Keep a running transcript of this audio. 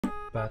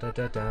Is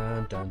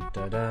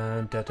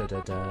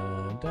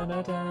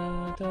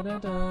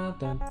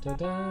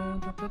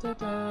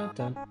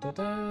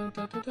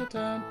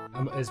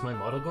my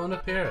model going to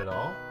appear at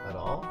all? At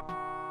all?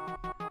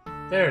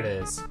 There it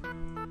is.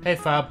 Hey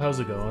Fab, how's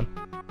it going?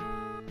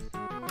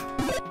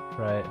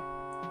 Right.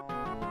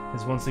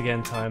 It's once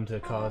again time to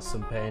cause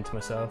some pain to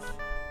myself.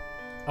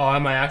 Oh,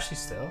 am I actually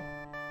still?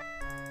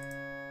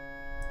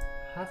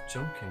 Have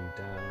jumping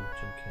down.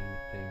 Jumping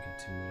thing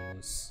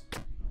continues.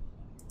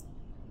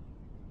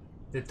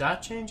 Did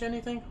that change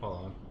anything?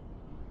 Hold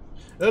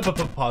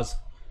on. Pause.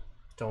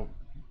 Don't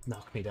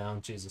knock me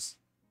down, Jesus.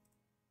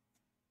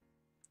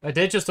 I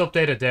did just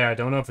update it there. I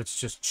don't know if it's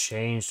just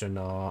changed or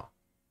not.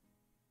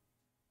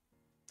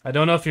 I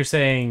don't know if you're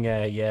saying,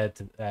 yeah,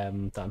 that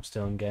I'm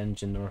still in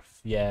Genjin, or if,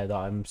 yeah, that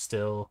I'm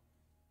still,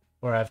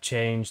 or I've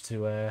changed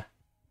to,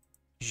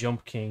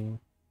 Jump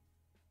King.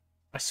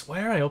 I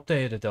swear I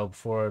updated it, though,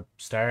 before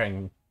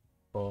starting,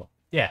 but,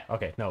 yeah,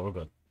 okay, no, we're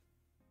good.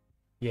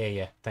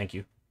 Yeah, thank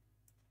you.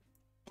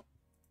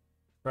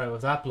 Right,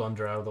 with that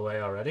blunder out of the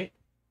way already,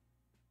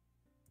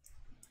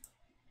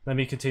 let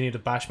me continue to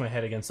bash my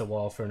head against the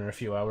wall for another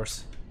few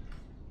hours.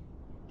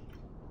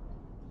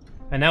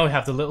 And now we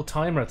have the little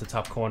timer at the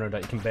top corner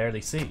that you can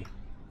barely see.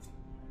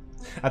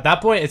 At that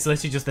point, it's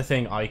literally just the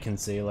thing I can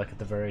see, like at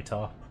the very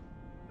top.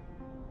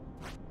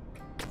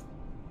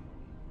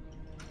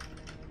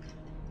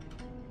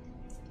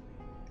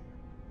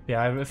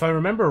 Yeah, if I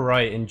remember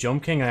right, in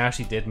Jump King I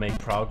actually did make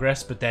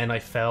progress, but then I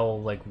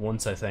fell like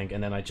once, I think,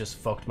 and then I just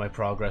fucked my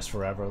progress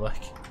forever,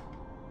 like.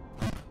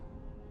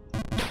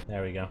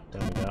 There we go,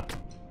 there we go.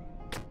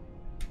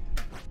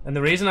 And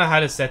the reason I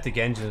had it set to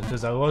Genjin is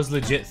because I was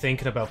legit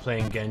thinking about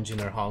playing Genjin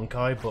or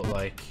Honkai, but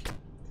like,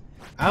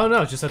 I don't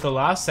know, just at the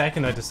last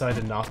second I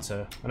decided not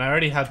to. And I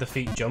already had the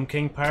feat Jump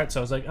King part, so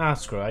I was like, ah,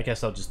 screw it, I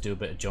guess I'll just do a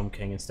bit of Jump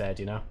King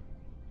instead, you know?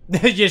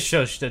 You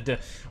shush.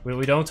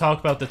 We don't talk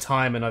about the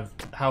time and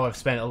how I've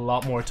spent a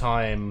lot more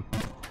time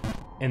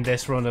in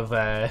this run of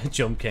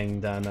Jump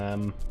King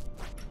than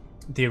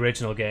the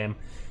original game.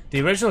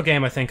 The original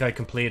game I think I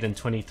completed in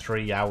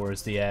 23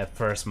 hours, the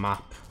first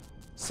map,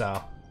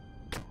 so...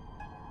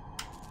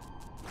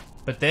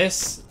 But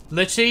this,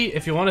 literally,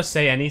 if you want to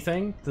say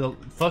anything, the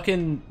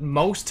fucking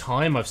most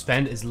time I've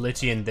spent is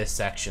literally in this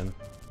section.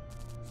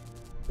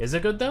 Is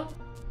it good though?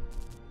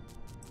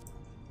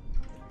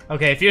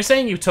 Okay, if you're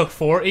saying you took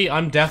 40,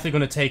 I'm definitely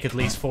going to take at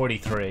least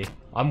 43.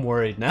 I'm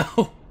worried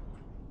now.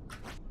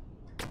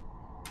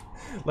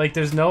 Like,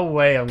 there's no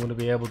way I'm going to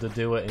be able to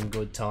do it in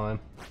good time.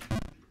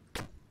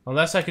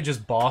 Unless I could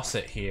just boss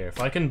it here.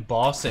 If I can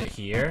boss it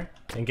here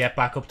and get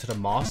back up to the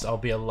moss, I'll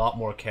be a lot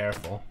more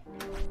careful.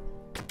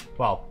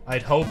 Well,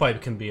 I'd hope I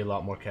can be a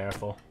lot more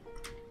careful.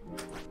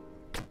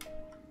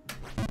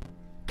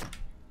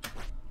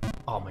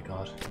 Oh my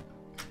god.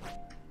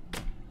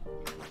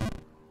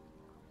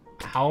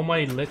 How am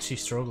I literally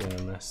struggling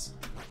in this?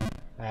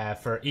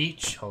 For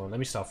each... Hold on, let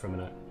me stop for a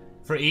minute.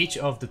 For each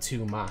of the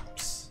two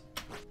maps.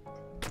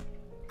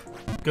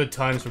 Good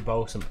times for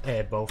both of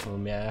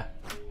them, yeah.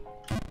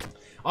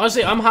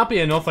 Honestly, I'm happy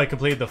enough I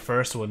completed the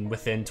first one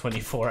within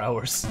 24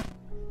 hours.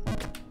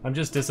 I'm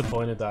just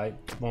disappointed that I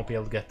won't be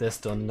able to get this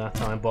done in that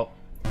time, but...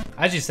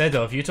 As you said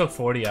though, if you took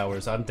 40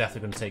 hours, I'm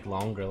definitely going to take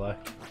longer, like...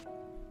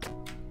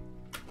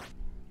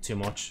 Too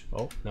much.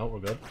 Oh, no, we're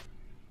good.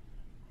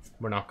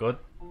 We're not good.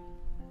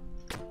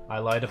 I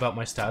lied about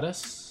my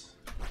status.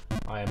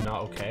 I am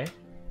not okay.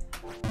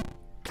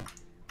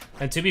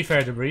 And to be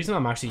fair, the reason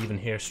I'm actually even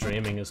here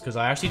streaming is because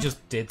I actually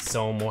just did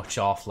so much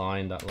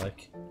offline that,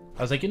 like...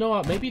 I was like, you know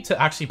what, maybe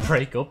to actually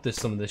break up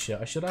some of this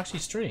shit, I should actually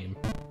stream.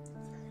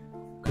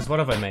 Because what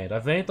have I made?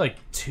 I've made like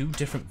 2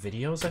 different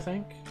videos, I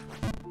think.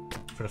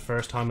 For the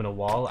first time in a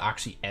while,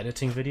 actually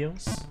editing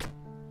videos.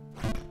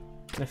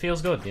 And it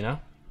feels good, you know?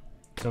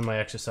 Done my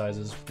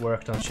exercises,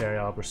 worked on Sherry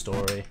Albert's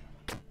story.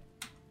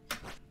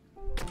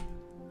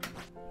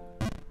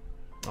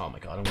 Oh my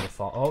god, I'm gonna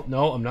fall. Oh,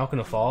 no, I'm not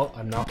gonna fall.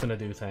 I'm not gonna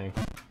do thing.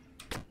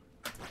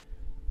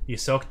 You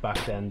sucked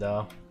back then,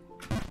 though.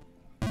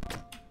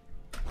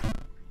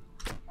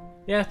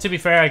 Yeah, to be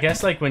fair, I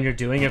guess, like, when you're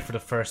doing it for the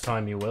first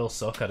time, you will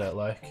suck at it,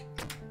 like.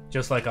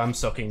 Just like I'm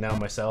sucking now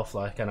myself,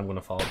 like, and I'm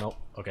gonna fall. Nope.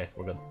 Okay,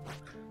 we're good.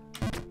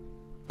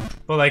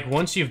 But, like,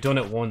 once you've done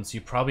it once,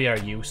 you probably are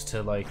used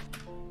to, like...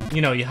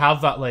 You know, you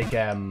have that, like,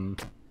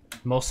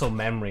 muscle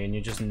memory, and you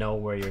just know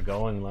where you're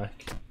going,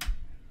 like...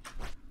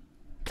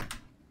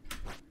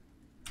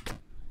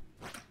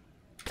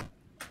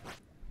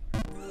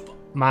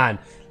 Man,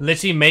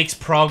 literally makes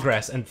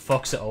progress and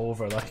fucks it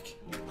over, like...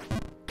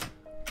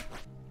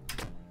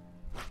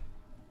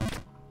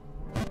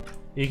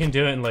 You can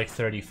do it in, like,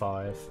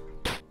 35.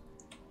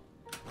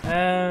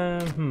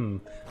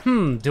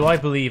 Do I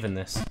believe in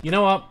this? You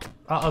know what?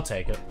 I'll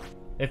take it.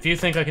 If you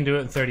think I can do it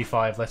in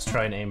 35, let's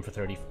try and aim for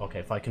 30. Okay,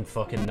 if I can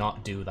fucking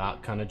not do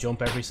that kind of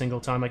jump every single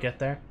time I get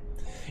there.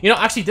 You know,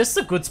 actually, this is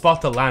a good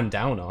spot to land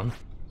down on.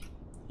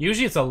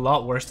 Usually it's a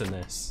lot worse than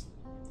this.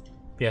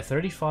 But yeah,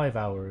 35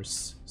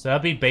 hours. So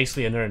that'd be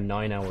basically another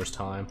 9 hours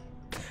time.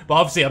 But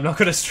obviously, I'm not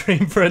going to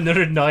stream for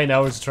another 9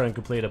 hours to try and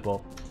complete it, but...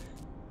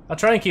 I'll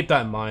try and keep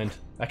that in mind.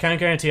 I can't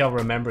guarantee I'll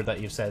remember that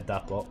you've said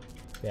that, but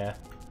yeah.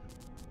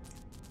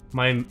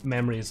 My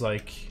memory is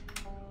like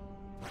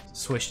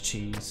Swiss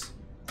cheese.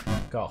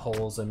 Got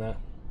holes in it.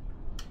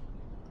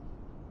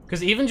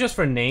 Because even just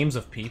for names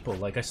of people,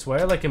 like I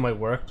swear like in my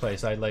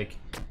workplace I like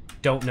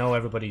don't know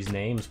everybody's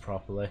names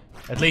properly.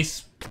 At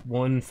least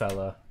one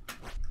fella.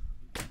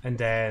 And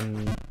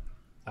then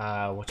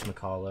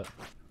whatchamacallit.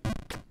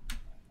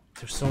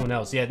 There's someone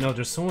else. Yeah, no,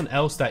 there's someone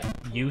else that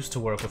used to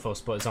work with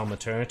us but is on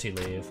maternity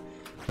leave.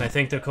 And I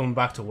think they're coming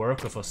back to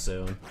work with us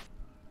soon.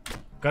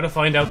 Gotta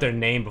find out their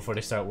name before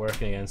they start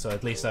working again, so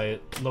at least I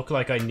look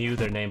like I knew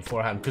their name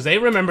beforehand. Because they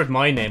remembered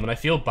my name, and I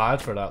feel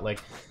bad for that. Like,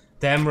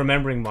 them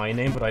remembering my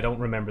name, but I don't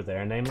remember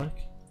their name, like.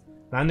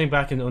 Landing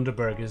back in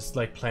Underberg is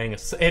like playing a...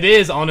 It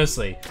is,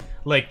 honestly.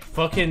 Like,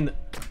 fucking...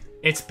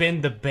 It's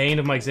been the bane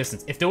of my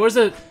existence. If there was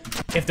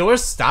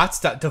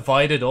stats that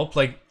divided up,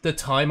 like, the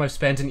time I've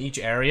spent in each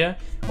area,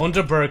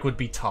 Underberg would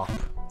be top.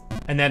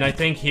 And then I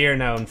think here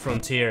now in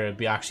Frontier, it'd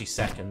be actually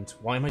second.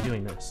 Why am I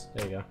doing this?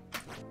 There you go.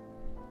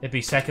 It'd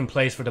be second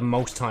place for the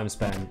most time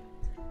spent.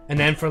 And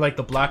then for, like,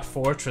 the Black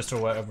Fortress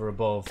or whatever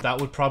above, that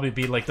would probably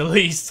be, like, the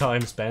least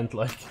time spent,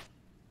 like.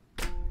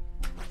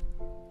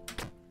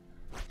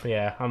 But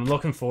yeah, I'm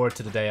looking forward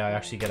to the day I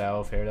actually get out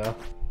of here, though.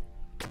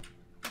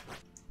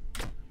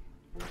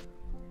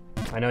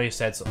 I know you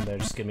said something there,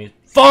 just give me...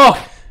 Fuck!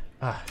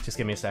 Just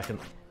give me a second.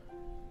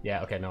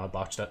 Yeah, okay, no, I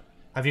botched it.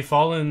 Have you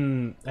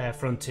fallen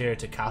Frontier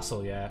to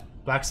Castle yet?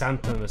 Black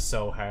Sanctum is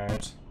so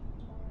hard.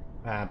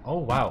 Oh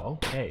wow,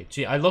 okay.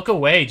 Gee, I look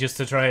away just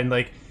to try and,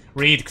 like,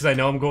 read, because I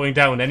know I'm going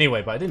down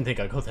anyway, but I didn't think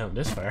I'd go down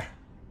this far.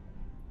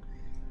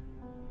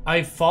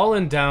 I've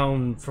fallen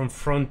down from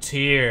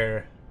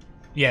Frontier,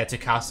 yeah, to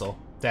Castle,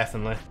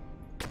 definitely.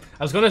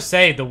 I was gonna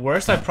say, the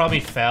worst I probably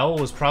fell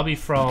was probably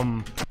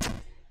from...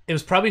 It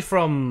was probably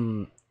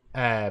from,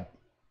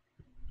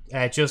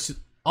 just...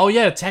 Oh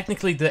yeah,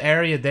 technically the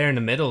area there in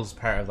the middle is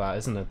part of that,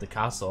 isn't it? The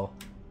castle.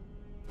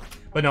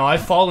 But no,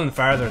 I've fallen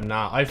farther than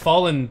that. I've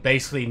fallen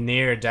basically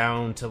near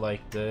down to,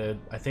 like, the...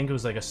 I think it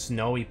was, like, a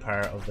snowy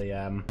part of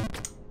the,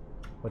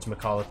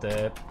 whatchamacallit,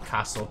 the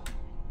castle.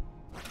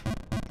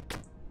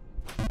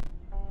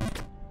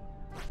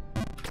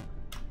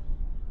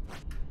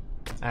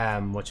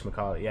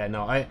 Whatchamacallit, yeah,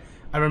 no,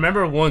 I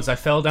remember once I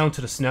fell down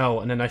to the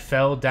snow, and then I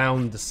fell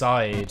down the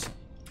side,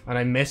 and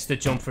I missed the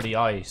jump for the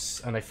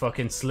ice, and I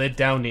fucking slid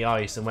down the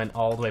ice and went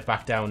all the way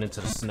back down into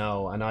the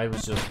snow, and I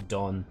was just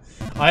done.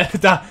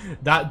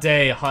 That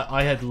day,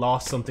 I had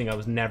lost something I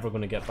was never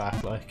going to get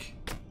back, like.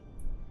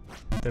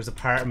 There's a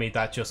part of me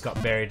that just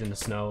got buried in the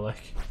snow,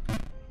 like.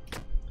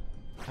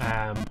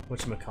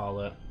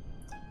 Whatchamacallit.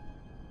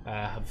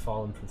 Have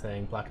fallen from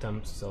thing. Black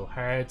Damn so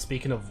hard.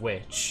 Speaking of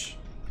which...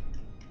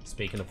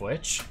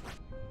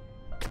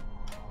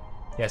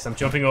 Yes, I'm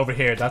jumping over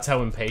here. That's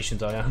how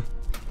impatient I am.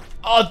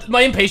 Oh,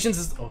 my impatience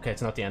is... Okay,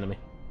 it's not the enemy.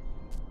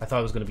 I thought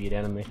it was going to be the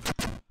enemy.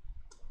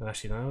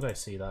 Actually, now that I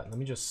see that, let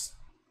me just...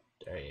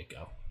 There you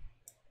go.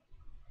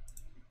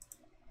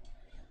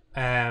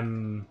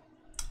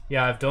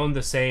 Yeah, I've done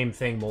the same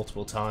thing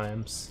multiple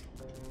times.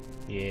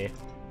 Yeah.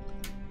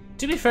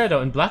 To be fair,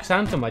 though, in Black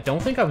Sanctum, I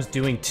don't think I was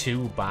doing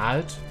too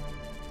bad.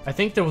 I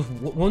think there was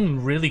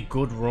one really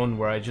good run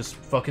where I just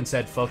fucking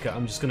said, fuck it,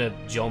 I'm just gonna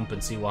jump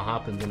and see what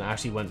happens, and it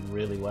actually went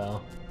really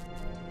well.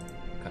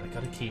 God, I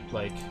gotta keep,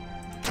 like...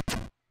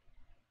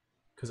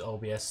 Because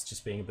OBS is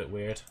just being a bit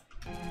weird.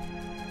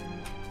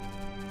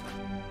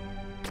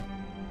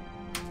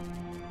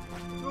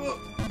 Oh,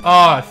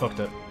 I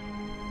fucked it.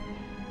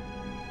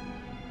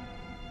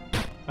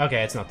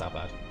 Okay, it's not that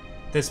bad.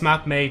 This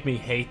map made me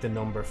hate the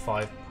number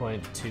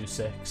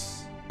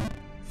 5.26.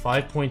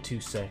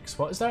 5.26.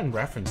 What is that in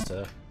reference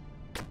to?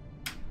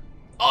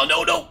 Oh,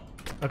 no, no!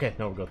 Okay,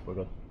 no, we're good, we're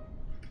good.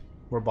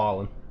 We're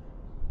balling.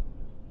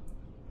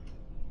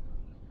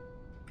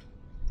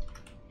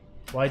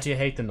 Why do you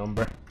hate the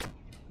number?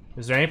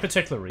 Is there any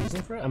particular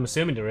reason for it? I'm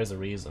assuming there is a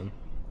reason.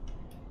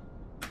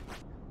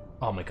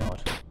 Oh my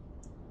god.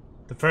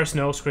 The first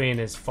no screen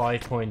is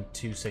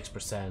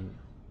 5.26%.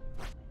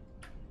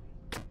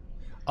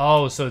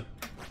 Oh, so...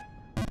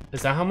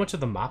 Is that how much of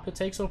the map it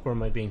takes up, or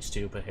am I being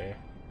stupid here?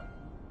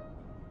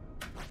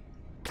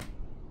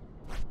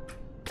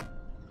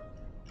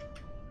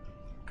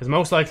 Because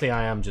most likely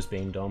I am just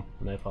being dumb,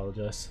 and I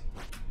apologize.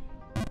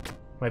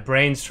 My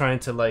brain's trying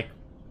to, like,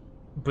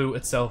 boot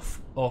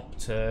itself up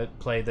to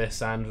play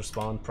this and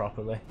respond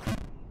properly.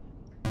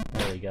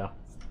 There we go.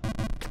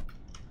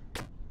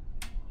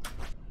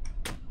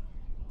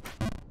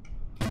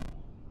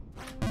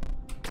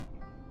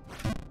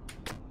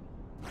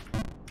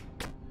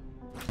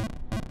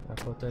 I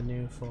put the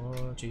new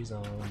 4Gs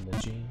on the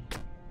G.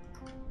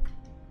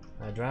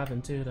 I drive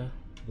into the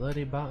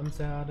bloody bottoms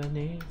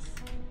underneath.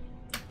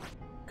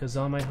 Cause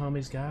all my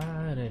homies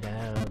got it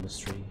down the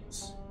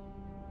streets.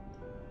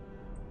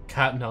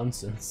 Cat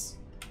nonsense.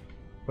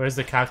 Where's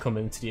the cat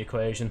coming into the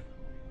equation?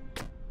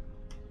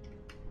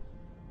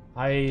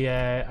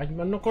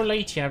 I'm not gonna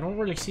lie to you, I don't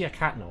really see a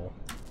cat now.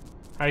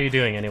 How are you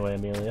doing anyway,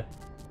 Amelia?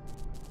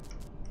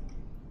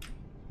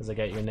 As I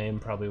get your name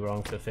probably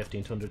wrong for the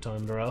 1500th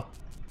time in a row.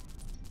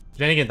 But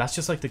then again, that's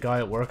just like the guy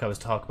at work I was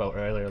talking about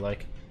earlier,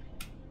 like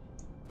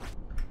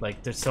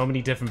there's so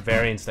many different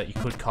variants that you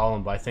could call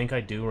him, but I think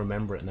I do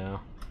remember it now.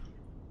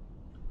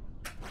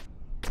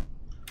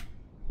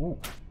 Ooh.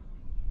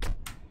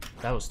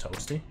 That was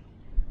toasty.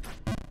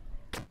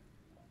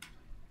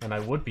 And I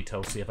would be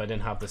toasty if I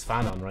didn't have this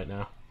fan on right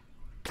now.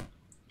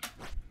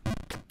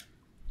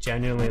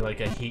 Genuinely like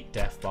a heat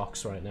death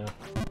box right now.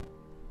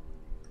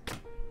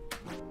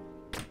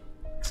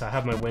 Because I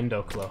have my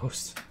window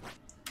closed.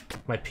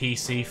 My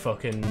PC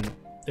fucking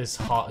is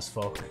hot as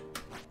fuck.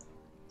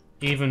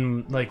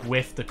 Even like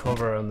with the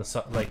cover on the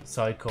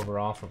side cover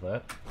off of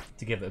it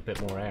to give it a bit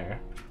more air.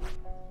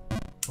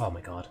 Oh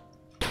my god.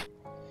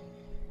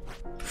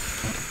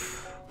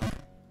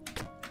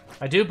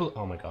 I do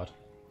oh my god.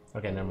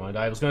 Okay, never mind.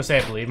 I was gonna say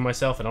I believe in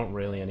myself. I don't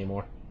really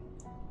anymore.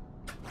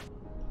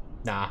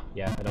 Nah,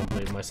 yeah, I don't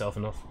believe in myself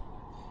enough.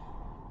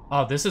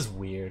 Oh, this is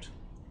weird.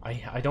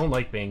 I don't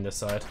like being this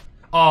side.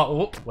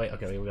 Oh, wait,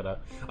 okay, we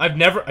got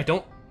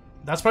that.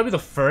 That's probably the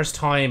first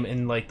time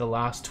in like the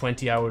last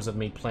 20 hours of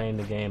me playing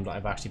the game that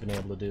I've actually been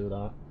able to do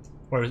that.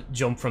 Or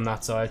jump from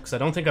that side, because I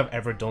don't think I've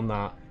ever done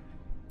that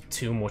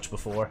too much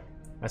before.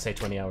 I say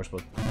 20 hours,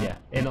 but yeah,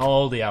 in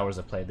all the hours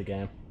I've played the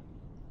game.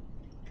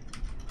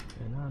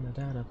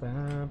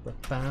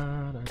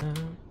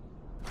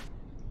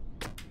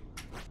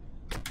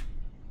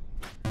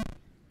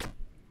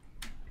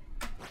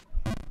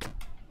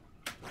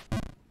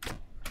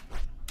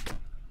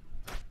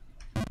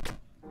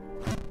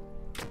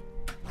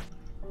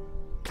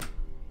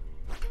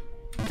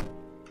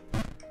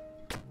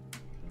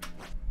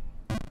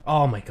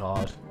 Oh my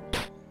god.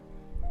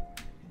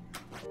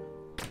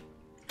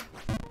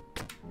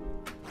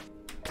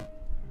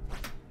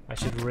 I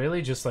should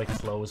really just like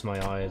close my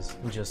eyes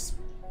and just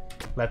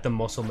let the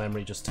muscle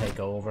memory just take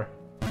over.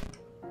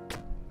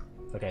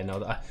 Okay,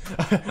 no,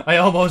 I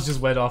almost just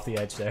went off the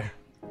edge there.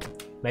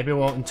 Maybe I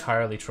won't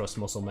entirely trust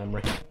muscle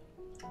memory.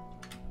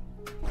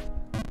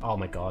 Oh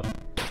my god.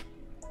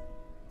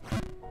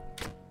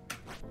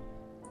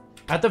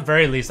 At the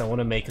very least, I want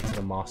to make it to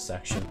the moss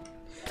section.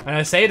 And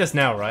I say this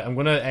now, right? I'm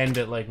gonna end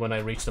it like when I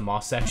reach the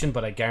moss section,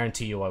 but I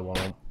guarantee you I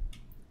won't.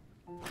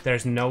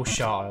 There's no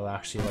shot I'll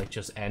actually like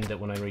just end it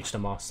when I reach the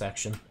moss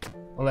section.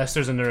 Unless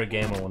there's another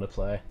game I want to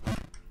play.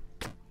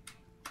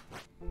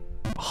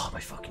 Oh my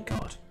fucking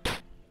god.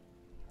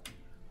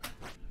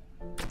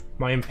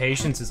 My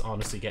impatience is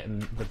honestly getting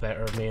the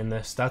better of me in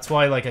this. That's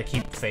why like I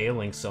keep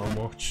failing so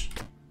much.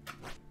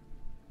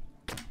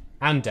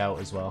 And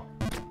doubt as well.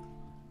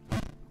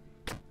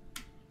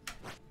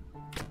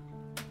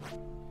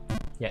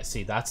 Yeah,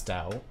 see, that's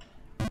doubt.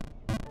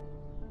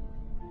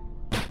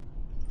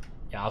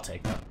 Yeah, I'll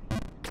take that.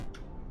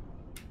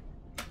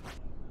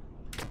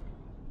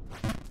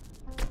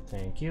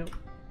 Thank you.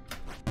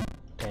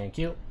 Thank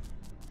you.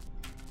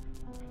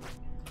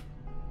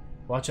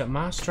 Watch it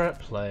master at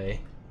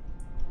play.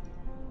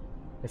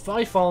 If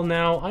I fall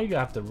now, I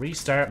have to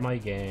restart my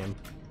game.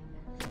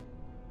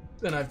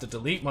 Then I have to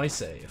delete my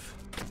save.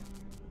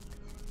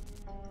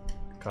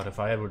 God, if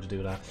I were to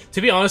do that. To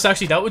be honest,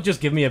 actually, that would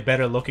just give me a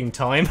better looking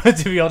time,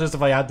 to be honest,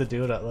 if I had to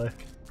do that,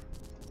 like.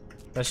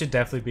 That should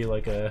definitely be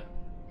like a...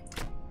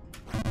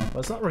 Well,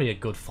 it's not really a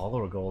good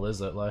follower goal,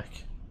 is it?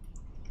 Like,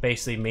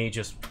 basically me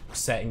just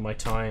setting my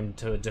time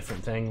to a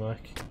different thing,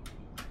 like.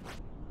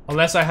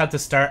 Unless I had to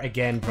start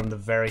again from the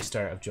very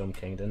start of Jump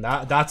Kingdom.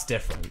 That's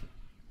different.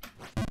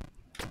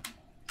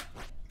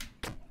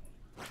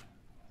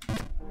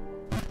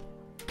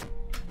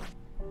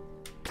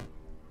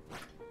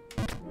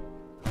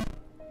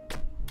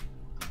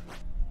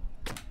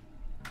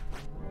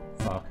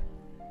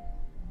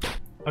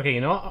 Okay,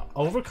 you know what?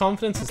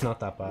 Overconfidence is not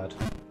that bad.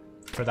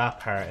 For that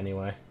part,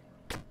 anyway.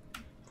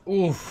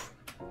 Oof.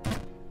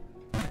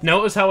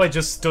 Notice how I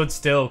just stood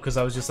still, because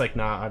I was just like,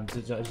 nah,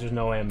 there's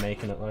no way I'm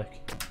making it,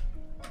 like.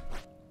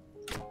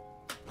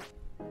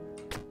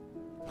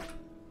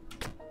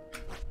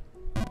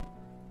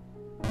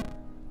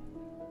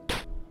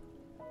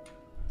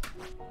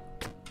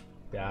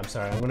 Yeah, I'm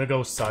sorry. I'm gonna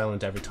go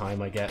silent every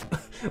time I get,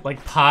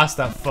 like, past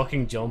that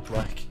fucking jump,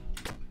 like.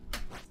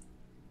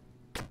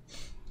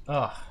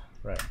 Ah. Oh.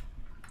 Right.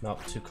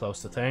 Not too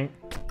close to thing.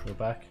 We're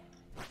back.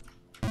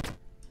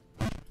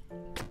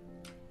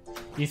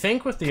 You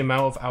think with the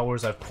amount of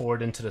hours I've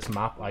poured into this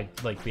map, I'd,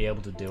 like, be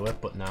able to do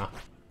it, but nah.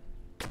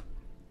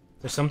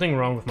 There's something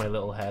wrong with my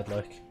little head,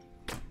 like.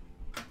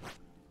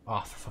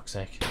 Oh, for fuck's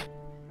sake.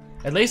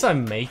 At least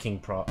I'm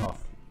making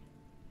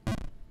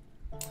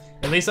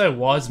At least I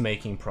was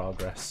making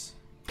progress.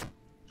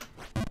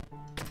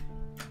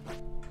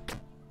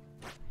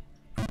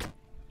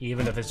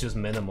 Even if it's just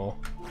minimal.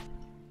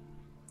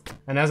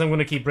 And as I'm going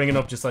to keep bringing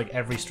up just like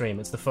every stream,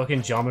 it's the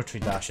fucking Geometry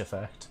Dash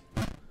effect.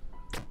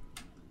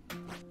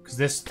 Because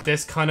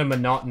this kind of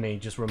monotony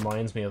just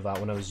reminds me of that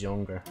when I was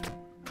younger.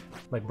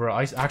 Like, bro,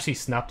 I actually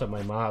snapped at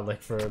my ma,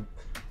 like, for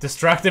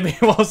distracting me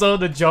whilst on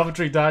the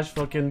Geometry Dash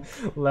fucking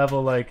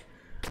level, like,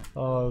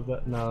 oh,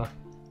 but nah.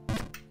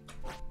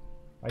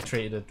 I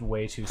treated it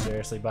way too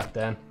seriously back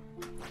then.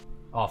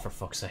 Oh, for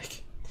fuck's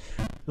sake.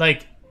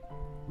 Like,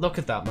 look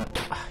at that, man.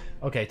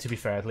 Okay, to be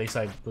fair, at least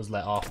I was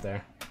let off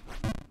there.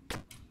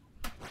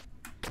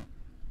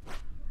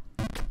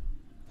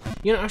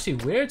 You know, actually,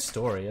 weird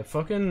story. A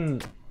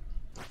fucking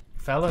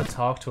fella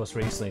talked to us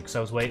recently because I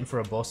was waiting for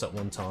a bus at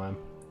one time.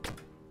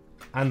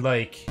 And,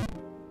 like,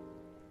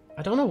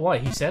 I don't know why.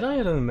 He said I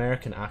had an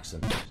American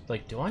accent.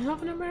 Like, do I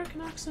have an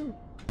American accent?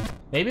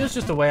 Maybe it's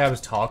just the way I was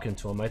talking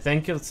to him. I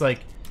think it's like,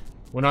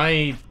 when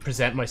I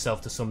present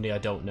myself to somebody I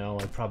don't know,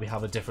 I probably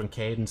have a different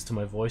cadence to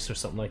my voice or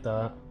something like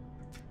that.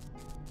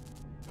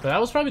 But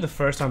that was probably the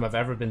first time I've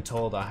ever been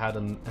told I had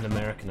an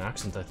American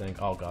accent, I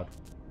think. Oh, God.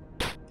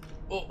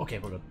 Oh, okay,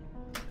 we're good.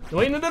 No,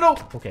 wait, no, no, no!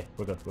 Okay,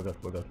 we're good, we're good,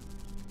 we're good.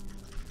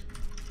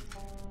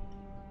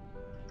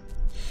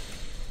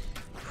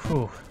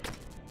 Whew.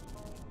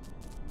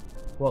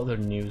 What other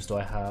news do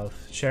I have?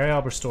 Sherry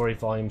Arbor Story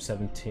Volume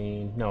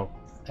 17. No,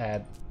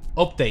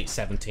 Update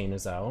 17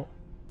 is out.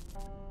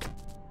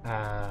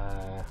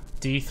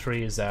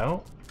 D3 is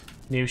out.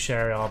 New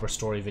Sherry Arbor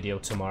Story video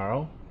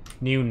tomorrow.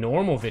 New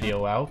normal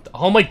video out.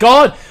 Oh my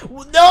god!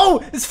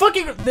 No! It's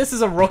fucking... This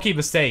is a rookie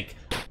mistake.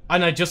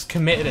 And I just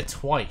committed it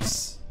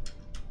twice.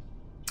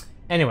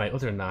 Anyway,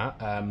 other than that,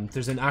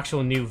 there's an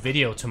actual new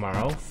video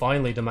tomorrow.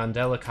 Finally, the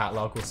Mandela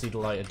catalog will see the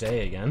light of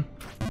day again.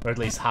 Or at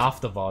least half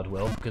the VOD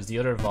will, because the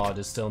other VOD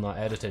is still not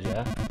edited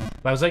yet.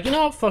 But I was like, you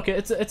know, fuck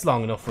it, it's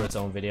long enough for its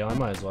own video, I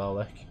might as well,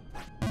 like.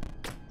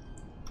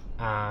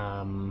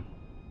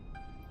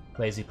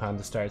 Lazy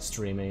Panda started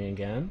streaming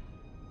again.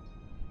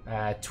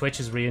 Twitch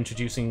is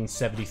reintroducing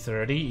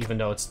 70/30, even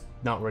though it's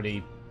not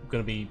really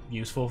going to be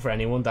useful for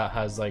anyone that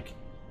has, like...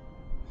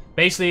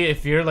 Basically,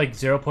 if you're like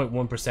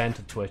 0.1%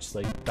 of Twitch,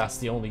 like, that's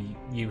the only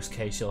use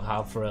case you'll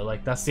have for it.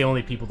 Like, that's the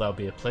only people that'll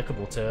be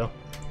applicable to.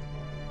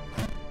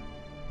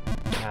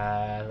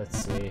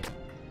 Let's see.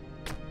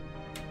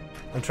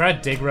 I'm trying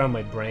to dig around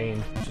my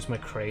brain, just my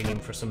cranium,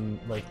 for some,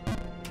 like,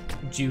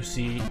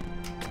 juicy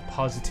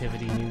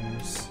positivity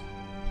news.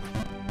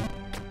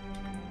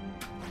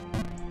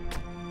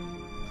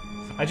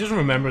 I just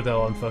remember,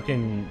 though, on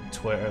fucking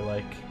Twitter,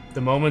 like,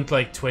 the moment,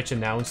 like, Twitch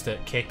announced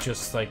it, Kick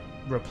just, like,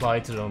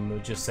 replied to them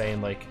just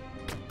saying, like,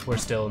 we're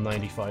still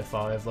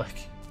 95.5,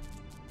 like.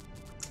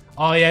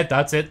 Oh yeah,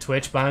 that's it,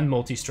 Twitch banned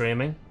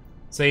multi-streaming.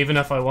 So even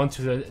if I want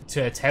to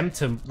attempt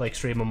to, like,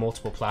 stream on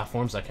multiple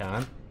platforms, I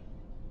can.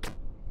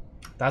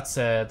 That's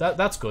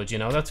that's good, you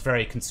know, that's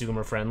very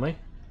consumer friendly.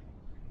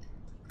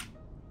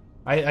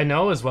 I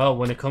know as well,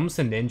 when it comes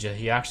to Ninja,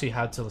 he actually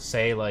had to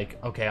say,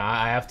 like, okay,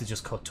 I have to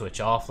just cut Twitch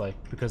off, like,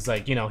 because,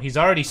 like, you know, he's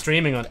already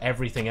streaming on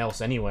everything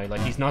else anyway.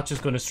 Like, he's not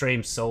just going to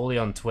stream solely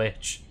on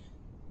Twitch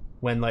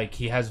when, like,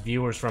 he has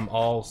viewers from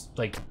all,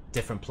 like,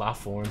 different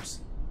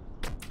platforms.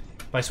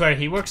 But I swear,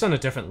 he works on a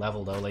different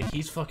level, though. Like,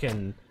 he's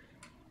fucking...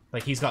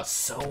 Like, he's got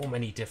so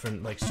many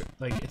different, like,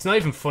 it's not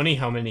even funny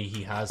how many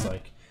he has,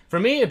 like. For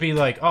me, it'd be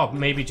like, oh,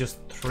 maybe just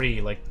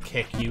 3, like,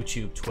 Kick,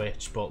 YouTube,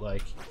 Twitch, but,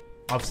 like,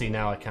 obviously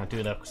now I can't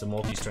do that because of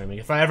multi-streaming.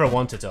 If I ever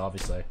wanted to,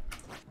 obviously.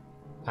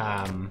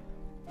 But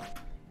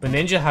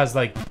Ninja has,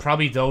 like,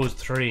 probably those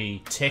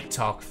 3,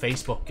 TikTok,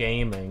 Facebook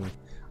Gaming.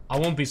 I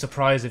won't be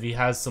surprised if he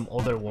has some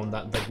other one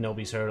that, like,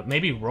 nobody's heard of.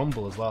 Maybe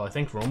Rumble as well. I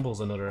think Rumble's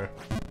another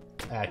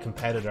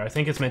competitor. I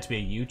think it's meant to be a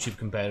YouTube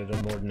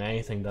competitor more than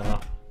anything, though.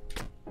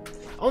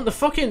 Oh, and the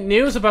fucking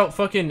news about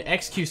fucking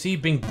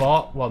XQC being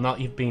bought. Well, not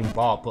even being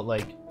bought, but,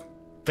 like,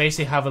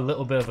 basically have a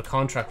little bit of a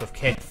contract with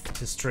Kick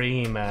to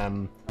stream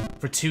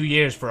for 2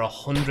 years for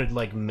 100,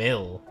 like,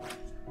 mil.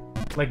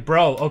 Like,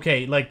 bro,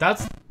 okay, like,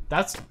 that's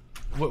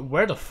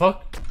where the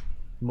fuck?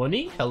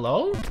 Money?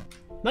 Hello?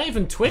 Not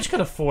even Twitch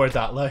could afford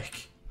that,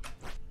 like.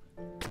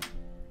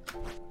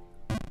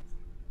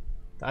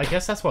 I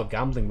guess that's what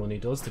gambling money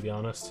does, to be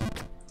honest.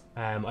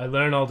 I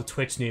learned all the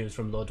Twitch news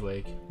from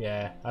Ludwig.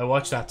 Yeah, I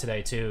watched that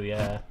today too,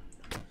 yeah.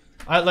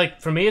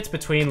 Like, for me, it's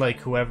between, like,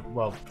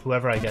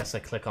 whoever I guess I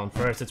click on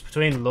first. It's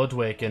between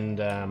Ludwig and,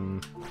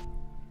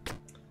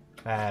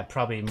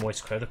 probably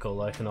Moist Critical,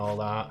 like, and all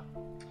that.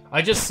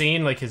 I just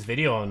seen, like, his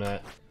video on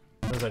it.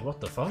 I was like,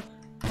 what the fuck?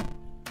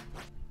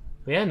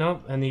 But yeah,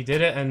 no, and he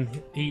did it,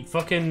 and he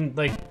fucking,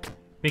 like...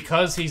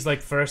 Because he's,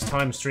 like, first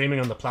time streaming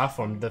on the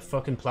platform, the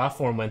fucking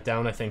platform went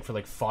down, I think, for,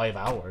 like, 5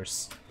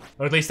 hours.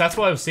 Or at least that's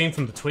what I was seeing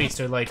from the tweets.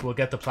 They're like, we'll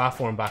get the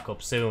platform back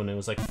up soon. It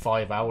was, like,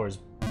 5 hours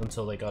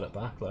until they got it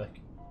back, like.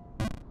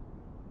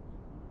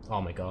 Oh,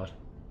 my God.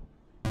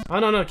 Oh,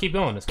 no, no, keep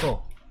going. It's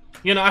cool.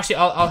 You know, actually,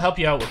 I'll help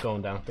you out with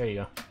going down. There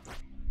you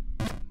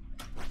go.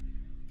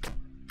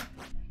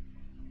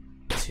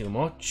 Too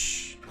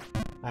much.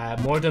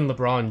 More than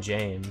LeBron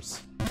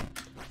James.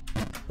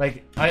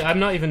 Like, I'm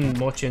not even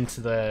much into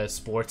the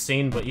sports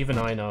scene, but even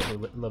I know who,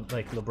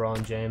 like,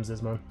 LeBron James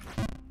is, man.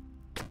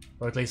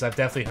 Or at least I've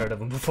definitely heard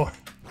of him before.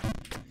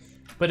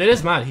 But it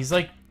is mad. He's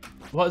like,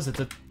 what is it,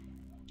 the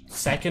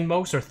second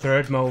most or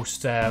third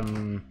most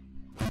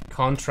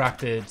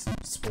contracted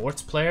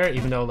sports player?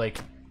 Even though, like,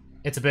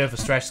 it's a bit of a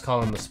stretch to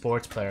call him a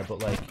sports player,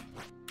 but, like,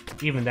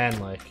 even then,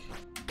 like,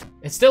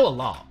 it's still a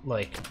lot.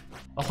 Like,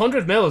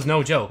 100 mil is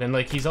no joke. And,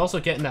 like, he's also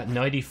getting that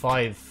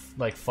 95,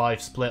 like, 5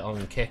 split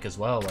on Kick as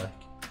well, like.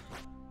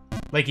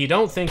 Like, you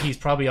don't think he's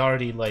probably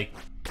already, like...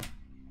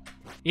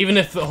 Even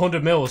if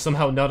 100 mil was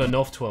somehow not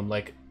enough to him,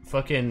 like,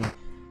 fucking...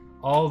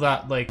 All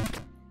that, like,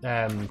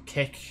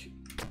 Kick,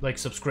 like,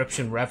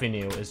 subscription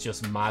revenue is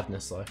just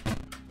madness, like.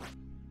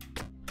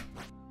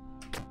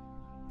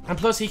 And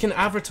plus, he can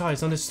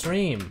advertise on his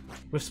stream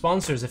with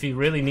sponsors if he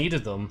really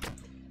needed them.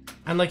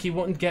 And, like, he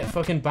wouldn't get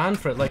fucking banned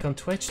for it, like on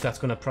Twitch. That's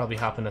gonna probably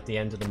happen at the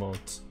end of the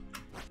month.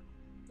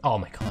 Oh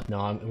my god, no,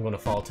 I'm gonna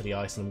fall to the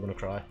ice and I'm gonna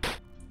cry.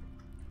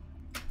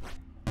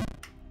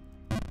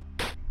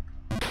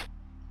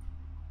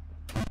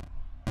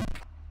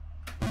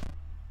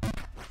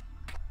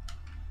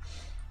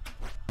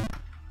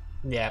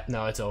 Yeah,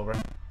 no, it's over.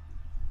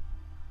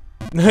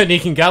 And he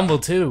can gamble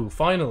too,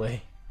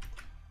 finally.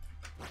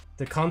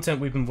 The content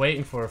we've been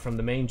waiting for from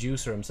the main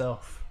juicer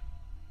himself.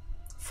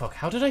 Fuck,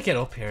 how did I get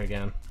up here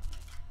again?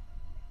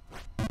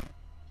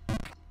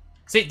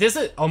 See, this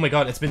is... Oh my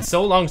god, it's been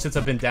so long since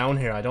I've been down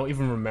here, I don't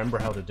even remember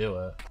how to do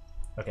it.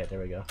 Okay, there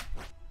we go.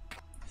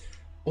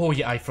 Oh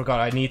yeah, I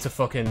forgot, I need to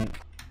fucking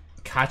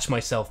catch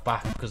myself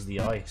back because of the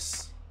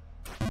ice.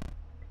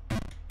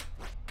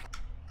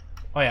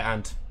 Oh yeah,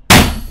 and...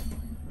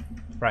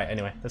 Right,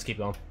 anyway, let's keep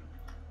going.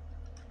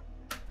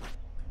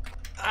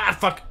 Ah,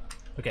 fuck!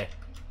 Okay.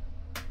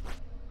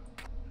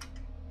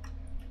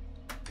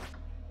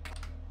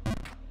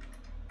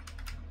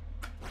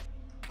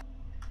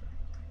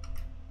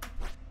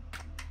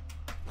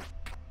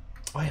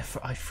 Oh,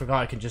 I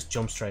forgot I can just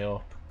jump straight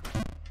up.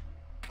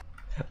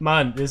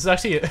 Man, this is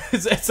actually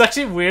it's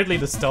actually weirdly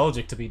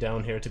nostalgic to be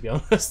down here, to be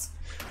honest.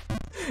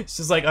 It's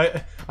just like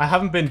I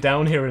haven't been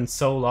down here in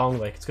so long.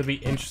 Like, it's gonna be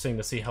interesting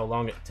to see how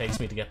long it takes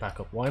me to get back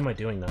up. Why am I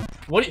doing that?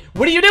 What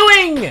are you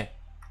doing?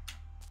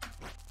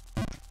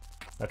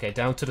 Okay,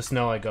 down to the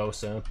snow I go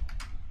soon.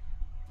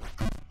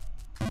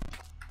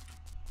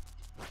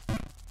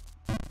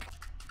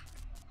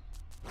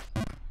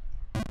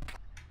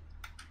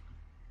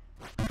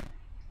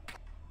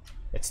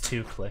 It's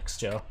 2 clicks,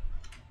 Joe.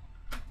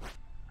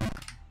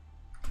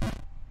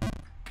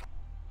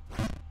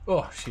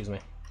 Oh, excuse me.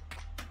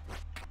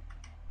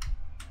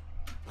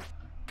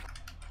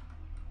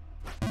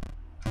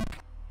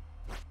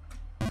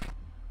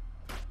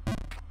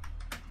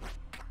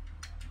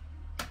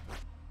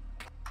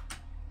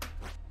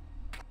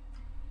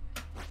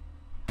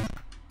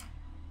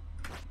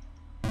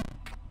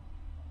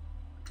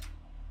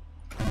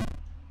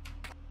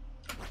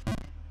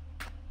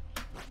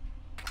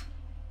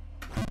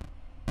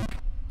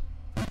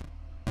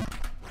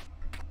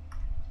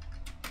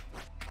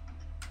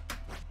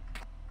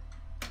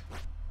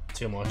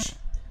 Too much.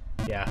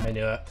 Yeah, I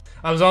knew it.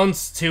 I was on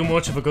too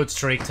much of a good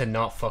streak to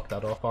not fuck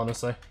that up,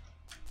 honestly.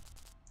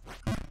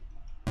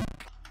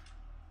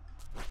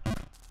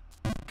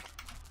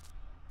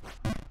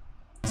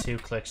 Two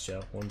clicks,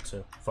 Joe. 1,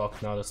 2.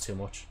 Fuck, no, that's too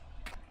much.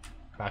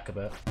 Back a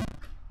bit.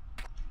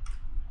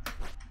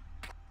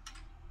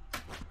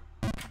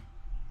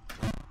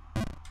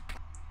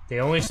 The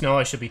only snow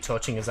I should be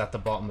touching is at the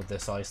bottom of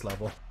this ice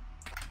level.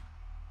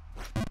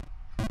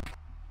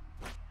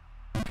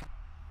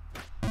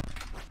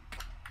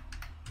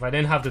 If I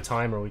didn't have the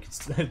timer, we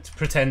could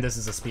pretend this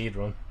is a speed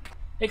run.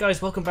 Hey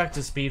guys, welcome back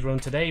to speed run.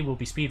 Today we'll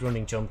be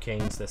speedrunning Jump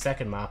Kings, the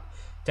second map.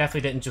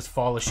 Definitely didn't just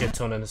fall a shit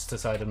ton and just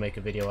decided to make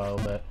a video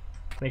out of it.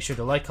 Make sure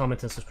to like,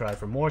 comment, and subscribe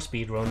for more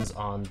speed runs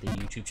on the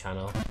YouTube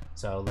channel.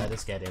 So let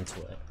us get into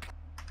it.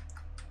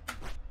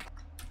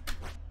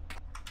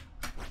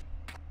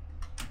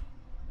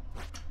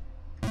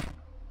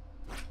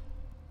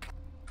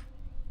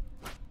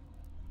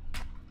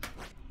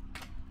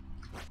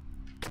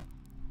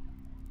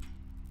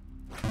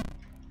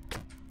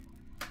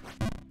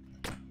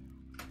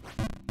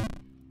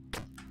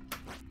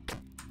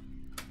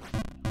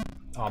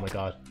 Oh my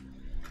god.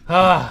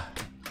 Ah.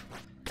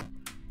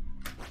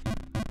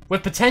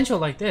 With potential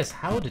like this,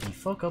 how did he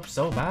fuck up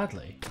so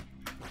badly?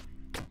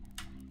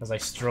 As I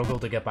struggle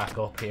to get back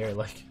up here,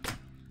 like...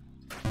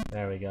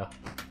 There we go.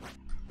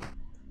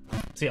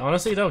 See,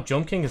 honestly though,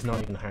 Jump King is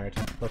not even hard.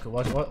 Look,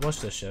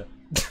 watch this shit.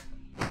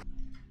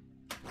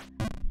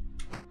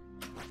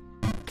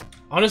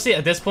 Honestly,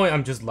 at this point,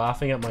 I'm just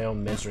laughing at my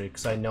own misery,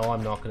 because I know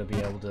I'm not going to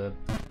be able to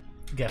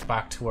get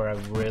back to where I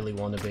really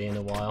want to be in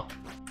a while.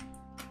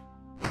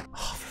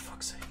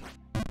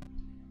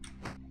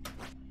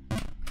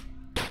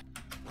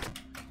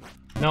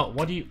 No,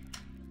 what do you...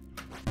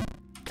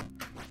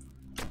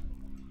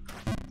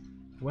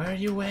 Where are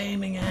you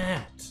aiming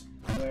at?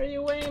 Where are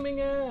you aiming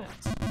at?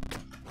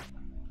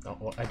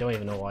 Oh, I don't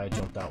even know why I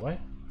jumped that way.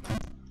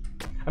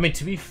 I mean,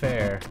 to be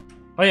fair...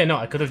 Oh yeah, no,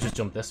 I could have just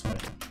jumped this way.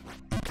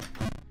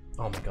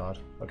 Oh my god,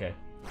 okay.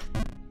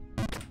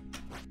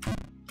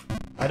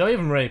 I don't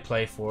even really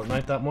play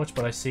Fortnite that much,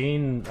 but I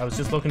was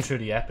just looking through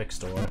the Epic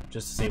Store,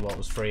 just to see what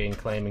was free and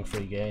claiming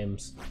free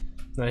games.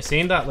 And I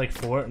seen that, like,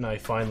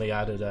 Fortnite finally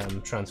added,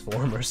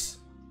 Transformers.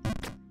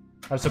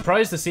 I'm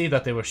surprised to see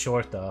that they were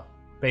short, though.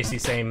 Basically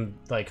same,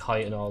 like,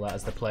 height and all that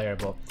as the player,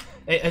 but...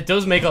 It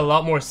does make a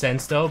lot more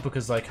sense, though,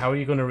 because, like, how are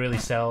you going to really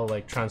sell,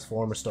 like,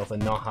 Transformer stuff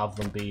and not have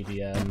them be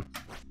the,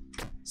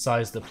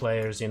 size of the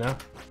players, you know?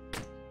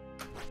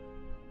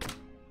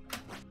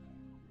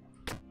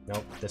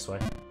 Nope, this way.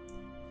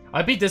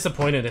 I'd be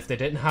disappointed if they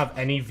didn't have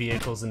any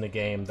vehicles in the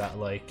game that,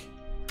 like,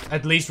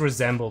 at least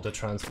resemble the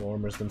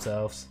Transformers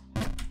themselves.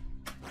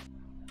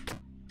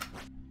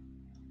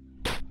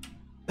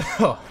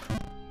 Oh.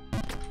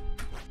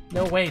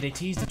 No way, they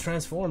teased the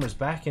Transformers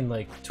back in,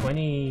 like,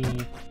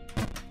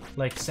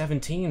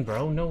 17,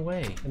 bro. No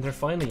way. And they're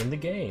finally in the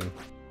game.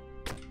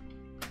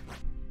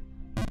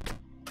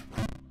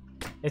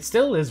 It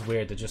still is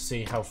weird to just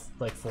see how,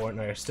 like,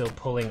 Fortnite are still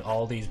pulling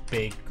all these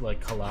big,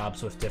 like,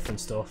 collabs with different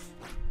stuff.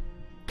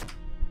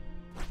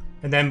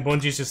 And then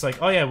Bungie's just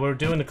like, oh yeah, we're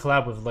doing a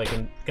collab with, like,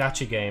 a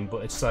gacha game,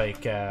 but it's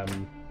like,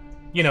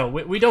 you know,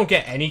 we don't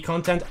get any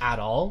content at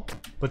all,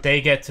 but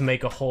they get to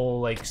make a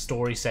whole, like,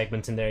 story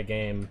segment in their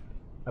game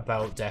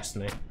about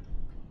Destiny.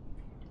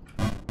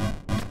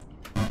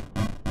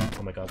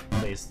 Oh my god,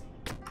 please.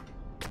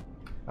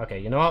 Okay,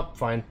 you know what?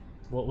 Fine.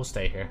 We'll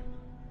stay here.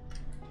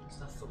 Is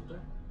that thunder?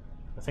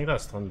 I think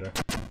that's thunder.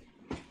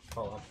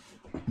 Hold on.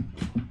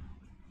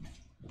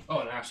 Oh,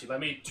 and actually, let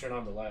me turn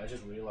on the light. I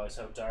just realized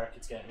how dark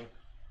it's getting.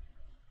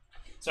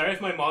 Sorry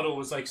if my model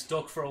was, like,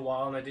 stuck for a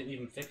while and I didn't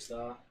even fix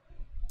that.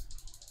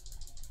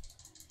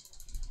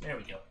 There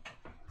we go.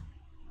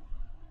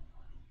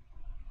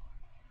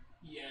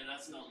 Yeah,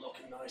 that's not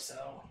looking nice at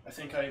all. I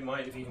think I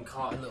might have even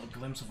caught a little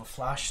glimpse of a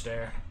flash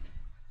there.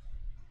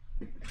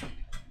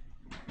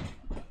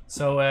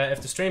 So,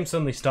 if the stream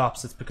suddenly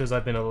stops, it's because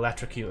I've been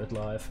electrocuted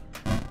live.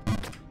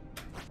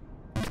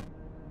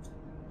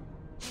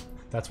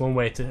 That's one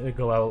way to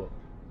go out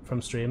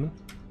from streaming.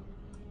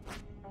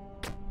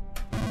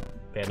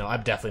 Yeah, no,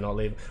 I'm definitely not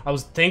leaving. I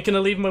was thinking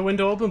of leaving my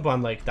window open, but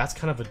I'm like, that's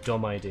kind of a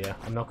dumb idea.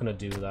 I'm not gonna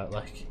do that,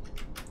 like...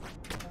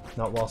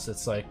 Not whilst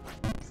it's, like,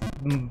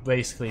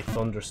 basically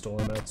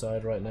thunderstorm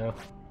outside right now.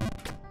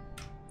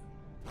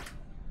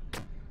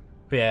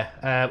 But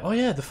yeah, oh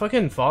yeah, the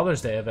fucking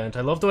Father's Day event.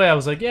 I love the way I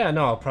was like, yeah,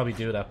 no, I'll probably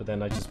do that, but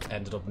then I just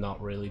ended up not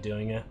really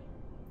doing it.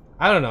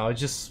 I don't know, I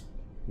just...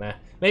 Meh.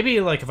 Maybe,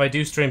 like, if I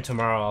do stream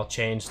tomorrow, I'll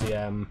change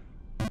the,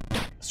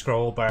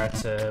 scroll bar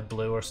to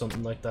blue or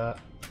something like that.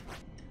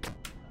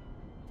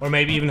 Or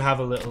maybe even have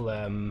a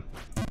little,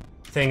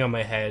 thing on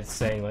my head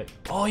saying, like,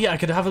 oh yeah, I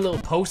could have a little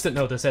post-it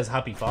note that says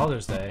Happy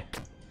Father's Day.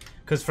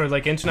 Because for,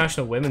 like,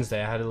 International Women's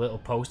Day, I had a little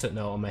post-it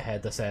note on my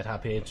head that said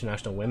Happy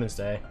International Women's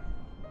Day.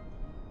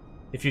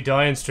 If you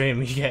die in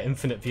stream, you get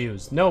infinite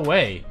views. No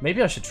way.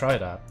 Maybe I should try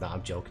that. Nah,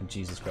 I'm joking.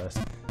 Jesus Christ.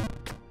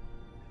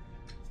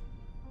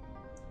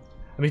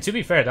 I mean, to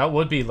be fair, that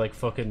would be, like,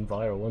 fucking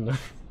viral, wouldn't it?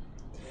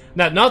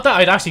 Now, not that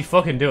I'd actually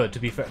fucking do it, to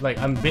be fair. Like,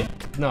 I'm a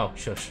bit... No,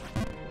 shush.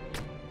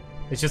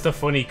 It's just a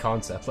funny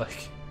concept,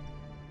 like...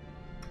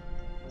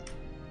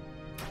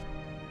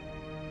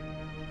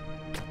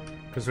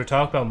 Because we're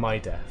talking about my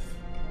death.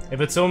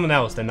 If it's someone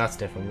else, then that's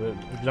different. We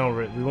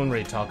wouldn't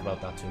really talk about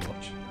that too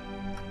much.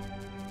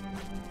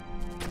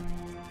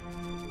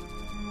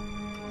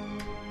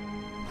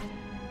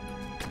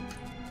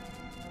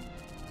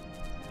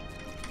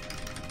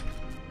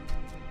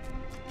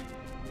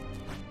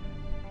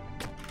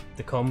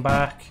 The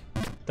comeback.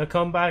 The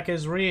comeback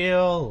is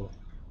real.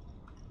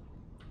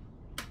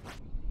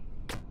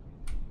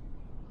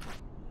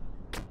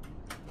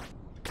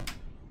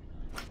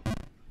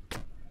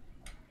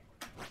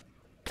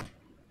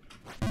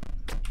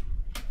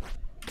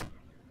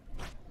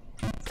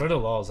 For the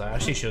lols, I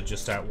actually should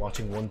just start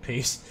watching One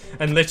Piece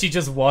and literally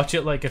just watch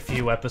it like a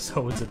few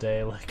episodes a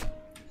day. Like,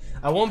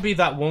 I won't be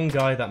that one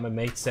guy that my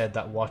mate said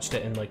that watched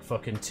it in like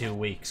fucking 2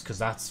 weeks, because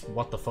that's,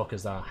 what the fuck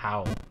is that?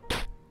 How?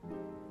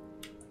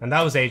 And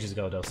that was ages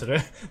ago though, so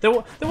there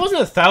wasn't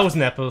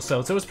 1,000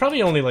 episodes, so it was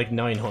probably only like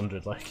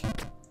 900, like.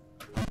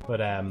 But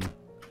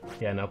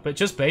yeah, no, but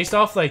just based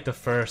off like the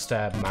first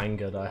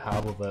manga that I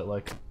have of it,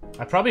 like,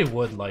 I probably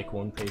would like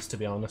One Piece, to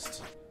be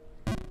honest.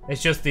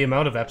 It's just the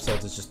amount of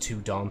episodes is just too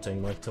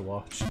daunting, like, to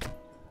watch.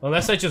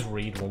 Unless I just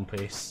read One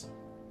Piece.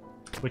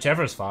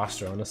 Whichever is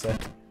faster, honestly.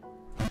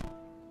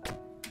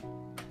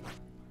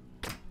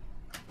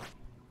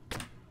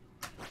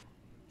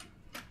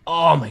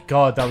 Oh my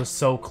god, that was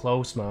so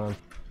close, man.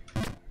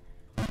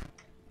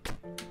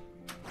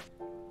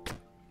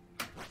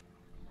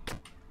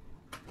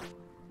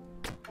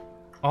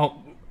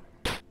 Oh,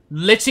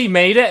 literally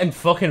made it and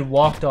fucking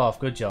walked off.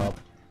 Good job.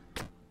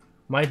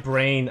 My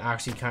brain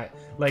actually can't...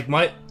 Like,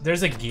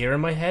 there's a gear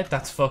in my head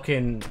that's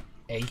fucking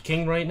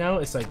aching right now.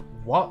 It's like,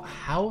 what?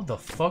 How the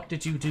fuck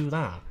did you do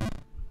that?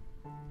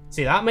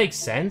 See, that makes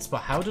sense, but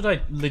how did I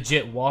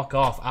legit walk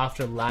off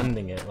after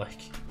landing it? Like...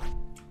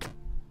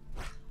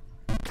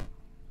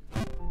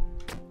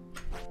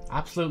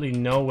 Absolutely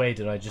no way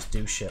did I just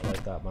do shit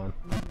like that, man.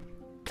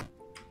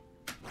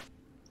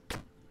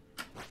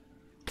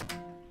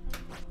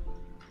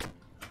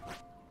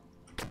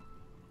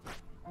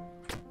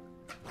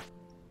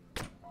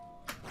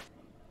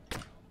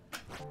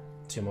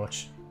 Too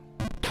much.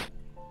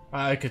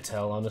 I could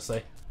tell,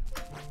 honestly.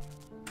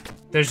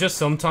 There's just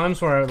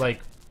sometimes where,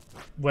 like,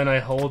 when I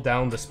hold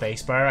down the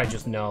spacebar, I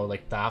just know,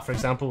 like, that, for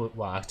example.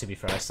 Well, to be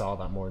fair, I saw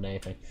that more than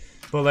anything.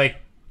 But, like,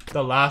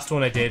 the last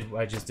one I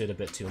just did a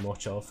bit too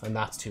much of, and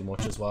that's too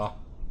much as well.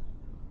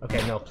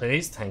 Okay, no,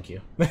 please, thank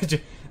you.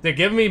 They're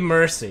giving me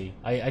mercy.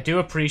 I do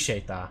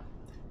appreciate that.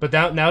 But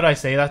now that I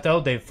say that, though,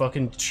 they've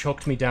fucking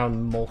chucked me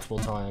down multiple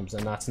times,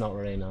 and that's not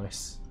really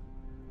nice.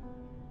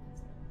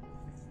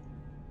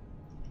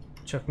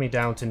 Chucked me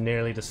down to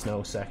nearly the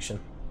snow section.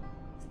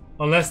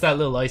 Unless that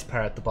little ice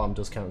part at the bottom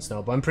does count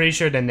snow. But I'm pretty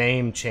sure the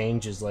name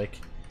changes, like,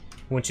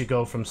 once you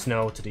go from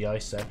snow to the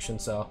ice section,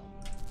 so...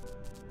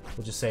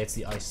 We'll just say it's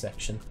the ice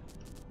section.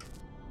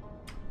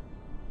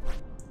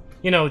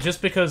 You know,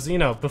 just because, you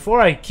know,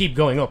 before I keep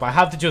going up, I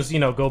have to just, you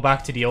know, go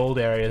back to the old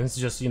area and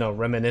just, you know,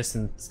 reminisce,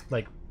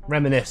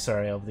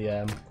 sorry, of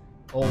the,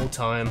 old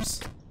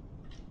times.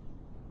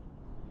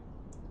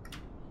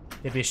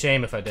 It'd be a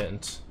shame if I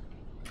didn't.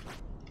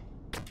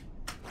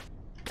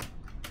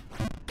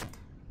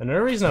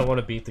 Another reason I want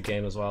to beat the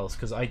game as well is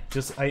because I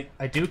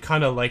do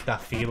kind of like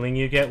that feeling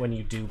you get when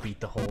you do beat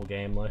the whole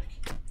game, like.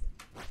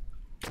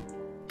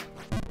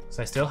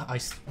 So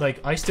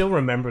I still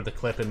remember the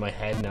clip in my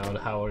head now and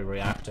how I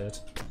reacted.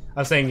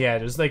 I was saying, yeah,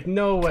 there's like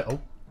no way. Oh,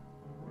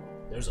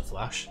 there's a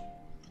flash.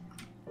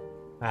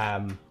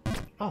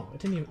 Oh, I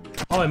didn't even.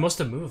 Oh, I must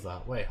have moved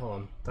that. Wait, hold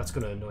on. That's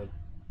gonna annoy.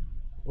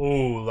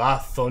 Oh,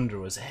 that thunder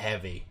was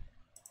heavy.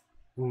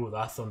 Ooh,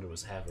 that thunder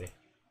was heavy.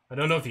 I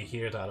don't know if you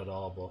hear that at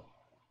all, but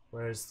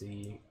where's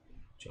the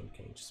jump?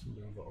 Can you just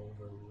move it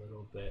over a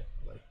little bit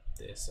like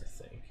this? I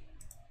think.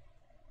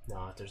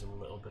 Nah, there's a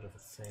little bit of a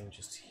thing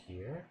just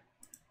here.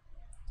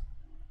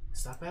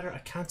 Is that better? I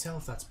can't tell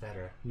if that's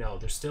better. No,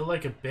 there's still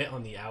like a bit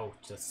on the out.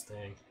 This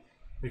thing.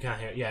 We can't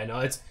hear. Yeah, no,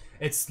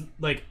 it's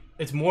like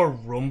it's more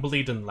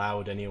rumbly than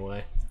loud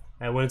anyway.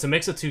 When it's a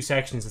mix of two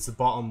sections, it's the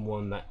bottom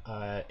one that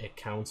it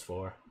counts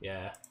for.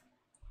 Yeah.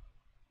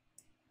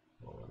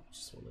 Hold on,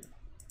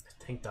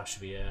 I think that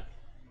should be it.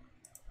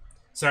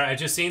 Sorry, I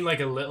just seen like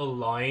a little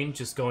line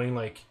just going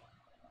like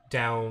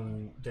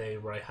down the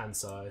right hand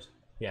side.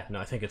 Yeah, no,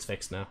 I think it's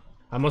fixed now.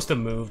 I must have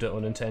moved it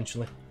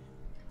unintentionally.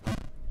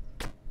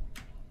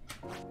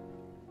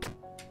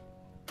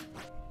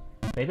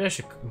 Maybe I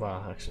should.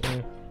 Well,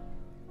 actually,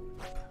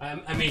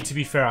 I mean, to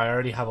be fair, I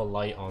already have a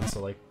light on,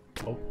 so like,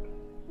 oh,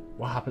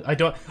 what happened?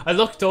 I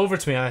looked over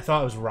to me and I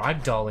thought I was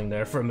ragdolling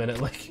there for a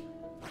minute, like.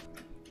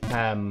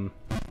 Yeah,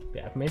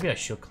 maybe I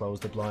should close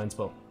the blinds,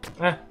 but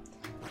at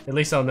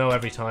least I'll know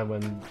every time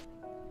when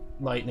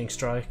lightning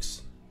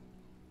strikes,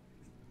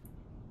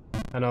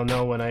 and I'll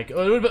know when I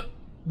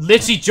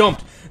literally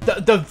jumped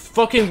the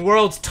fucking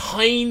world's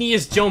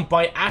tiniest jump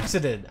by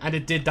accident, and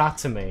it did that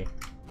to me.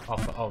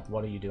 Oh,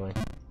 what are you doing?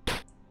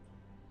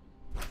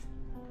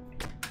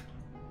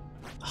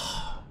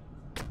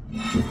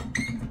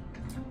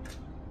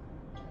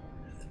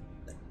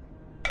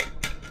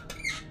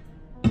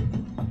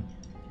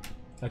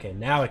 Okay,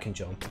 now I can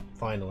jump,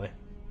 finally.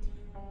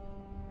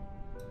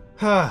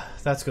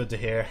 That's good to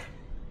hear.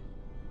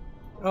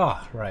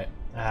 Oh, right.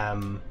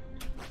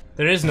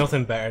 There is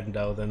nothing better,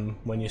 though, than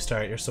when you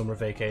start your summer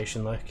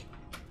vacation, like.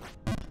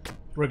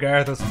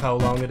 Regardless of how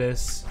long it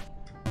is.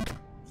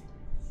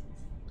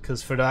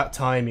 Because for that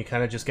time, you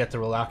kind of just get to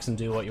relax and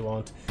do what you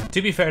want.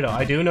 To be fair, though,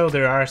 I do know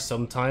there are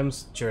some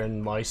times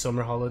during my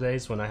summer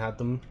holidays when I had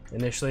them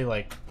initially,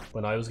 like,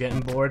 when I was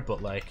getting bored,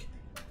 but, like...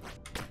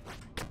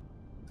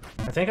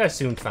 I think I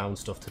soon found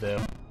stuff to do.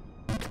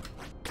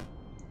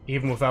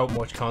 Even without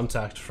much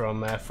contact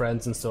from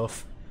friends and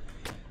stuff.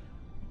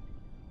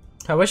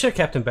 I wish I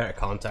kept in better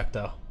contact,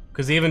 though.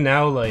 Because even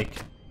now,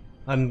 like,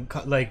 I'm,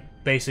 like,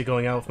 basically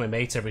going out with my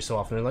mates every so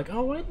often. They're like,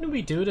 oh, why didn't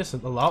we do this a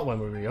lot when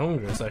we were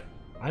younger? It's like,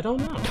 I don't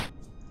know.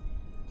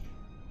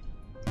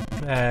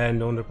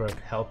 Underberg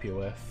help you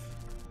with?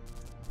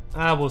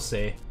 We'll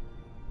see.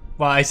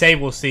 Well, I say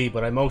we'll see,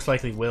 but I most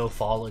likely will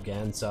fall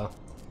again, so...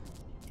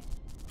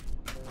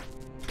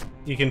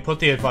 You can put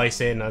the advice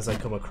in as I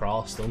come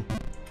across them.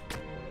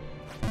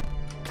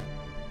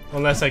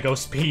 Unless I go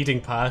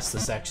speeding past the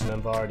section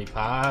I've already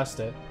passed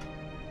it.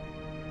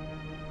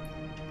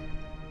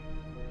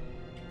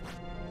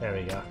 There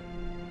we go.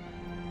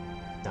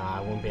 Nah,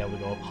 I won't be able to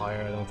go up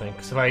higher, I don't think.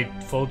 Because if I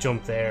full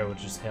jump there, it would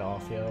just hit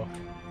off, yo.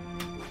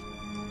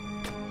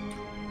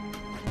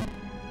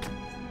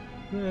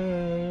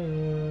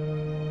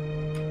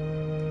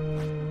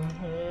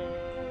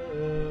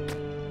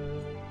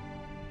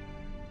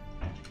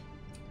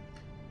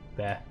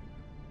 Bet.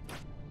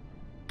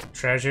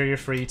 Treasure your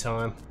free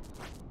time.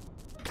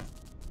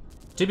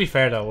 To be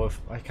fair though,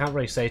 I can't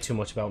really say too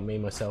much about me,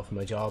 myself, and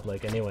my job,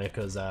 like, anyway,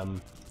 because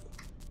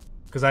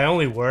I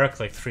only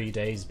work, like, 3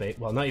 days,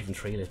 well, not even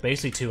 3 days,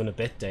 basically 2 and a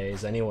bit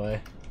days, anyway.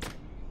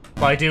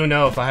 But I do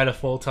know if I had a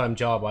full-time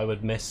job, I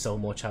would miss so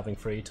much having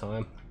free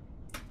time.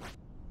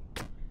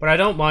 But I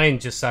don't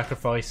mind just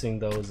sacrificing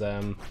those,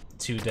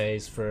 2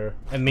 days for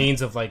a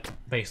means of, like,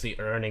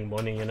 basically earning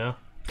money, you know?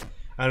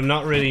 And I'm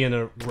not really in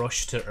a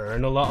rush to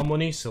earn a lot of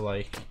money, so,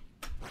 like...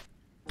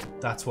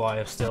 That's why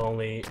I still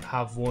only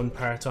have one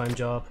part-time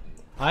job.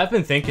 I have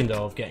been thinking,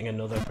 though, of getting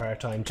another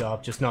part-time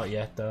job, just not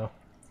yet, though.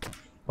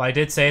 But I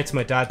did say it to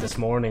my dad this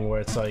morning, where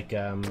it's like,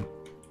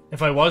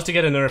 if I was to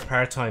get another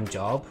part-time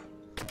job,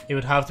 it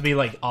would have to be,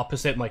 like,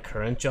 opposite my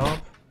current job.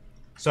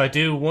 So I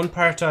do one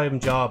part-time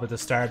job at the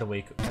start of the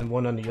week and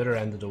one on the other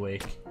end of the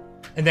week.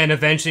 And then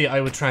eventually I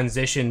would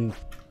transition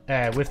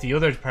with the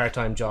other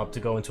part-time job to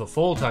go into a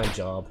full-time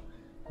job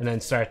and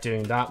then start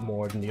doing that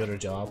more than the other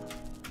job.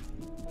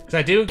 Because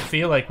I do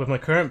feel like with my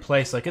current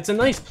place, like, it's a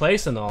nice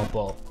place and all,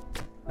 but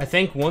I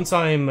think once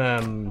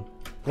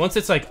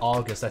it's like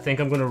August, I think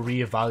I'm going to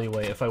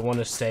reevaluate if I want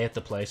to stay at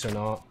the place or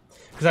not.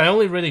 Because I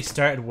only really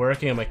started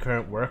working at my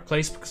current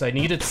workplace because I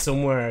needed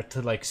somewhere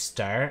to, like,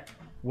 start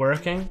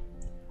working.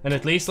 And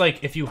at least,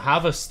 like, if you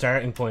have a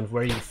starting point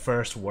where you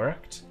first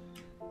worked,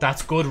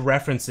 that's good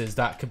references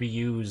that could be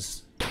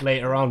used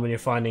later on when you're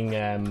finding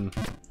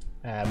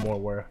more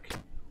work.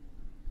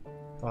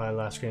 Oh,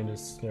 last screen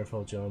is near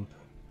full jump.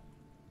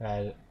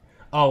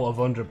 Oh, of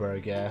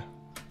Underberg, yeah.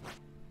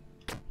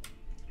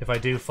 If I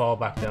do fall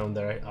back down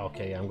there,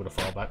 okay, yeah, I'm gonna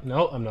fall back.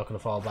 No, I'm not gonna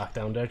fall back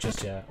down there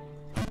just yet.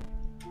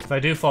 If I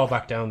do fall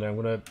back down there, I'm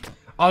gonna...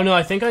 Oh no,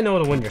 I think I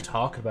know the one you're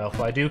talking about,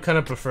 but I do kind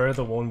of prefer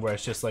the one where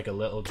it's just like a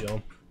little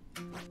jump.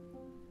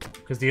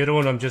 Because the other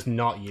one I'm just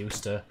not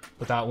used to,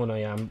 but that one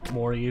I am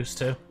more used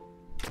to.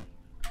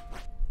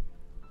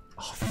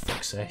 Oh, for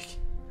fuck's sake.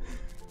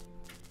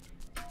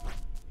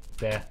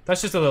 Yeah,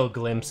 that's just a little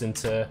glimpse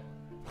into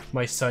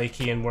my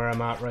psyche and where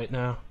I'm at right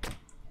now.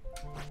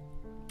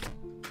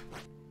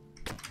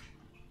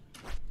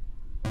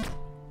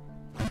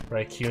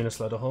 Right, Q in a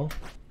slaughter hole.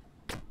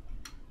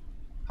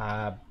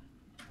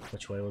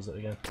 Which way was it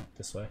again?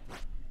 This way.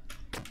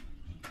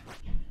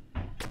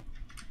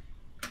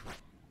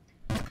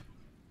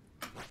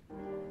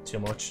 Too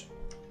much.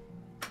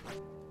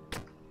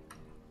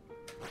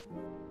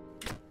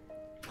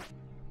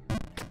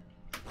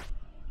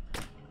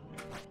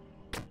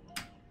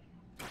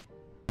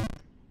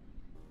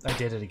 I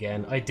did it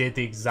again. I did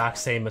the exact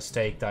same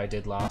mistake that I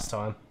did last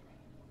time.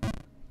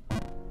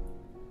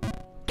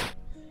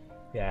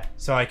 Yeah,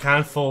 so I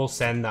can't full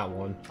send that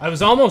one. I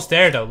was almost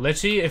there though.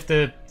 Literally, if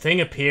the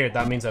thing appeared,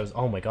 that means I was...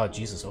 Oh my god,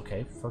 Jesus,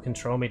 okay. Fucking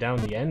throw me down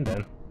the end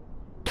then.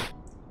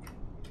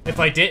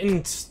 If I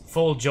didn't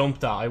full jump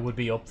that, I would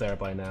be up there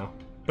by now.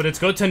 But it's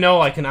good to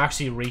know I can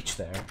actually reach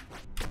there.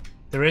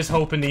 There is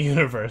hope in the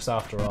universe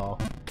after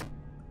all.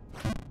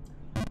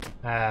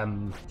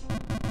 But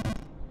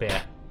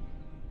yeah.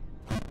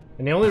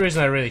 And the only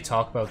reason I really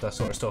talk about that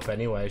sort of stuff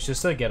anyway is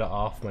just to get it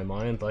off my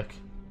mind, like...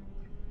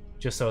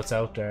 Just so it's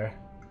out there.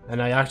 And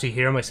I actually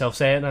hear myself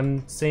say it, and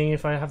I'm seeing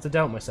if I have to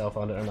doubt myself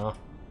on it or not.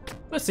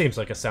 That seems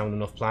like a sound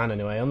enough plan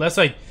anyway. Unless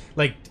I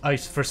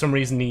for some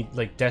reason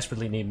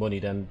desperately need money,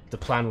 then the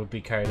plan would be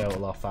carried out a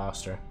lot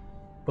faster.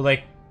 But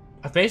like,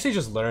 I've basically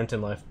just learned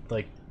in life,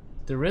 like,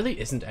 there really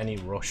isn't any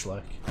rush,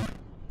 like.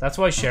 That's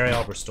why Sherry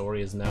Albert's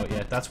story isn't out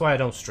yet. That's why I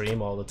don't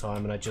stream all the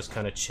time and I just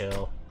kind of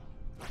chill.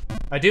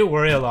 I do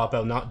worry a lot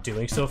about not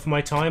doing stuff for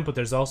my time, but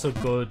there's also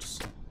good...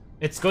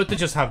 It's good to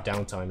just have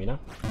downtime, you know?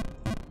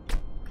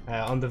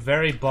 On the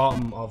very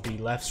bottom of the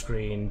left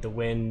screen, the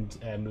wind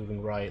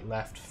moving right,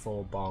 left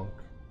full bonk.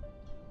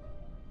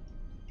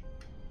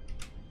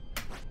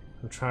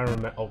 I'm trying to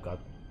remember. Oh god.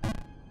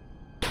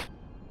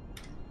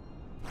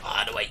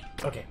 Ah, no, wait.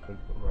 Okay.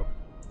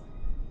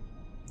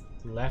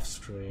 Left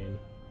screen.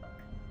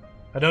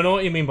 I don't know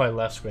what you mean by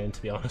left screen,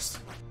 to be honest.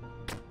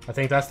 I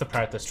think that's the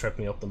part that's tripped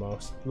me up the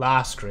most.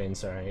 Last screen,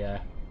 sorry, yeah.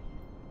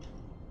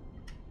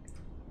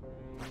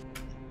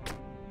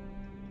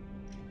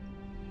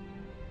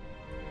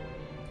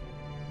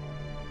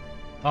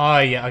 Oh,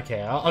 yeah,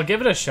 okay. I'll give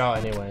it a shot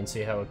anyway and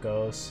see how it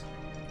goes.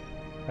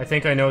 I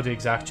think I know the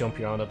exact jump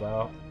you're on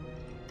about.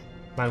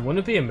 Man,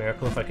 wouldn't it be a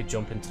miracle if I could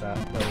jump into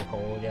that little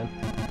hole again?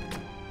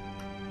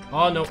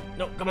 Oh, no.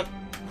 No, come on.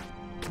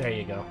 There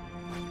you go.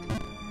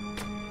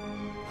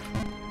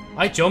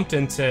 I jumped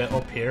into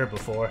up here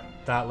before.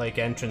 That, like,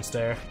 entrance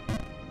there.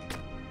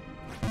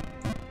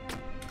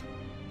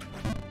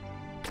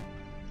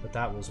 But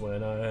that was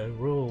when I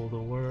ruled the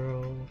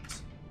world.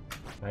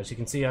 As you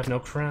can see, I have no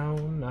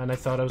crown, and I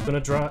thought I was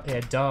gonna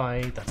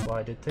die. That's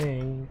why I did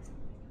things.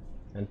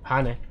 And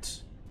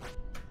panicked.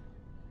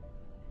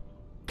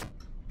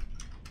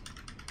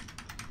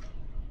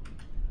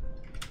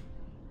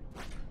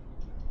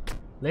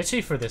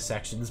 Literally for this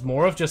section, it's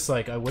more of just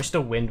like, I wish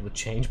the wind would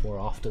change more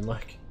often,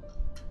 like.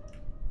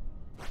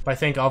 But I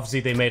think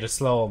obviously they made it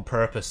slow on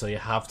purpose, so you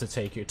have to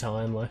take your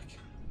time, like.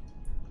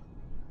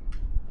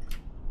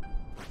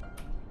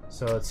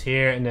 So it's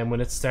here, and then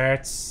when it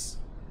starts...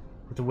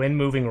 With the wind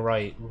moving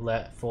right,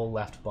 full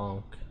left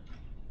bonk.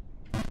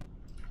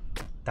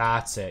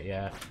 That's it,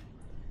 yeah.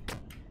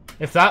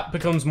 If that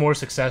becomes more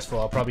successful,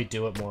 I'll probably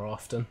do it more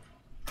often.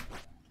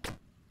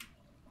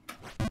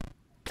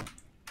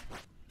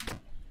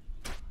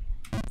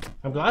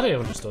 I'm glad I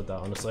understood that,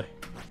 honestly.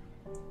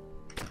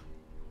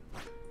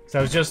 So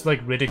I was just,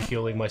 like,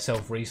 ridiculing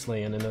myself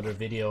recently in another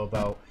video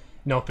about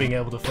not being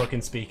able to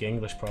fucking speak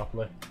English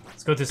properly.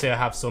 It's good to say I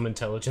have some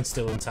intelligence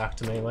still intact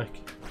to me, like.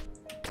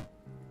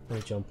 Let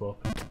me jump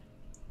up.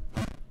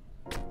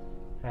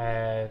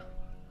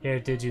 Here,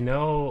 did you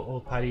know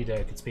old Paddy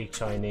there could speak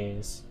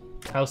Chinese?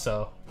 How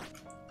so?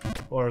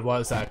 Or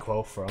what is that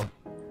quote from?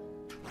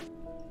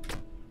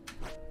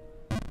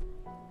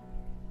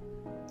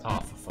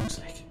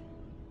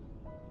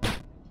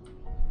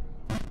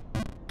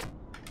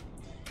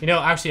 You know,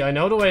 actually, I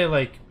know the way,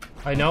 like...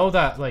 I know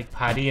that, like,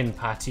 Paddy and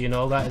Patty and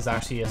all that is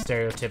actually a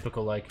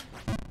stereotypical, like,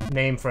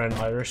 name for an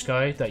Irish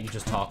guy that you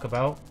just talk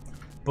about.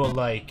 But,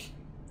 like,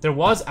 there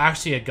was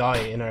actually a guy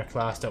in our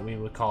class that we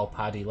would call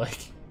Paddy,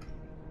 like...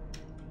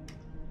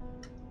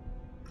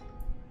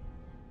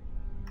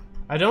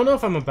 I don't know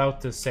if I'm about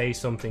to say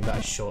something that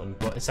I shouldn't,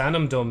 but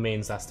Sanam Dum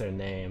means that's their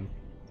name.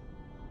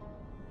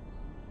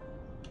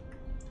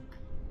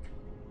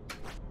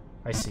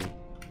 I see.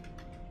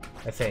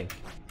 I think.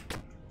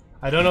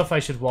 I don't know if I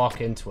should walk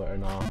into it or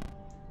not.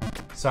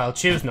 So I'll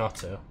choose not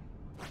to.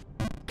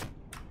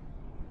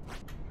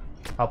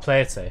 I'll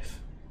play it safe.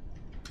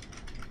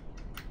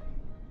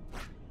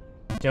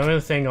 The only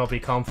thing I'll be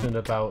confident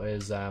about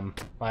is, I'm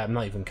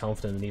not even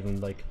confident in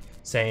even, like,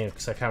 saying it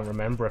because I can't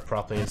remember it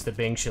properly, is the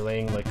Bing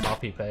Shilling, like,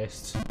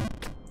 copy-paste.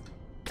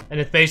 And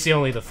it's basically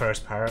only the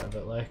first part of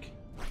it, like.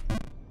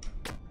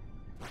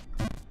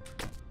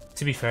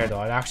 To be fair, though,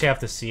 I'd actually have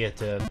to see it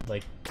to,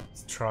 like,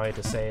 try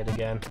to say it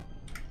again.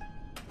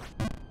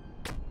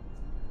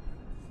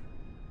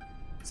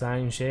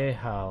 三些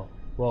好，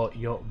我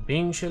有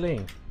冰淇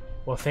淋，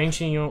我分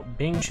享有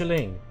冰淇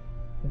淋，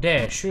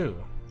袋鼠。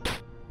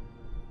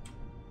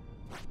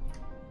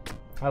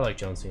I like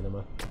John Cena,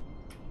 man.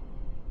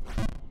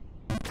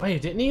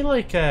 Wait, didn't he,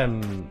 like,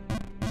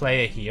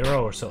 play a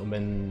hero or something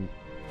in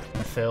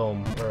a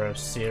film or a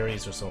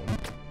series or something?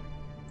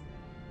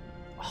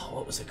 Oh,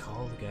 what was it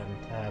called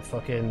again?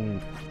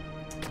 Fucking...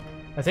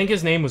 I think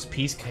his name was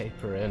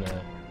Peacekeeper in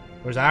it.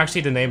 Or is that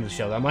actually the name of the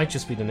show? That might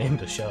just be the name of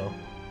the show.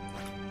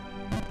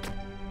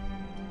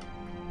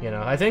 You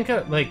know, I think,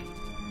 like,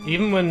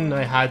 even when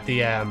I had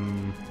the,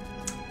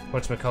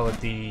 whatchamacallit,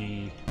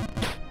 the,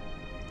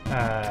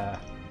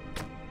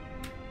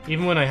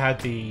 even when I had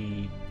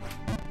the,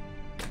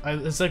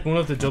 it's like one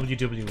of the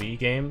WWE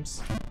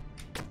games,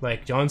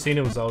 like, John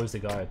Cena was always the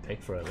guy I'd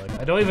pick for it, like,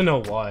 I don't even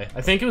know why.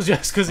 I think it was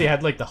just because he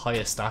had, like, the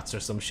highest stats or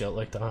some shit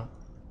like that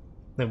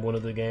in one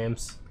of the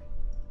games.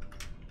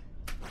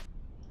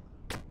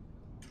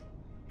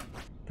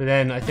 But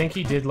then, I think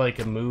he did, like,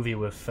 a movie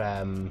with,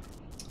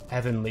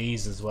 Evan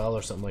Lee's as well,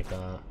 or something like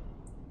that.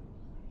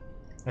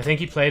 I think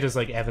he played as,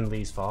 like, Evan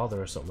Lee's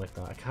father or something like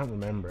that. I can't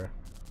remember.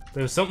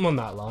 But it was something on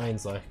that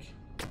lines, like...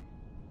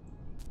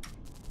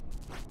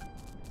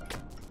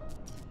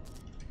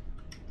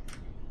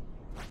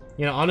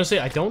 You know, honestly,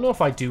 I don't know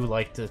if I do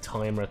like the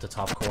timer at the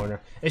top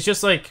corner. It's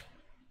just, like...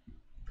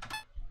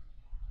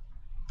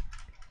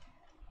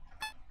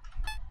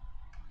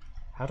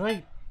 How do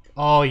I...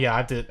 Oh, yeah, I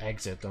have to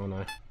exit, don't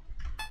I?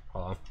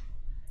 Hold on.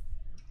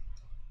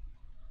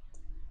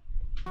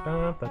 I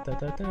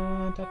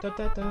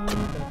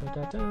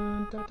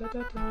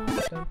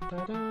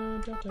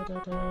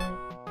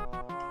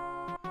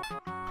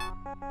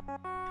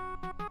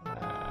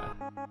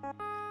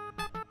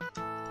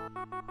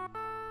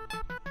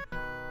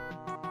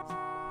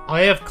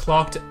have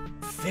clocked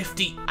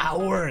 50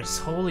 hours!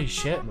 Holy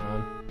shit,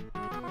 man.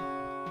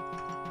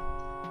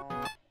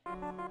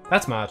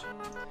 That's mad.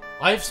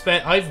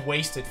 I've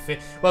wasted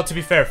well, to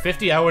be fair,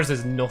 50 hours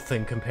is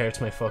nothing compared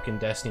to my fucking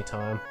Destiny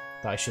time.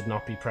 That I should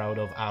not be proud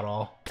of at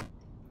all.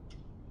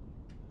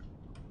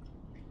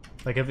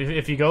 Like,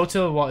 if you go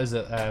to, what is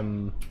it,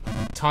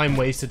 time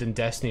wasted in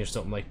Destiny or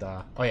something like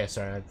that. Oh yeah,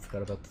 sorry, I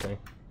forgot about the thing.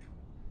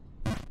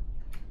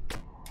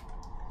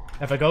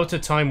 If I go to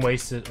time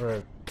wasted,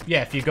 or,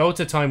 yeah, if you go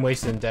to time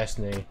wasted in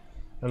Destiny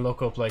and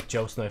look up, like,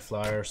 Joe's Knife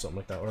Flyer or something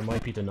like that, or it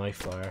might be the Knife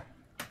Flyer,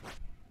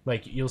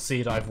 like, you'll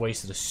see that I've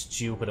wasted a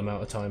stupid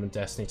amount of time in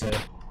Destiny 2.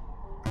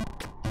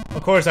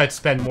 Of course, I'd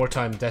spend more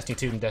time in Destiny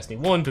 2 than Destiny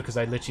 1 because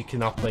I literally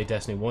cannot play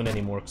Destiny 1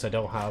 anymore because I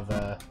don't have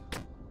a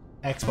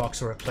Xbox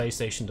or a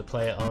PlayStation to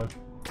play it on.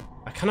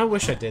 I kind of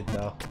wish I did,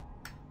 though.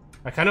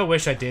 I kind of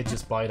wish I did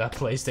just buy that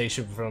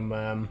PlayStation from,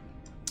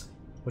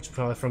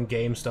 from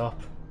GameStop.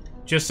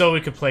 Just so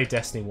we could play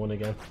Destiny 1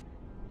 again.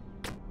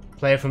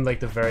 Play it from, like,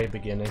 the very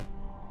beginning.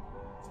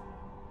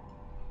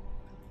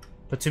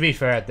 But to be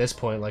fair, at this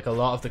point, like, a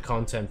lot of the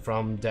content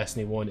from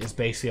Destiny 1 is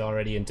basically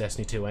already in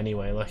Destiny 2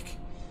 anyway, like...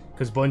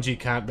 Because Bungie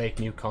can't make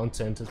new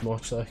content as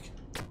much, like...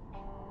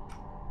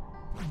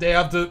 They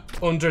have to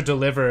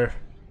under-deliver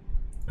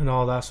and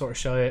all that sort of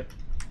shit.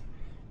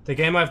 The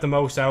game I have the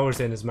most hours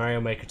in is Mario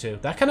Maker 2.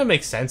 That kind of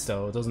makes sense,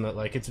 though, doesn't it?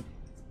 Like, it's...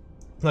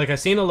 Like, I've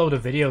seen a load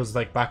of videos,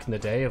 like, back in the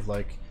day of,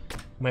 like,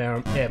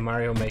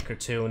 Mario Maker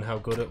 2 and how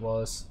good it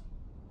was.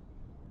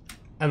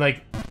 And,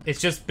 like,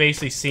 it's just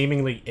basically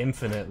seemingly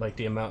infinite, like,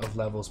 the amount of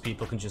levels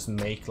people can just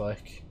make,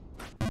 like...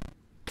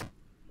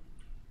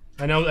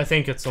 I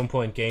think at some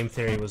point Game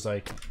Theory was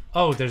like,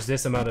 oh, there's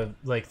this amount of,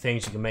 like,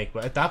 things you can make.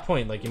 But at that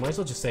point, like, you might as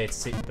well just say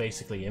it's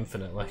basically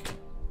infinite, like...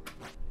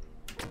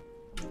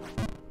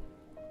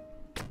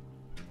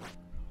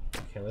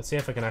 Okay, let's see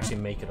if I can actually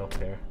make it up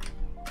here.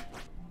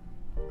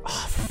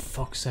 Oh, for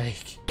fuck's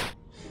sake.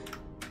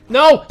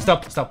 No!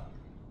 Stop, stop.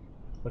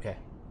 Okay.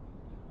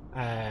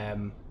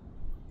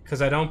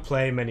 Because I don't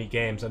play many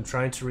games, I'm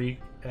trying to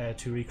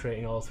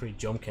recreating all 3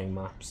 Jump King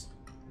maps.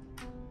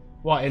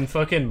 What, in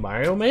fucking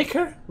Mario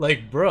Maker?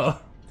 Like, bruh.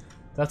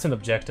 That's an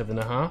objective and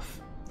a half.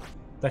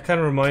 That kind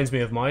of reminds me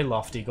of my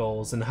lofty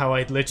goals and how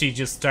I'd literally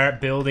just start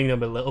building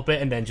them a little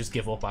bit and then just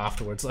give up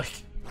afterwards.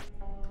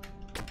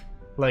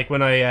 Like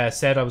when I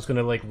said I was going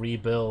to like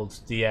rebuild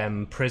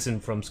the prison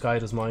from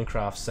Skydoes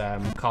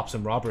Minecraft's Cops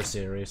and Robbers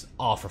series.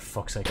 Oh, for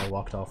fuck's sake, I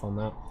walked off on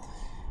that.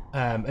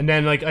 And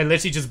then like I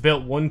literally just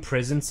built one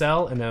prison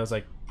cell and I was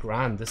like,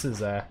 grand, this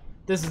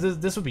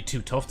would be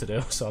too tough to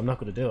do, so I'm not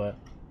going to do it.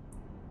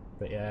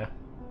 But yeah.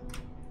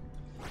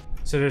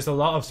 So there's a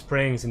lot of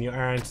springs and you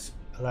aren't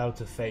allowed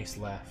to face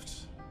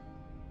left.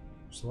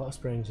 There's a lot of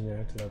springs and you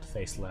aren't allowed to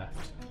face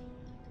left.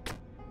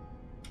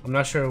 I'm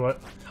not sure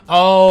what...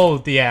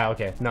 Oh, yeah,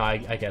 okay. No, I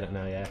get it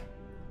now, yeah.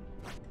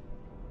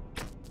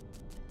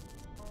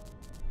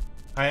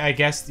 I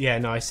guess, yeah,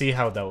 no, I see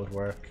how that would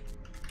work.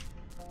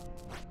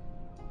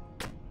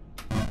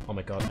 Oh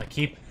my god, I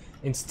keep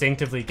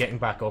instinctively getting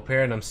back up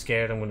here and I'm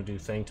scared I'm going to do a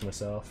thing to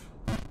myself.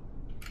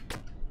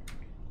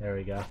 There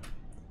we go.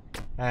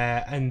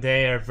 And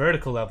they are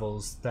vertical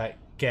levels that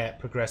get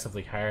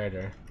progressively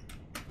harder.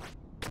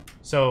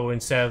 So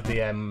instead of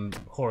the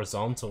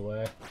horizontal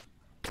way.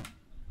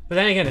 But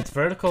then again, it's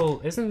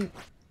vertical, isn't...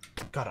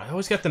 God, I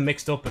always get them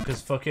mixed up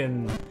because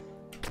fucking...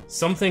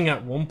 Something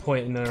at one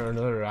point or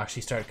another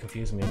actually started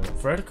confusing me.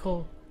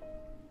 Vertical...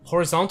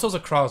 Horizontals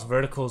across,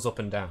 verticals up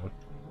and down.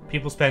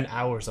 People spend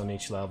hours on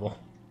each level.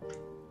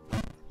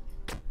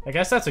 I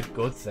guess that's a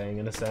good thing,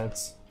 in a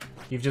sense.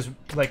 You've just,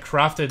 like,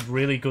 crafted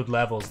really good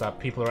levels that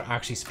people are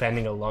actually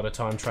spending a lot of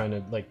time trying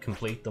to, like,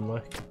 complete them,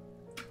 like.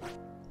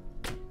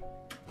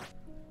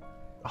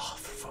 Oh,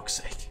 for fuck's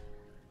sake.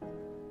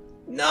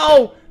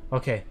 No!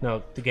 Okay,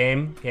 no, the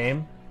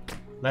game.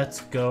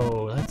 Let's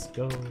go, let's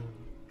go.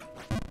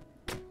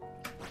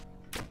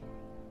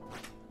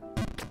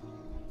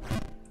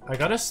 I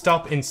gotta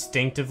stop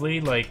instinctively,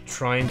 like,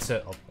 trying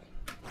to... Oh.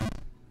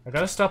 I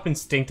gotta stop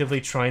instinctively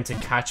trying to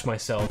catch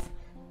myself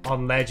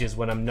on ledges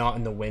when I'm not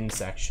in the wind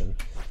section.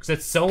 Because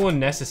it's so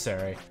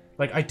unnecessary.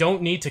 Like, I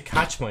don't need to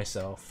catch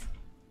myself.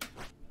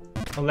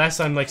 Unless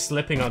I'm, like,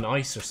 slipping on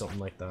ice or something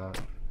like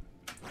that.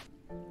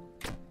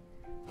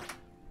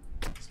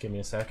 Just give me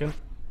a second.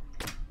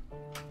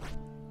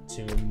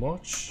 Too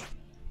much.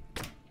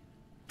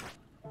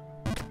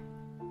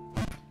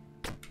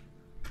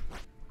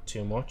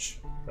 Too much.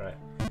 Right.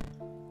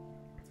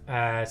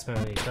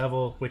 Spend each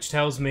level, which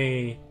tells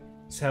me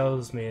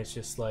it's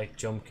just like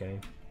Jump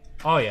King.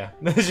 Oh yeah,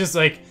 it's just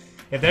like,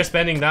 if they're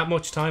spending that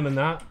much time on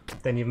that,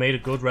 then you've made a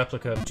good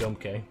replica of Jump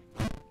King.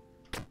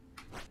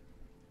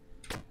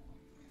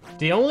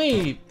 The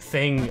only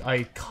thing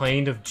I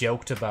kind of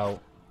joked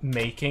about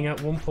making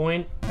at one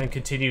point, and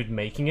continued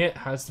making it,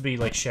 has to be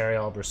like Sherry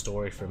Albert's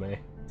story for me.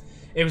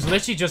 It was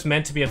literally just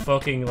meant to be a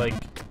fucking, like,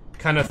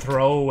 kind of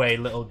throwaway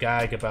little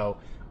gag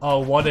about, oh,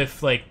 what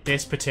if, like,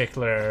 this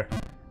particular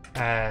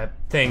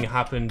thing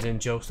happened in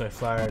Jokes Like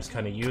Flowers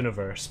kind of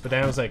universe. But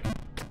then I was like,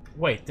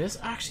 wait, this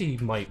actually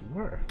might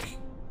work.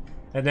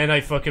 And then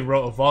I fucking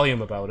wrote a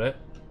volume about it.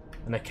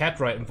 And I kept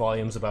writing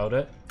volumes about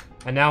it.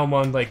 And now I'm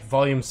on, like,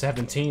 volume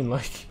 17,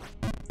 like...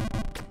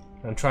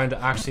 I'm trying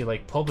to actually,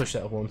 like, publish it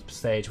at one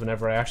stage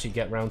whenever I actually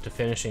get around to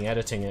finishing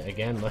editing it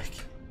again, like...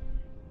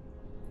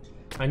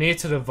 I need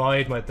to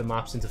divide the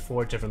maps into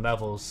 4 different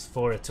levels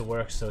for it to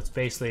work, so it's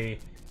basically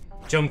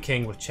Jump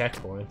King with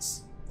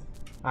checkpoints.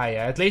 Ah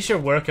yeah, at least you're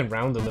working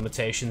around the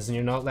limitations and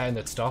you're not letting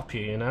it stop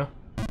you, you know?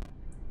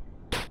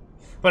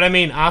 But I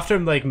mean, after,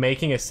 like,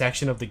 making a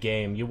section of the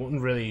game, you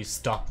wouldn't really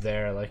stop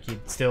there, like,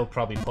 you'd still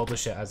probably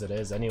publish it as it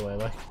is anyway,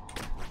 like...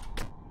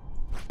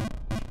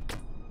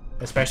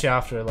 Especially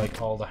after, like,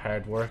 all the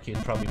hard work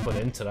you'd probably put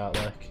into that,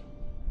 like...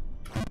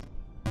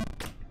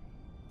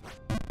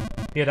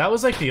 Yeah, that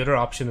was, like, the other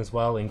option as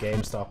well in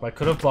GameStop. I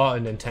could have bought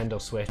a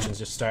Nintendo Switch and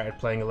just started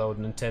playing a load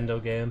of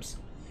Nintendo games.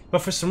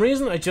 But for some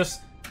reason, I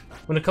just...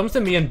 When it comes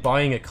to me and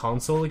buying a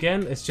console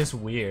again, it's just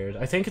weird.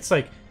 I think it's,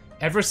 like,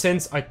 ever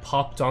since I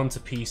popped onto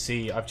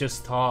PC, I've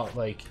just thought,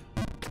 like...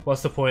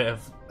 What's the point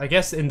of... I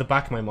guess in the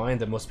back of my mind,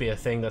 there must be a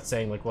thing that's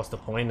saying, like, what's the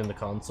point in the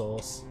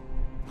consoles?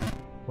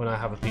 When I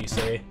have a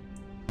PC.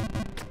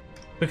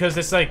 Because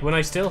it's like, when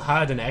I still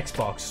had an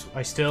Xbox, I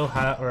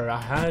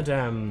had,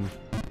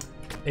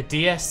 a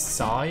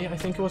DSi, I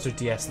think it was, or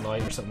DS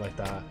Lite or something like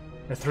that.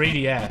 A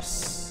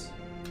 3DS.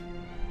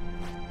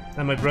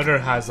 And my brother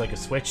has, like, a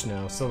Switch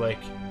now, so, like,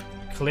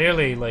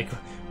 clearly, like,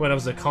 when I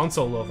was a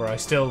console lover, I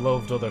still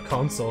loved other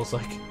consoles,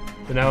 like,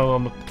 but now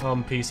I'm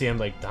on PC, I'm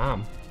like,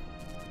 damn,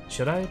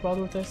 should I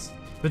bother with this?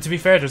 But to be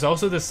fair, there's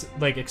also this,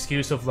 like,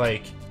 excuse of,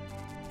 like,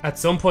 at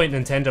some point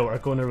Nintendo are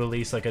going to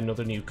release, like,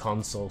 another new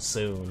console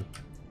soon.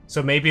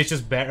 So maybe it's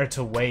just better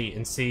to wait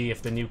and see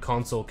if the new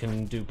console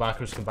can do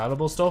backwards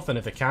compatible stuff, and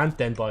if it can't,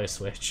 then buy a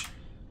Switch.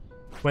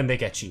 When they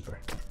get cheaper.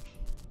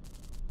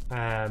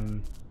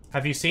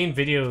 Have you seen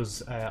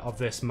videos of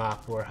this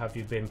map, or have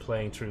you been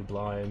playing through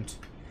blind?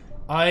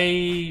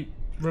 I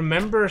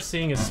remember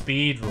seeing a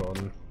speed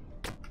run,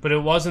 but it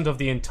wasn't of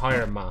the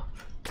entire map.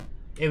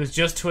 It was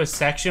just to a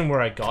section where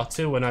I got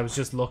to when I was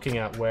just looking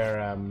at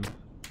where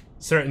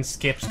certain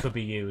skips could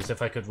be used,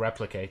 if I could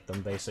replicate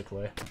them,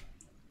 basically.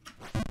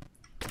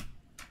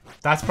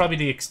 That's probably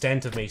the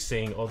extent of me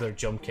seeing other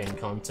Jump King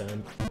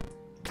content.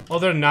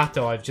 Other than that,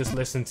 though, I've just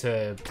listened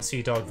to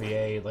Seadog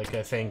VA, like,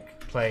 I think,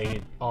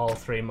 play all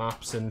 3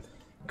 maps and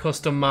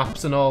custom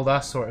maps and all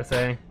that sort of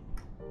thing.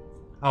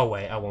 Oh,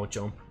 wait, I won't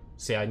jump.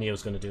 See, I knew I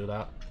was going to do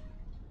that.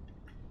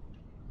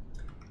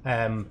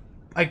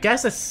 I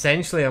guess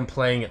essentially I'm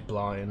playing it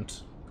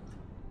blind.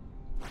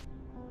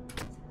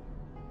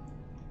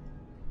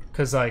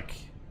 Because, like,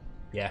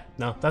 yeah,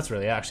 no, that's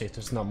really actually,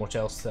 there's not much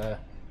else to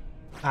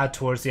add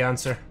towards the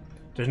answer.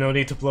 There's no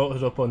need to bloat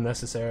it up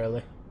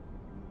unnecessarily.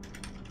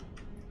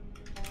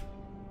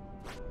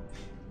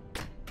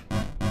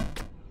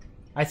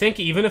 I think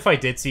even if I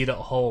did see the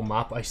whole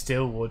map, I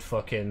still would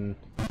fucking...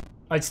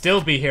 I'd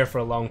still be here for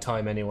a long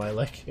time anyway,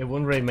 like, it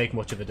wouldn't really make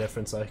much of a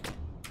difference, like.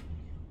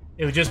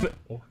 It would just...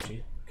 Oh,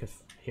 gee, I could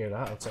hear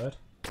that outside.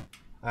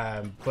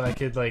 But I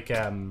could, like,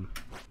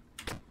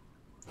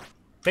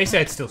 basically,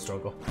 I'd still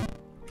struggle.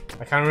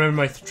 I can't remember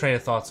my train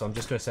of thought, so I'm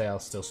just gonna say I'll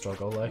still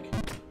struggle, like.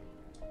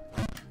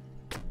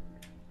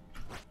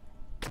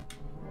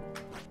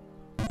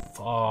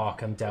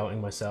 Fuck, I'm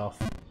doubting myself.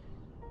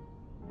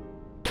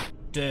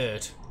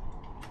 Dude.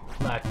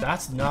 Like,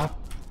 that's not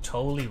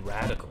totally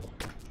radical.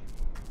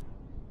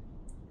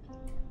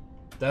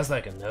 That's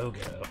like a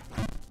no-go.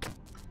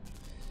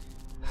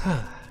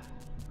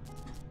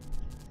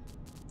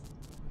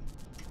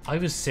 I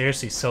was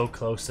seriously so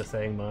close to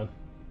thing, man.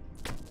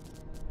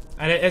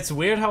 And it's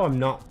weird how I'm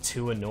not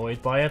too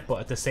annoyed by it, but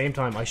at the same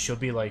time, I should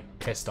be, like,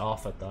 pissed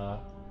off at that.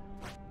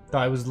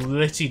 That I was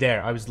literally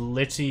there. I was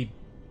literally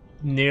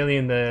nearly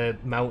in the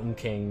Mountain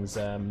King's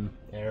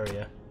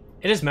area.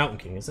 It is Mountain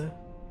King, is it?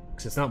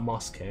 Because it's not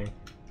Moss King.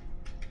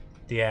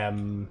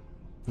 The,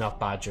 not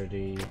Badger,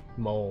 the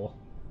mole.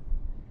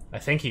 I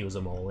think he was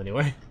a mole,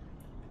 anyway.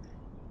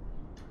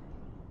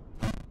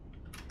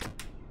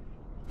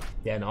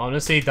 Yeah, and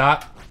honestly,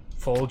 that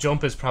full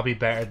jump is probably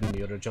better than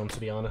the other jump, to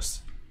be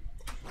honest.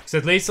 Because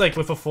at least, like,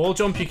 with a full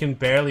jump, you can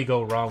barely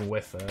go wrong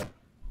with it.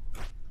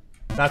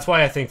 That's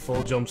why I think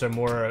full jumps are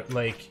more,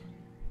 like,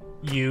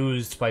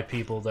 used by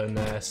people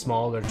than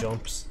smaller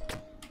jumps.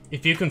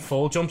 If you can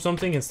full jump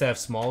something instead of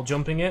small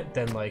jumping it,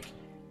 then, like,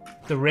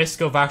 the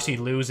risk of actually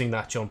losing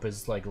that jump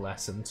is, like,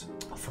 lessened.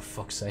 Oh, for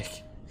fuck's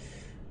sake.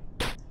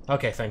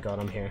 Okay, thank God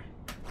I'm here.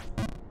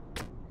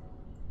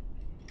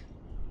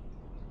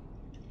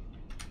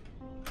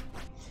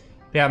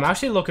 Yeah, I'm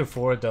actually looking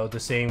forward, though, to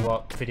seeing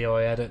what video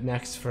I edit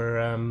next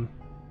for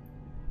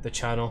the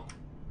channel.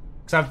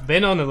 Because I've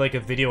been on a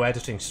video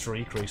editing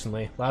streak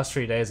recently. Last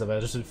 3 days I've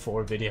edited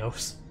 4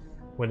 videos.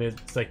 When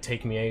it's, like,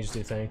 taking me ages to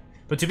do thing.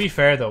 But to be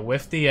fair, though,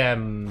 with the,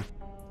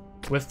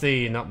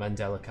 not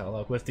Mandela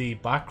Catalog, with the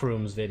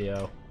Backrooms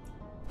video,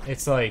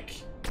 it's like,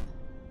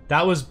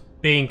 that was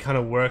being kind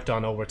of worked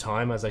on over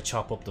time as I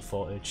chop up the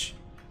footage.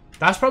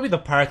 That's probably the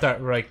part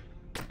that, like,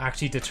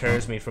 actually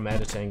deters me from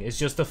editing. It's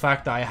just the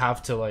fact that I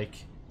have to, like,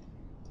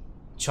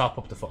 chop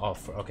up the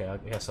okay, I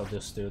guess I'll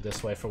just do it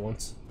this way for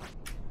once.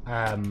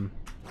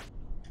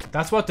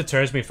 That's what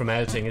deters me from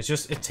editing. It's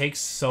just, it takes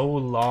so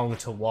long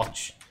to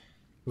watch,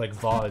 like,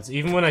 VODs.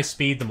 Even when I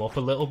speed them up a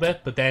little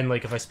bit, but then,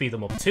 like, if I speed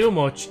them up too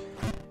much,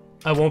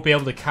 I won't be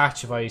able to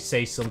catch if I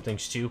say something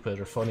stupid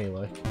or funny,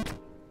 like.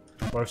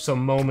 Or if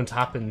some moment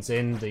happens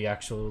in the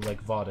actual,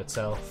 like, VOD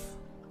itself.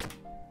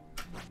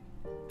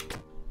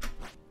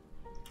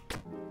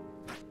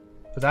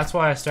 But that's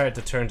why I started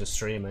to turn to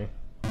streaming.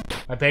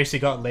 I basically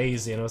got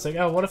lazy and I was like,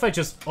 oh, what if I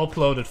just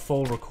uploaded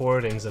full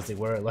recordings as they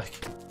were, like.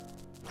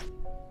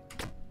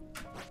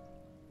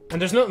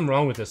 And there's nothing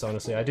wrong with this,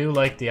 honestly. I do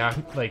like the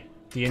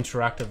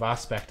interactive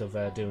aspect of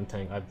doing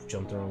things. I've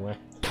jumped the wrong way.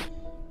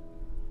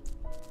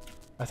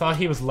 I thought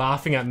he was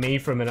laughing at me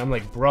for a minute. I'm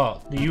like,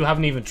 bro, you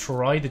haven't even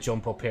tried to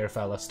jump up here,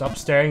 fella. Stop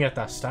staring at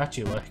that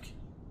statue, like.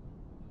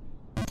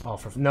 Oh,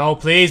 no,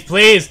 please,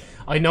 please!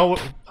 I know...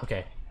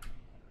 Okay.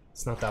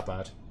 It's not that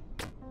bad.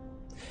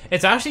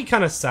 It's actually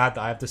kind of sad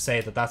that I have to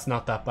say that that's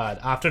not that bad.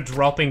 After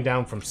dropping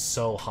down from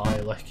so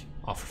high, like...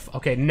 Oh,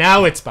 okay,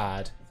 now it's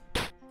bad.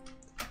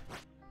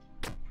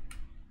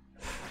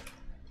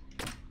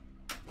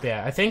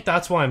 Yeah, I think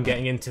that's why I'm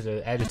getting into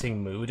the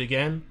editing mood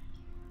again.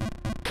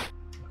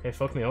 Okay,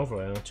 fuck me over,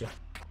 why don't you?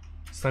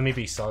 Just let me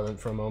be silent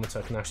for a moment so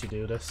I can actually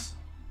do this.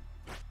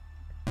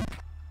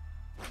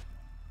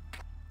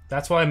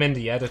 That's why I'm in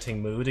the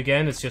editing mood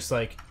again. It's just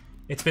like,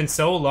 it's been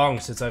so long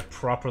since I've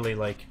properly,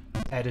 like,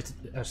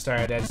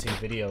 started editing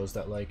videos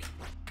that, like,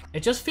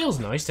 it just feels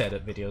nice to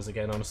edit videos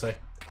again, honestly.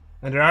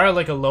 And there are,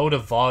 like, a load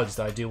of VODs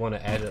that I do want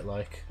to edit,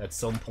 like, at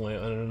some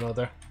point or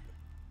another.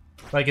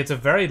 Like, it's a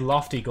very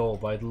lofty goal,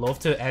 but I'd love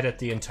to edit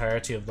the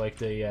entirety of, like,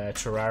 the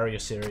Terraria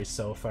series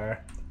so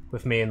far.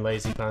 With me and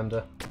Lazy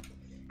Panda.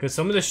 Because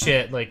some of the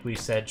shit, like we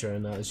said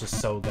during that, is just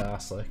so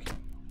gas, like.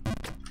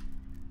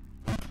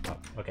 Oh,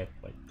 okay,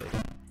 wait, there you go.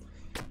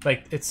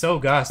 Like, it's so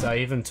gas that I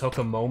even took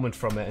a moment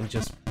from it and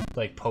just,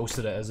 like,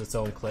 posted it as its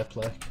own clip,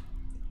 like.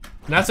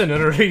 And that's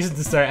another reason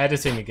to start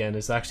editing again,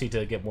 is actually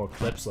to get more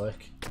clips,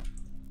 like.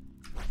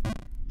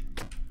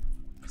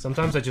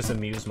 Sometimes I just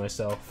amuse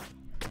myself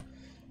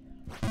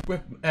with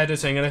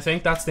editing, and I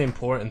think that's the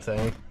important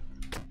thing.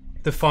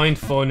 to find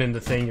fun in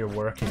the thing you're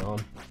working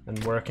on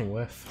and working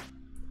with.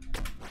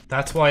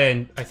 That's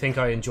why I think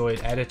I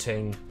enjoyed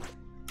editing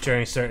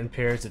during certain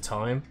periods of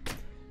time.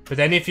 But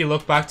then if you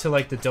look back to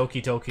like the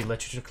Doki Doki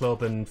Literature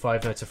Club and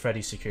Five Nights at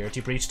Freddy's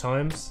Security Breach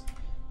times,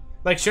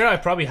 like sure I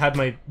probably had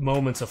my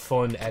moments of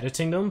fun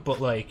editing them,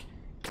 but like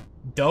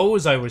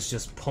those I was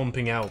just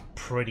pumping out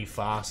pretty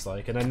fast,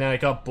 like, and then I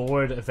got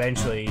bored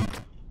eventually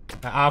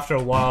after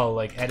a while,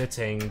 like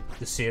editing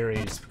the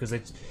series, because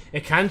it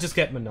can just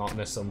get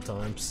monotonous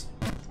sometimes.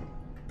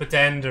 But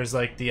then there's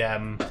like the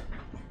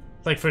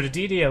like for the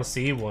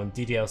DDLC one,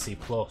 DDLC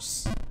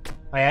Plus,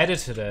 I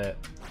edited it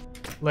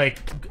like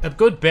a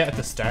good bit at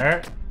the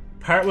start.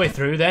 Partway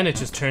through then it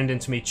just turned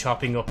into me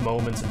chopping up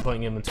moments and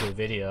putting them into a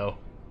video.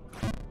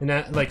 And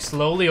then like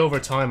slowly over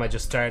time I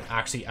just started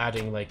actually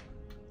adding like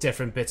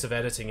different bits of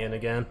editing in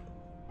again.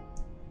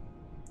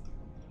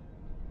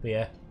 But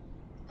yeah.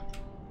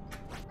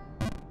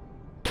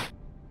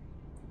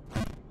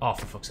 Oh,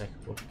 for fuck's sake.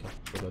 Okay,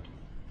 we're good.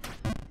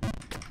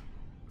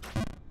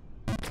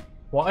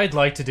 What I'd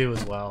like to do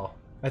as well,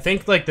 I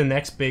think like the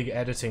next big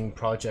editing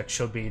project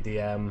should be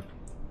the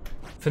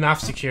FNAF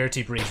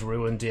Security Breach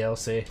Ruin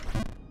DLC.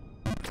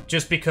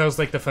 Just because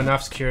like the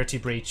FNAF Security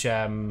Breach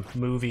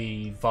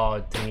movie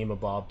VOD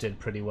thingamabob did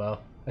pretty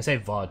well. I say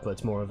VOD, but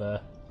it's more of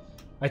a...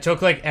 I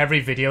took like every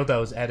video that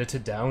was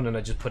edited down and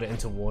I just put it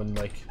into one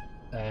like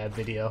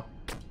video.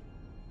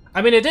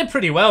 I mean, it did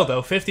pretty well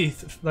though,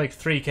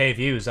 3K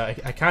views. I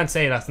can't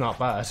say that's not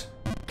bad.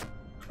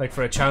 Like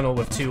for a channel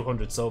with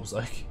 200 subs,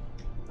 like.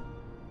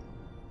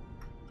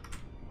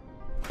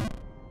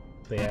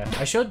 But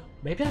yeah,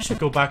 maybe I should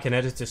go back and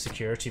edit the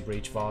Security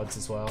Breach VODs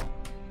as well.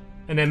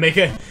 And then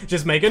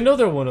just make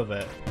another one of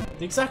it.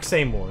 The exact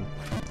same one.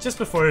 Just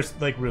before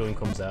like Ruin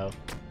comes out.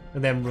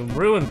 And then when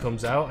Ruin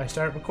comes out, I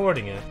start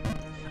recording it.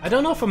 I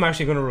don't know if I'm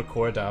actually going to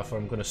record that or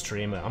I'm going to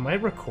stream it. I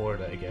might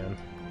record it again.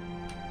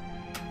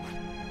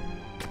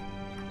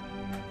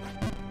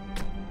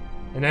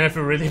 And then if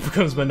it really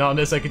becomes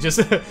monotonous, I could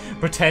just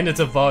pretend it's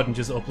a VOD and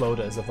just upload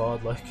it as a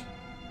VOD, like.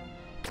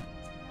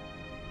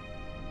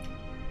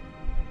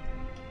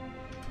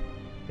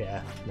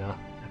 Yeah, no.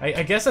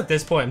 I guess at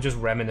this point I'm just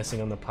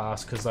reminiscing on the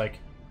past, because, like,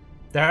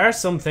 there are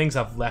some things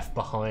I've left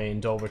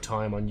behind over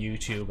time on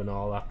YouTube and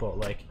all that, but,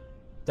 like,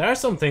 there are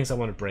some things I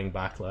want to bring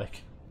back,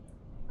 like.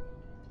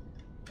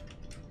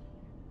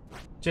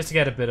 Just to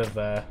get a bit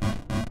of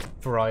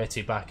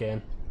variety back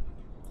in.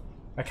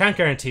 I can't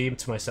guarantee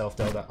to myself,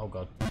 though, that... Oh,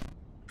 God.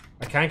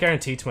 I can't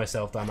guarantee to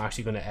myself that I'm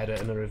actually going to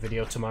edit another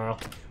video tomorrow.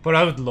 But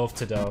I would love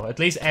to, though. At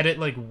least edit,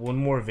 like, one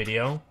more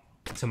video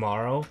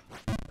tomorrow,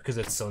 because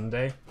it's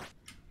Sunday.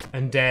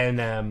 And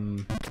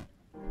then,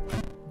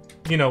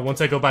 you know,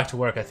 once I go back to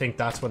work, I think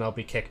that's when I'll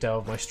be kicked out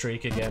of my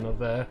streak again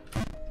of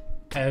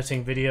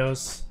editing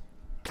videos.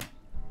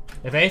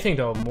 If anything,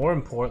 though, more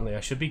importantly, I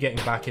should be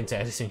getting back into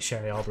editing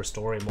Sherry Albert's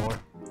story more.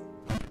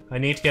 I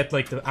need to get,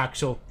 like, the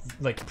actual,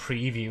 like,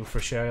 preview for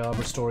Sherry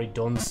Albert's story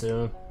done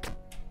soon.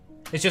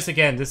 It's just,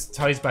 again, this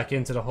ties back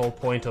into the whole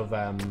point of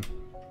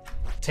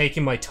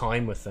taking my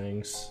time with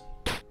things.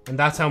 And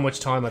that's how much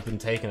time I've been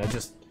taking.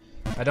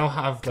 I don't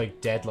have, like,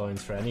 deadlines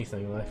for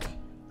anything, like.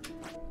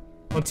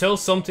 Until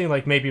something,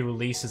 like, maybe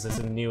releases as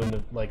a new in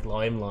the, like,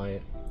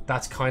 limelight,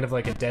 that's kind of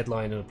like a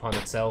deadline upon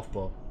itself,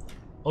 but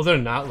other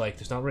than that, like,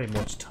 there's not really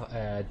much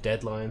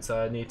deadlines that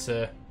I need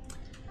to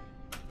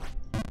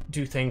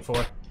do thing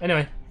for.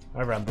 Anyway,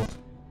 I rambled.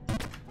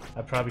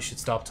 I probably should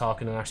stop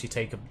talking and actually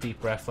take a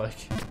deep breath,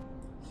 like.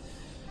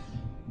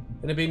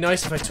 It'd be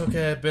nice if I took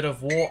a bit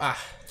of water.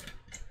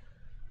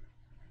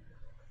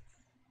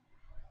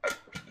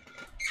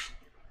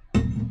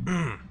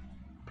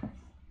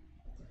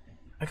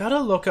 I gotta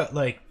look at,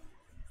 like...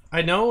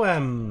 I know,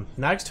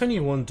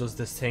 Nags21 does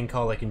this thing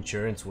called, like,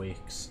 Endurance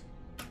Weeks.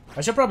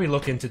 I should probably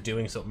look into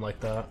doing something like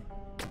that.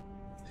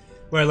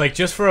 Where, like,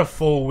 just for a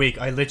full week,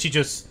 I literally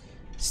just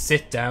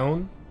sit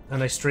down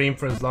and I stream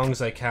for as long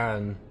as I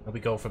can, and we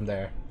go from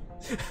there.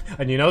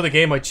 And you know the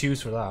game I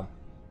choose for that?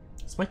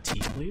 Is my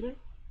teeth bleeding?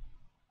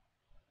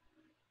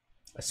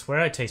 I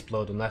swear I taste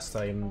blood unless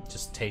I'm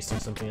just tasting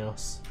something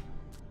else.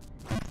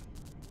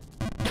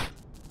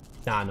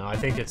 Nah, no, I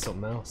think it's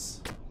something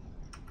else.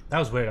 That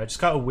was weird. I just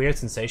got a weird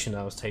sensation that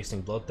I was tasting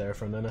blood there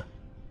for a minute.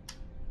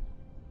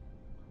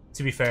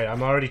 To be fair,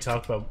 I'm already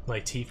talking about my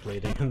teeth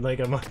bleeding, and like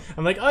I'm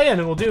like, oh yeah,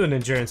 and we'll do an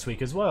endurance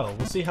week as well.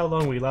 We'll see how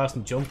long we last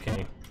in Jump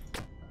King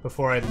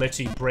before I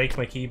literally break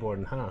my keyboard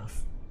in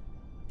half.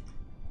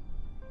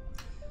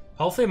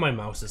 Hopefully my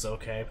mouse is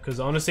okay, because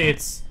honestly,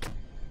 it's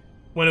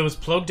when it was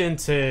plugged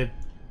into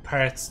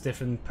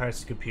different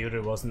parts of the computer,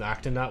 it wasn't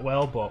acting that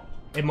well, but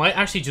it might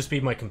actually just be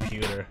my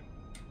computer.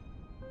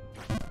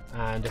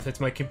 And if it's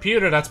my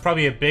computer, that's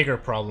probably a bigger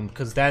problem,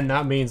 because then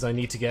that means I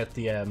need to get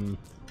the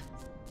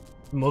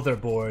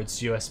motherboard's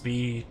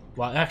USB,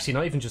 well actually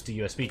not even just the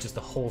USB, just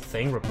the whole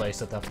thing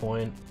replaced at that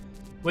point,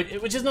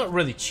 which is not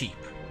really cheap.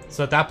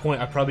 So at that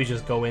point I probably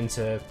just go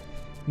into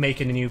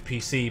making a new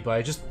PC, but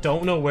I just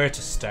don't know where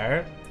to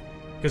start,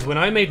 because when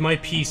I made my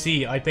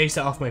PC I based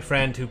it off my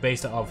friend who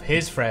based it off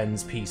his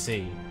friend's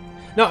PC.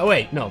 No,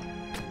 wait, no.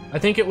 I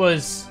think it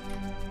was...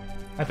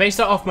 I based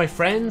it off my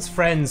friend's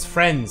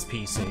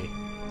PC.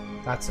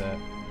 That's it.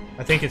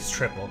 I think it's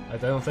triple. I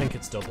don't think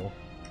it's double.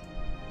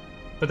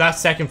 But that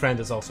second friend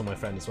is also my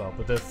friend as well.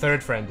 But the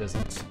third friend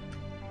isn't.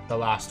 The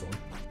last one.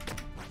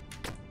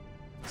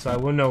 So I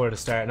wouldn't know where to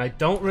start. And I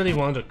don't really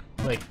want to,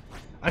 like...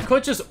 I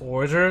could just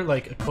order,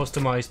 like, a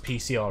customized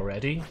PC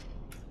already.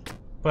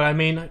 But I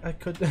mean, I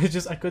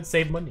could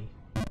save money.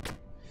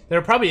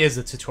 There probably is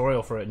a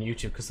tutorial for it on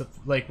YouTube. Because,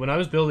 like, when I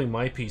was building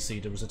my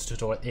PC, there was a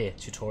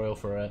tutorial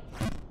for it.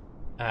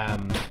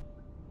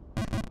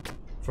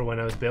 For when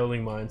I was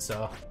building mine,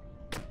 so...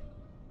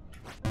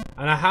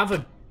 And I have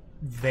a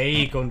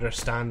vague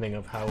understanding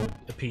of how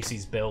a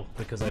PC's built,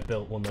 because I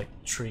built one like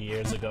 3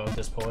 years ago at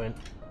this point.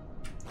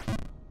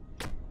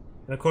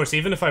 And of course,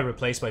 even if I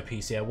replace my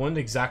PC, I wouldn't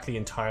exactly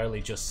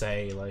entirely just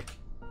say, like...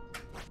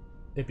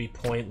 It'd be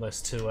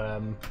pointless to,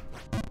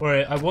 or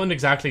I wouldn't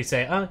exactly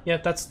say, oh, yeah,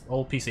 that's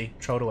old PC,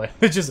 throw it away.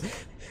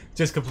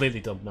 just completely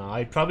dumb. No,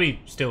 I'd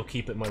probably still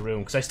keep it in my room,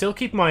 because I still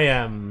keep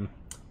my,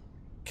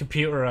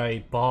 computer I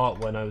bought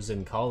when I was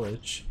in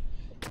college.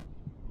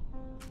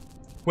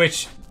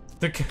 Which,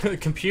 the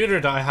computer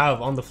that I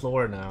have on the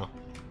floor now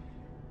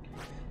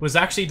was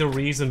actually the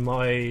reason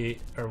why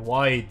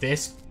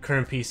this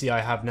current PC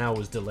I have now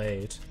was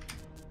delayed.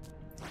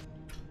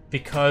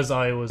 Because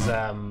I was,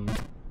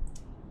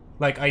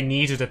 like, I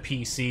needed a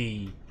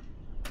PC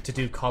to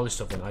do college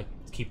stuff, and I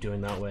keep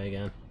doing that way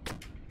again.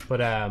 But,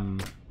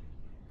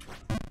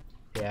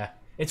 yeah.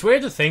 It's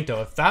weird to think,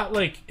 though, if that,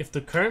 like, if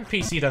the current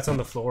PC that's on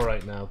the floor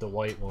right now, the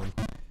white one,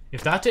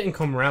 if that didn't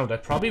come around, I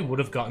probably would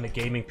have gotten a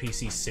gaming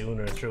PC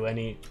sooner through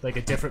any, like,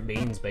 a different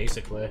means,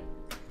 basically.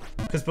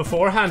 Because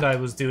beforehand, I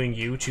was doing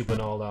YouTube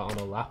and all that on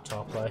a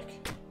laptop,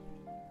 like.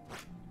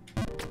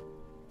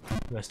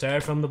 And I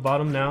started from the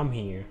bottom, now I'm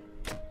here.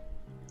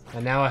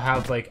 And now I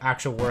have, like,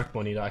 actual work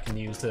money that I can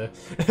use to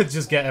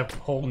just get a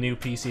whole new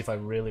PC if I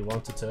really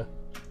wanted to.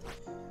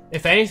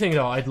 If anything,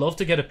 though, I'd love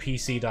to get a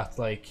PC that,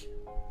 like,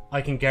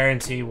 I can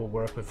guarantee will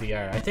work with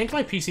VR. I think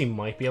my PC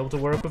might be able to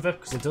work with it,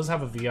 because it does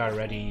have a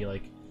VR-ready,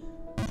 like,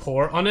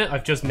 port on it.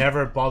 I've just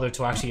never bothered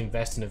to actually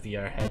invest in a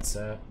VR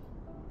headset.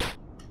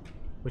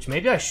 Which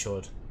maybe I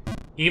should.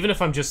 Even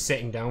if I'm just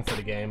sitting down for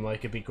the game, like,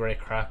 it'd be great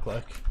crack,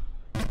 like,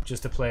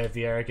 just to play a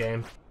VR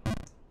game.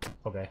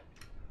 Okay.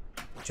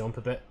 Jump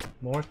a bit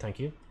more, thank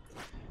you.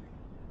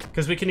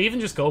 Because we can even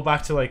just go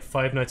back to, like,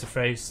 Five Nights at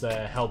Freddy's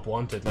Help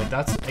Wanted. Like,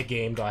 that's a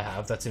game that I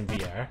have that's in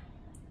VR.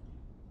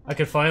 I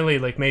could finally,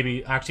 like,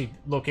 maybe actually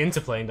look into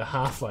playing the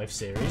Half-Life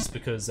series,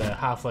 because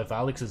Half-Life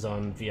Alyx is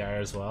on VR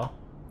as well.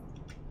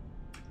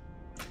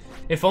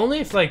 If only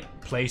if,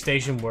 like,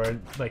 PlayStation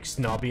weren't, like,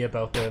 snobby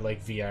about their,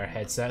 like, VR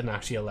headset and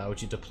actually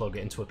allowed you to plug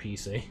it into a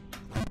PC.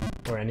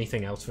 Or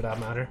anything else for that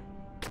matter.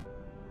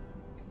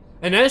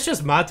 And then it's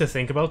just mad to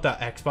think about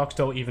that Xbox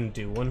don't even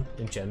do one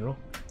in general.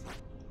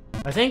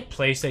 I think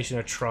PlayStation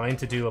are trying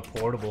to do a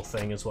portable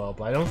thing as well,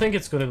 but I don't think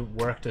it's going to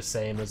work the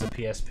same as a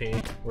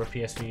PSP or a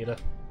PS Vita.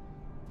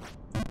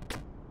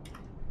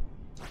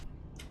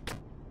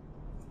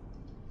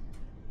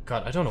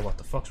 God, I don't know what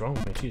the fuck's wrong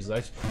with me.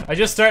 Jesus, I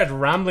just started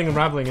rambling and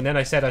rambling, and then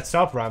I said I'd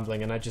stop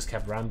rambling, and I just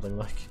kept rambling,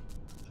 like.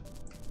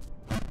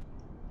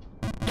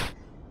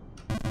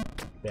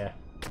 Yeah.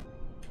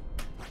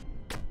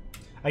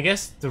 I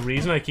guess the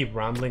reason I keep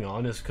rambling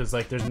on is because,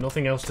 like, there's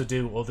nothing else to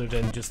do other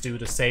than just do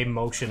the same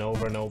motion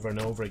over and over and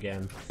over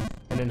again.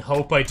 And then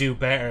hope I do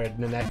better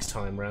the next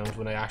time round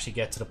when I actually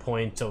get to the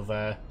point of,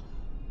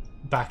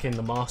 back in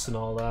the moss and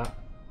all that.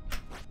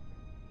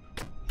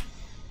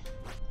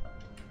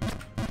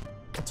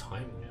 What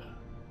time are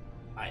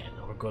we at? I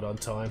know we're good on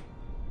time.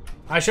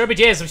 I sure be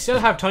Jesus, we still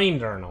have time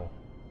there now.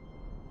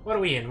 What are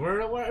we in?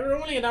 We're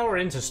only an hour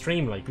into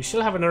stream, like. We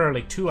still have another,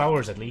 like, 2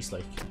 hours at least,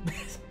 like.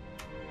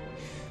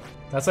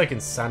 That's like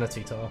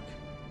insanity talk.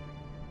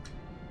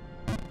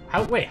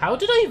 Wait, how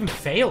did I even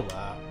fail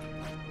that?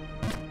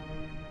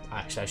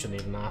 Actually, I shouldn't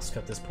even ask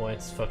at this point.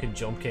 It's fucking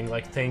Jump King,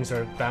 like, things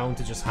are bound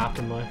to just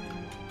happen, like.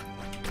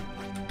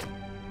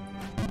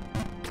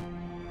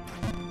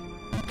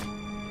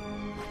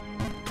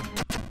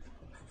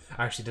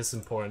 Actually, this is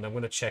important. I'm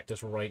gonna check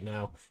this right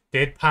now.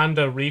 Did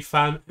Panda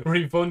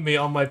refund me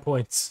on my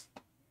points?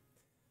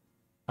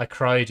 I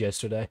cried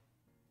yesterday.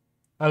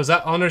 I was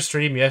on her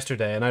stream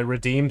yesterday and I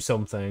redeemed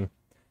something.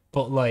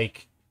 But,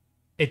 like,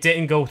 it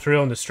didn't go through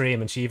on the stream,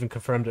 and she even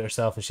confirmed it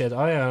herself, and she said,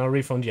 oh yeah, I'll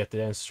refund you at the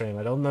end of the stream.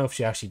 I don't know if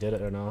she actually did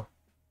it or not.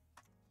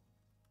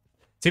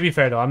 To be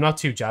fair, though, I'm not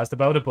too jazzed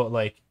about it, but,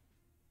 like,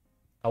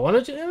 I'm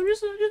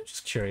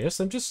just curious.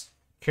 I'm just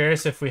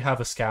curious if we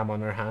have a scam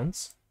on our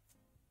hands.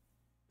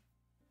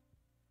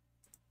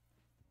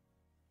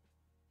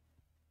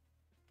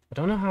 I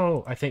don't know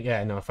how... I think,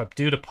 yeah, no, if I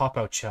do the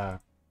pop-out chat...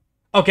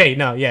 Okay,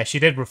 no, yeah, she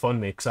did refund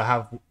me, because I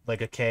have,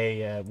 like, a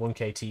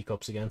 1K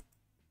teacups again.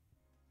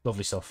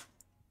 Lovely stuff.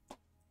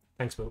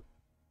 Thanks, Boo.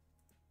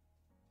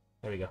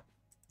 There we go.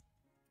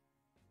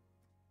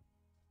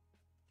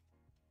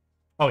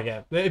 Oh,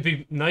 yeah. It'd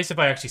be nice if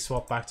I actually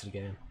swapped back to the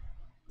game.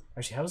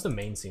 Actually, how does the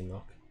main scene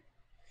look?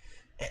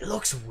 It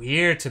looks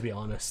weird, to be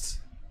honest.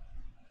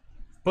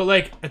 But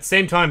like at the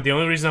same time, the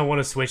only reason I want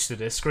to switch to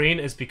this screen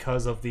is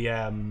because of the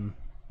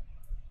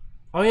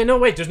Oh yeah, no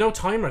wait, there's no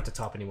timer at the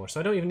top anymore, so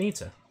I don't even need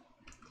to.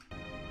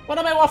 What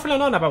am I waffling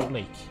on about,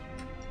 like?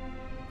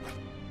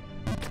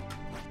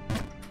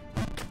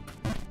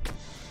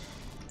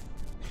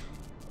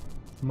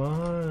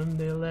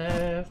 Monday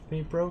left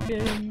me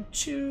broken.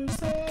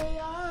 Tuesday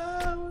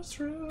I was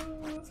through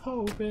with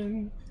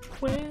hoping.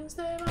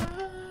 Wednesday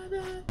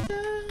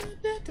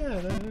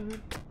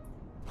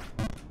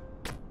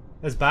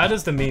As bad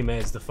as the meme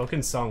is, the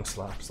fucking song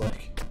slaps.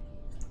 Like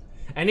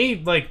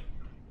any like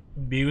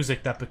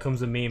music that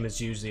becomes a meme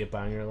is usually a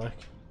banger. Like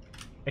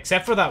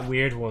except for that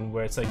weird one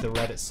where it's like the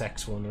Reddit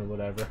sex one or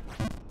whatever.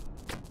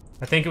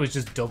 I think it was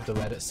just dubbed the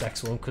Reddit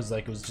sex one because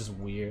like it was just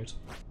weird.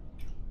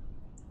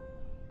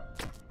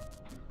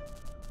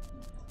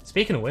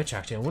 Speaking of which,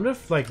 actually, I wonder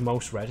if like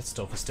most Reddit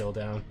stuff is still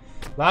down.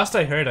 Last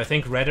I heard, I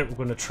think Reddit were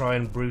going to try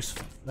and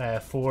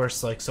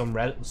force like some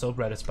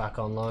subreddits back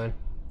online,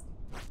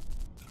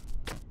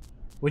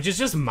 which is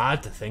just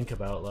mad to think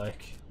about.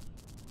 Like,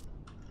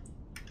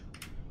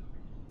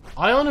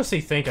 I honestly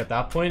think at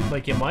that point,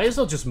 like, you might as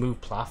well just move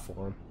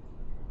platform.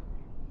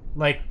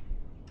 Like,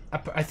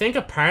 I think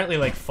apparently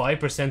like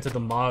 5% of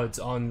the mods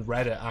on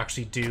Reddit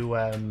actually do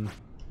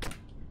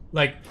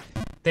like.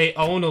 They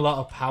own a lot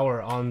of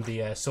power on the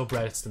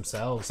subreddits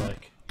themselves.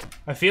 Like,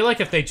 I feel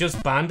like if they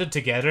just banded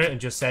together and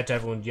just said to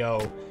everyone,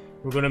 yo,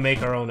 we're gonna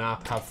make our own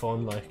app, have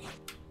fun, like,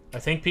 I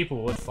think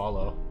people would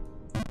follow.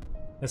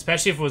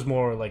 Especially if it was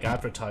more, like,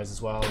 advertised as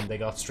well and they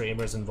got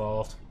streamers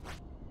involved.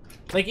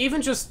 Like,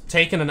 even just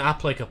taking an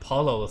app like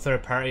Apollo, a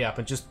third-party app,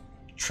 and just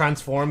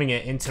transforming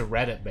it into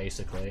Reddit,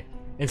 basically.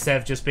 Instead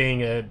of just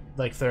being a,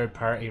 like,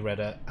 third-party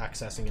Reddit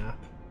accessing app.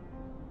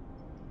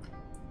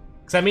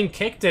 I mean,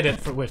 Kick did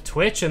it with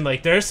Twitch, and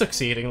like they're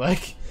succeeding.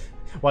 Like,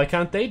 why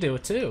can't they do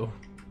it too?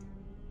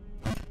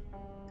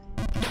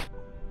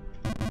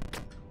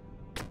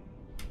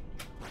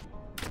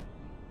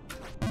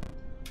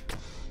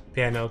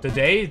 Yeah, no. The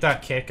day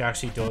that Kick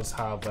actually does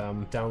have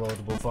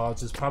downloadable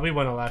VODs is probably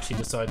when I'll actually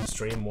decide to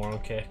stream more on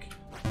Kick.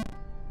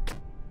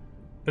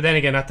 But then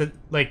again, at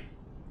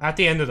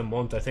the end of the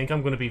month, I think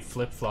I'm going to be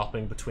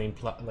flip-flopping between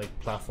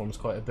platforms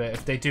quite a bit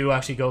if they do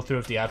actually go through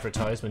with the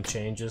advertisement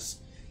changes.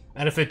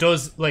 And if it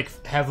does,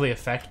 like, heavily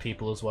affect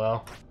people as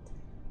well.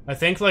 I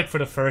think, like, for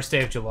the first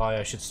day of July,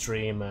 I should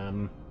stream,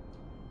 on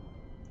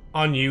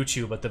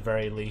YouTube at the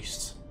very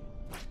least.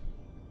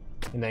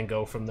 And then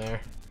go from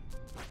there.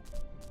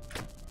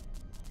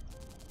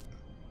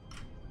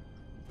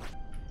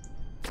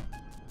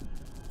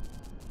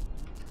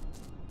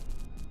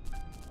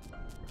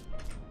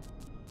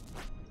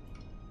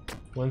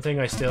 One thing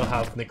I still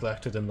have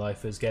neglected in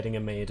life is getting a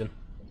maiden.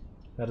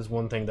 That is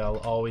one thing that'll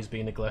always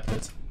be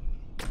neglected.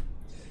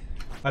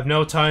 I've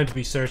no time to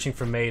be searching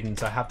for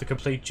maidens. I have to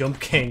complete Jump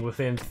King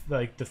within,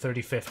 like, the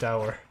 35th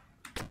hour.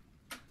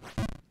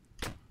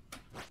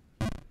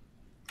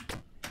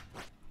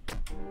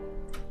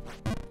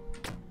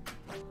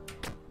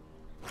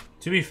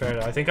 To be fair,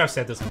 though, I think I've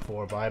said this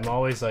before, but I'm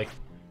always, like...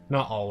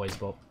 Not always,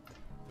 but...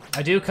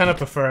 I do kind of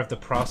prefer the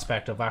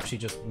prospect of actually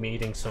just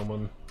meeting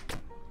someone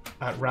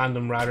at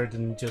random rather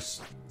than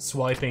just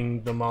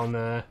swiping them on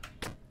a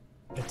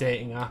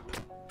dating app.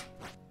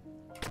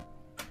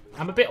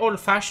 I'm a bit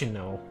old-fashioned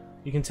now.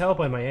 You can tell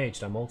by my age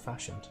that I'm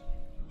old-fashioned.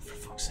 For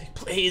fuck's sake,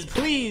 please,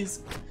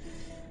 please!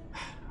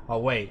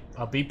 I'll wait.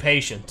 I'll be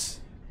patient.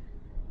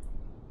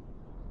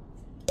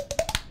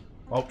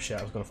 Oh, shit,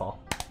 I was gonna fall.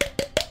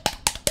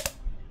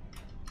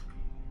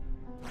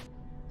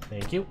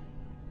 Thank you.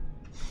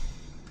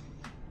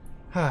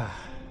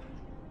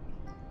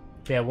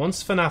 Yeah,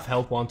 once FNAF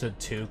Help Wanted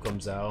 2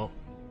 comes out,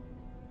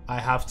 I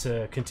have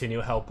to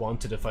continue Help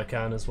Wanted if I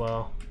can as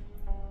well.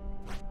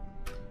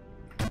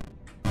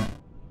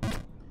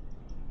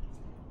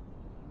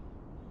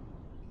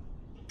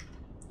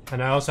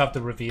 And I also have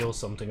to reveal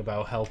something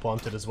about Help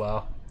Wanted as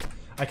well.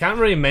 I can't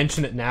really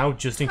mention it now,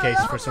 just in case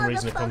for some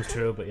reason it comes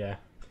true, but yeah.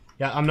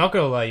 Yeah, I'm not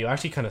gonna lie, you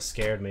actually kind of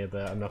scared me a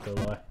bit, I'm not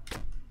gonna lie.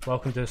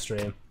 Welcome to the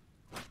stream.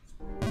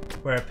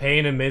 Where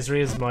pain and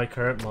misery is my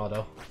current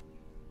motto.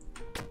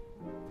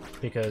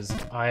 Because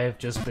I have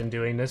just been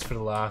doing this for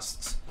the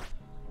last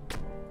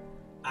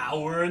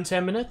hour and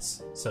 10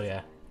 minutes. So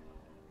yeah.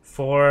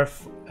 4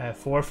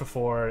 for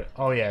 4.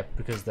 Oh yeah,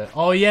 because the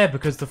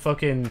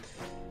fucking...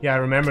 Yeah, I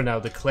remember now,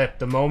 the clip.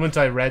 The moment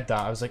I read that,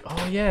 I was like,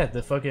 oh yeah,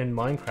 the fucking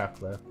Minecraft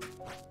clip.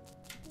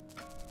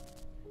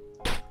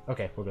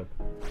 Okay, we're good.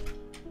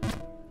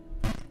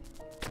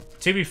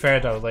 To be fair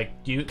though,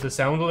 like, the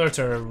sound alerts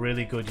are a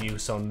really good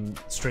use on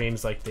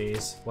streams like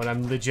these, when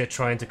I'm legit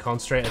trying to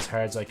concentrate as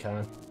hard as I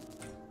can.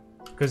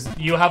 Because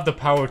you have the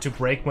power to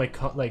break my,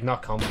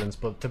 not confidence,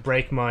 but to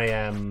break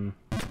my,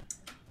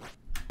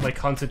 my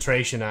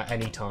concentration at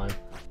any time.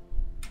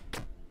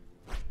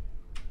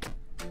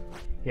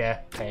 Yeah,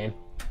 pain.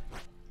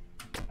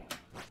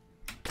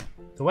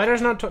 The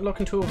weather's not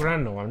looking too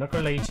grand, no, I'm not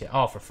gonna lie to you.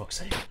 Oh, for fuck's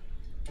sake.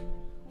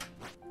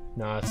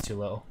 No, it's too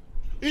little.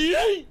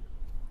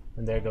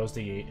 And there goes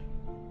the yeet.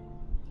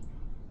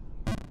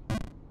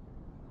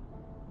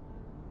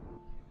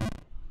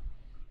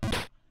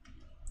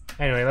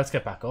 Anyway, let's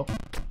get back up.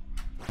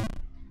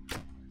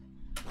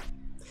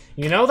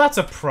 You know that's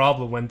a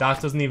problem when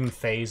that doesn't even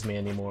phase me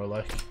anymore,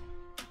 like...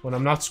 When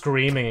I'm not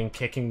screaming and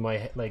kicking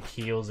my, like,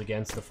 heels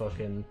against the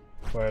fucking...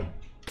 Or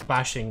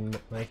bashing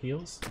my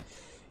heels.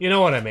 You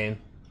know what I mean.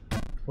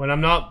 When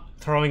I'm not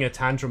throwing a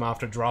tantrum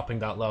after dropping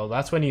that low,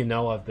 that's when you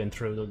know I've been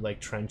through the, like,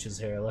 trenches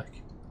here,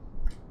 like.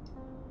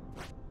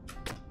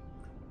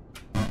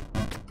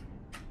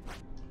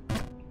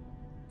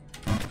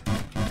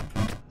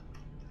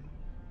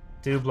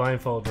 Do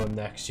blindfold run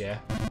next, yeah.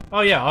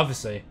 Oh yeah,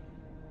 obviously.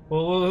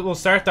 We'll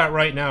start that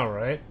right now,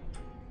 right?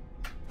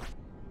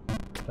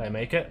 Did I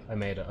make it? I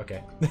made it,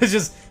 okay. It's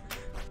just...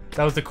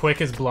 That was the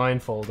quickest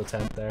blindfold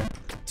attempt there.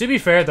 To be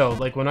fair though,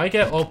 like when I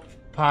get up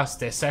past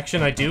this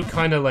section, I do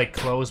kind of like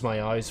close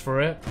my eyes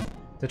for it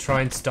to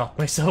try and stop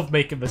myself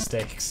making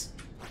mistakes.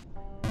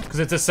 Because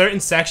it's a certain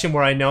section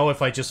where I know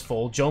if I just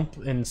full jump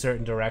in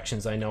certain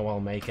directions, I know I'll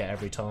make it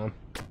every time.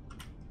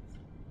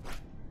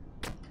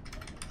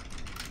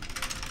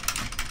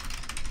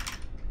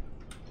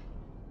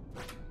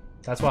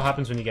 That's what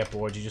happens when you get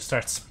bored, you just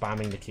start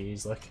spamming the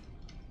keys, like.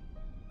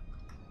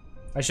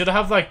 I should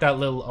have like that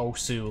little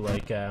Osu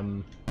like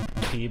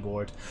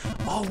keyboard.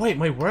 Oh wait,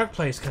 my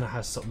workplace kind of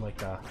has something like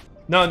that.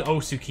 Not an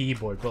Osu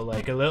keyboard, but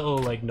like a little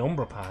like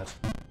number pad.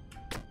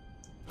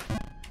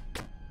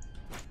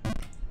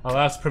 I'll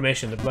ask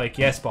permission. Like,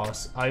 yes,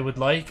 boss. I would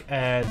like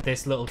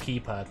this little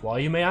keypad. Why,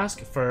 you may ask?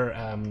 For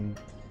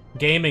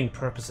gaming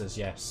purposes,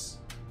 yes.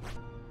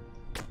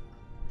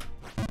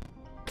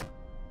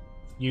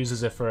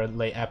 Uses it for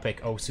like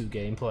epic Osu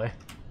gameplay.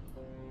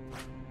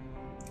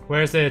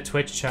 Where's the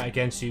Twitch chat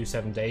against you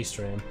 7 day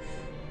stream?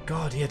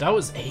 God, yeah, that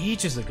was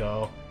ages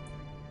ago.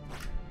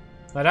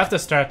 I'd have to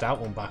start that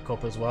one back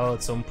up as well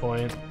at some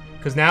point.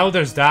 Because now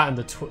there's that and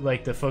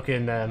the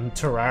fucking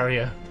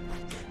Terraria.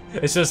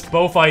 It's just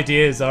both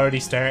ideas already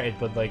started,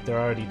 but like they're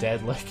already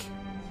dead, like.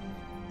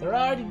 They're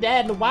already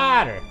dead in the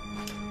water.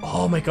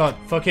 Oh my god,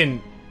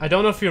 fucking... I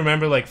don't know if you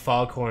remember like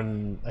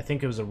Foghorn, I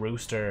think it was a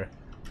rooster,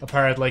 a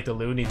part of like the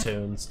Looney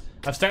Tunes.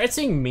 I've started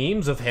seeing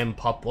memes of him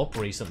pop up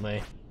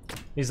recently.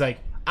 He's like,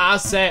 I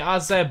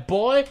say,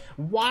 boy,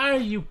 why are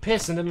you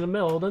pissing in the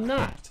middle of the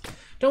night?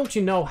 Don't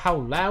you know how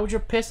loud you're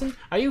pissing?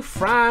 Are you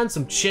frying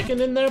some chicken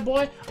in there,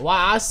 boy?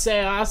 Why, I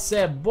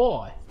say,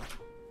 boy.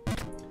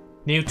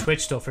 New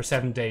Twitch stuff for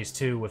 7 days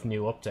too with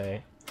new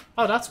update.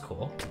 Oh, that's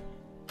cool.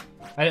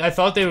 I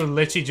thought they were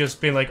literally just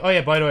being like, oh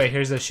yeah, by the way,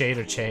 here's a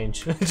shader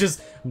change.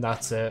 Just,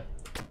 that's it.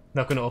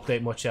 Not gonna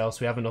update much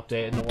else. We haven't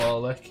updated in a while,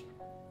 like.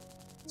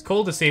 It's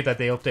cool to see that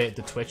they updated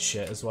the Twitch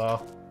shit as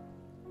well.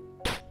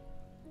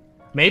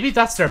 Maybe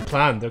that's their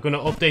plan. They're going to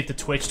update the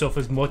Twitch stuff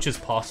as much as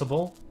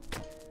possible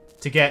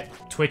to get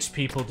Twitch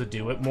people to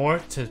do it more,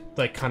 to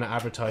like kind of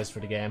advertise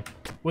for the game.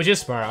 Which is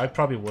smart. I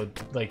probably would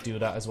like do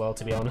that as well,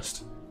 to be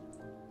honest.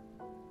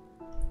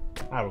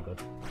 Ah, we're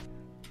good.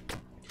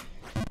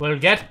 We'll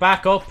get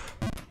back up.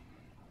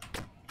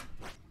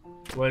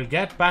 We'll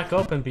get back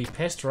up and be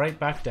pissed right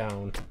back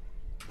down.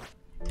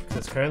 Because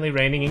it's currently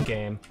raining in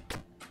game.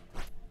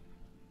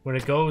 When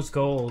it goes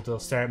gold, they'll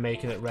start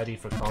making it ready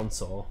for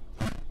console.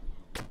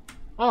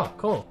 Oh,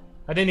 cool.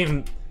 I didn't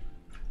even...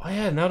 Oh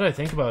yeah, now that I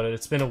think about it,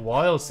 it's been a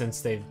while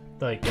since they've,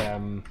 like,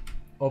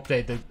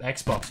 updated the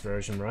Xbox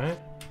version, right?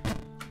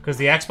 Because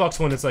the Xbox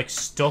one is, like,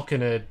 stuck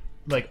in a,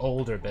 like,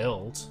 older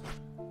build.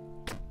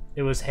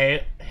 It was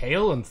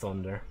Hail and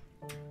Thunder.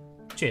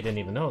 Gee, I didn't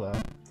even know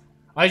that.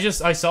 I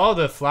saw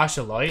the flash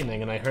of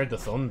lightning and I heard the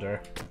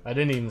thunder. I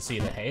didn't even see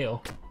the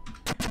hail.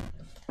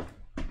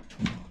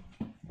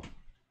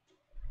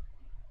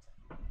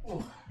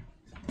 Ooh.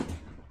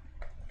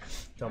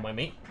 Don't mind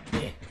me.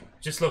 Yeah.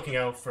 Just looking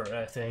out for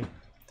a thing.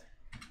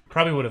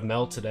 Probably would have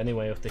melted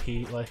anyway with the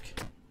heat, like.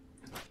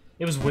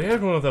 It was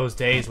weird one of those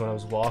days when I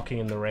was walking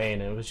in the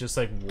rain. It was just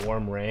like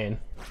warm rain.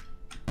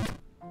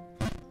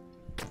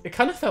 It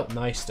kind of felt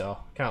nice though,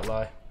 can't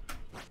lie.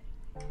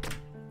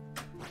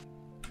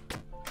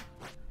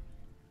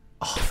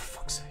 Oh, for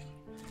fuck's sake.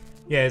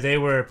 Yeah, they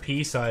were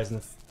pea-sized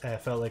and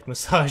felt like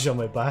massage on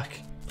my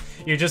back.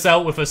 You're just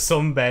out with a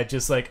sunbed,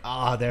 just like,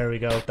 ah, there we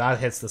go. That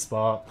hits the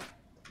spot.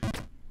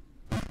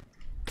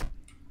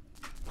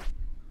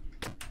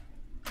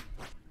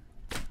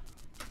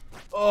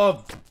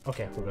 Oh,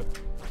 okay, we're good.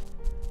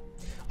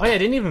 Oh yeah, I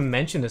didn't even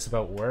mention this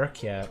about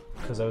work yet,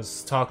 because I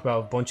was talking about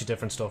a bunch of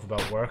different stuff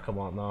about work and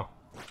whatnot.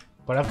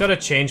 But I've got to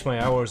change my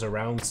hours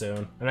around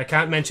soon. And I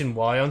can't mention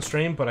why on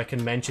stream, but I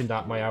can mention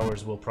that my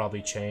hours will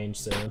probably change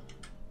soon.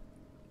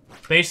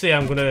 Basically,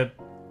 I'm going to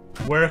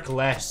work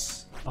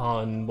less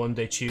on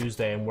Monday,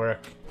 Tuesday, and work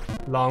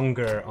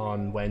longer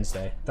on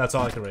Wednesday. That's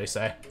all I can really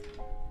say.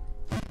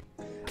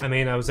 I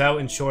mean, I was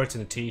out in shorts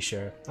and a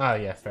t-shirt. Ah,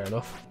 yeah, fair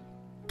enough.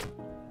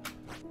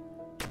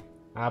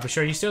 Ah, but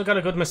sure, you still got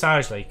a good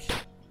massage, like.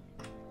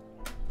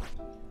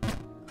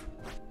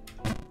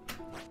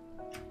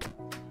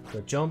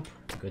 Good jump.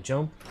 Good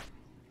jump.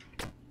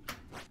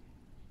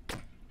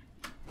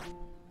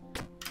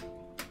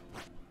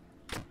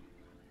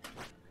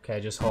 Okay,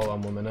 just hold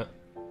on 1 minute.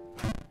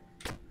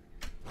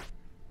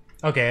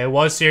 Okay, it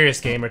was serious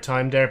gamer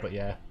time there, but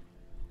yeah.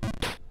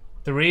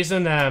 The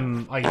reason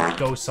I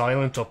go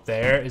silent up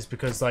there is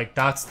because like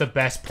that's the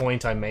best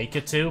point I make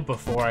it to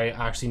before I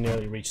actually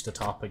nearly reach the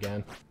top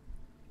again.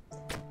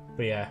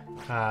 But yeah,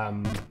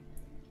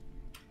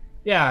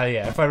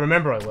 yeah, if I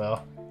remember I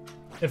will.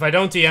 If I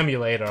don't DM you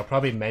later, I'll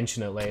probably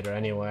mention it later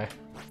anyway.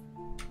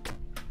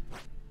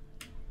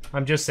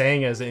 I'm just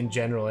saying as in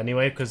general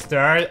anyway, because there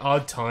are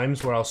odd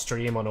times where I'll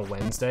stream on a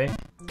Wednesday.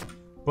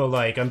 But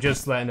like, I'm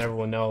just letting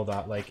everyone know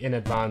that like in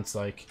advance,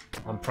 like,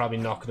 I'm probably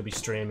not going to be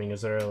streaming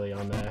as early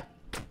on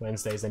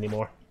Wednesdays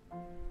anymore.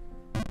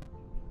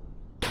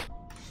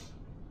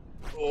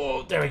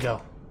 Oh, there we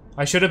go.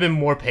 I should have been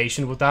more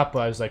patient with that, but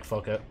I was like,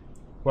 fuck it.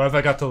 What have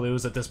I got to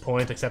lose at this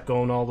point except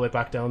going all the way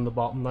back down the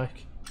bottom,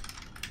 like?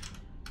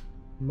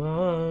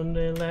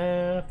 Monday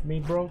left me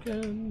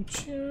broken,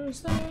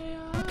 Tuesday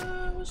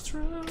I was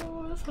through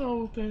with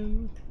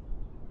hoping.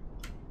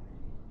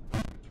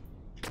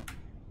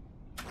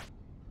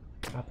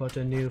 I put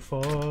the new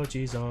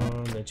 4Gs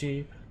on the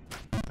Jeep.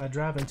 I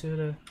drive into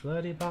the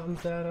bloody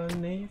bottoms that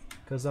underneath,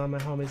 cause all my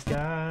homies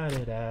got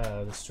it out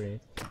of the street.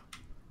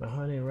 My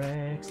honey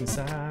wrecks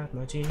inside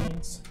my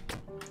jeans.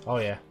 Oh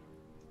yeah.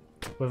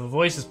 With a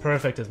voice as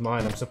perfect as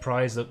mine, I'm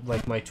surprised that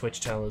like my Twitch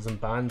channel isn't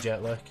banned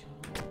yet, like.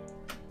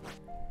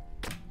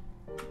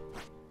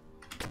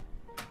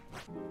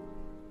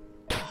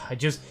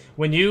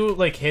 When you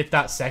like hit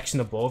that section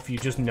above, you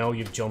just know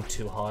you've jumped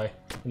too high.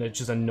 And it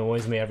just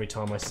annoys me every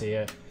time I see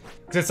it.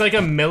 Because it's like a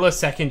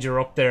millisecond you're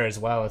up there as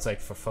well. It's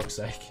like, for fuck's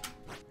sake.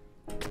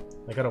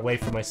 I gotta wait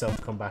for myself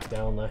to come back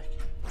down, like.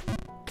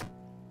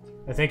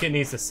 I think it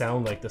needs to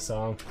sound like the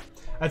song.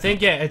 I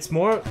think, yeah, it's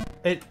more...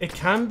 It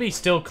can be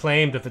still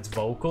claimed if it's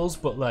vocals,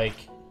 but like...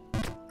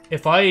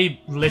 If I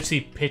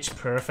literally pitch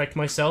perfect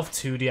myself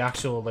to the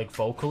actual, like,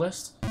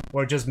 vocalist,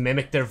 or just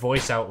mimic their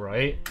voice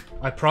outright,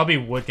 I probably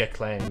would get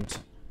claimed.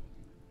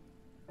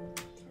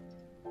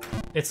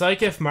 It's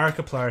like if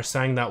Markiplier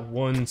sang that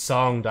one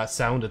song that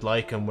sounded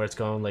like him, where it's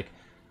going like,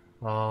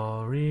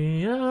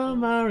 Aria,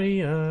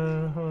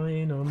 Maria,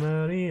 I know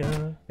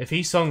Maria. If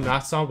he sung that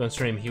song on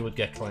stream, he would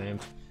get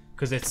claimed.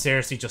 Because it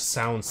seriously just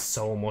sounds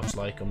so much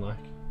like him, like.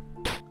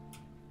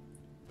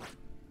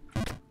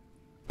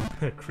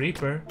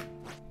 Creeper.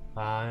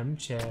 I'm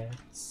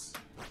Chets.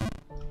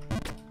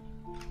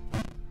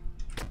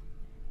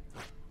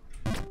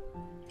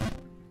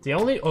 The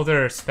only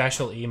other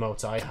special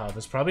emotes I have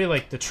is probably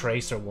like the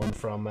Tracer one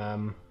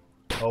from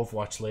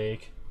Overwatch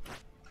League.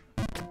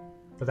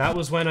 But that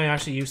was when I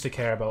actually used to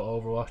care about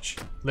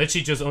Overwatch.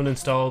 Literally just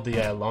uninstalled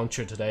the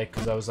launcher today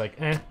because I was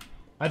like,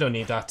 I don't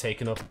need that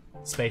taking up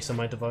space on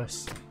my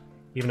device.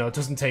 Even though it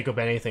doesn't take up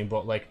anything,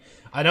 but like,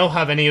 I don't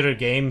have any other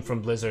game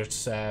from Blizzard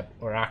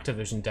or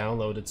Activision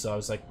downloaded, so I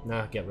was like,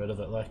 nah, get rid of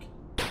it, like.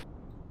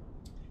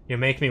 You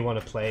make me want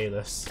to play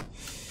this.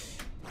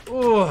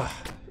 Ooh.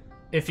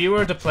 If you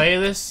were to play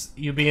this,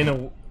 you'd be in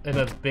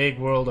a big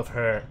world of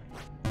hurt.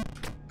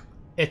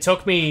 It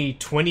took me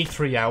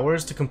 23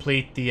 hours to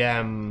complete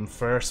the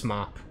first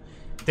map.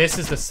 This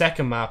is the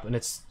second map, and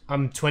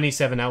I'm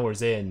 27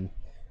 hours in.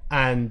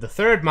 And the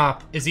third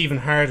map is even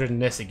harder than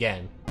this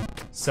again.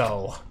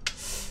 So,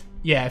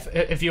 yeah,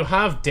 if you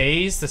have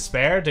days to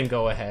spare, then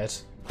go ahead.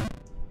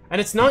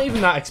 And it's not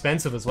even that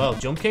expensive as well.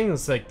 Jump King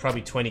is like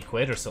probably 20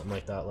 quid or something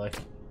like that, like.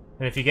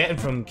 And if you get it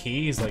from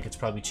Keys, like, it's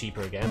probably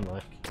cheaper again,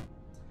 like.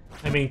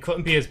 I mean,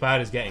 couldn't be as bad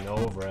as getting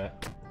over it.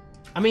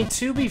 I mean,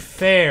 to be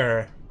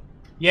fair,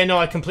 yeah, no,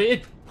 I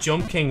completed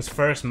Jump King's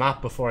first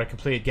map before I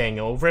completed getting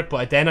over it,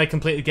 but then I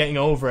completed getting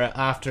over it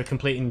after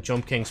completing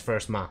Jump King's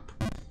first map.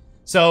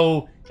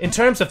 So, in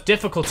terms of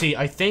difficulty,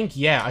 I think,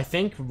 yeah,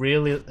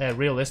 really,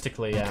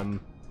 realistically,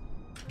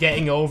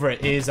 getting over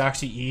it is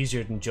actually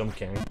easier than Jump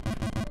King.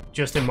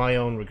 Just in my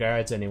own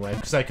regards, anyway,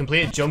 because I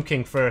completed Jump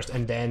King first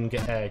and then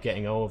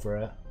getting over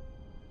it.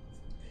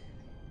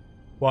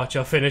 Watch,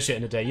 I'll finish it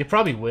in a day. You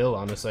probably will,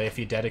 honestly, if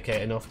you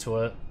dedicate enough to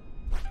it.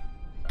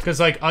 Because,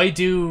 like, I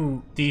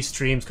do these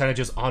streams kind of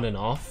just on and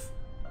off.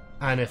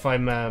 And if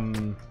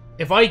I'm,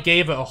 if I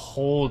gave it a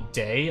whole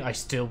day, I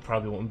still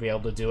probably wouldn't be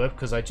able to do it.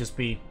 Because I'd just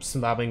be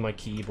slamming my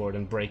keyboard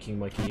and breaking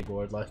my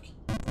keyboard, like.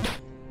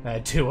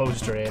 Duo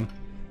stream.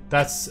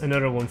 That's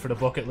another one for the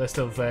bucket list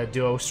of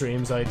duo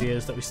streams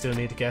ideas that we still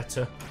need to get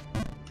to.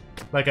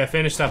 Like, I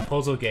finished that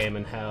puzzle game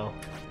in Hell.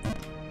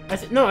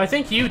 No, I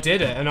think you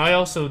did it, and I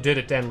also did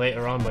it then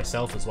later on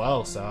myself as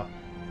well, so...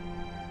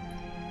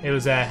 It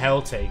was a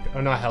Helltaker,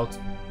 or not Hell...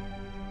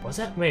 Was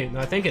it? Wait, no,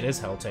 I think it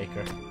is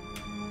Helltaker.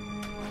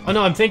 Oh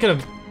no, I'm thinking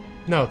of...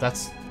 No,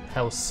 that's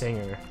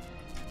Hellsinger.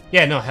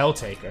 Yeah, no,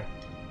 Helltaker.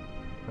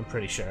 I'm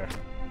pretty sure.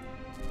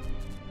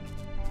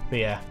 But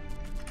yeah.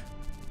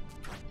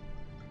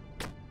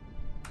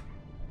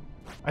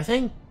 I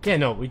think... Yeah,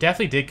 no, we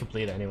definitely did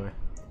complete it anyway.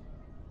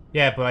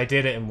 Yeah, but I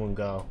did it in one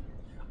go.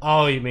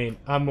 Oh, you mean,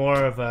 I'm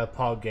more of a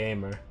POG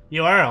gamer.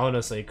 You are,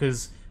 honestly,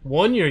 because,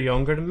 one, you're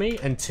younger than me,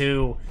 and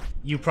two,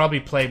 you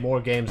probably play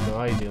more games than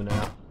I do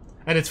now.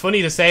 And it's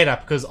funny to say that,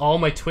 because all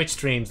my Twitch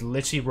streams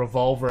literally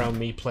revolve around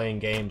me playing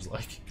games,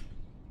 like.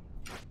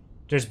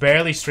 There's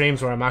barely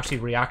streams where I'm actually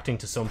reacting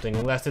to something,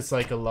 unless it's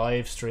like a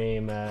live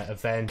stream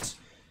event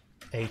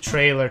a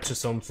trailer to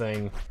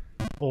something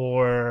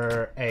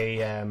or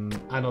a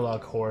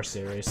analog horror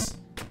series,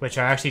 which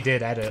I actually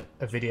did edit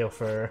a video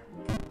for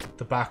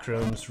the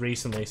Backrooms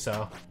recently,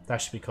 so that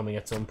should be coming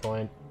at some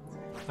point.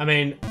 I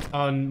mean,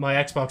 on my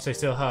Xbox I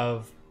still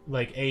have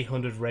like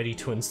 800 ready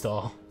to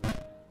install.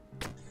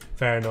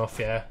 Fair enough,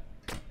 yeah.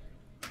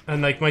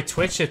 And like my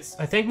Twitch,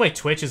 I think my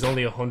Twitch is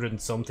only 100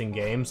 and something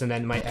games, and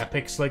then my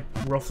Epic's like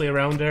roughly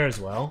around there as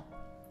well.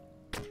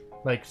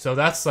 Like, so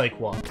that's like,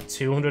 what,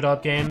 200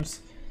 odd games?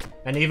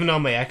 And even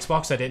on my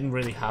Xbox, I didn't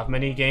really have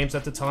many games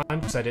at the time,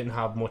 because I didn't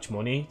have much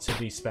money to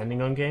be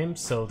spending on games,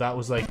 so that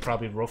was like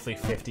probably roughly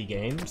 50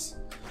 games.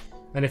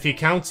 And if you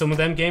count some of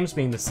them games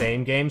being the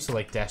same games, so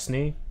like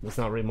Destiny, it's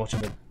not really much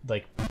of a,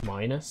 like,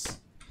 minus.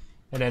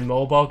 And then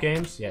mobile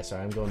games, yeah,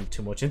 sorry, I'm going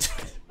too much into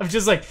it. I'm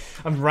just like,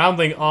 I'm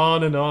rambling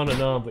on and on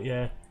and on, but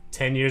yeah,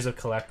 10 years of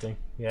collecting,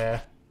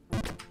 yeah.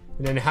 And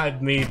then it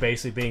had me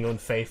basically being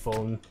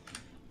unfaithful and...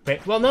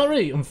 well, not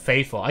really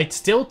unfaithful. I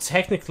still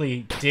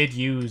technically did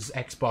use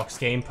Xbox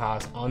Game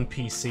Pass on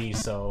PC,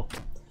 so...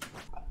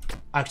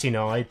 Actually,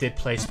 no, I did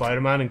play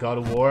Spider-Man and God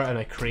of War, and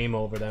I cream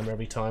over them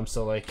every time,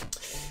 so like...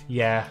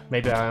 Yeah,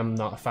 maybe I am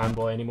not a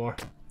fanboy anymore.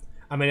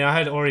 I mean, I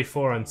had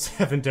RE4 on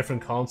 7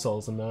 different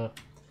consoles and that.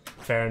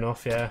 Fair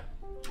enough, yeah.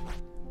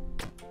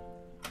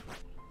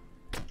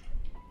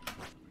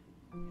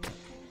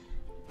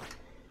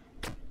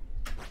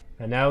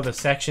 And now the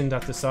section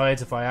that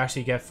decides if I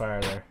actually get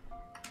farther.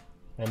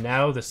 And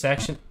now the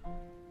section...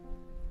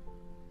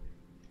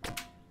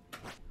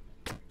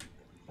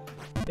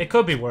 It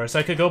could be worse.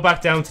 I could go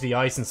back down to the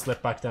ice and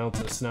slip back down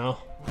to the snow.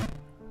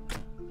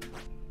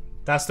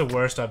 That's the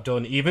worst I've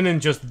done, even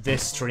in just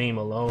this stream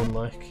alone,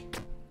 like.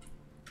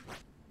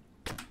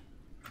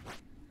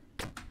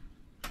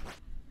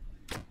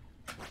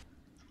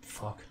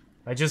 Fuck.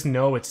 I just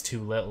know it's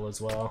too little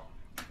as well.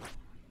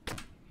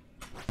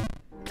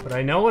 But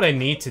I know what I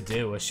need to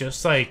do. It's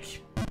just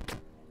like...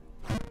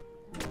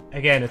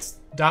 Again, it's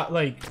that,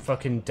 like,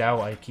 fucking doubt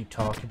I keep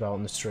talking about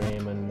on the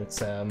stream, and it's,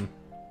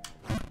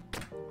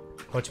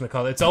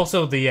 whatchamacallit? It's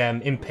also the,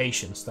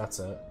 impatience, that's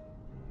it.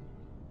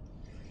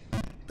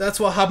 That's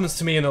what happens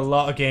to me in a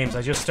lot of games.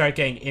 I just start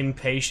getting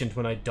impatient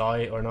when I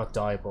die, or not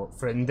die, but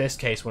for in this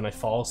case, when I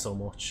fall so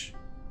much.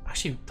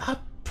 Actually, that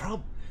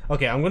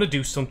okay, I'm gonna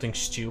do something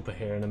stupid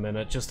here in a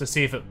minute, just to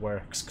see if it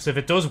works. Because if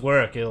it does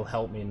work, it'll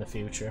help me in the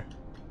future.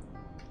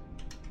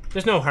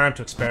 There's no harm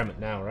to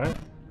experiment now, right?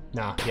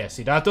 Nah, yeah,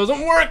 see, that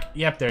doesn't work!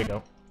 Yep, there you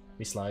go.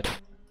 We slide.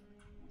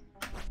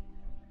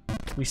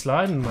 We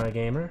sliding, my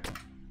gamer.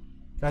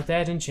 Got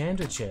that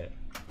enchanted shit.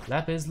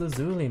 Lapis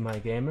lazuli, my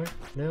gamer.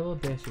 Little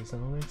bitches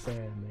only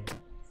stare at me.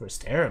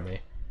 Stare at me?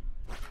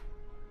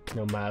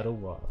 No matter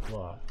what.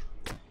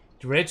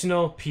 The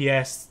original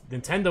PS,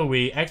 Nintendo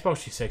Wii, Xbox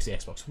 360,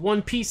 Xbox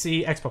One,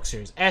 PC, Xbox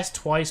Series S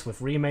twice with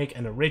remake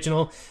and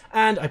original,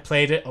 and I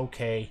played it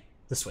okay.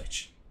 The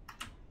Switch.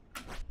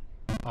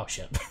 Oh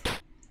shit.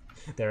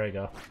 There we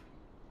go.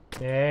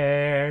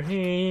 There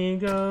he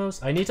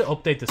goes. I need to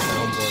update the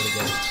soundboard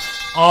again.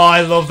 Oh,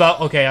 I love that.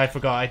 Okay, I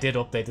forgot. I did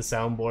update the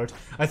soundboard.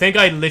 I think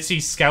I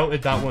literally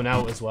scouted that one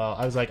out as well.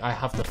 I was like, I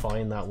have to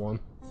find that one.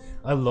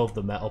 I love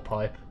the metal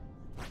pipe.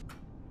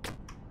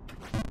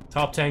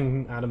 Top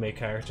 10 anime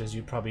characters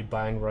you'd probably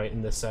bang right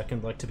in this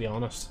second, like, to be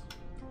honest.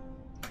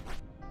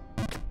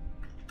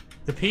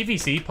 The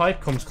PVC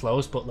pipe comes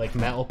close, but, like,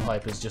 metal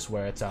pipe is just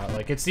where it's at.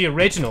 Like, it's the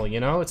original,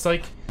 you know? It's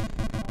like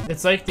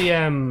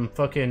the,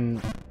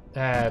 fucking,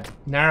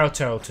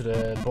 Naruto to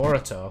the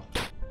Boruto.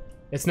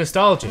 It's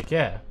nostalgic,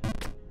 yeah.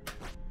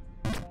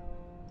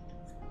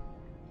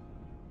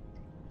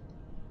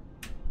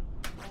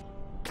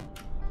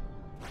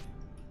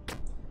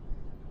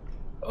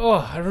 Oh,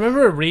 I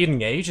remember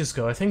reading ages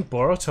ago, I think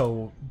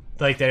Boruto,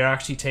 like, they're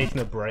actually taking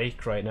a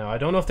break right now. I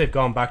don't know if they've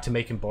gone back to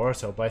making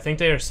Boruto, but I think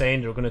they are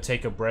saying they're going to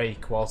take a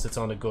break whilst it's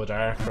on a good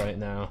arc right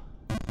now.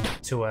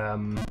 To,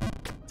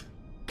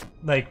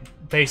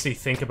 like, basically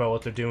think about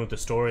what they're doing with the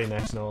story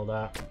next and all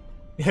that.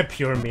 Yeah,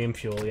 pure meme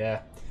fuel,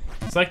 yeah.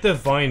 It's like the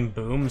Vine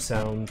boom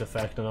sound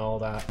effect and all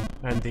that.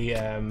 And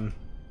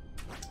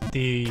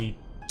the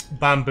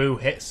bamboo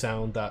hit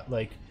sound that,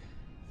 like,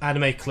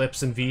 anime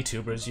clips and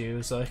VTubers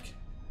use, like.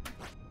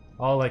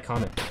 All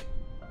iconic.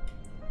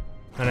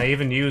 And I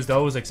even used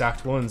those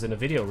exact ones in a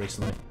video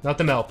recently. Not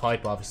the metal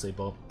pipe, obviously,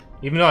 but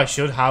even though I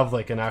should have,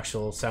 like, an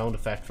actual sound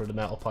effect for the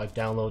metal pipe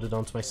downloaded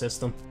onto my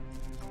system.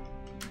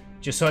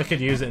 Just so I could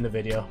use it in the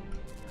video.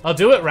 I'll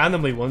do it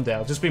randomly one day.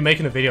 I'll just be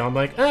making a video. I'm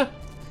like,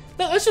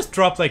 let's just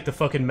drop, like, the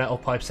fucking metal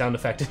pipe sound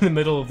effect in the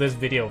middle of this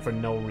video for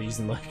no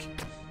reason, like.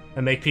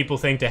 And make people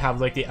think they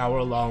have, like, the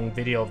hour-long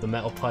video of the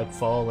metal pipe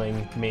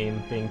falling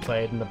meme being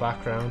played in the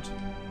background.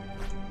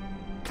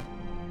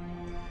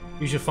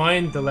 You should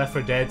find the Left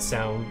 4 Dead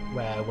sound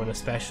when a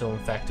special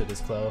infected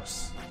is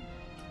close.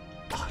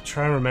 Oh,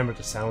 try and remember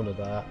the sound of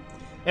that.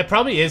 It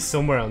probably is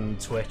somewhere on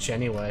Twitch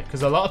anyway,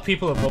 because a lot of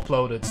people have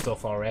uploaded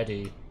stuff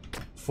already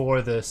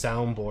for the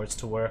soundboards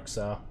to work,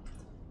 so...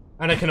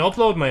 And I can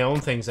upload my own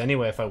things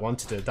anyway if I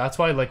wanted to. That's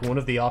why, like, one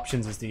of the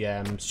options is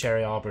the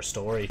Sherry Arbor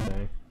story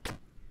thing.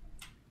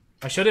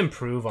 I should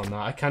improve on that.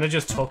 I kind of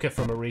just took it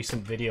from a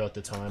recent video at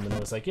the time, and I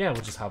was like, yeah,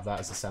 we'll just have that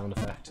as a sound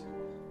effect.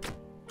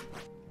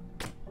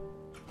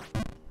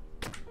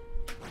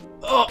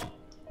 Oh!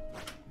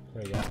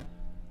 There we go.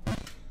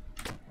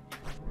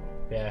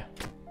 Yeah.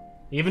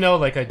 Even though,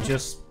 like, I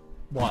just...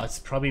 What, it's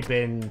probably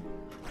been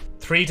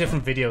 3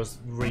 different videos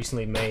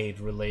recently made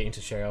relating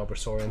to Sherry Albert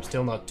story. I'm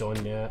still not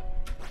done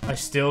yet. I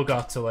still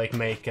got to, like,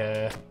 make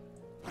a...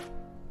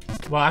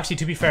 Well, actually,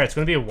 to be fair, it's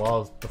going to be a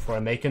while before I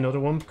make another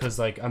one, because,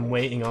 like, I'm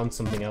waiting on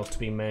something else to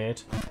be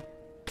made.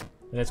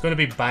 And it's going to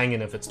be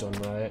banging if it's done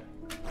right.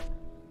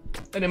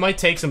 And it might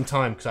take some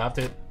time, because I have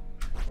to...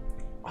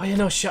 Oh, yeah,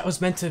 no, shit, I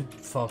was meant to...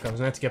 Fuck, I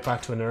was meant to get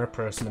back to another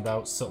person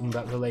about something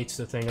that relates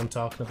to the thing I'm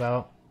talking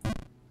about.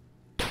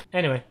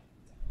 Anyway.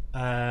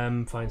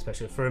 Fine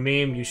special. For a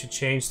meme, you should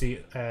change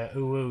the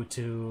ooh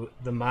to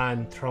the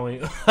man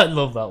throwing... I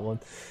love that one.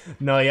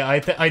 No, yeah,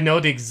 I know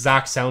the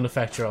exact sound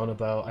effect you're on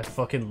about. I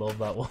fucking love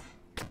that one.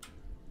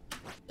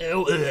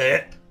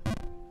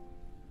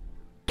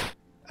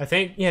 I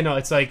think, yeah, no,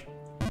 it's like,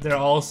 they're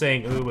all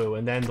saying ooh,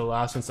 and then the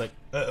last one's like,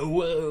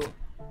 ooh.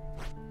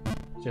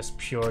 Just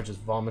pure, just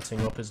vomiting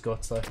up his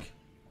guts, like.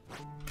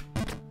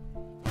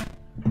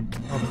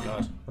 Oh my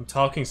god. I'm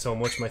talking so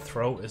much, my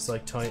throat is,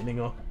 like, tightening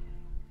up.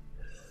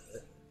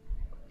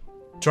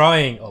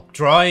 Drying up,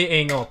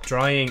 drying up,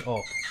 drying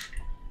up.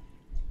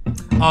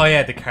 Oh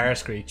yeah, the car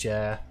screech,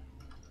 yeah.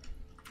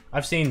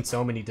 I've seen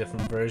so many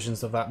different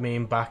versions of that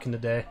meme back in the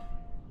day.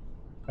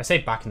 I say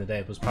back in the day,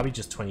 it was probably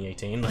just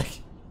 2018,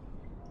 like.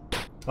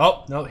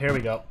 Oh, no, here we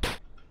go.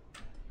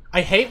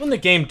 I hate when the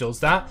game does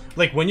that.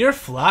 Like, when you're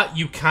flat,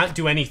 you can't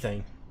do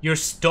anything. You're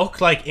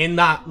stuck, like, in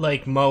that,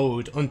 like,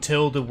 mode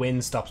until the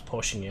wind stops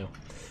pushing you.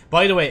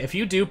 By the way, if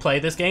you do play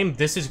this game,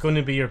 this is going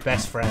to be your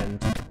best friend.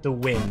 The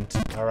wind,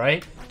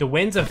 alright? The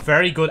wind's a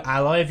very good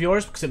ally of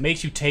yours because it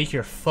makes you take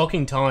your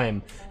fucking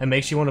time and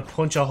makes you want to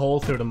punch a hole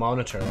through the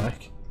monitor,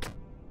 like.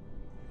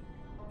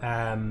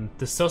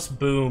 The sus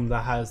boom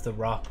that has the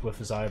rock with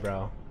his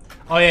eyebrow.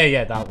 Oh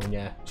yeah, that one,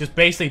 yeah. Just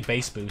basically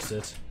bass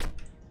boosted.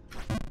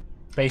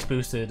 Bass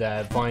boosted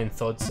Vine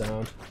thud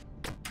sound.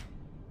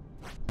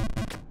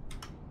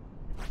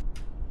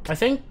 I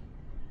think...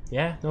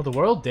 Yeah, no, the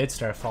world did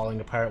start falling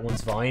apart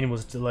once Vine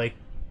was, like,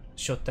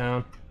 shut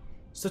down.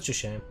 Such a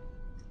shame.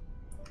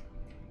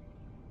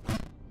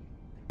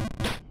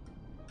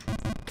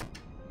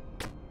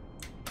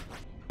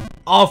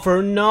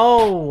 Offer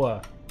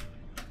no!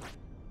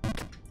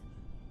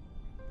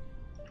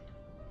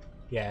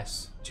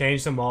 Yes.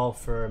 Change them all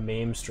for a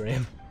meme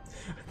stream.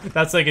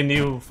 That's like a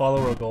new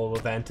follower goal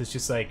event. It's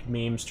just like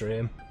meme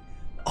stream.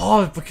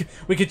 Oh,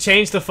 we could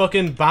change the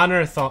fucking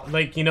banner,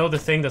 like, you know, the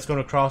thing that's going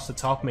across the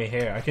top of my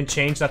hair. I can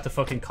change that to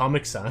fucking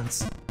Comic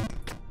Sans.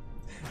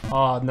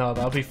 Oh, no,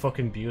 that'll be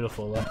fucking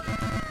beautiful. Like.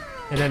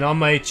 And then on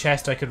my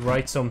chest, I could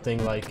write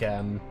something like,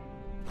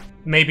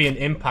 maybe an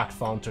impact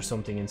font or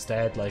something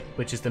instead, like,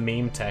 which is the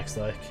meme text,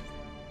 like.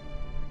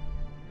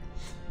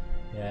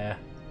 Yeah.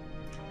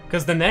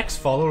 Because the next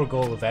follower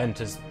goal event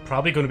is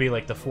probably going to be,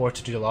 like, the 4th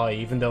of July,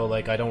 even though,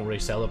 like, I don't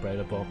really celebrate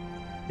it, but...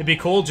 It'd be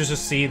cool just to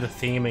see the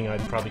theming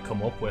I'd probably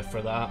come up with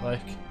for that, like.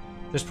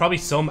 There's probably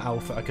some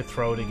outfit I could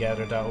throw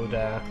together that would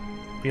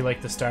be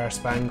like the Star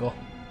Spangle.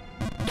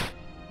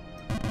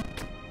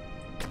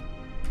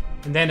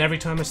 And then every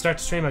time I start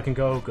to stream I can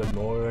go, "Good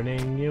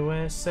morning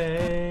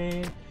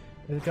USA,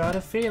 I've got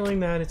a feeling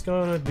that it's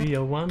gonna be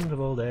a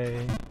wonderful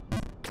day."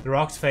 The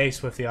Rock's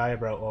face with the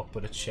eyebrow up,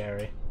 but it's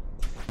Sherry.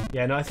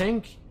 Yeah, no, I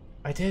think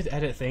I did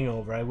edit thing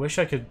over. I wish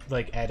I could,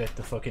 like, edit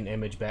the fucking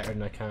image better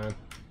than I can.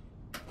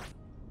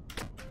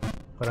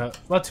 But,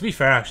 well, to be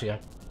fair, actually, I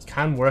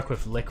can work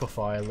with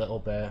Liquify a little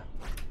bit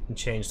and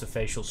change the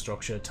facial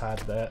structure a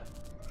tad bit.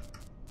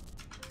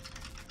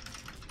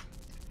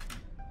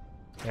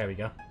 There we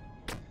go.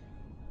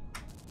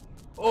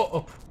 Oh,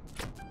 up.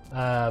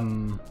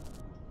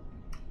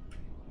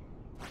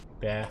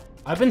 Yeah.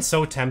 I've been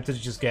so tempted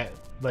to just get,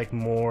 like,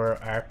 more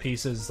art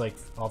pieces, like,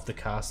 of the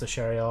cast of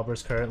Sherry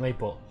Albers currently,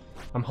 but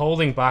I'm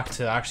holding back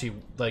to actually,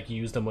 like,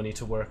 use the money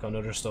to work on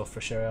other stuff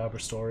for Sherry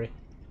Alber's story.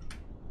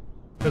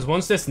 Because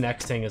once this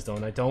next thing is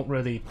done, I don't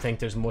really think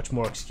there's much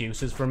more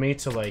excuses for me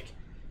to, like,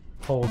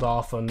 hold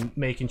off on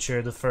making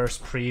sure the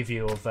first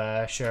preview of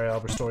Sherry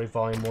Alber's Story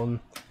Volume 1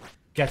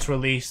 gets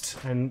released,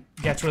 and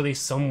gets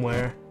released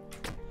somewhere.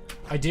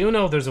 I do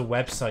know there's a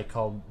website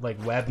called,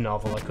 like, Web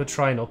Novel. I could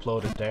try and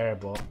upload it there,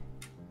 but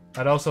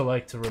I'd also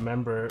like to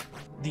remember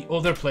the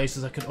other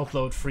places I could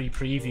upload free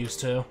previews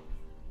to.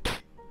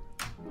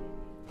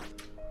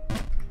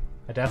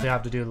 I definitely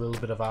have to do a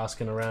little bit of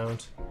asking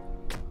around.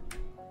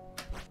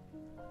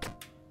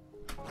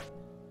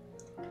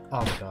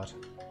 Oh my god.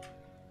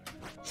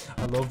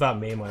 I love that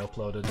meme I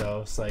uploaded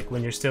though. It's like,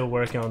 when you're still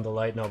working on the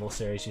light novel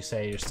series, you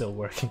say you're still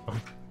working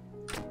on.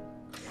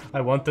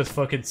 I want this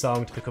fucking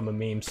song to become a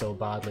meme so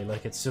badly.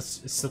 Like, it's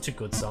such a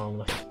good song.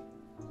 Like,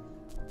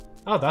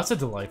 oh, that's a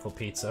delightful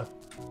pizza.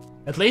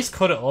 At least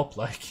cut it up,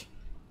 like.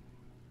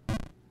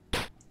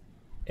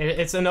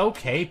 It's an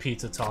okay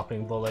pizza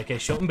topping, but like, it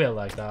shouldn't be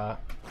like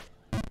that.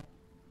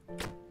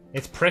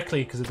 It's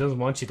prickly because it doesn't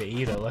want you to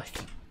eat it, like.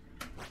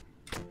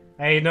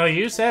 Hey, no,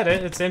 you said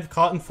it. It's in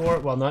caught in 4...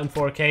 Well, not in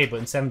 4K, but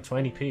in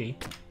 720p.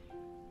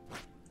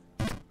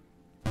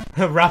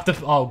 Wrapped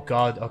up... Oh,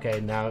 God.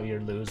 Okay, now you're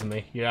losing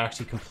me. You're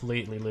actually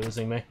completely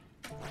losing me.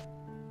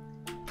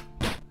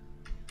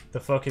 The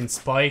fucking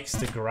spikes,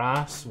 the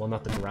grass... Well,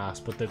 not the grass,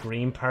 but the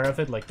green part of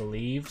it, like the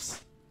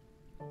leaves.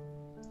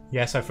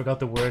 Yes, I forgot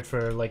the word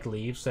for, like,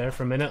 leaves there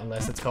for a minute,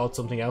 unless it's called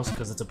something else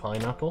because it's a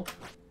pineapple.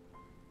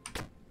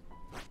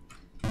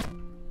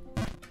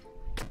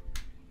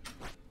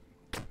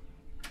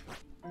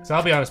 So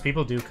I'll be honest,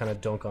 people do kind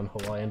of dunk on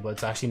Hawaiian, but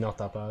it's actually not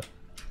that bad.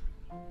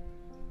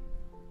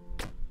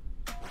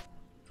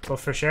 But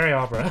for Sherry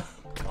Opera,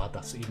 God,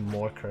 that's even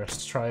more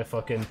cursed. Try a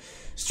fucking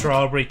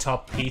strawberry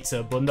top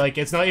pizza, but like,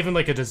 it's not even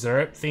like a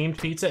dessert themed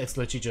pizza, it's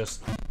literally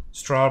just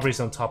strawberries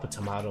on top of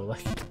tomato,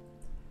 like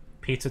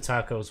pizza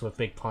tacos with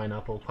big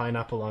pineapple.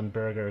 Pineapple on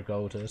burger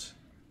goated.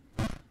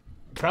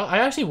 I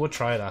actually would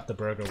try that, the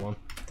burger one.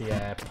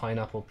 The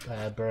pineapple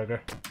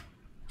burger.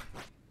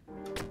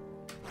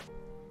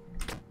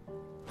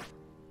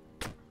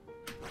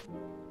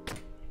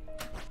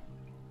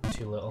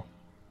 Too little.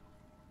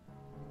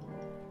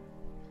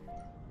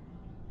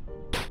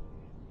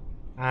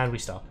 And we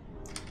stop.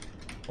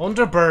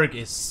 Underberg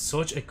is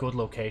such a good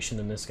location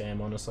in this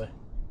game, honestly.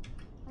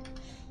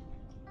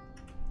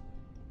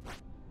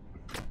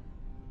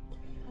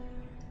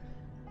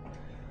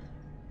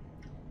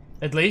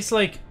 At least,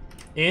 like,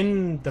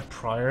 in the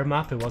prior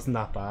map, it wasn't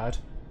that bad.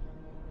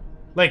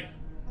 Like,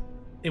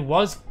 it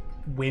was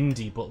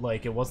windy, but,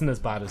 like, it wasn't as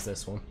bad as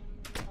this one.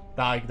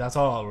 That's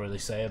all I'll really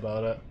say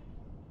about it.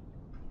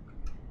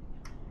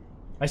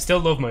 I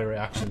still love my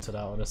reaction to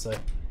that, honestly.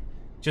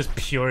 Just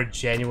pure,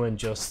 genuine,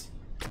 just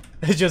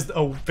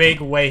a big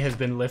weight has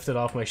been lifted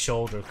off my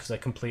shoulder because I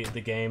completed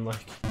the game,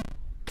 like.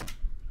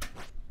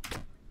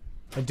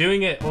 And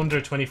doing it under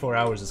 24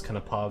 hours is kind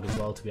of pog as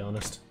well, to be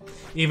honest.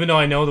 Even though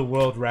I know the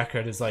world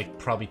record is like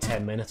probably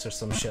 10 minutes or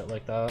some shit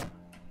like that.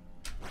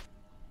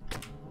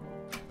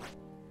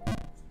 But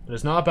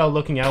it's not about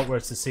looking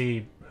outwards to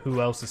see who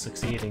else is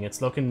succeeding.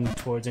 It's looking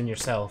towards in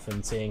yourself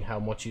and seeing how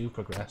much you've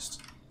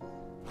progressed.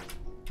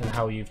 And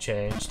how you've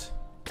changed.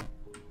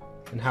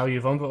 And how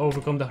you've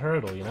overcome the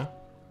hurdle, you know?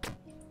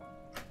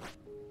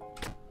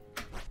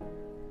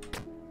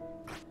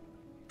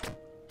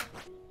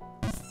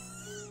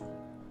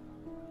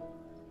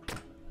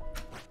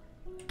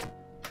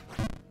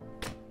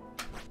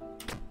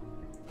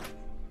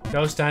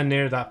 Go stand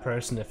near that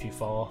person if you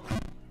fall.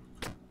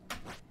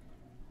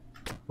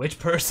 Which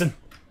person?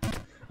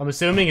 I'm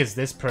assuming it's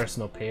this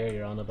person up here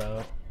you're on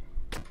about.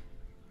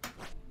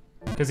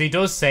 Because he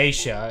does say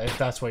shit, if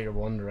that's what you're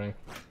wondering.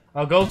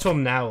 I'll go to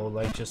him now,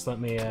 like, just let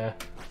me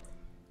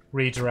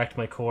redirect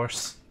my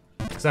course.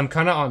 Because I'm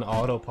kind of on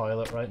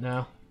autopilot right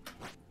now.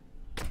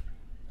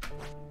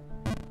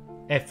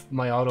 If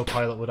my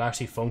autopilot would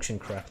actually function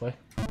correctly.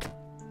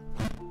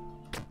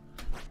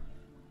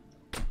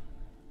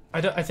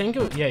 I think,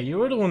 yeah, you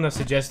were the one that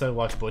suggested I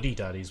watch Buddy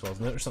Daddies,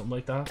 wasn't it? Or something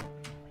like that.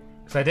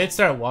 Because I did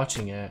start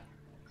watching it.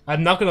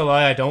 I'm not gonna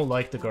lie, I don't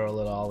like the girl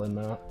at all in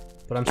that.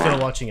 But I'm still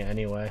watching it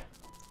anyway.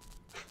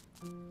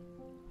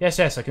 Yes,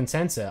 yes, I can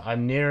sense it.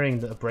 I'm nearing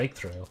the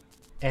breakthrough.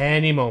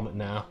 Any moment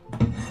now.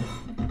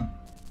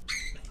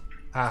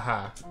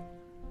 Aha.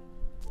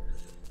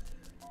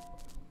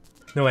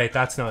 No, wait,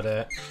 that's not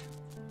it.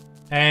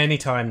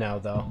 Anytime now,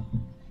 though.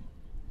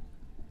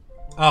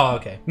 Oh,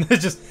 okay.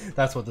 Just,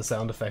 that's what the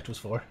sound effect was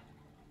for.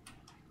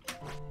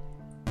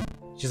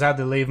 Just had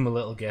to leave him a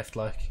little gift,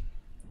 like.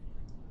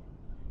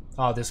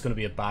 Oh, this is going to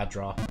be a bad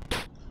drop.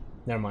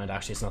 Never mind,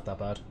 actually, it's not that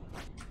bad.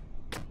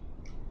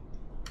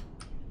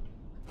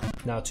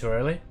 No, too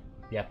early?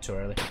 Yep, too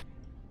early.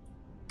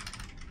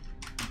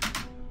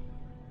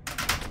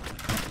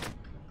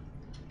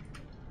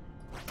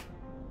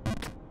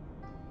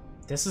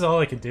 This is all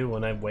I can do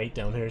when I wait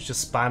down here, is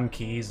just spam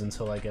keys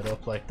until I get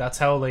up. Like, that's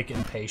how, like,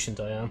 impatient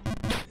I am.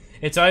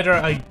 It's either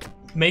I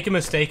make a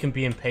mistake and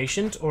be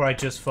impatient, or I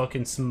just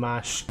fucking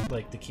smash,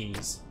 like, the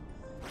keys.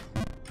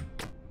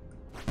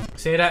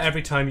 Say that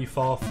every time you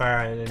fall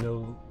far and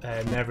it'll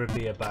never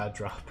be a bad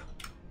drop.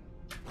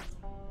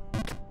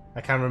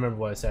 I can't remember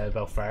what I said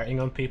about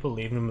farting on people,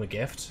 leaving them a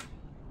gift.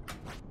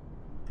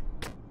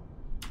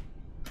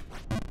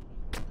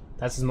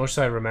 That's as much as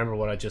I remember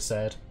what I just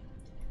said.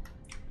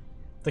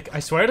 Like, I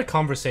swear the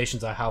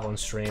conversations I have on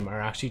stream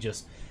are actually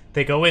just...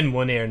 They go in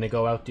one ear and they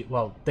go out...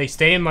 Well, they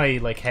stay in my,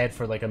 like, head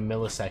for, like, a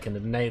millisecond and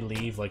then they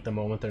leave, like, the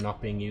moment they're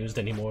not being used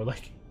anymore,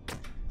 like...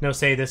 No,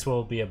 say this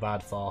will be a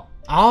bad fall.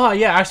 Ah,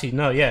 yeah, actually,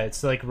 no, yeah,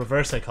 it's, like,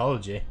 reverse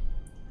psychology.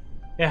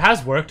 It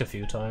has worked a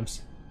few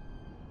times.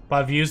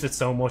 But I've used it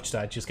so much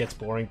that it just gets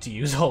boring to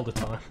use all the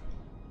time.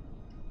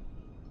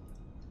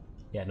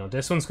 Yeah, no,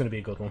 this one's going to be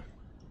a good one.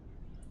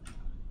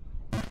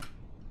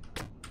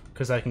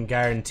 Because I can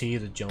guarantee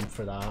the jump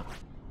for that.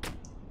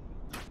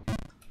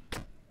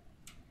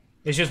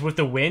 It's just with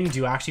the wind,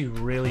 you actually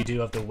really do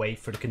have to wait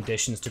for the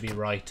conditions to be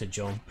right to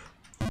jump.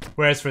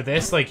 Whereas for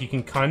this, like, you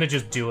can kind of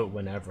just do it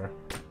whenever.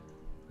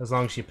 As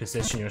long as you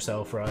position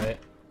yourself right.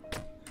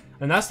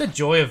 And that's the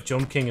joy of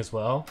Jump King as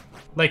well.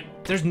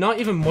 Like, there's not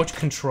even much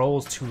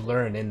controls to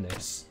learn in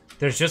this.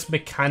 There's just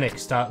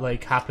mechanics that,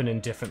 like, happen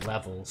in different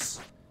levels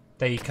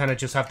that you kind of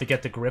just have to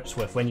get the grips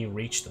with when you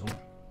reach them.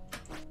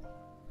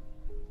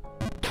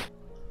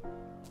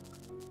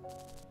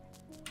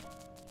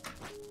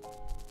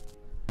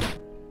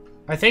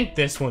 I think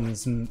this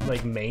one's,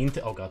 like,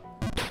 oh god.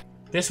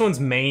 This one's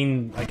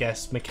main, I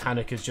guess,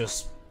 mechanic is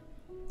just...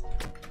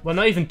 well,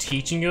 not even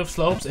teaching you of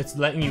slopes, it's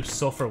letting you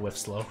suffer with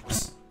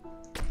slopes.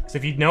 Because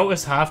if you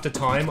notice half the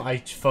time, I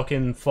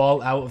fucking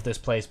fall out of this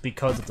place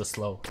because of the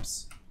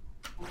slopes.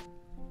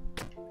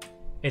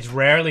 It's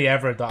rarely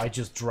ever that I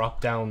just drop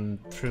down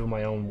through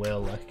my own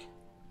will, like.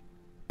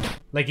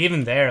 Like,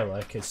 even there,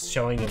 like, it's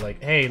showing you,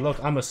 like, hey,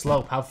 look, I'm a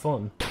slope, have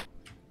fun.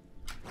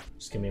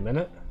 Just give me a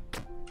minute.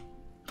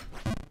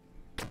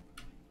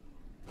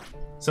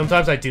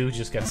 Sometimes I do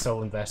just get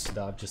so invested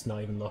that I'm just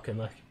not even looking,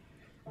 like.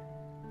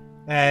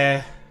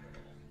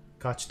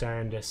 Gosh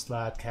darn, this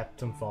lad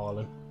kept him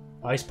falling.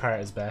 Ice part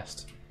is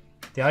best.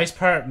 The ice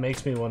part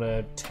makes me want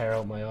to tear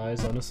out my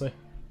eyes, honestly.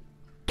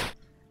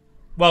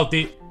 Well,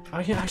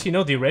 actually,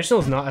 no, the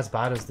original is not as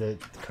bad as the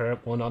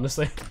current one,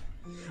 honestly.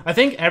 I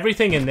think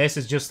everything in this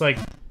is just, like,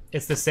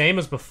 it's the same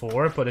as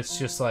before, but it's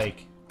just,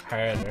 like,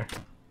 harder.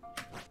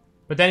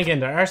 But then again,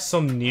 there are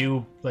some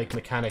new, like,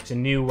 mechanics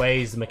and new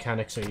ways the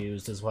mechanics are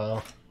used as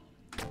well.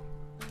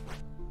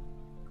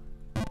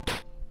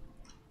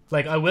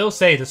 Like, I will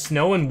say, the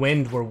snow and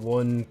wind were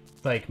one,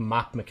 like,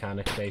 map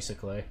mechanic,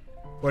 basically.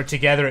 We're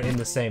together in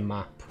the same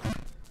map.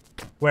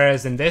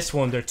 Whereas in this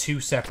one, they're two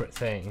separate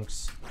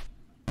things.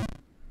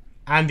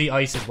 And the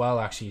ice as well,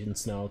 actually, in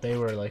snow. They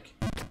were, like...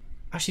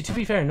 Actually, to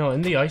be fair, no,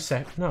 in the ice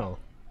no.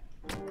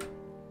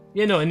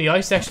 Yeah, no, in the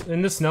ice section,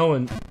 in the snow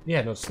and...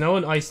 Yeah, no, snow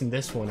and ice in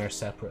this one are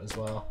separate as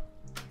well.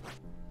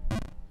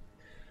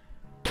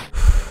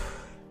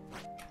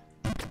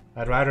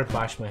 I'd rather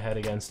bash my head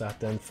against that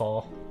than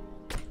fall.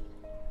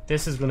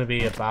 This is gonna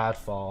be a bad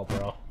fall,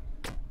 bro.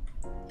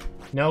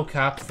 No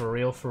cap, for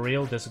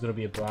real, this is gonna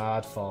be a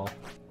bad fall.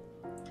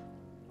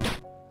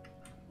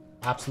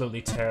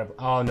 Absolutely terrible.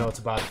 Oh no, it's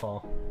a bad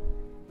fall.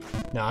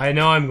 No, I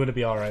know I'm gonna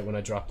be alright when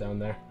I drop down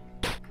there.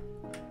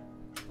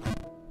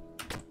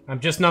 I'm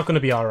just not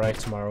gonna be alright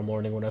tomorrow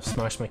morning when I've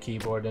smashed my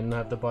keyboard and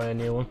have to buy a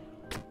new one.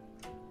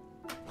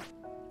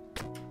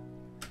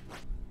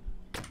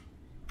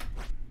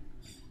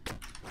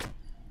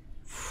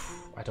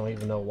 I don't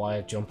even know why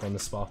I jumped on the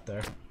spot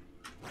there.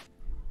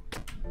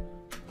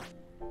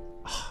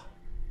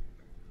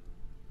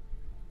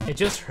 It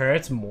just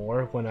hurts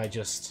more when I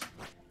just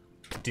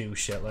do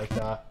shit like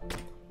that.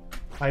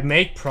 I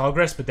make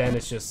progress, but then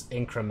it's just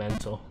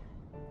incremental.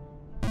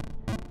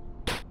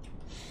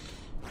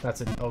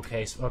 That's an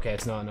okay... Okay,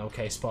 it's not an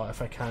okay spot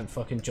if I can't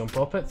fucking jump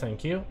up it.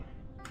 Thank you.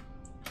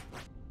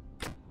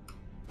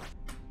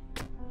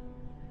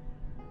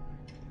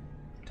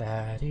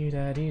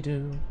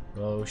 Da-dee-da-dee-doo.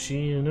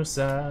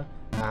 Oshinu-sa.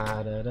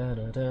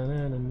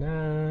 Ah-da-da-da-da-da-da.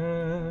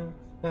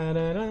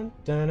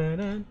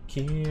 Da-da-da-da-da-da.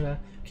 Kira,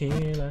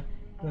 kira.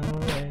 I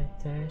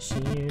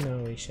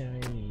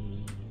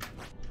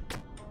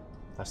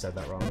said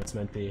that wrong, it's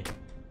meant to be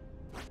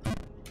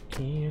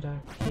Kira,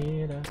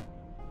 Kira.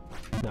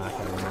 No, I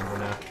can't remember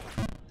now.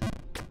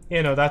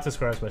 You know, that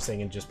describes my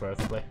singing just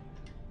perfectly.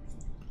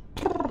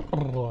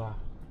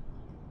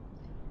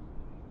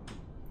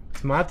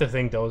 It's mad to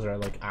think those are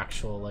like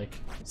actual like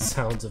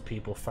sounds of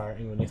people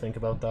farting when you think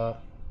about that.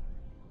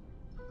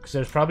 Because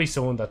there's probably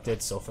someone that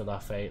did suffer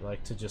that fate,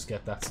 like, to just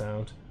get that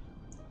sound.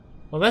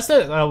 Unless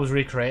that was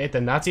recreated,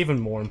 then that's even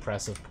more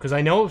impressive. Because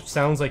I know it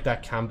sounds like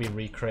that can be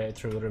recreated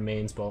through other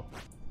means, but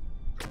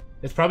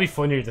it's probably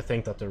funnier to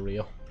think that they're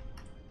real.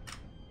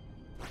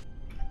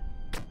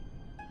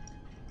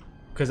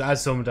 Because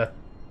as someone that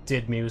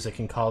did music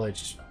in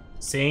college,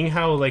 seeing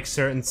how, like,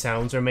 certain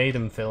sounds are made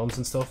in films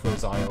and stuff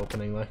was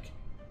eye-opening, like.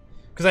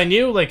 Because I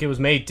knew, like, it was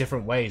made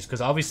different ways.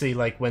 Because obviously,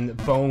 like, when the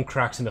bone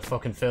cracks in a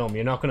fucking film,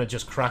 you're not going to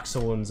just crack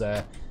someone's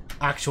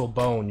actual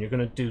bone. You're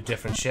going to do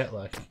different shit,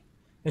 like.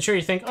 And sure,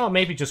 you think, oh,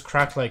 maybe just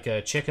crack, like,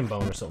 a chicken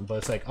bone or something. But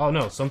it's like, oh,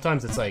 no.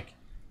 Sometimes it's like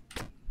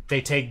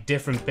they take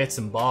different bits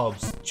and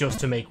bobs just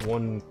to make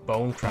one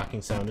bone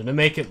cracking sound. And to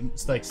make it,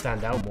 like,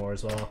 stand out more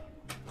as well.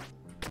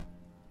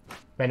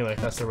 But anyway,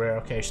 that's the rare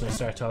occasion I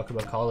start talking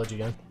about college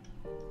again.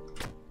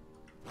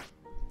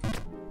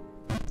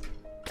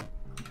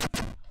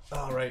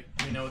 Alright,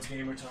 we know it's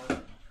gamer time.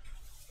 I'm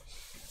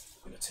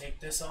gonna take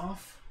this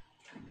off.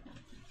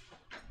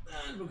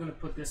 And we're gonna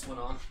put this one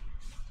on.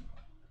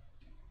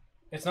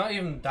 It's not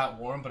even that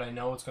warm, but I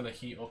know it's gonna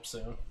heat up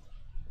soon.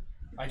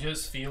 I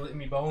just feel it in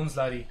my bones,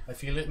 laddie. I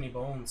feel it in my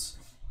bones.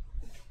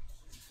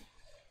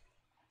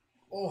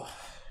 Oh.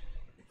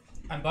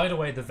 And by the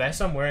way, the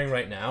vest I'm wearing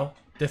right now,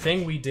 the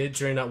thing we did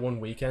during that one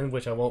weekend,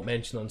 which I won't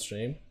mention on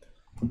stream,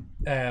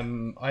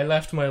 I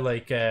left my,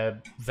 like,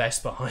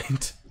 vest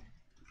behind.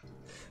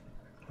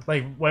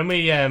 Like, when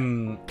we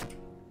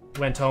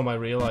went home, I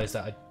realized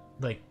that I,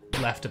 like,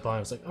 left it behind.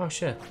 I was like, oh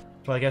shit.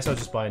 Well, I guess I'll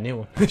just buy a new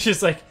one. It's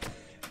just like,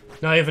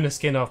 not even a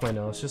skin off my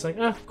nose. Just like,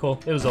 ah, cool.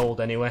 It was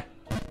old anyway.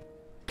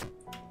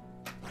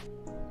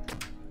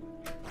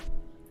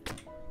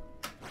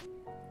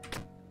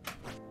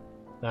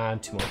 Nah,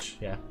 too much,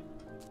 yeah.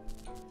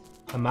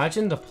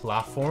 Imagine the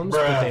platforms,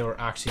 but they were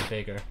actually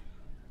bigger.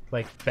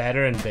 Like,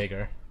 better and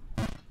bigger.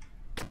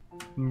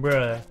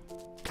 Bruh.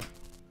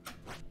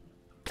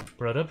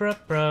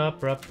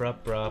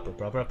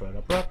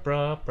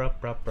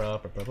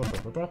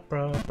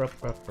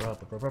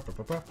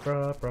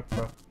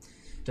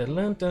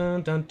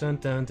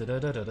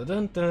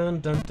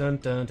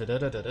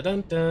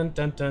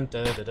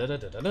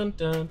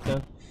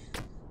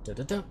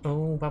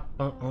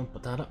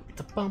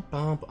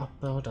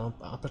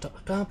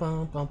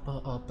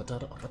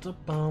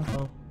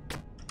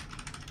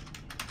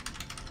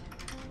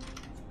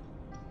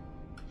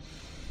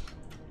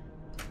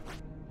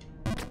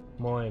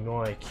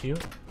 Moi,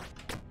 cute.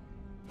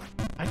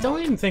 I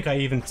don't even think I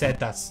even said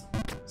that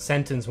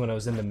sentence when I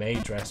was in the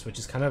maid dress, which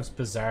is kind of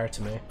bizarre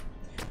to me.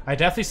 I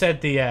definitely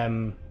said the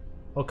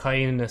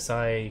Okain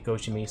Nasai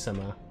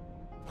Goshimi-sama.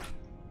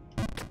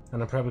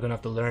 And I'm probably gonna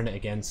have to learn it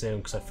again soon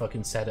because I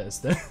fucking set it as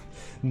the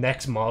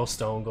next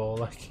milestone goal,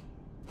 like.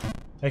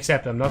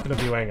 Except I'm not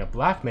gonna be wearing a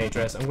black maid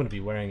dress, I'm gonna be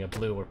wearing a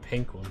blue or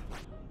pink one.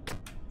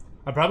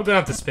 I'm probably gonna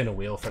have to spin a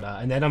wheel for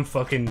that, and then I'm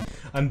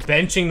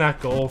benching that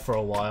goal for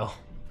a while.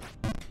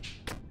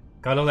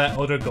 Gotta let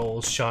other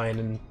goals shine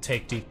and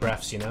take deep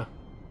breaths, you know?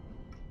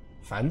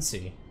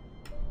 Fancy.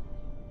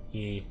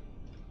 Yeah.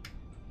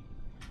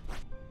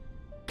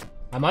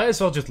 I might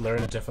as well just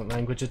learn a different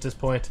language at this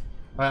point.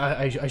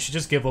 I should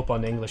just give up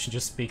on English and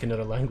just speak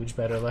another language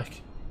better,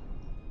 like.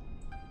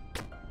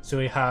 So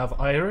we have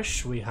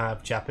Irish, we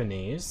have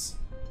Japanese,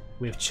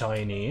 we have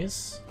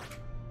Chinese.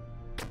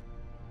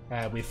 We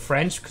have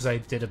French, because I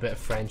did a bit of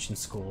French in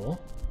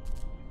school.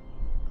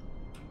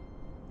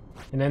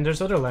 And then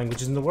there's other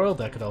languages in the world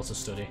that I could also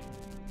study.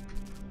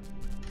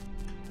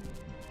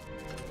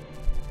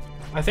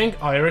 I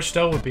think Irish,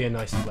 though, would be a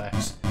nice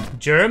flex.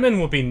 German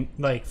would be,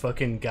 like,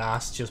 fucking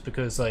gas, just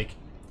because, like,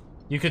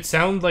 you could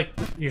sound like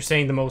you're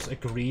saying the most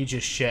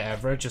egregious shit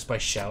ever just by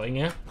shouting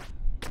it.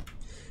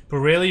 But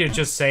really, you're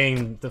just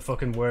saying the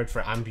fucking word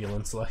for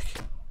ambulance, like.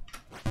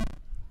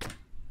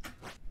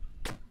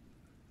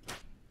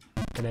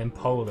 And then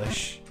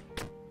Polish.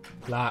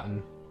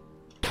 Latin.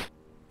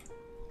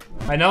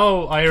 I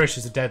know Irish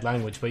is a dead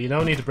language, but you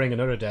don't need to bring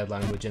another dead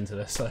language into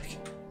this, like.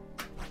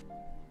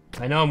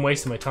 I know I'm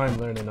wasting my time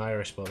learning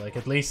Irish, but, like,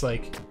 at least,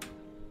 like,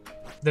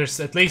 there's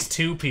at least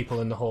 2 people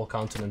in the whole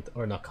continent,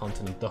 or not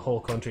continent, the whole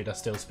country that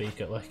still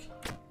speak it, like.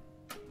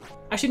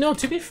 Actually, no,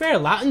 to be fair,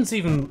 Latin's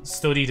even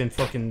studied in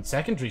fucking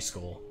secondary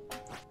school.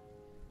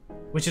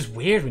 Which is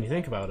weird when you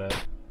think about it.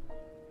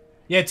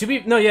 Yeah,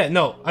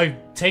 no, I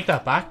take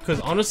that back,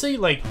 because honestly,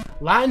 like,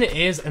 Latin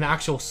is an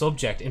actual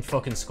subject in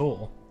fucking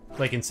school.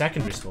 Like, in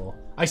secondary school.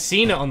 I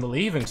seen it on the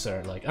Leaving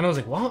Cert, like, and I was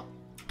like, what?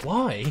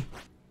 Why?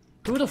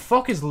 Who the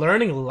fuck is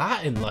learning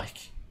Latin, like?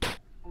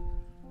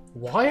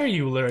 Why are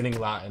you learning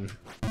Latin?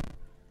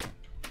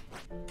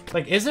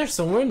 Like, is there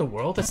somewhere in the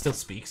world that still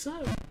speaks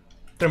it?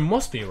 There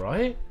must be,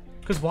 right?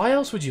 Because why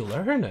else would you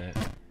learn it?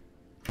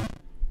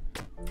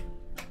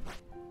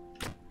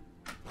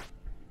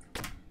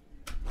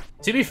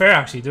 To be fair,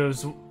 actually, there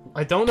was...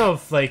 I don't know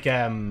if, like,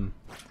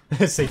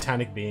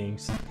 satanic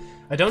beings.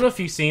 I don't know if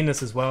you've seen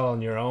this as well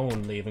on your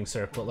own Leaving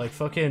Cert, but, like,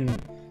 fucking...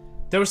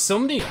 There was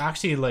somebody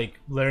actually, like,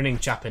 learning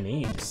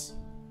Japanese.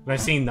 And I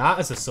seen that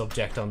as a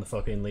subject on the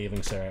fucking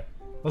Leaving Cert.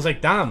 I was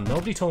like, damn,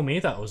 nobody told me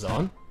that was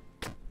on.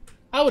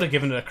 I would have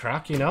given it a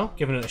crack, you know?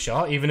 Given it a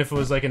shot, even if it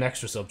was, like, an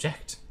extra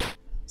subject.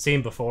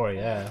 Seen before,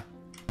 yeah.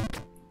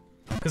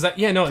 Because,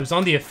 yeah, no, it was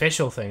on the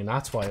official thing,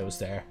 that's why it was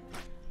there.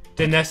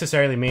 Didn't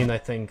necessarily mean, I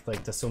think,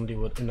 like, that somebody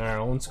would in our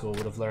own school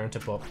would have learned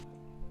it, but...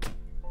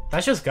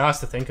 That's just gas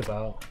to think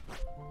about.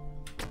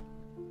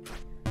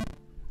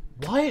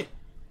 What?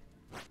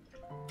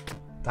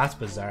 That's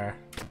bizarre.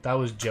 That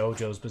was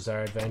JoJo's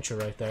Bizarre Adventure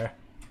right there.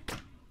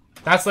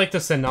 That's like the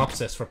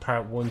synopsis for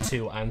part 1,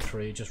 2, and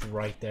 3, just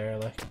right there,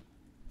 like.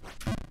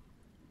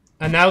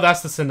 And now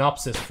that's the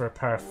synopsis for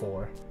part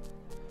 4.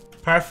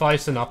 Part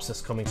 5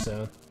 synopsis coming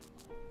soon.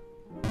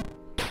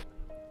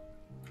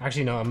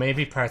 Actually, no,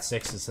 maybe part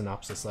 6 is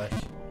synopsis, like.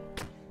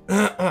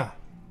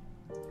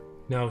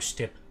 No,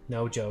 Stip.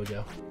 No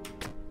JoJo.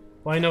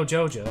 Why no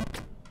JoJo?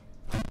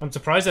 I'm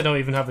surprised I don't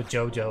even have a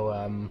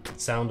JoJo,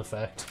 sound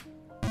effect.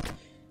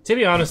 To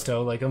be honest,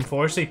 though, like,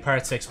 unfortunately,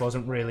 part 6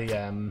 wasn't really,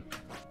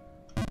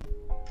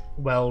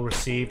 well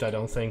received, I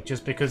don't think,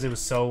 just because it was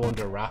so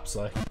under wraps,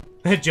 like.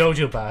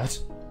 JoJo bad.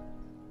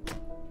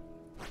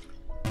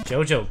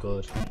 JoJo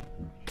good.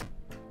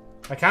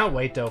 I can't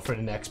wait, though, for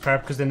the next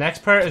part, because the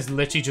next part is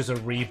literally just a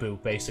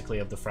reboot, basically,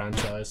 of the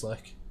franchise,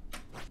 like.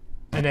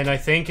 And then I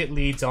think it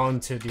leads on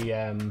to the,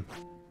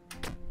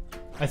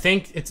 I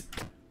think it's...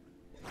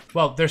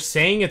 Well, they're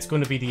saying it's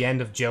going to be the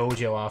end of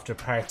JoJo after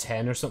part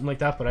 10 or something like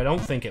that, but I don't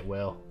think it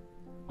will.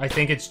 I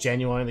think it's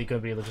genuinely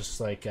going to be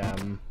just, like,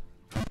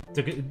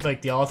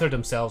 the author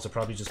themselves are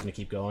probably just going to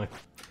keep going.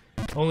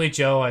 Only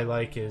Joe I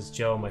like is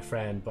Joe, my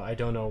friend, but I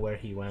don't know where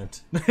he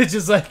went. It's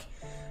just like,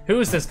 who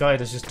is this guy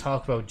that's just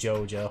talked about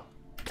JoJo?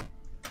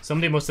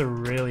 Somebody must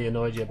have really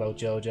annoyed you about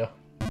JoJo.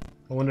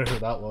 I wonder who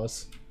that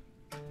was.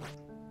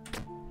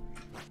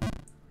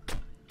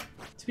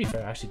 To be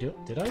fair, actually,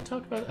 did I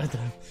talk about it?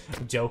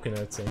 I'm joking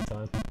at the same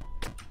time.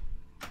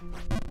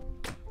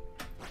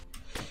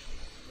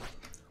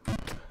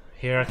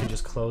 Here I can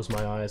just close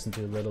my eyes and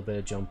do a little bit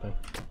of jumping.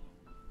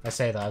 I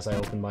say that as I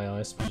open my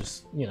eyes, but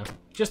just, you know,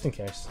 just in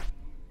case.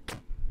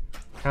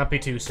 Can't be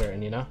too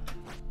certain, you know?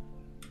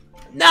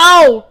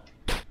 No!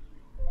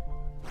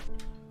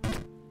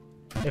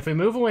 If we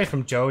move away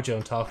from JoJo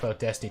and talk about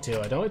Destiny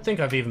 2, I don't think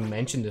I've even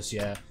mentioned this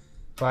yet,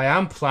 but I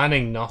am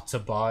planning not to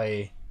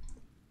buy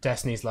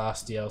Destiny's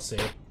last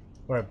DLC.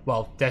 Or,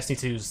 well, Destiny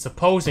 2's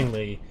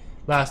supposedly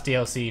last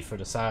DLC for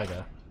the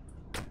saga.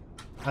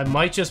 I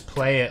might just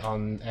play it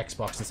on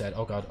Xbox instead.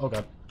 Oh god, oh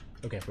god.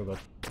 Okay, we're good.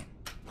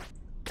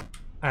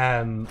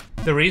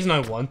 The reason I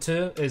want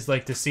to is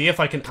like to see if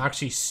I can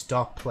actually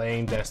stop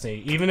playing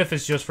Destiny, even if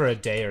it's just for a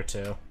day or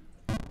two.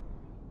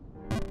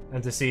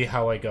 And to see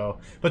how I go.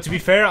 But to be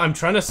fair, I'm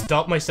trying to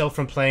stop myself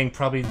from playing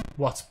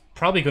what's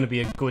probably going to be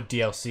a good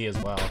DLC as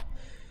well.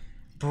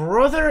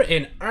 Brother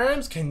in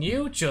arms, can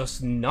you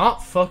just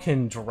not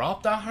fucking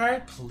drop that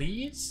hard,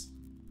 please?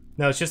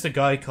 No, it's just a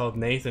guy called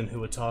Nathan who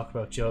would talk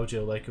about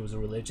JoJo like it was a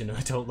religion, and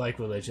I don't like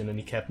religion, and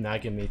he kept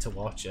nagging me to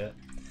watch it.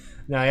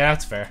 No, yeah,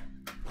 that's fair.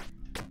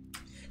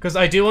 Because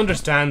I do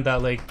understand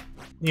that, like,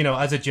 you know,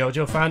 as a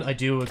JoJo fan, I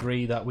do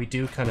agree that we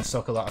do kind of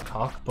suck a lot of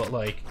cock, but,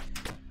 like,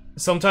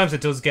 sometimes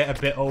it does get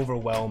a bit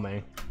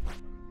overwhelming.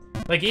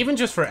 Like, even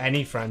just for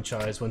any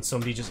franchise, when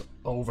somebody just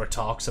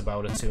over-talks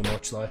about it too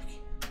much, like,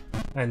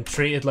 and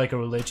treat it like a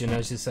religion,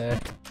 as you say.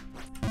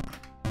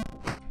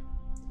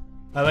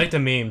 I like the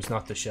memes,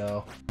 not the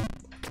show.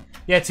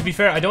 Yeah, to be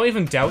fair, I don't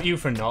even doubt you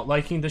for not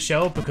liking the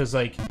show, because,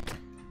 like,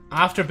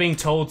 after being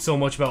told so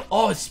much about,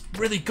 oh, it's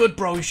really good,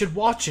 bro, you should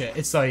watch it,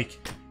 it's like,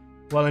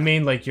 well, I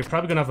mean, like, you're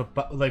probably gonna have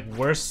a, like,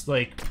 worse,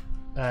 like,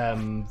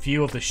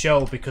 view of the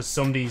show because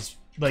somebody's,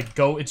 like,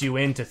 goated you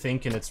into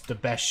thinking it's the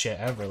best shit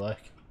ever,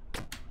 like.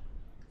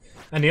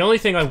 And the only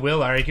thing I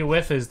will argue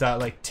with is that,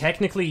 like,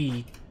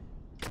 technically...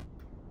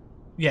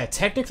 Yeah,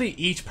 technically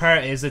each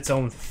part is its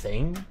own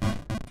thing.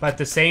 But at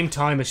the same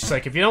time, it's just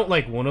like, if you don't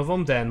like one of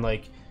them, then,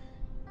 like,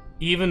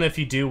 even if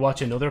you do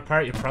watch another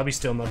part, you're probably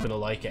still not gonna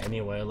like it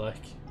anyway,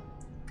 like.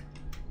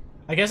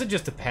 I guess it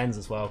just depends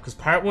as well, because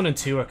part 1 and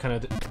 2 are kind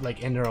of,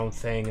 like, in their own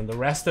thing, and the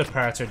rest of the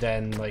parts are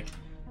then, like,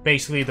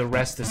 basically the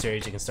rest of the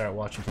series you can start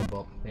watching from,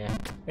 but, yeah.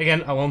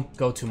 Again, I won't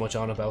go too much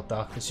on about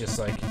that, it's just,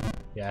 like,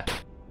 yeah.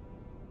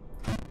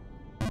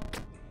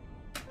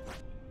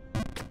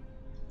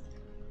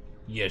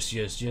 Yes,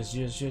 yes, yes,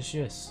 yes, yes,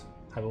 yes.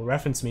 I will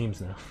reference memes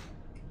now.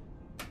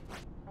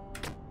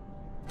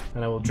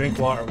 And I will drink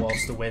water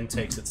whilst the wind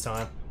takes its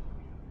time.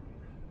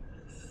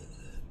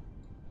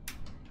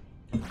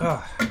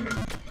 Ugh.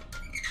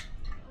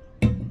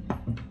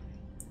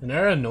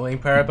 Another annoying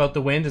part about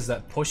the wind is that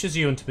it pushes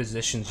you into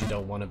positions you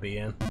don't want to be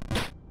in.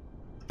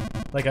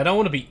 Like, I don't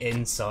want to be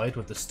inside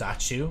with the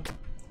statue.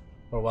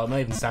 Or, well, not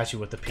even statue,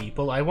 with the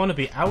people. I want to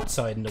be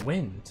outside in the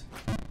wind.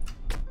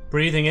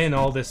 Breathing in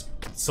all this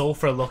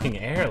sulfur-looking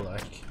air,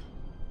 like.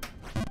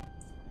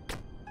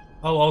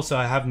 Oh, also,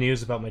 I have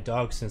news about my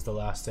dog since the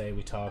last day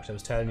we talked. I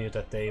was telling you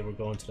that they were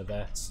going to the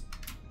vets.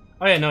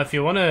 Oh yeah, no, if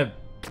you want to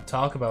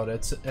talk about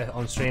it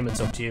on stream, it's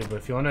up to you. But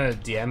if you want to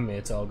DM me,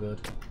 it's all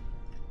good.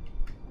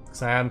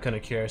 Because I am kind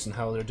of curious on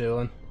how they're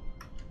doing.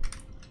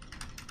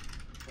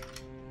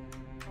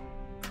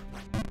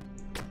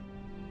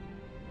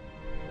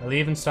 I'll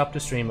even stop the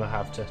stream. I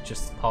have to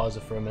just pause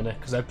it for a minute,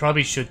 because I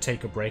probably should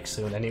take a break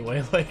soon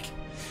anyway, like,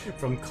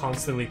 from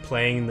constantly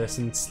playing this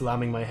and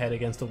slamming my head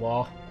against the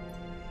wall.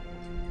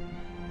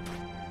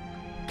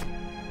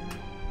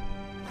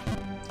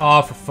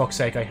 Oh, for fuck's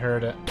sake, I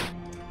heard it.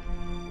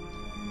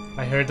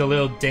 I heard the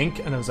little dink,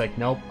 and I was like,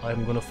 nope,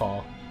 I'm gonna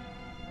fall.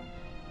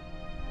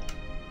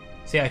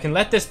 See, I can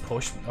let this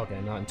push...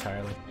 Okay, not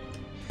entirely.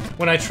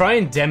 When I try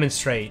and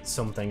demonstrate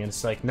something, and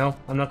it's like, no,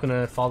 I'm not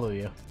gonna follow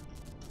you.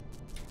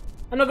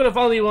 I'm not gonna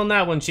follow you on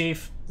that one,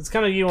 Chief. It's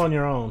kind of you on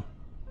your own.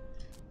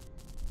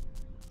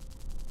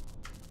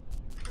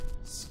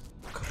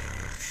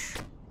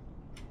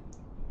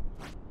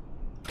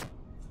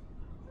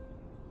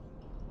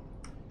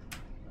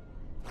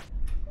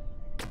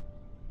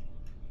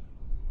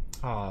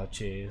 Oh,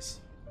 jeez.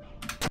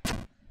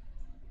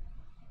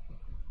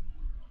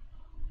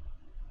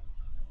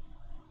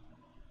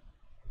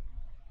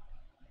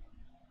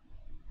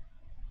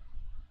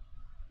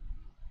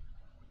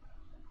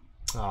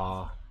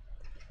 Aw.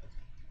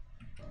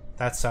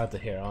 That's sad to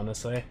hear,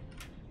 honestly.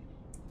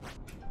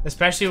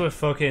 Especially with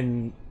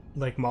fucking,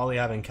 like, Molly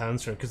having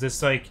cancer, because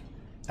it's like,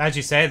 as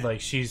you said,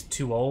 like, she's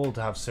too old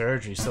to have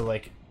surgery, so,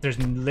 like, there's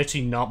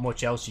literally not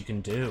much else you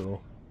can do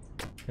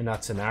in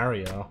that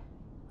scenario.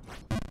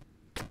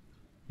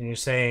 And you're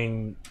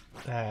saying,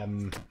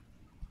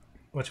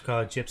 what you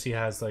call it, Gypsy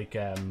has, like,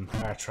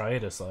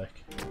 arthritis,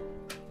 like.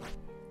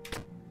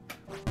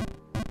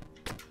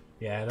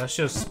 Yeah, that's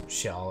just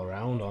shit all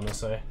around,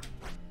 honestly.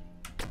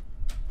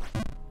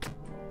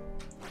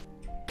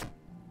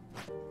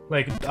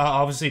 Like,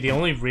 obviously, the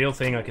only real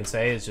thing I can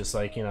say is just,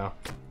 like, you know,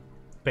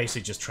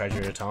 basically just treasure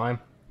your time.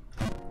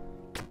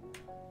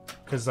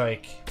 Because,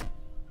 like,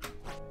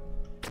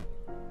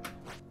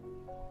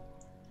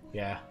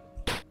 Yeah.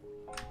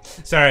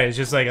 Sorry, it's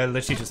just like, I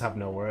literally just have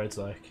no words,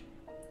 like.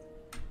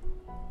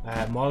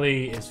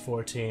 Molly is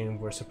 14.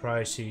 We're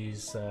surprised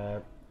she's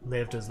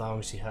lived as long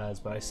as she has,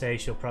 but I say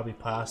she'll probably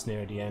pass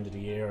near the end of the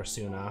year or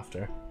soon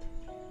after.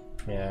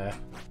 Yeah.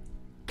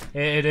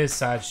 It is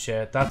sad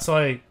shit. That's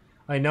why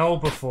I know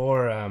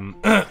before,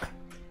 I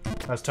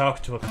was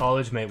talking to a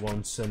college mate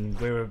once, and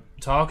we were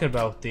talking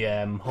about the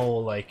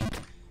whole, like,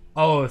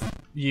 oh, if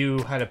you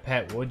had a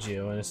pet, would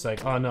you? And it's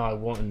like, oh no, I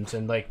wouldn't.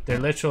 And like, their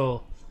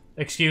literal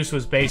excuse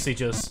was basically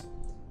just,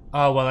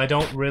 oh, well, I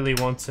don't really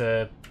want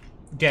to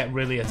get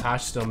really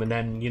attached to them, and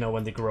then, you know,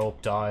 when they grow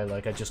up, die.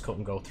 Like, I just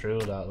couldn't go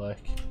through that,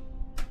 like.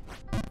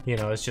 You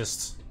know, it's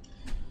just,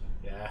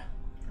 yeah.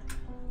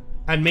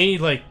 And me,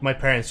 like, my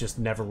parents just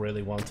never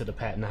really wanted a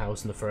pet in the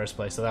house in the first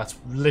place, so that's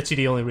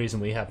literally the only reason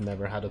we have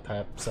never had a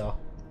pet, so,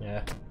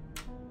 yeah.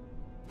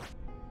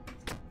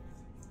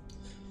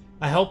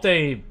 I hope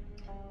they,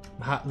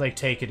 like,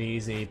 take it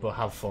easy, but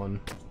have fun,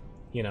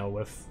 you know,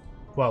 with,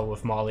 well,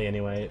 with Molly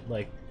anyway,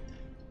 like,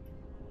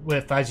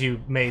 with, as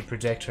you may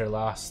predict, her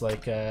last,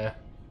 like,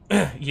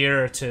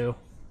 year or two,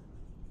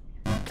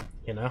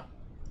 you know?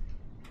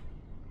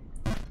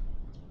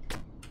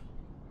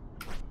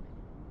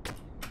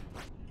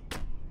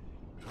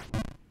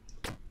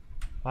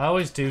 I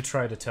always do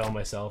try to tell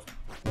myself,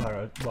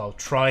 or, well,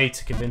 try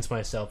to convince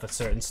myself at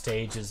certain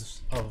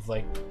stages of,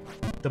 like,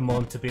 the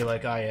month to be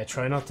like, oh yeah,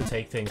 try not to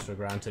take things for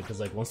granted, because,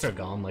 like, once they're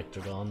gone, like,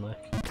 they're gone,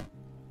 like.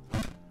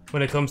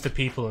 When it comes to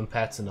people and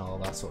pets and all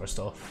that sort of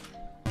stuff.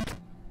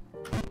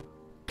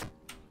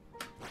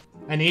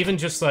 And even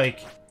just, like,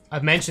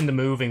 I've mentioned the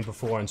moving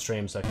before on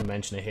stream, so I can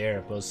mention it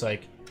here, but it's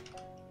like,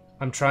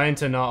 I'm trying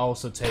to not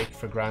also take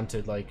for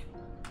granted, like,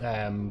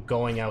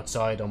 going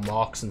outside on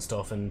walks and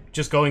stuff, and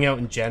just going out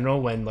in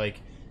general when,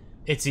 like,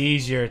 it's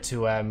easier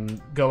to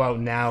go out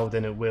now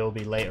than it will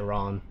be later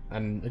on.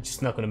 And I'm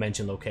just not going to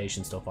mention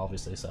location stuff,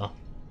 obviously, so,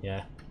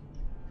 yeah.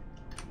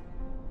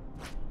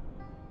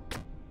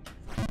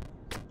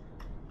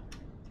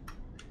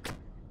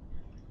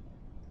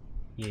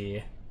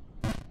 Yeah.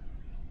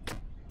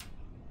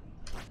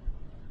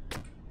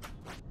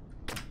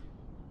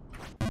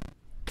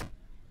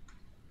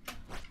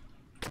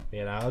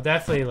 You know, I'll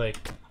definitely, like,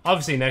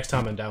 obviously next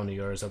time I'm down to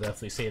yours, I'll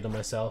definitely see them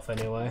myself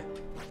anyway.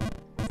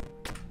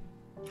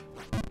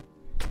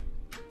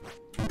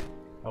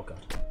 Oh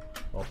god.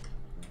 Oh.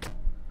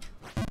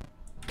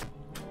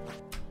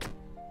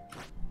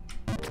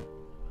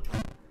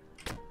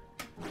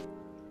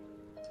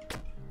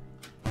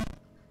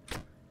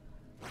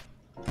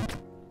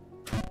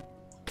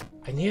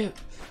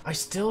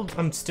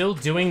 I'm still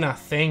doing that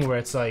thing where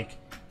it's like,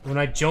 when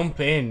I jump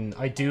in,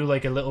 I do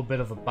like a little bit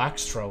of a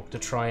backstroke to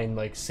try and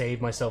like save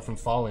myself from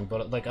falling,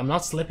 but like I'm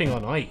not slipping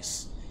on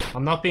ice.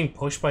 I'm not being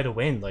pushed by the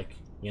wind, like,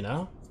 you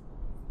know?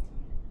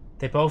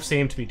 They both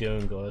seem to be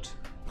doing good.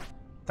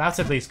 That's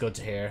at least good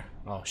to hear.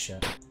 Oh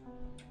shit.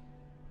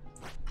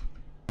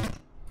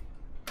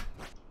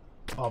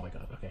 Oh my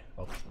god, okay.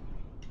 Oh.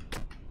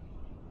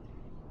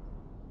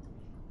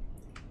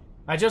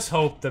 I just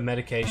hope the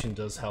medication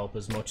does help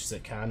as much as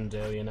it can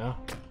do, you know?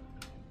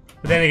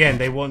 But then again,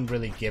 they wouldn't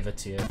really give it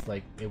to you if,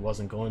 like, it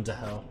wasn't going to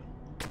help.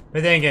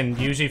 But then again,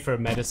 usually for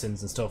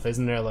medicines and stuff,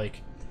 isn't there,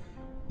 like,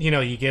 you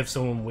know, you give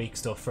someone weak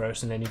stuff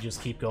first and then you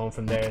just keep going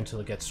from there until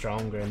it gets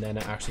stronger and then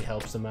it actually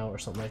helps them out or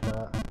something like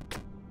that.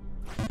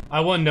 I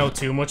wouldn't know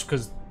too much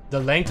because the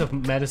length of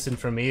medicine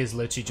for me is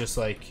literally just,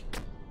 like,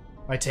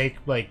 I take,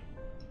 like,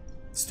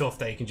 stuff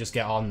that you can just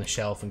get on the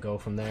shelf and go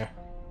from there.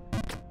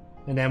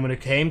 And then when it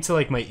came to,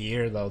 like, my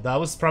ear, though, that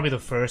was probably the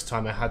first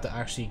time I had to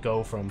actually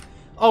go from,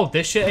 oh,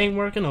 this shit ain't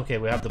working? Okay,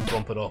 we have to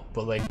bump it up.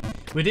 But, like,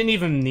 we didn't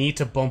even need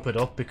to bump it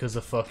up because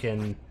of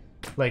fucking,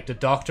 like, the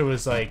doctor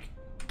was, like,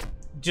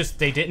 just,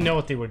 they didn't know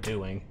what they were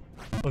doing.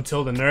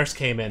 Until the nurse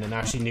came in and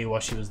actually knew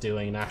what she was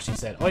doing and actually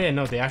said, oh yeah,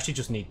 no, they actually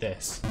just need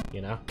this,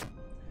 you know?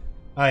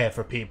 Oh yeah,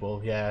 for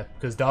people, yeah.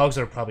 Because dogs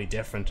are probably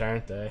different,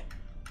 aren't they?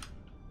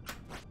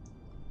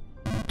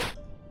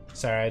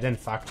 Sorry, I didn't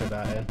factor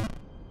that in.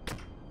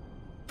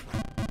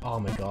 Oh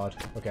my god.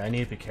 Okay, I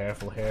need to be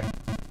careful here.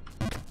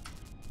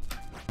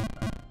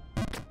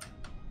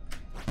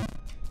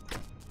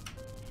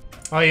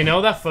 Oh, you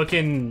know that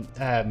fucking,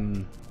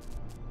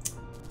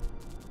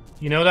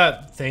 you know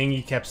that thing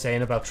you kept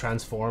saying about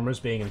Transformers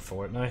being in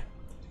Fortnite?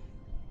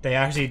 They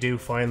actually do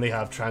finally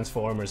have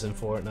Transformers in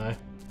Fortnite.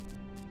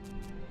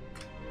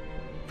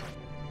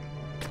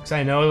 Because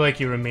I know,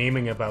 like, you were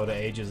memeing about it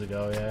ages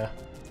ago, yeah.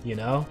 You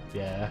know?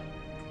 Yeah.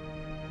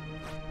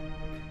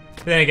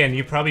 But then again,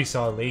 you probably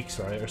saw leaks,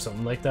 right? Or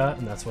something like that,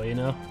 and that's why you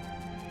know?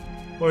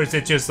 Or is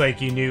it just like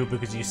you knew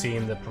because you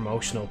seen the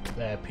promotional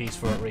piece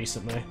for it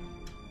recently?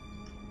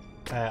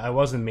 I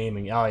wasn't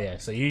memeing. Oh yeah,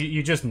 so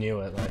you just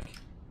knew it, like.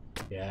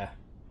 Yeah.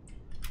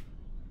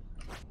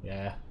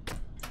 Yeah.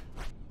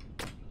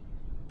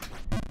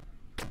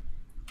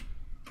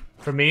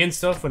 For me and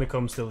stuff, when it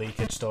comes to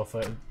leakage stuff,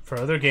 for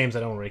other games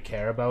I don't really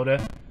care about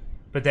it.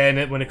 But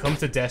then when it comes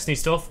to Destiny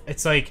stuff,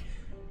 it's like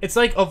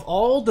of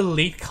all the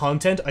leaked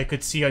content I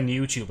could see on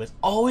YouTube, it's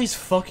always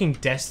fucking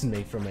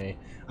Destiny for me.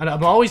 And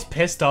I'm always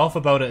pissed off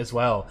about it as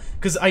well.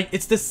 Because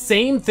it's the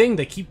same thing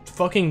they keep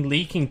fucking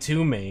leaking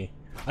to me.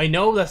 I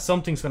know that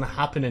something's going to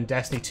happen in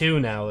Destiny 2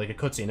 now, like a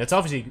cutscene. It's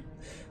obviously...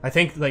 I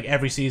think, like,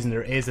 every season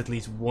there is at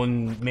least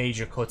one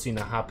major cutscene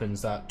that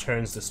happens that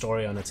turns the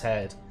story on its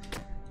head.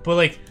 But,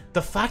 like,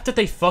 the fact that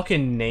they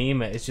fucking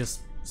name it is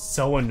just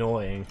so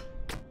annoying.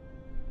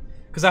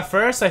 Because at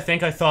first, I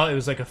think I thought it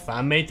was, like, a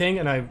fan-made thing,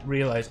 and I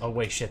realized, oh,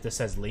 wait, shit, this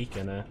says leak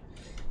in it.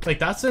 Like,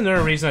 that's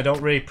another reason I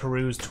don't really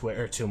peruse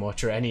Twitter too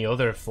much, or any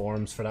other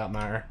forums for that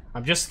matter.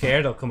 I'm just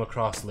scared I'll come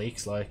across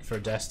leaks, like, for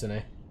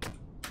Destiny.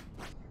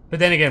 But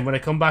then again, when I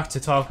come back to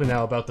talking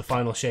now about the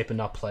final shape and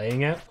not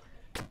playing it,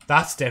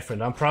 that's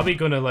different. I'm probably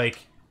gonna, like,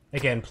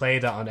 again, play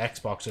that on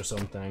Xbox or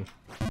something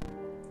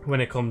when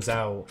it comes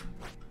out.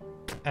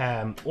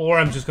 Or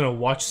I'm just gonna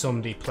watch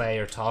somebody play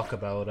or talk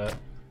about it.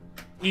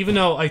 Even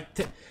though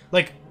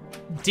like,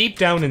 deep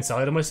down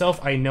inside of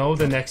myself, I know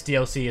the next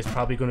DLC is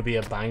probably gonna be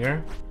a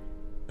banger.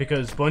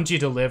 Because Bungie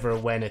deliver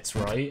when it's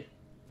right.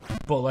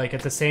 But, like,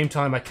 at the same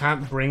time, I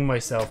can't bring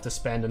myself to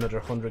spend another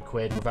 100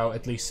 quid without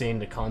at least seeing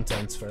the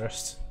contents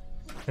first.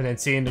 And then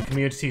seeing the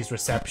community's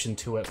reception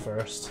to it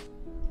first.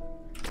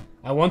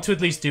 I want to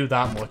at least do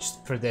that much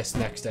for this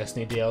next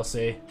Destiny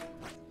DLC.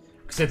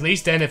 Because at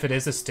least then if it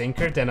is a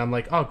stinker, then I'm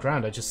like, oh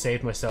grand, I just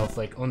saved myself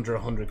like under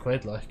 100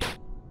 quid, like.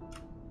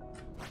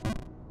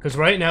 Because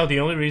right now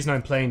the only reason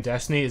I'm playing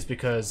Destiny is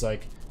because,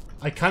 like,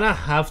 I kind of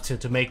have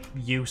to make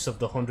use of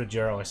the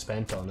 €100 I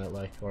spent on it,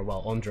 like, or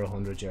well, under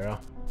 €100.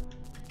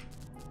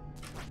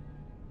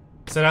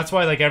 So that's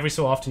why, like, every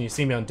so often you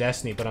see me on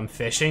Destiny, but I'm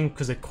fishing,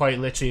 because it quite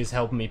literally is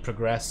helping me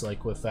progress,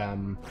 like, with,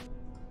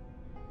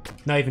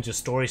 not even just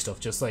story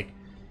stuff, just, like,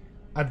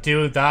 I'm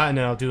doing that, and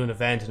then I'll do an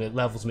event, and it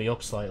levels me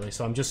up slightly,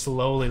 so I'm just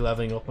slowly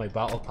leveling up my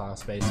battle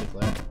pass,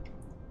 basically.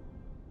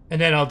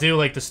 And then I'll do,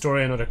 like, the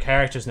story on other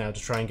characters now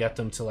to try and get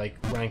them to, like,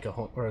 rank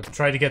 100, or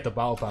try to get the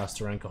battle pass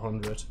to rank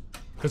 100.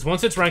 Because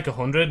once it's rank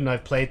 100, and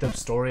I've played the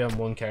story on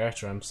one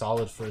character, I'm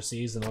solid for a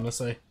season,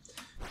 honestly.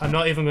 I'm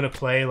not even going to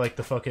play, like,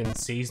 the fucking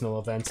seasonal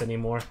events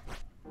anymore.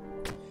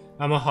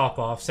 I'm gonna hop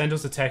off. Send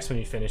us a text when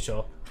you finish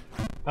up.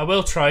 I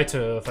will try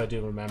to if I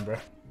do remember.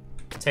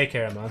 Take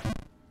care, man.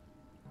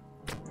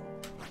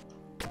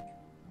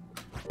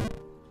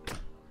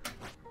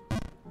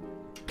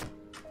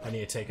 I need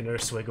to take another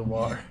swig of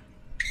water.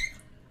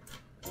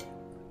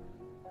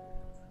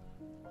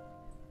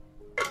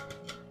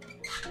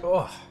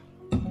 Oh.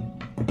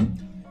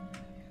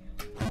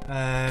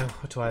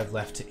 What do I have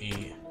left to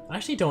eat? I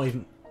actually don't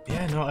even...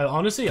 Yeah, no,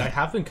 honestly, I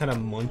have been kind of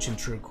munching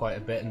through quite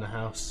a bit in the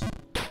house.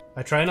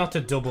 I try not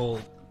to double,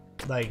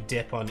 like,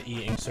 dip on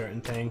eating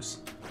certain things.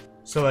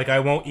 So, like, I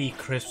won't eat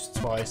crisps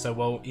twice, I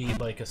won't eat,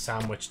 like, a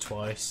sandwich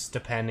twice,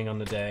 depending on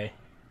the day.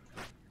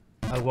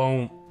 I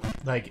won't,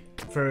 like,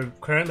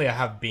 currently I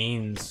have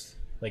beans,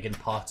 like, in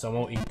pots, I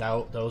won't eat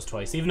those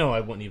twice, even though I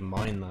wouldn't even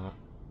mind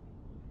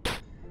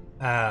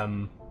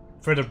that.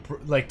 For the,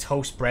 like,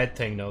 toast bread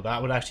thing, though,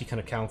 that would actually kind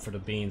of count for the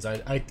beans.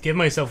 I'd give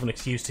myself an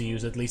excuse to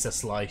use at least a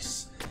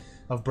slice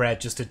of bread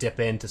just to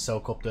dip in to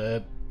soak up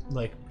the,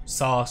 like,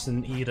 sauce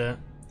and eat it.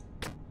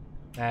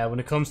 When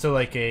it comes to,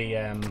 like,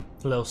 a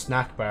little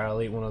snack bar,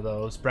 I'll eat one of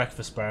those.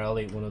 Breakfast bar, I'll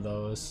eat one of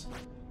those.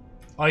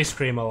 Ice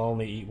cream, I'll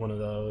only eat one of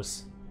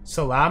those.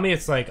 Salami,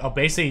 it's like, I'll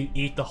basically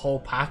eat the whole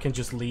pack and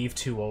just leave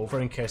 2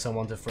 over in case I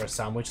want it for a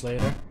sandwich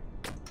later.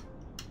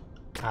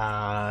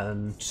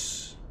 And...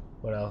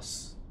 what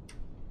else?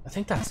 I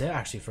think that's it,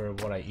 actually, for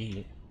what I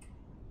eat.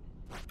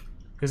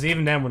 Because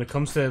even then, when it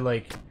comes to,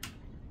 like,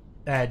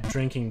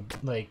 drinking,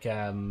 like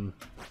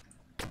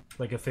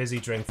a fizzy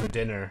drink for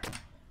dinner,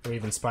 or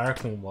even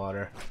sparkling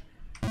water,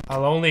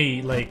 I'll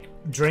only, like,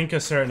 drink a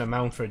certain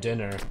amount for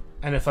dinner.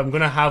 And if I'm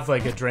gonna have,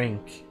 like, a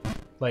drink,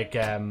 like,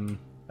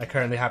 I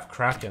currently have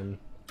Kraken,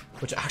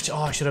 which actually,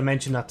 oh, I should have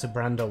mentioned that to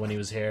Brando when he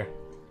was here.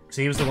 Because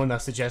he was the one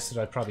that suggested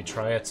I'd probably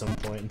try at some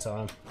point in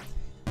time.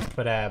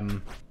 But,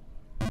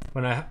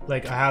 when I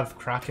have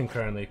Kraken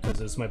currently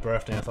because it's my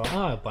birthday, I thought,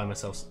 oh, I'll buy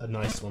myself a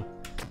nice one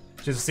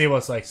just to see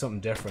what's like something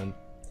different.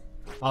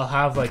 I'll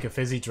have like a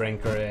fizzy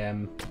drink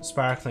or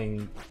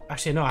sparkling.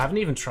 Actually, no, I haven't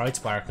even tried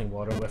sparkling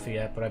water with it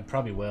yet, but I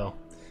probably will.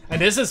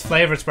 And this is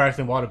flavored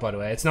sparkling water, by the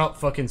way. It's not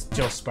fucking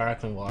just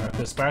sparkling water,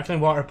 because sparkling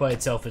water by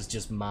itself is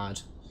just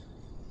mad.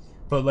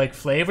 But like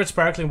flavored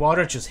sparkling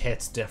water just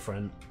hits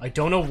different. I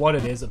don't know what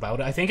it is about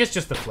it. I think it's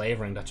just the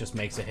flavoring that just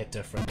makes it hit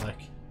different, like.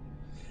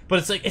 But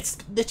it's like, it's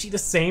literally the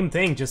same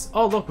thing, just,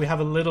 oh look, we have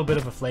a little bit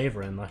of a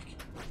flavour in, like.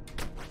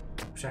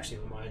 Which actually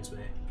reminds me.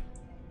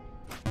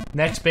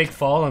 Next big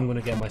fall, I'm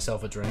gonna get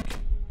myself a drink.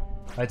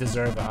 I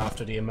deserve it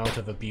after the amount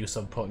of abuse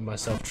I'm putting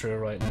myself through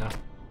right now.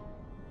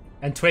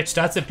 And Twitch,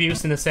 that's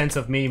abuse in the sense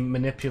of me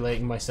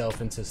manipulating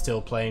myself into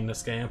still playing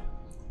this game.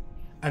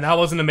 And that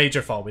wasn't a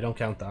major fall, we don't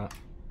count that.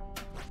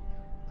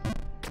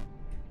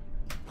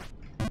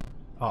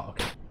 Oh,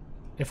 okay.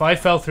 If I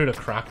fell through the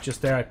crack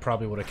just there, I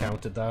probably would have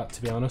counted that,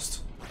 to be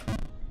honest.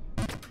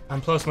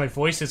 And plus, my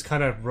voice is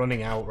kind of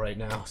running out right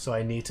now, so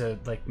I need to,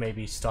 like,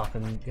 maybe stop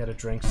and get a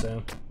drink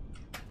soon.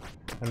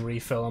 And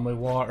refill on my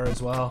water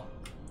as well.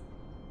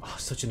 Oh,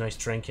 such a nice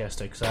drink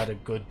yesterday because I had a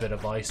good bit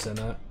of ice in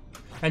it.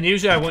 And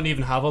usually I wouldn't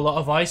even have a lot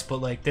of ice, but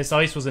like this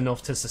ice was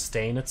enough to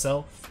sustain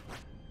itself.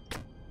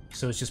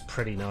 So it's just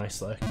pretty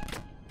nice, like.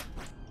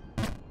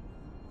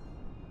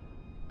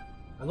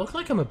 I look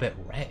like I'm a bit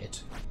red.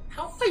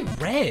 How am I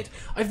red?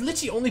 I've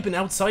literally only been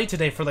outside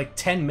today for like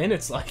 10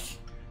 minutes, like.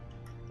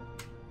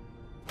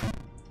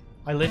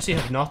 I literally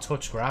have not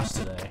touched grass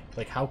today.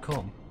 Like, how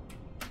come?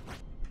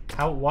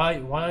 Why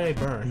did I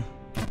burn?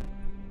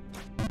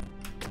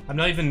 I'm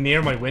not even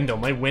near my window.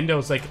 My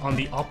window's like on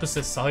the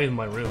opposite side of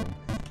my room.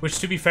 Which,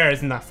 to be fair,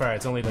 isn't that far.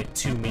 It's only like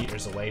 2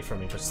 meters away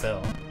from me, but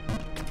still.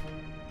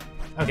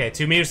 Okay,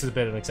 2 meters is a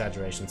bit of an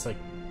exaggeration. It's like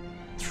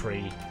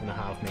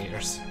 3.5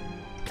 meters.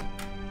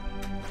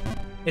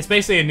 It's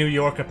basically a New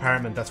York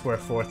apartment that's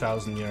worth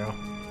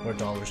 €4,000. Or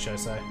dollars, should I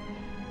say.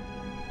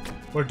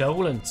 Or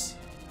dolans.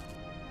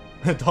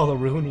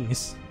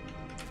 Dollaroonies.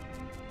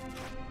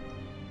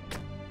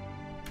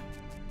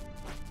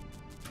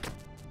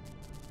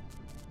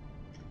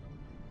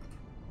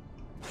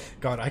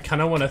 God, I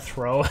kind of want to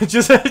throw. I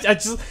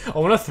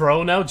want to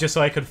throw now just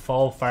so I could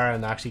fall far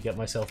and actually get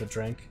myself a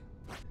drink.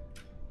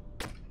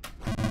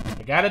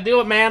 I gotta do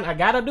it, man. I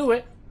gotta do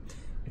it.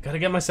 I gotta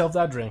get myself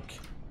that drink.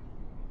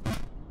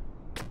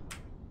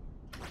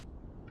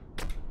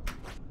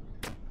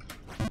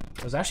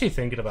 I was actually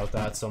thinking about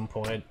that at some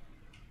point.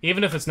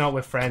 Even if it's not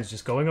with friends,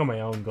 just going on my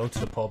own, going to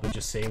the pub and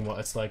just seeing what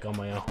it's like on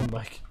my own,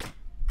 like...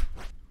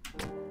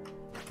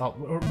 Oh,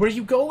 where are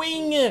you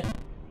going?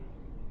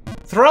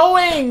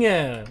 Throwing!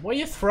 What are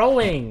you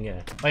throwing?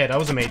 Oh yeah, that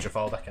was a major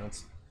fall, that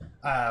counts.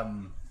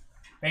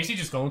 Basically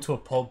just going to a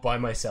pub by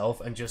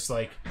myself and just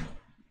like,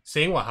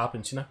 seeing what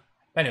happens, you know?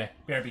 Anyway,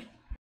 BRB.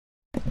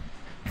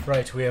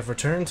 Right, we have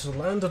returned to the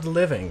land of the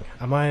living.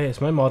 Is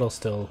my model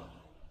still...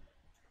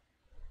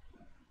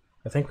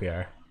 I think we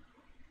are.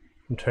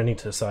 I'm turning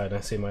to the side and I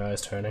see my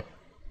eyes turning.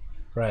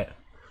 Right.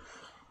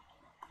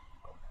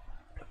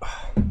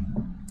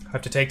 I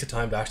have to take the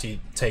time to actually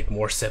take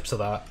more sips of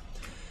that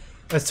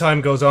as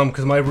time goes on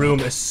because my room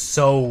is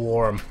so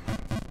warm.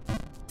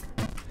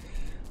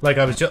 Like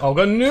I was just... Oh,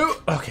 got new...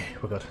 Okay,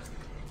 we're good.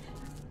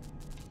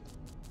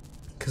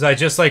 Because I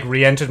just like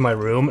re-entered my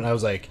room and I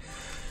was like,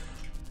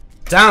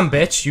 damn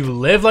bitch, you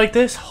live like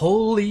this?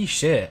 Holy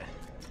shit.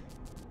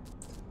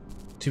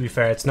 To be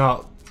fair, it's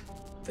not...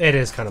 It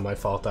is kind of my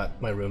fault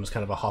that my room's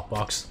kind of a hot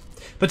box.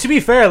 But to be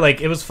fair,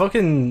 like, it was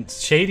fucking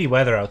shady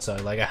weather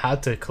outside. Like, I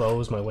had to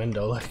close my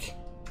window, like.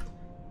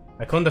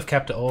 I couldn't have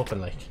kept it open,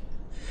 like.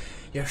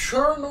 You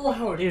sure know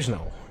how it is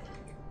now?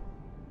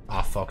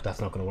 Ah, fuck,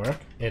 that's not gonna work.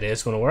 It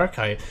is gonna work.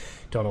 I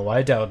don't know why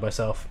I doubted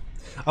myself.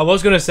 I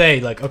was gonna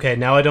say, like, okay,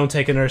 now I don't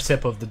take another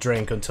sip of the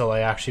drink until I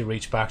actually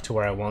reach back to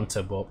where I want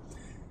to, but...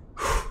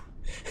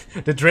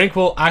 The drink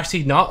will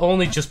actually not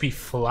only just be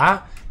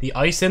flat, the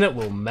ice in it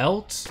will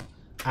melt...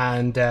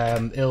 And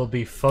it'll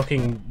be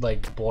fucking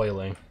like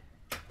boiling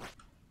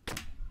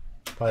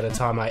by the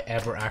time I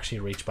ever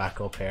actually reach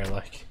back up here,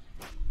 like.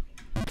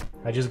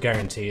 I just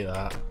guarantee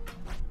that.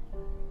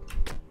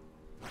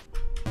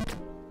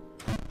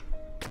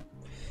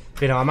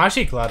 You know, I'm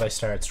actually glad I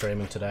started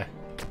streaming today.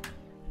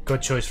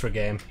 Good choice for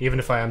game, even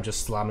if I am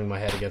just slamming my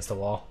head against the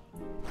wall.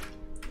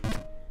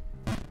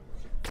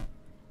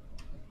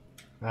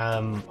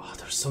 Oh,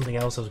 there's something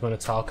else I was going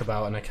to talk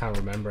about and I can't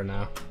remember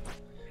now.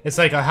 It's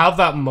like I have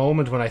that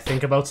moment when I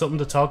think about something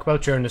to talk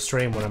about during the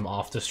stream when I'm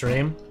off the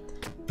stream.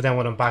 But then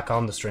when I'm back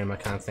on the stream, I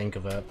can't think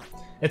of it.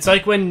 It's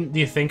like when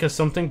you think of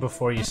something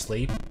before you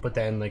sleep, but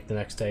then like the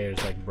next day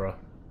it's like, bruh,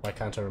 why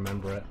can't I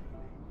remember it?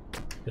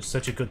 It's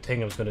such a good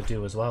thing I was going to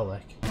do as well,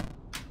 like.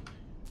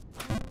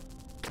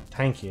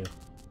 Thank you.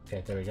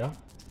 Okay, there we go.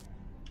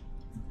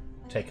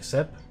 Take a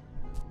sip.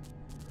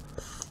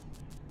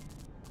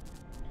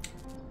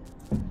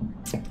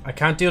 I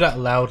can't do that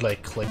loud,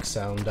 like, click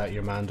sound that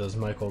your man does,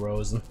 Michael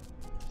Rosen.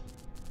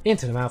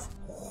 Into the mouth.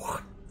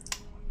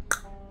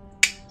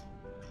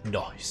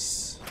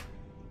 Nice.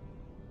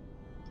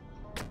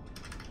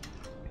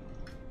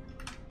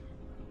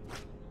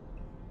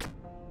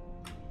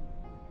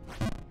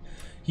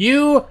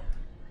 You...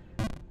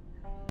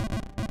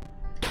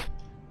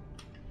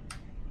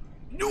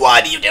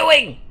 What are you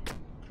doing?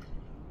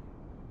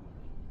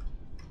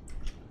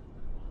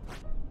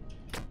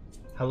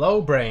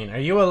 Hello, brain. Are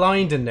you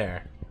aligned in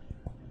there?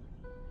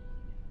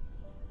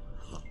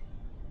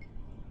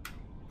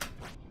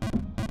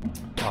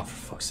 Oh, for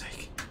fuck's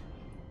sake.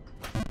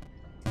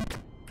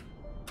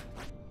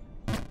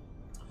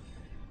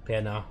 Yeah,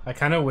 no. I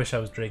kind of wish I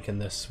was drinking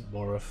this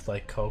more of,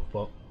 like, Coke,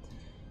 but...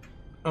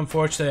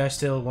 Unfortunately, I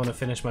still want to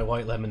finish my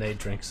white lemonade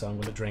drink, so I'm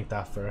going to drink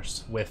that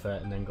first, with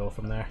it, and then go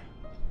from there.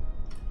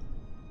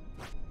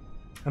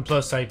 And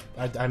plus,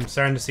 I'm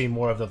starting to see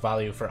more of the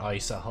value for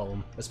ice at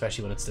home,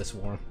 especially when it's this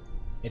warm.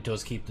 It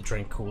does keep the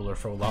drink cooler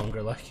for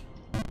longer, like.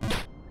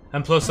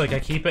 And plus, like, I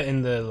keep it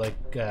in the, like,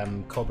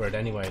 cupboard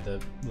anyway,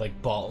 the, like,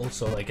 bottle,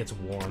 so, like, it's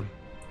warm.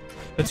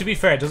 But to be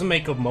fair, it doesn't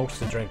make up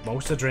most of the drink.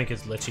 Most of the drink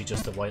is literally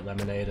just the white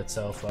lemonade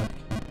itself, like.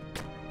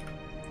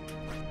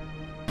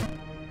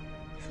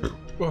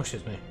 Oh,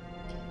 excuse me.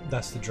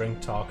 That's the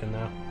drink talking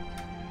now.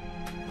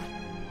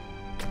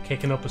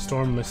 kicking up a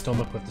storm in my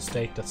stomach with the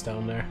steak that's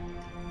down there.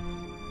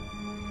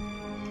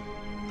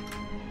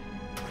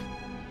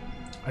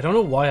 I don't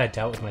know why I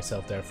doubted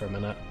myself there for a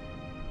minute.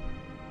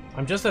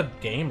 I'm just a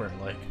gamer,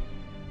 like,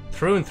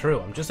 through and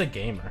through. I'm just a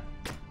gamer.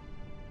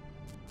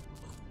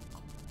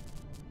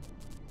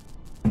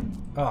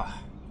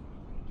 Ah.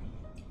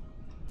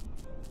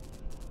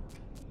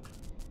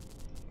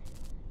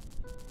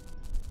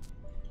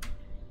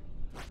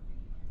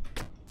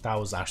 That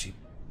was actually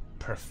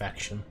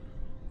perfection.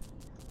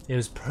 It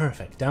was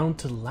perfect, down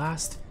to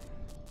last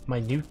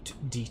minute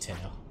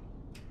detail.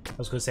 I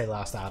was going to say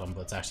last atom,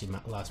 but it's actually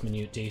last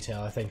minute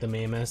detail, I think the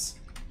meme is.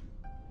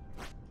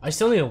 I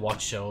still need to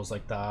watch shows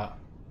like that.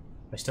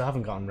 I still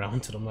haven't gotten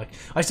around to them. Like,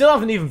 I still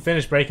haven't even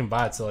finished Breaking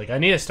Bad, so like, I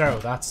need to start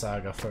with that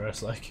saga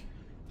first. Like,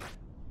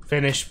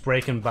 finish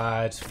Breaking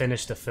Bad,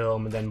 finish the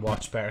film, and then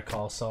watch Better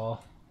Call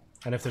Saul.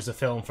 And if there's a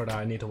film for that,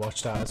 I need to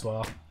watch that as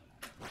well.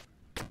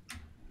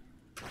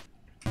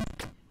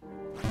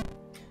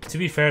 To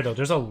be fair though,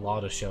 there's a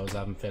lot of shows I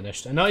haven't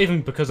finished. And not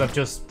even because I've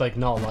just like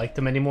not liked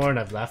them anymore and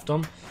I've left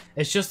them.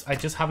 It's just, I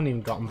just haven't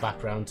even gotten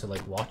back around to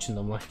like watching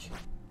them.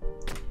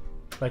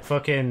 Like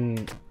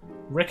fucking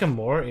Rick and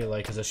Morty,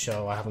 like, is a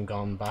show I haven't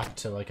gone back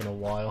to like in a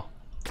while.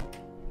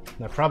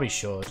 And I probably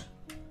should.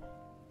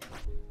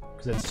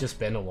 Because it's just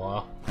been a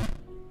while.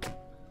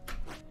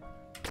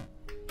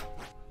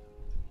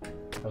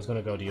 I was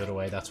gonna go the other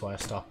way, that's why I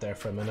stopped there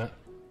for a minute.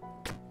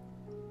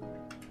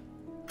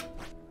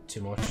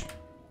 Too much.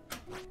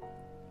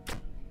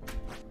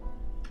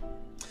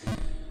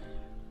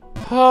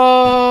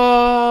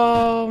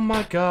 Oh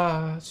my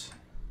god.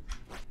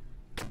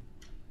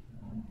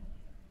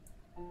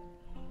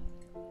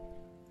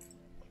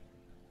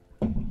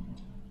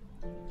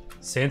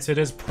 Since it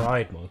is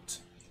Pride Month,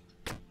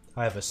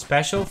 I have a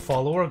special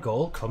follower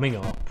goal coming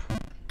up.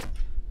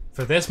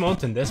 For this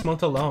month and this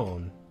month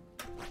alone,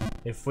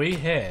 if we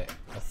hit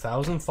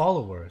 1,000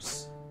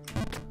 followers,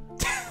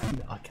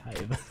 no, I can't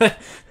even.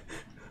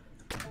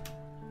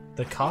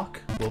 The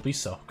cock will be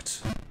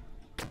sucked.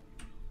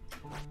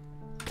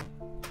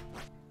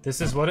 This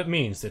is what it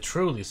means to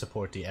truly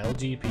support the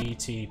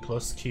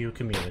LGBT+Q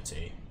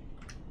community.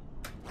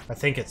 I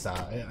think it's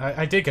that.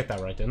 I did get that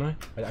right, didn't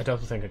I? I don't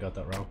think I got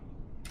that wrong.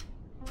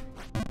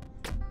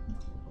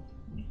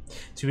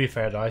 To be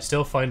fair though, I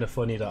still find it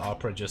funny that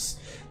Opera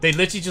just... They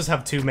literally just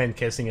have two men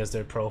kissing as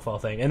their profile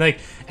thing. And like,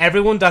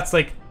 everyone that's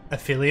like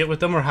affiliate with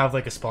them or have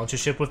like a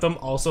sponsorship with them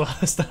also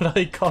has that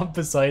icon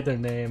beside their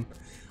name.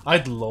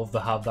 I'd love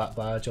to have that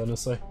badge,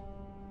 honestly.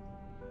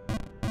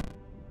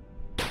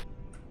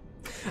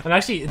 And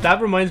actually,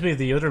 that reminds me of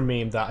the other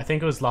meme that I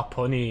think it was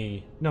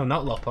Lopunny. No,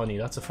 not Lopunny.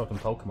 That's a fucking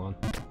Pokemon.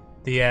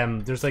 The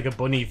there's like a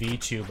bunny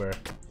VTuber,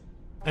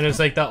 and it's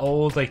like that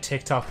old like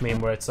TikTok meme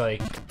where it's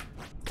like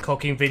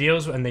cooking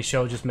videos and they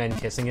show just men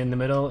kissing in the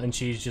middle, and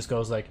she just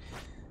goes like,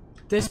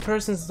 "This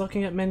person's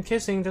looking at men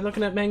kissing. They're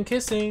looking at men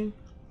kissing."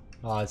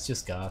 Oh, it's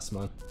just gas,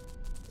 man.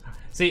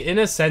 See, in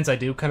a sense, I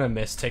do kind of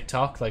miss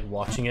TikTok, like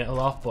watching it a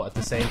lot, but at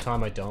the same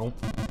time, I don't.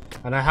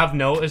 And I have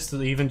noticed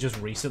that even just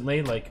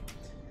recently, like,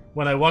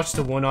 when I watch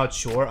the One Odd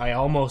Short, I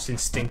almost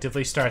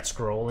instinctively start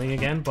scrolling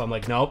again, but I'm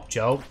like, nope,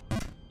 Joe,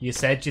 you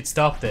said you'd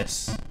stop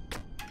this.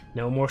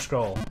 No more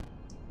scroll.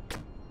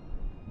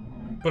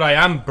 But I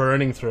am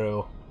burning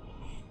through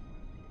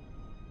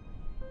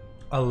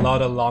a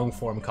lot of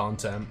long-form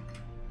content.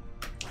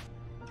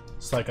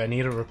 It's like I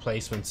need a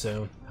replacement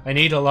soon. I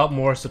need a lot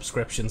more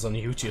subscriptions on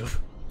YouTube.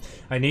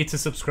 I need to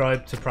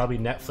subscribe to probably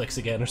Netflix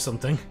again or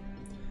something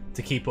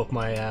to keep up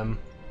my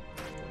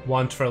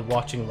want for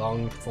watching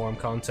long-form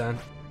content.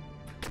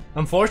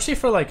 Unfortunately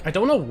for like, I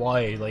don't know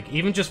why, like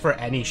even just for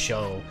any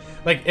show,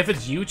 like if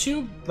it's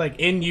YouTube, like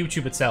in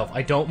YouTube itself,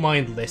 I don't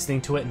mind listening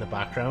to it in the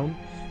background.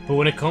 But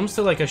when it comes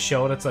to like a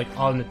show that's like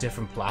on a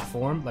different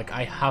platform, like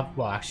I have,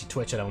 well actually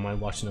Twitch I don't mind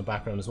watching in the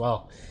background as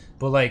well.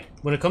 But like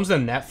when it comes to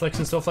Netflix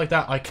and stuff like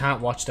that, I can't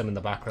watch them in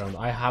the background.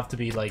 I have to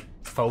be like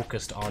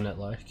focused on it,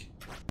 like.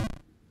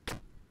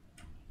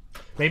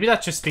 Maybe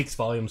that just speaks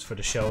volumes for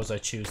the shows I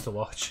choose to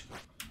watch.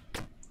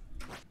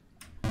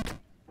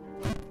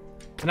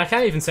 And I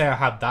can't even say I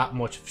have that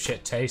much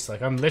shit taste.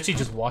 Like, I'm literally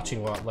just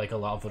watching what, like, a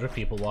lot of other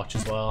people watch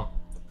as well.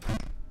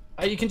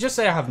 You can just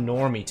say I have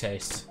normie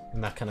taste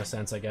in that kind of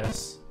sense, I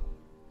guess.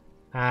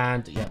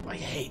 And, yeah, I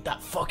hate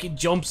that fucking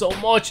jump so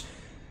much.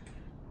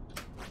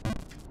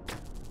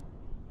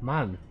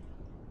 Man,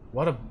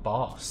 what a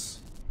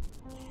boss.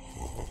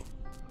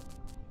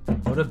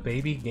 What a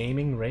baby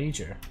gaming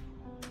rager.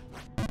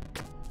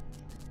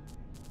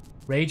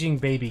 Raging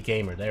baby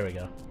gamer, there we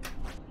go.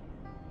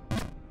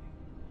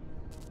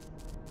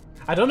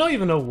 I don't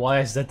even know why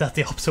I said that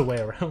the opposite way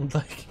around,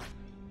 like.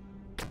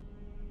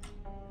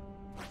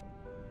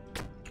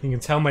 You can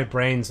tell my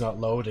brain's not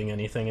loading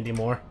anything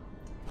anymore.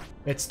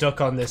 It's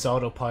stuck on this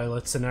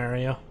autopilot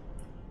scenario.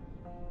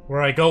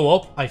 Where I go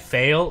up, I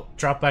fail,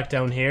 drop back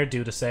down here,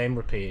 do the same,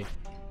 repeat.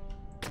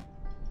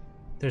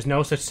 There's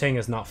no such thing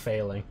as not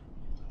failing.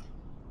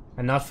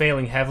 And not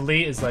failing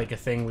heavily is like a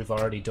thing we've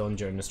already done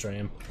during the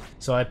stream.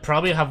 So I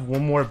probably have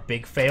one more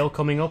big fail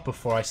coming up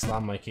before I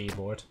slam my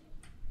keyboard.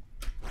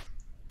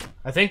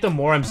 I think the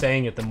more I'm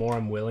saying it, the more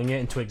I'm willing it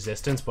into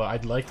existence, but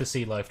I'd like to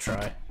see life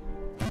try.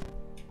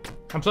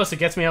 And plus, it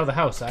gets me out of the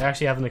house. I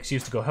actually have an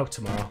excuse to go out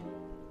tomorrow.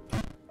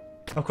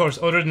 Of course,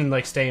 other than,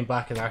 like, staying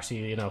back and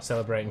actually, you know,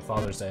 celebrating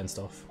Father's Day and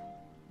stuff.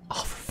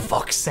 Oh, for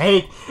fuck's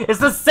sake! It's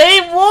the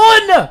same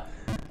one!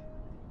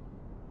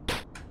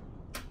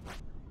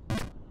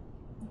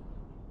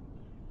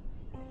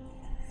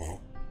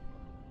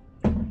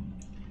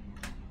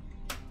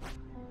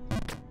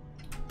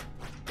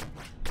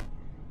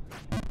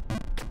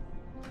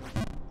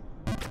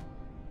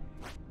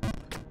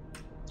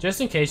 Just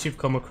in case you've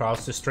come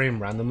across the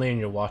stream randomly and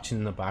you're watching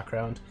in the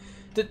background,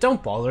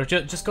 don't bother,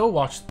 just go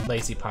watch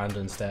Lazy Panda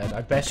instead.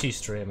 I bet she's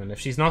streaming. If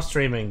she's not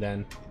streaming,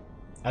 then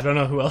I don't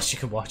know who else you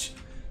can watch.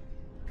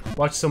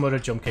 Watch some other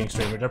Jump King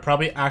streamer. They're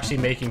probably actually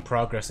making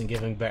progress and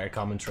giving better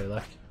commentary,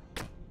 like.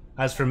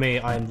 As for me,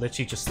 I'm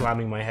literally just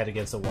slamming my head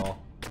against a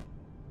wall.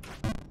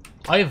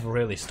 I've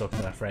really stuck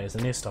to that phrase.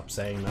 I need to stop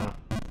saying that.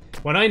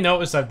 When I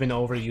notice I've been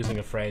overusing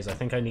a phrase, I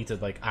think I need to,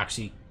 like,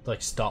 actually,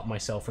 like, stop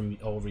myself from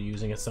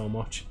overusing it so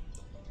much.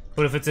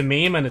 But if it's a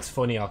meme and it's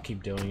funny, I'll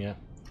keep doing it.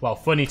 Well,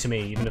 funny to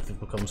me, even if it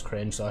becomes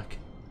cringe, like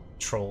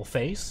troll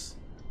face,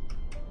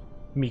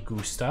 me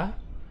gusta.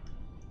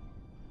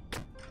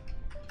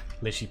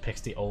 Literally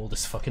picks the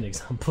oldest fucking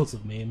examples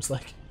of memes,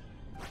 like.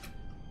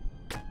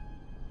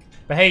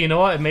 But hey, you know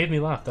what? It made me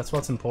laugh. That's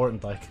what's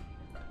important, like.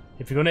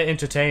 If you're gonna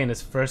entertain,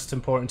 it's first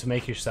important to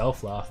make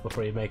yourself laugh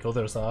before you make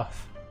others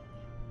laugh.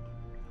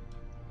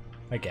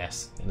 I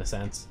guess, in a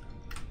sense.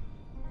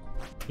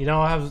 You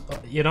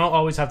don't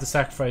always have to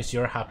sacrifice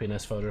your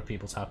happiness for other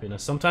people's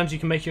happiness. Sometimes you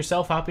can make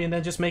yourself happy and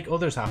then just make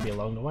others happy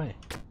along the way.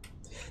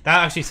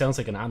 That actually sounds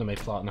like an anime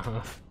plot and a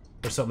half.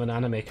 Or something an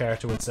anime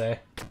character would say.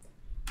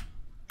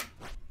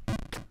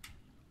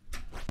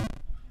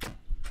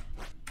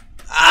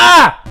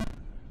 Ah!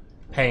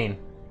 Pain.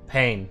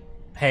 Pain.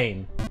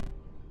 Pain.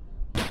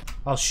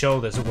 I'll show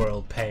this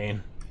world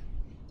pain.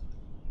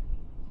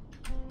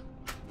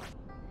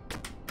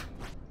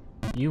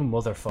 You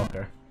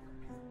motherfucker.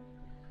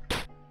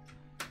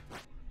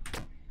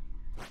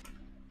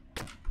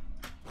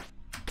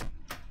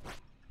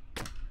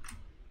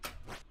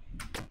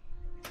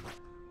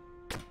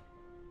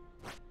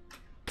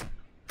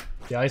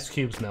 The ice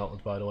cube's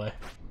melted, by the way.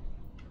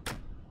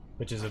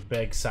 Which is a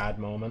big, sad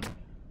moment.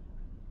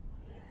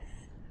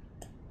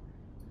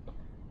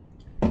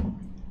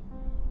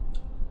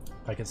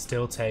 I can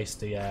still taste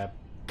the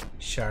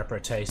sharper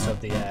taste of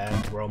the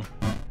rum.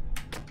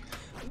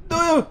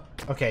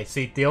 Okay,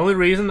 see, the only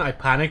reason I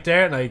panicked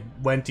there and I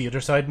went the other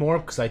side more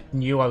because I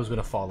knew I was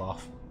going to fall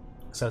off.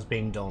 Because I was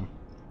being dumb.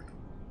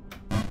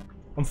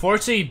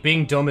 Unfortunately,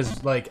 being dumb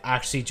is, like,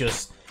 actually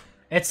just...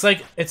 It's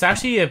like, it's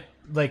actually a,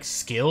 like,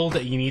 skill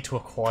that you need to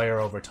acquire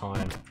over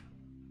time.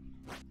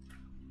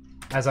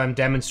 As I'm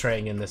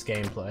demonstrating in this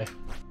gameplay.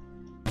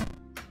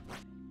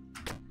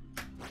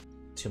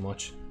 Too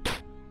much.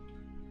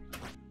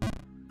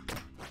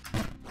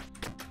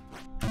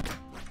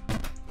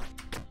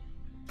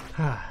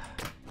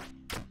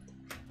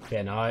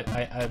 Yeah, no,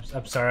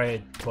 I'm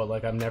sorry, but,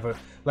 like, I'm never...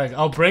 Like,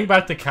 I'll bring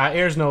back the cat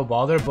ears, no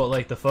bother, but,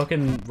 like, the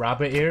fucking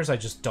rabbit ears, I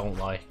just don't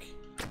like.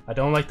 I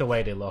don't like the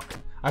way they look.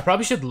 I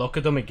probably should look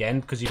at them again,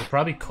 because you could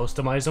probably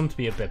customize them to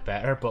be a bit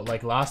better, but,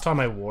 like, last time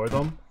I wore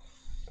them,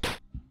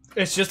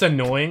 it's just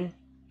annoying.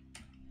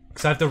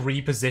 Because I have to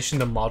reposition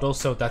the model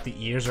so that the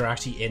ears are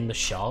actually in the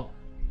shot.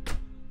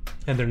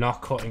 And they're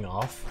not cutting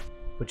off,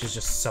 which is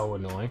just so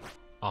annoying.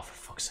 Oh, for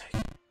fuck's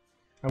sake.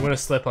 I'm gonna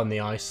slip on the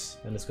ice,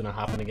 and it's gonna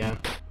happen again.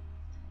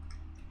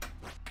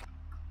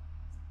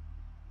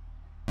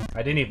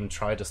 I didn't even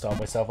try to stop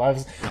myself. I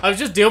was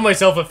just doing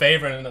myself a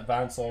favor in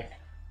advance, like.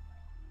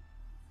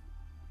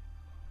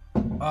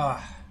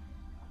 Ah.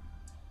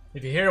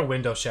 If you hear a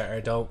window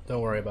shatter, don't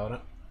worry about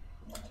it.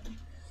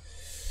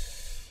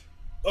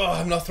 Oh,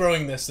 I'm not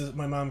throwing this.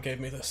 My mom gave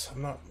me this.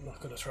 I'm not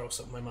gonna throw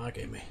something my mom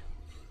gave me.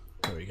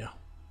 There we go.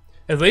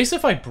 At least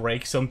if I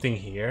break something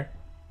here,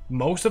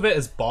 most of it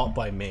is bought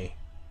by me.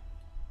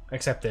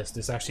 Except this.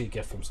 This is actually a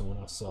gift from someone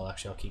else, so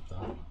I'll keep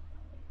that.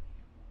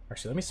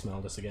 Actually, let me smell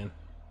this again.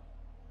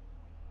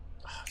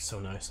 Oh, it's so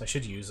nice. I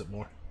should use it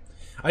more.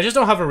 I just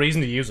don't have a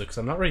reason to use it because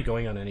I'm not really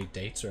going on any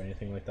dates or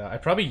anything like that.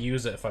 I'd probably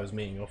use it if I was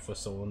meeting up with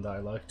someone that I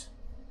liked.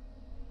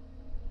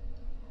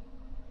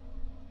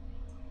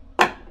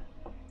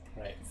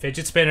 Right,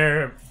 fidget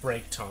spinner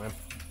break time.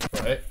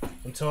 Right,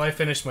 until I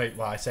finish my...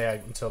 Well,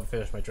 until I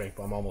finish my drink,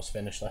 but I'm almost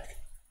finished, like.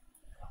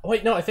 Oh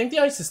wait, no, I think the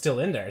ice is still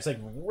in there. It's like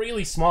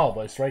really small,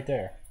 but it's right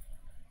there.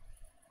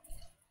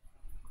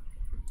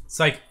 It's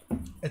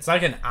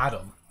like an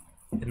atom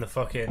in the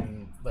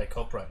fucking, like,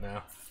 cup right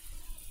now.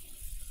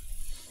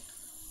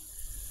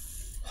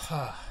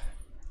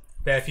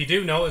 But if you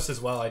do notice as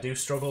well, I do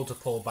struggle to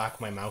pull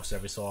back my mouse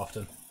every so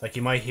often. Like,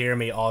 you might hear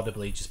me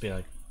audibly just be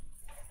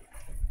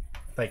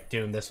like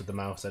doing this with the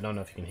mouse. I don't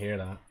know if you can hear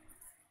that.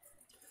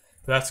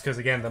 But that's because,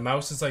 again, the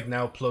mouse is, like,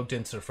 now plugged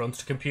into the front of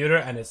the computer,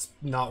 and it's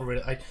not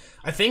really...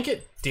 I think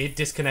it did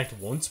disconnect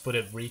once, but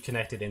it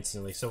reconnected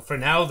instantly. So for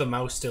now, the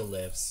mouse still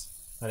lives,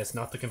 and it's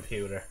not the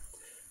computer.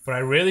 But I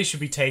really should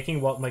be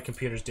taking what my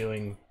computer's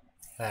doing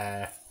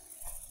as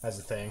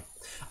a thing.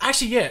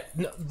 Actually, yeah,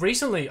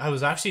 recently I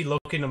was actually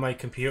looking at my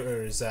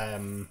computer's,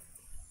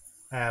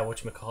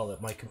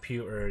 whatchamacallit, my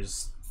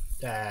computer's,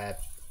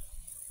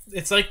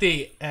 it's like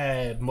the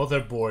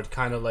motherboard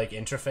kind of like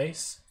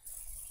interface.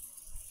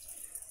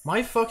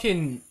 My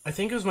fucking, I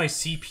think it was my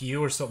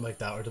CPU or something like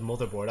that, or the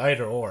motherboard,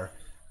 either or.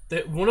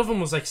 One of them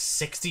was like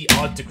 60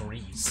 odd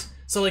degrees.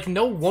 So like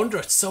no wonder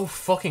it's so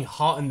fucking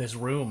hot in this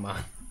room,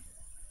 man.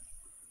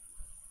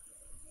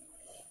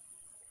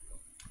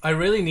 I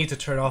really need to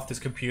turn off this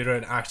computer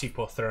and actually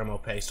put thermal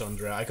paste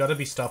under it. I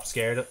gotta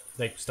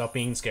stop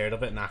being scared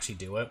of it and actually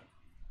do it.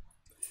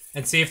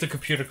 And see if the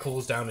computer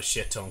cools down a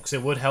shit ton, because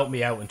it would help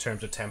me out in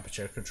terms of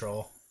temperature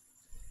control.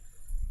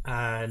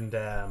 And,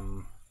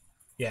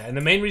 yeah, and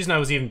the main reason I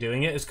was even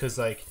doing it is because,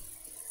 like,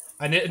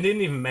 I didn't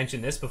even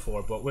mention this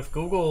before, but with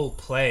Google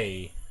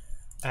Play,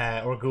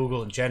 or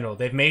Google in general,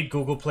 they've made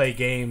Google Play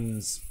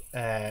games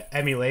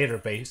emulator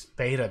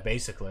beta,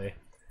 basically,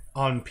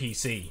 on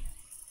PC.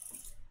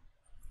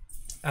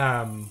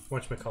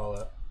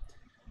 Whatchamacallit?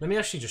 Let me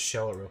actually just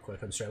show it real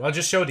quick on stream. I'll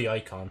just show the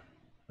icon.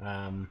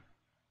 Let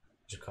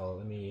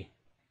me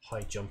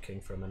hide Jump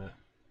King for a minute.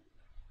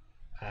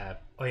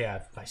 Oh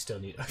yeah, I still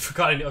need. I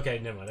forgot. Okay,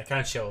 never mind. I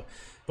can't show it.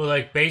 But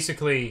like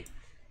basically,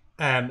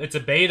 it's a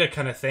beta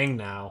kind of thing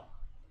now,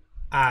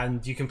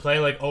 and you can play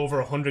like over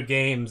 100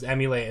 games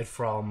emulated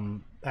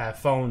from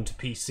phone to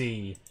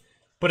PC.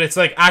 But it's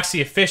like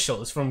actually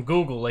official. It's from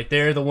Google. Like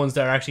they're the ones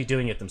that are actually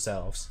doing it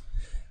themselves.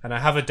 And I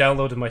have it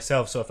downloaded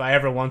myself. So if I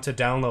ever want to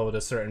download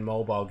a certain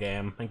mobile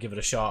game and give it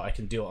a shot, I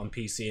can do it on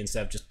PC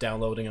instead of just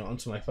downloading it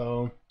onto my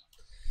phone.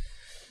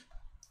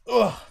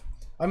 Ugh.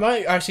 I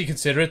might actually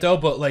consider it though,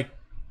 but like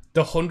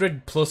the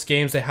 100+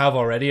 games they have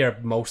already are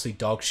mostly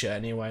dog shit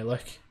anyway.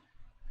 Like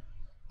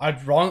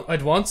I'd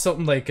want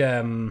something like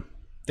the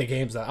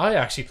games that I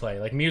actually play,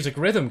 like music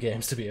rhythm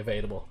games, to be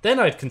available.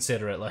 Then I'd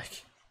consider it.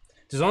 Like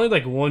there's only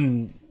like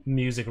one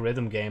music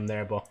rhythm game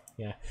there, but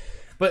yeah.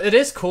 But it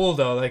is cool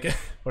though, like,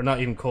 or not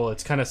even cool,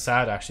 it's kind of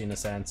sad actually in a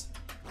sense.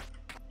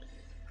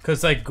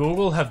 Because like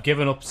Google have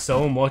given up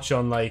so much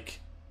on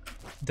like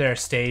their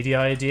Stadia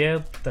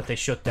idea that they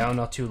shut down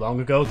not too long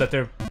ago, that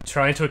they're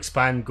trying to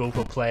expand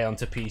Google Play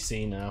onto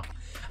PC now.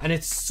 And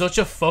it's such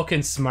a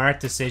fucking smart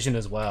decision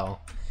as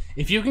well.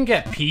 If you can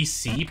get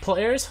PC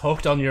players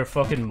hooked on your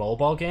fucking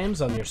mobile games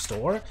on your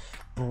store,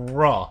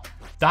 bruh,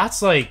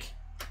 that's a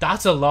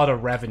lot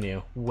of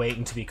revenue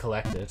waiting to be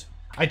collected.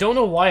 I don't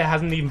know why it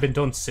hasn't even been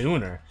done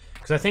sooner,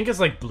 because I think it's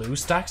like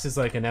BlueStacks is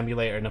like an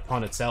emulator in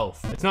upon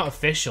itself. It's not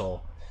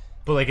official,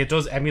 but like it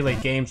does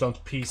emulate games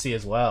onto PC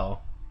as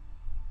well.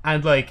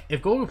 And like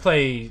if Google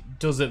Play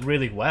does it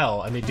really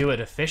well and they do it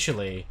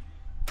officially,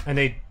 and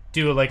they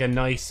do like a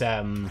nice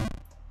make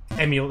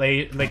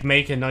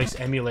a nice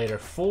emulator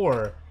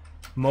for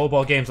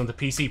mobile games on the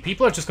PC,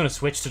 people are just going to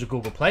switch to the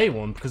Google Play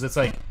one, because it's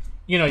like,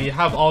 you know, you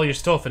have all your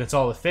stuff and it's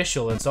all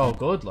official and it's all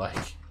good,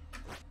 like.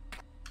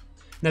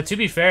 Now, to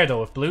be fair,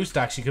 though, with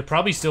BlueStacks, you could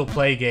probably still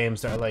play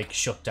games that are, like,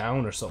 shut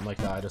down or something like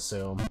that, I'd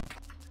assume.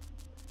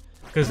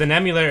 Because an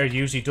emulator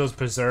usually does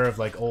preserve,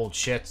 like, old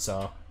shit,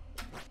 so...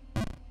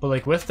 But,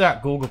 like, with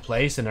that Google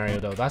Play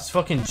scenario, though, that's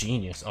fucking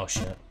genius. Oh,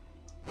 shit.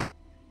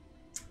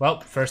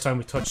 Well, first time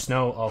we touched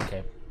snow.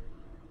 Okay.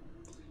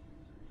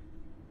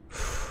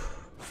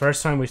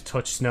 First time we've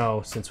touched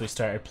snow since we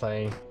started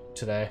playing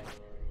today.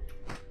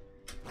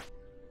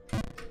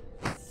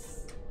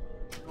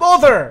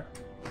 Mother!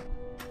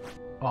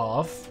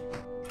 Of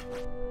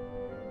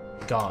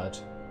God.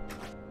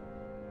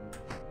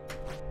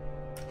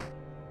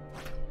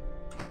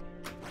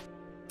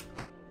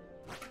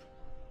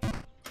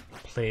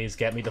 Please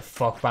get me the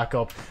fuck back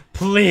up.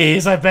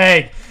 Please, I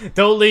beg.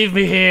 Don't leave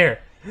me here.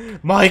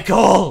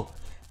 Michael!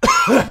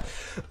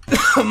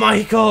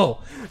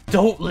 Michael!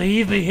 Don't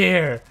leave me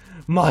here.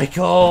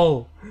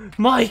 Michael!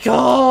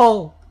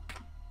 Michael!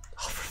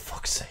 Oh, for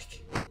fuck's sake.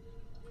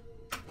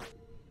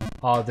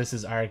 Oh, this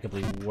is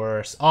arguably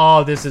worse.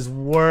 Oh, this is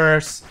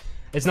worse.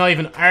 It's not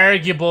even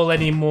arguable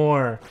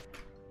anymore.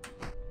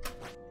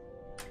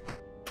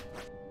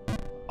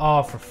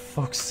 Oh, for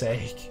fuck's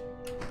sake.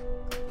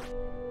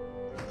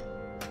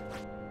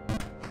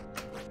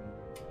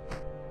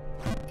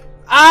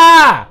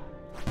 Ah!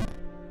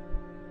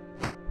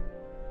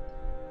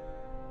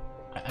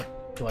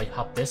 Do I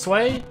hop this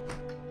way?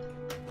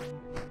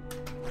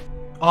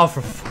 Oh,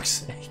 for fuck's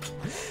sake.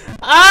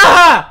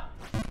 Ah!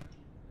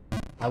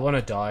 I want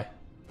to die.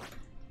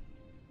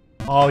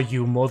 Oh,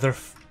 you mother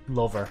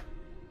lover.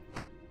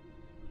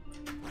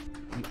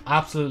 You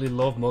absolutely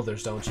love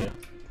mothers, don't you?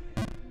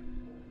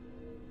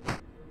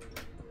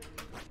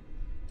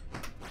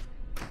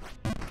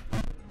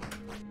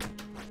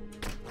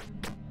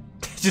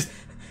 Just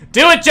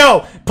do it,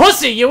 Joe!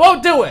 Pussy, you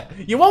won't do it!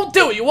 You won't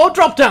do it! You won't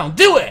drop down!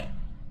 Do it!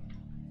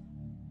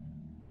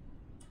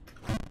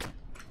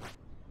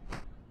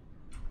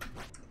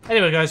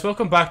 Anyway, guys,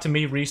 welcome back to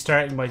me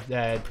restarting my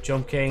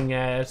Jump King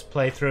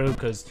playthrough,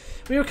 because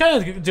we were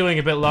kind of doing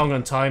a bit long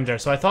on time there,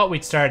 so I thought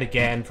we'd start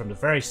again from the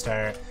very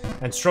start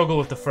and struggle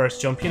with the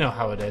first jump. You know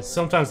how it is.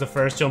 Sometimes the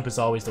first jump is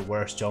always the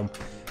worst jump,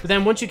 but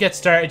then once you get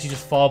started, you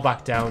just fall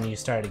back down and you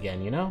start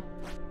again, you know?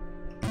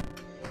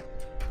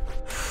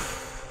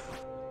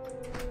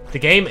 The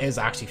game is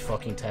actually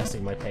fucking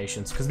testing my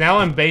patience, because now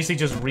I'm basically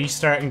just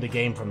restarting the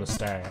game from the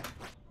start.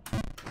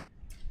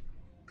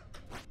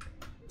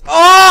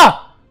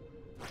 Ah!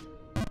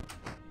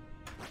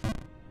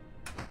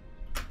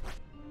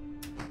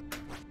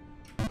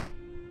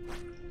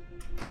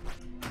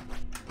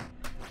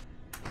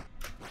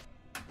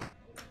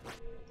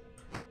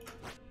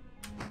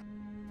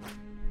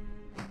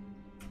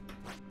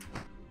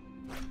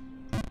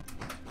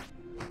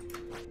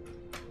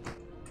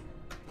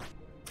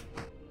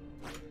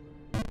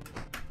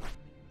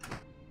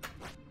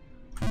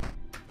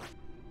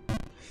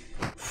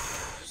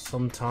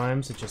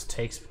 Sometimes it just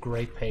takes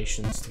great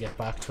patience to get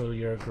back to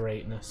your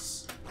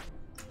greatness.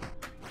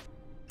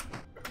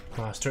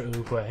 Master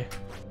Oogway,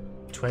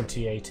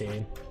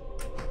 2018.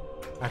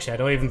 Actually, I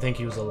don't even think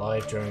he was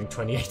alive during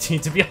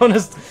 2018, to be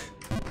honest.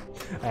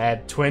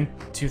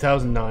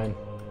 2009.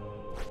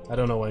 I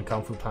don't know when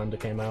Kung Fu Panda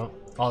came out.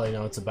 All I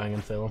know, it's a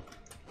banging film.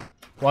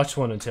 Watch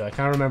 1 and 2. I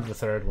can't remember the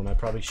third one. I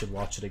probably should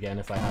watch it again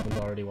if I haven't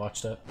already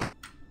watched it.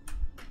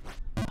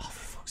 Oh,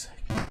 for fuck's sake.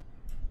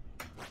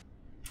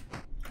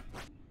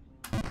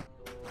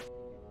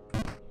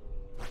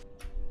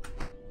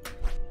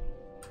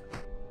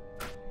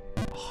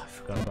 Oh, I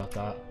forgot about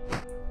that.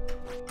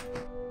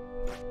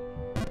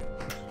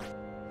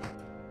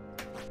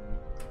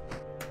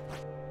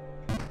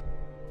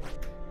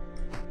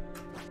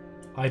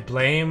 I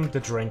blame the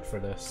drink for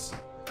this.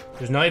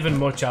 There's not even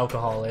much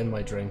alcohol in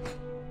my drink,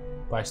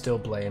 but I still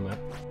blame it.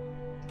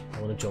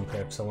 I want to jump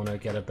here because I want to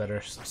get a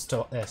better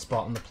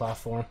spot on the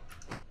platform.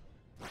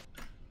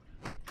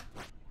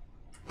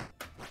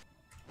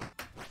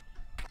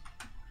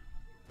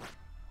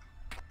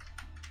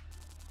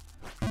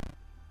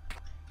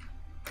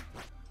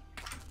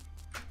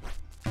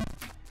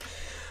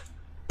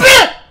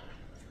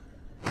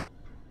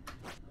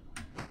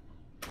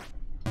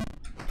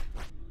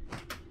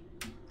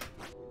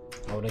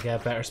 I want to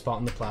get a better spot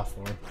on the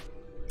platform.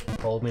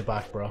 Hold me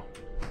back, bro.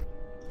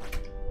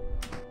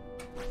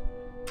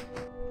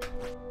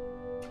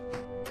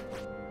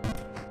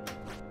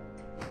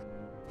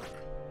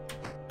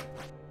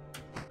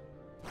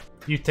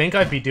 You'd think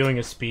I'd be doing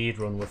a speed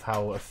run with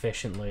how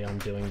efficiently I'm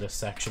doing this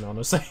section,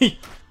 honestly.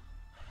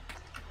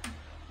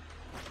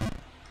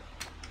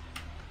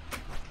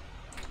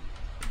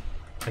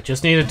 I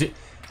just need to do...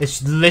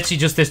 It's literally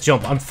just this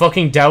jump. I'm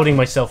fucking doubting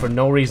myself for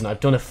no reason. I've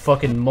done it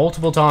fucking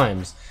multiple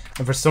times.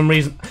 And for some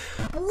reason...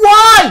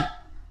 Why?!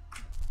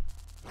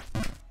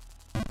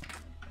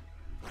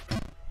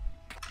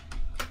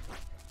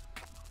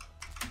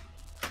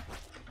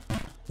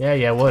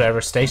 Yeah, whatever.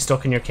 Stay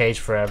stuck in your cage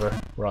forever,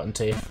 rotten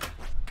teeth.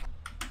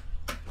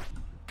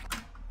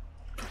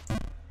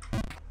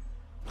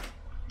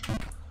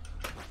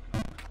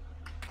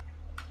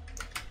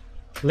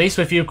 At least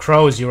with you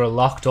crows, you were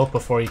locked up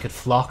before you could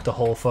flock the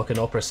whole fucking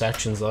upper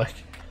sections, like.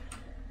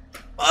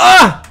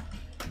 Ah!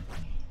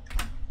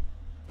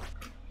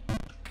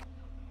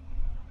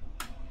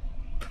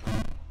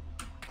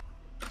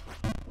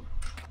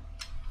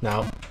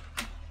 No.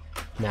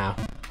 No.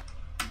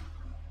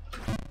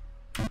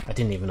 I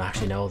didn't even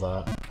actually know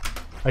that.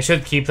 I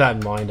should keep that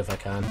in mind if I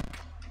can.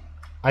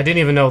 I didn't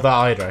even know that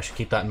either. I should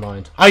keep that in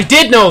mind. I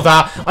did know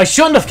that! I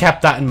shouldn't have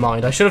kept that in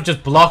mind. I should have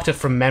just blocked it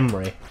from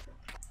memory.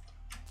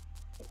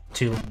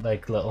 Too,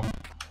 like, little.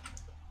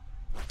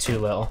 Too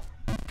little.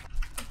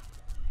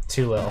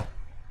 Too little.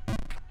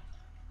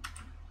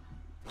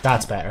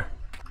 That's better.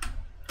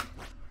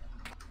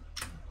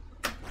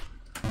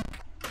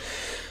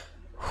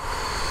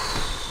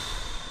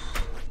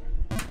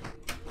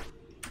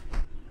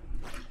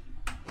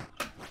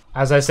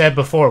 As I said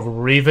before, we're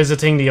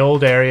revisiting the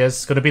old areas.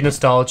 It's going to be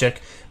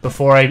nostalgic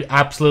before I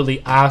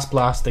absolutely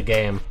ass-blast the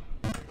game.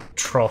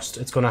 Trust,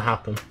 it's going to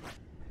happen.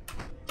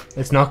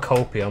 It's not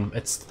copium.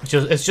 It's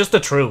just the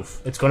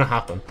truth. It's going to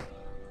happen.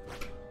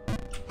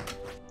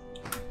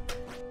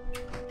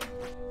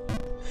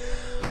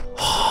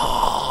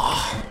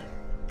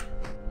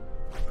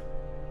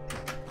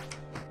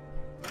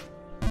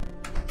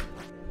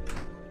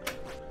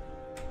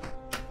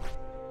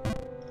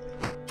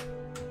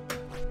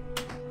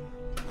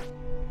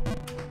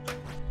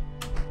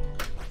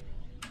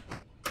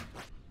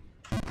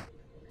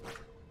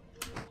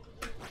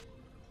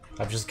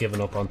 I've just given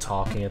up on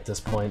talking at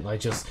this point. Like,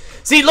 just...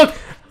 See, look!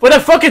 When I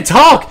fucking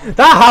talk, that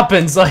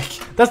happens! Like,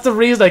 that's the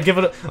reason I give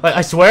it up. Like,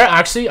 I swear,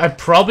 actually, I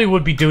probably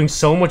would be doing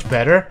so much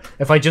better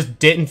if I just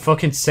didn't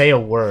fucking say a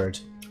word.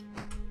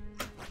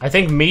 I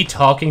think me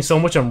talking so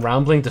much and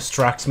rambling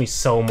distracts me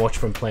so much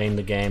from playing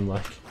the game,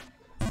 like...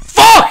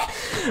 Fuck!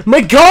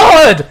 My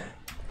god!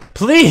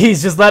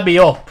 Please, just let me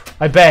up.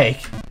 I beg.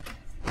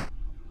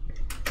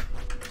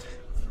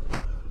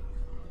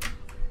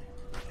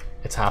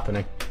 It's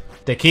happening.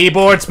 The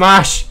keyboard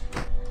smash!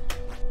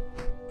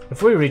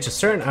 If we reach a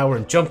certain hour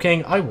in Jump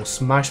King, I will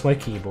smash my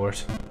keyboard.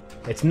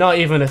 It's not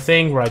even a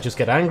thing where I just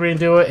get angry and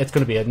do it. It's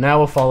going to be a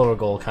now a follower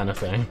goal kind of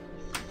thing.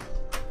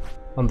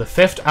 On the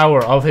 5th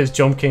hour of his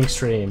Jump King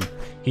stream,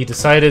 he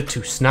decided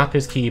to snap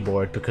his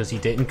keyboard because he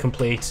didn't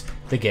complete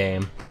the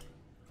game.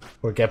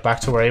 Or get back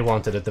to where he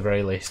wanted at the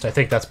very least. I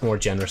think that's more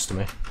generous to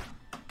me.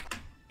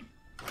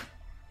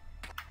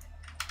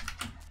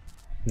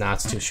 Nah,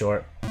 it's too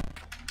short.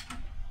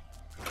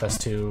 That's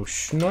too...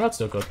 no, that's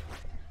still good.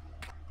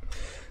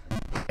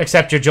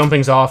 Except your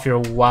jumping's off, your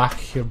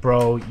whack, your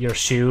bro, your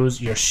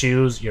shoes, your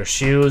shoes, your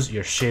shoes,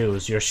 your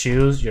shoes, your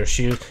shoes, your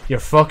shoes, your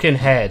fucking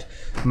head.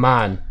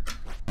 Man.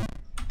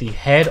 The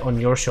head on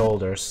your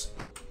shoulders.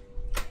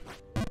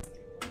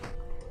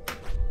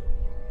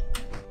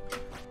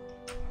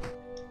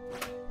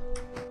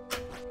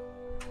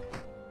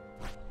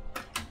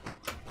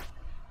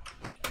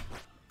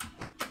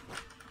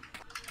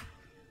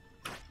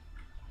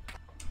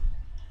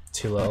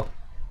 Too low.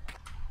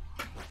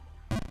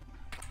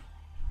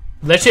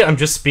 Literally, I'm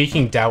just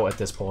speaking doubt at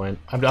this point.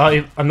 I'm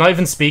not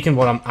even speaking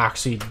what I'm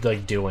actually,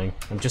 like, doing.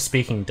 I'm just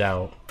speaking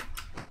doubt.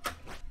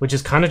 Which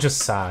is kind of just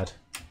sad.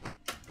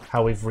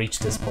 How we've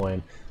reached this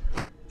point.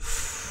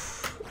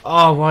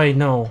 Oh, why?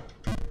 No.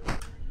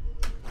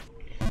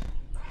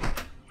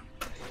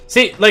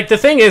 See, like, the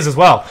thing is as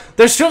well,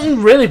 there shouldn't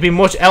really be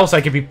much else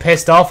I could be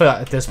pissed off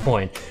at this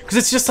point. Because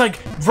it's just like,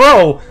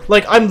 bro,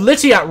 like, I'm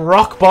literally at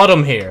rock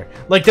bottom here.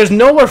 Like, there's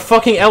nowhere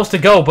fucking else to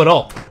go but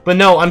up. But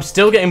no, I'm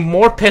still getting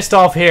more pissed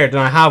off here than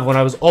I have when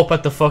I was up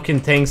at the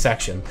fucking thing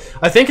section.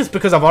 I think it's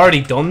because I've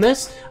already done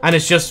this, and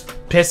it's just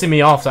pissing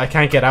me off that I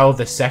can't get out of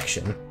this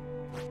section.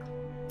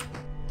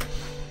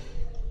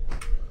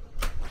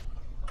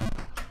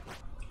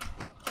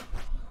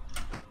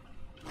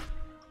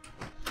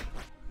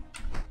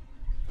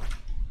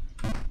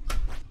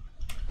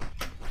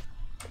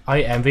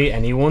 I envy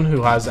anyone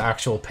who has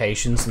actual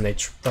patience and they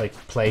like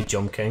play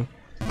Jump King.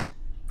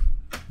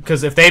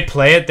 Because if they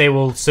play it, they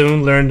will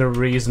soon learn the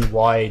reason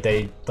why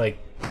they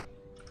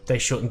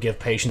shouldn't give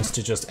patience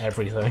to just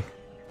everything.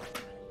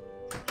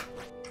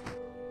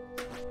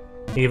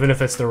 Even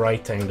if it's the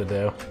right thing to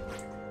do.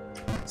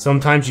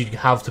 Sometimes you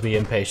have to be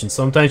impatient.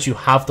 Sometimes you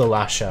have to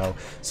lash out.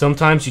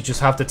 Sometimes you just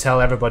have to tell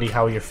everybody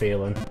how you're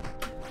feeling.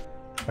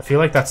 I feel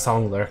like that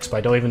song lurks, but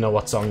I don't even know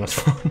what song that's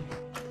from.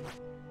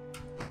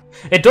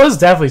 It does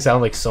definitely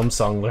sound like some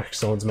song lyric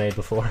someone's made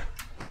before.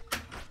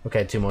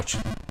 Okay, too much.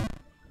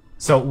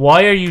 So,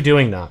 why are you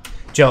doing that?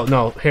 Joe,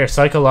 no, here,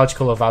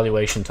 psychological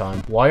evaluation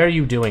time. Why are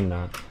you doing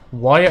that?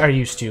 Why are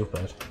you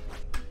stupid?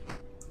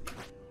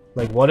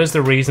 Like, what is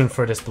the reason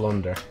for this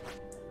blunder?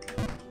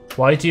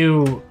 Why do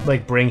you,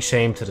 like, bring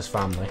shame to this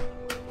family?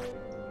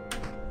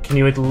 Can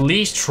you at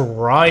least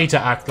try to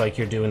act like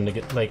you're doing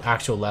the, like,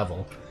 actual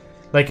level?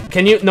 Like,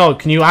 can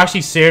you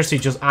actually seriously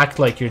just act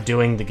like you're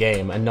doing the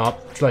game and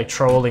not, like,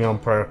 trolling on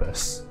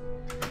purpose?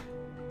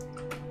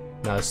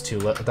 No, it's too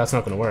late. That's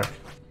not gonna work.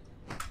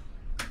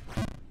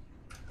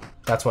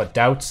 That's what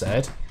Doubt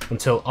said,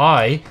 until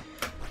I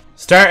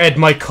started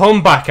my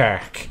comeback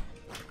arc.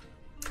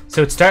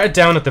 So it started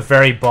down at the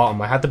very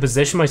bottom. I had to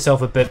position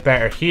myself a bit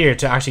better here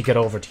to actually get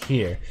over to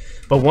here.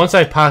 But once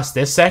I passed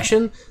this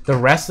section, the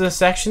rest of the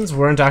sections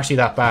weren't actually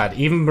that bad,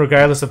 even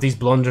regardless of these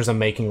blunders I'm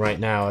making right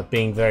now at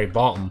being very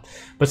bottom.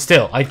 But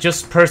still, I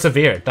just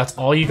persevered. That's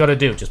all you gotta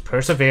do. Just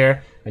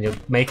persevere, and you'll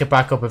make it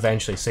back up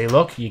eventually. So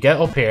look, you get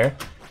up here,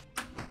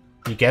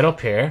 and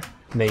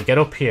then you get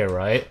up here,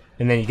 right?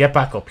 And then you get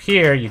back up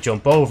here, you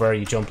jump over,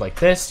 you jump like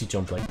this, you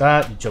jump like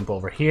that, you jump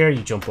over here,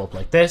 you jump up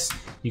like this,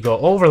 you go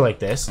over like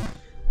this,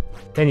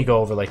 then you go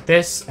over like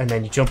this, and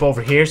then you jump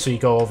over here, so you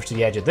go over to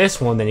the edge of this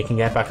one, then you can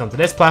get back onto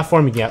this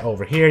platform, you can get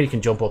over here, you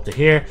can jump up to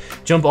here,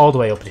 jump all the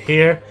way up to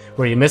here,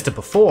 where you missed it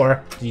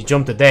before, you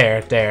jumped to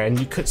there, and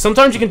you could,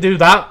 sometimes you can do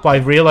that, but I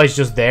realized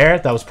just there,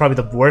 that was probably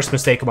the worst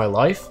mistake of my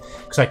life,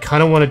 because I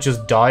kind of want to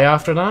just die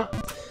after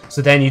that.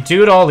 So then you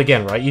do it all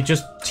again, right? You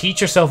just teach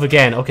yourself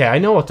again, okay, I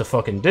know what to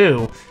fucking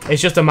do. It's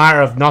just a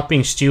matter of not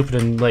being stupid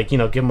and, like, you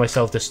know, giving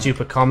myself the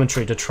stupid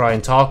commentary to try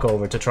and talk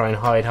over, to try and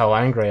hide how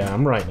angry I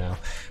am right now.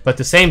 But at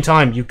the same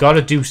time, you've got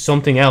to do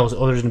something else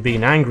other than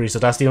being angry, so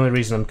that's the only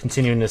reason I'm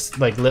continuing this,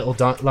 like, little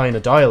line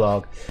of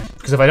dialogue.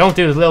 Because if I don't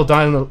do this little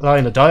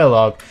line of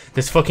dialogue,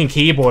 this fucking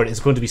keyboard is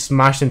going to be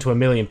smashed into a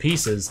million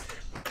pieces.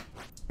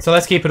 So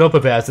let's keep it up a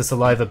bit as the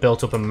saliva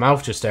built up in my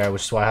mouth just there,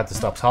 which is why I had to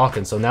stop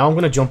talking. So now I'm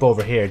going to jump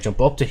over here,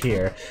 jump up to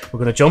here. We're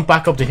going to jump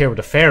back up to here where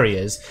the fairy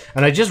is.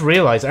 And I just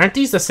realized, aren't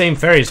these the same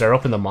fairies that are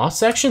up in the moss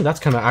section? That's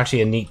kind of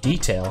actually a neat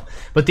detail.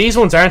 But these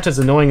ones aren't as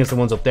annoying as the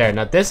ones up there.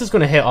 Now this is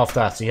going to hit off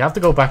that, so you have to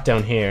go back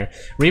down here,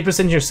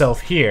 reposition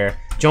yourself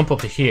here, jump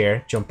up to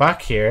here, jump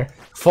back here,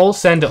 full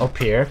send it up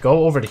here,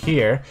 go over to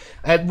here.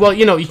 Well,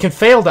 you know, you can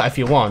fail that if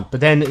you want, but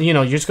then, you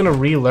know, you're just going to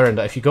relearn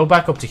that if you go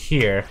back up to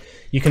here,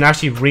 you can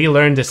actually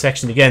relearn this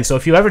section again. So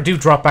if you ever do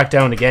drop back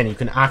down again, you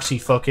can actually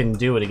fucking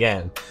do it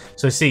again.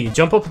 So see, you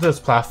jump up to this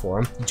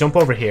platform, you jump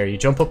over here, you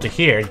jump up to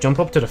here, you jump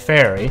up to the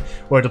fairy,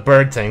 or the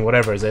bird thing,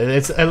 whatever it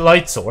is. It's a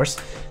light source.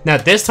 Now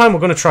this time we're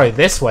going to try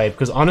this way,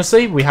 because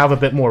honestly, we have a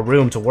bit more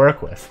room to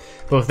work with.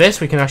 But with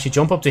this, we can actually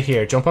jump up to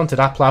here, jump onto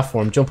that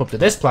platform, jump up to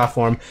this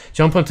platform,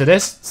 jump onto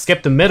this,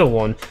 skip the middle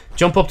one,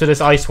 jump up to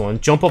this ice one,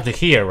 jump up to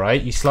here,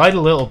 right? You slide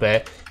a little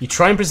bit, you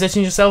try and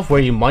position yourself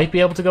where you might be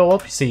able to go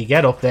up. So you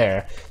get up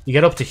there, you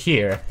get up to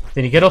here,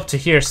 then you get up to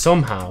here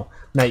somehow.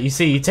 Now, you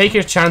see, you take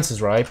your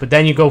chances, right? But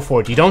then you go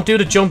for it. You don't do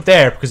the jump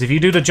there, because if you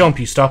do the jump,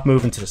 you stop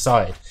moving to the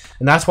side.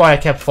 And that's why I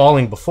kept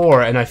falling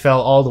before, and I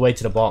fell all the way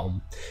to the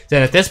bottom.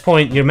 Then at this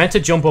point, you're meant to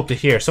jump up to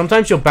here.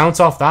 Sometimes you'll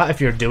bounce off that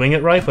if you're doing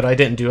it right, but I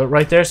didn't do it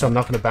right there, so I'm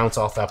not going to bounce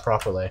off that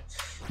properly.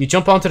 You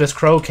jump onto this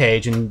crow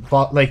cage and,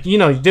 like, you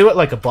know, you do it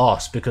like a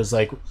boss, because,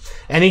 like,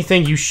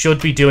 anything you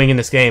should be doing in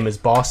this game is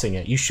bossing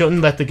it. You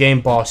shouldn't let the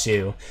game boss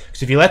you,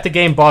 because if you let the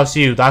game boss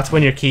you, that's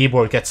when your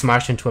keyboard gets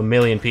smashed into a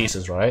million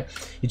pieces, right?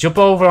 You jump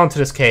over onto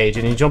this cage,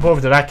 and you jump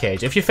over to that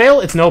cage. If you fail,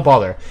 it's no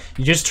bother.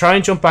 You just try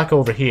and jump back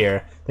over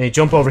here, then you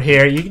jump over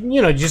here.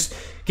 You know, just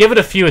give it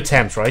a few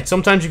attempts, right?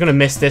 Sometimes you're going to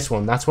miss this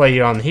one. That's why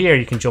you're on here,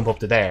 you can jump up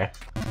to there.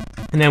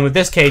 And then with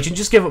this cage, you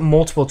just give it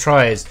multiple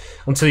tries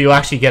until you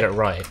actually get it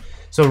right.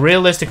 So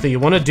realistically, you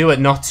want to do it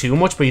not too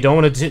much, but you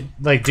don't want to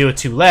do it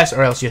too less,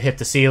 or else you hit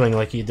the ceiling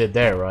like you did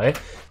there, right?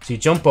 So you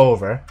jump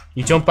over,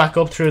 you jump back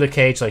up through the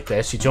cage like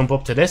this, you jump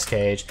up to this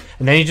cage,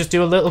 and then you just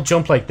do a little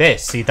jump like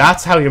this. See,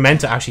 that's how you're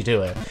meant to actually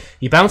do it.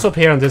 You bounce up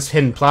here on this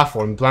hidden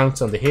platform,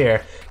 bounce onto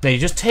here. Now you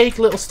just take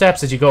little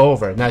steps as you go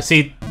over. Now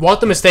see, what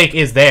the mistake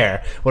is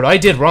there, what I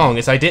did wrong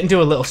is I didn't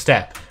do a little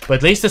step. But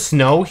at least the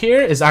snow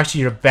here is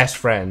actually your best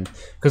friend.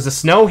 Because the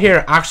snow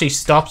here actually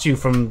stops you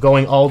from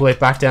going all the way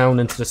back down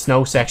into the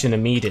snow section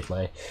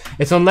immediately.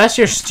 It's unless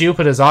you're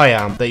stupid as I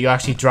am that you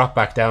actually drop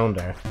back down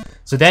there.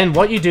 So then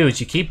what you do is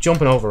you keep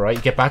jumping over, right?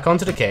 You get back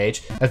onto the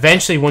cage.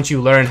 Eventually, once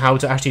you learn how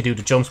to actually do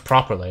the jumps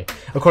properly.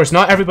 Of course,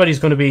 not everybody's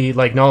going to be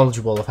like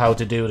knowledgeable of how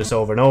to do this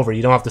over and over.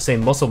 You don't have the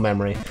same muscle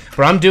memory.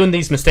 But I'm doing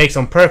these mistakes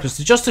on purpose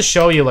just to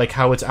show you like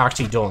how it's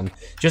actually done.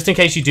 Just in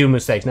case you do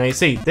mistakes. Now you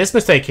see, this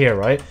mistake here,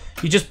 right?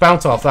 You just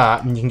bounce off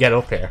that and you can get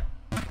up here.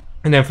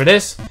 And then for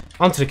this,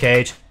 onto the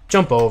cage,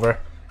 jump over.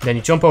 Then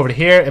you jump over to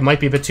here. It might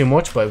be a bit too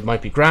much, but it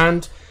might be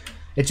grand.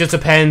 It just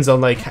depends on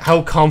like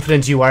how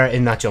confident you are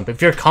in that jump.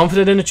 If you're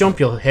confident in a jump,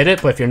 you'll hit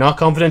it, but if you're not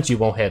confident, you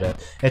won't hit it.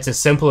 It's as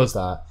simple as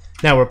that.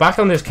 Now we're back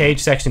on this cage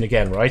section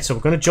again, right? So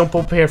we're going to jump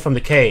up here from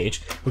the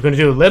cage. We're going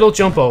to do a little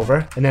jump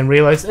over and then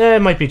realize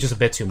it might be just a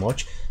bit too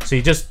much. So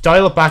you just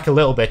dial it back a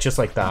little bit, just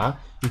like that.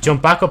 You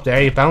jump back up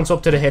there, you bounce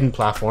up to the hidden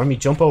platform, you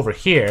jump over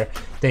here,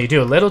 then you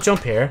do a little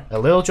jump here, a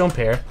little jump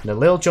here, and a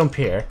little jump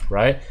here,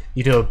 right?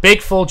 You do a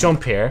big full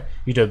jump here,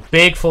 you do a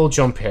big full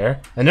jump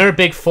here, another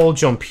big full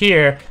jump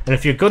here, and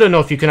if you're good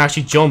enough, you can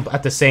actually jump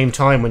at the same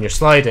time when you're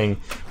sliding.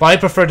 But I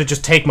prefer to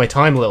just take my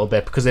time a little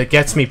bit because it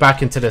gets me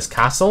back into this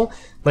castle,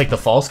 like the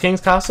False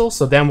King's castle.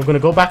 So then we're going to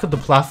go back up the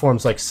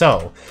platforms like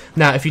so.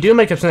 Now, if you do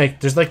make a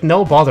mistake, there's like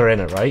no bother in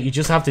it, right? You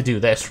just have to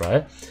do this,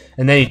 right?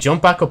 And then you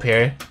jump back up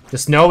here. The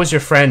snow is your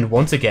friend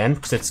once again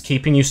because it's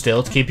keeping you still,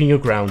 it's keeping you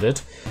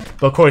grounded.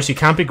 But of course, you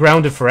can't be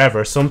grounded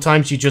forever.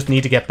 Sometimes you just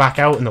need to get back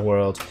out in the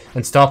world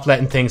and stop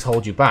letting things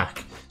hold you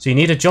back. So you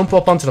need to jump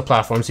up onto the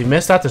platform. So you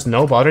miss that, there's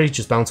no bother. You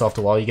just bounce off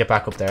the wall, you get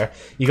back up there.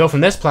 You go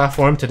from this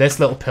platform to this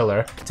little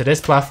pillar, to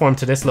this platform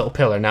to this little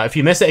pillar. Now, if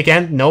you miss it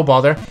again, no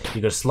bother.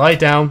 You go slide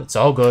down, it's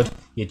all good.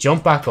 You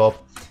jump back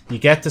up, you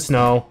get the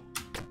snow.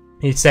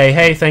 He'd say,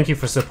 hey, thank you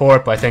for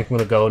support, but I think I'm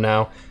going to go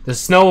now. The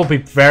snow will be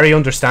very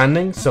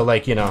understanding, so,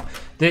 like, you know,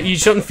 you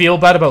shouldn't feel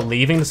bad about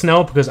leaving the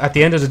snow, because at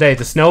the end of the day,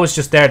 the snow is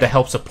just there to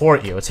help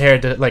support you. It's here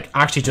to, like,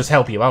 actually just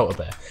help you out a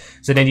bit.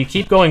 So then you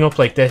keep going up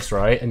like this,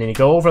 right? And then you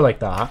go over like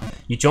that.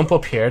 You jump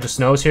up here. The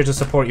snow's here to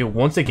support you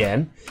once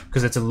again,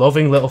 because it's a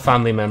loving little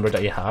family member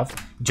that you have.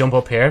 You jump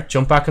up here.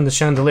 Jump back on the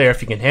chandelier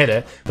if you can hit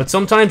it. But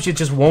sometimes you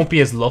just won't be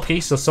as lucky.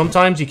 So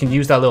sometimes you can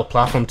use that little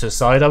platform to the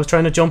side I was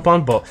trying to jump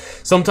on. But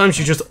sometimes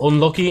you're just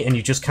unlucky and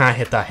you just can't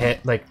hit that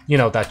hit, like, you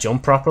know, that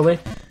jump properly.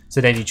 So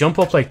then you jump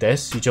up like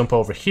this. You jump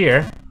over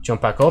here.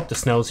 Jump back up. The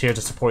snow's here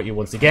to support you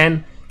once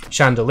again.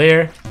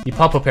 Chandelier, you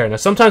pop up here. Now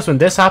sometimes when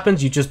this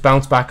happens, you just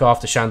bounce back off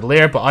the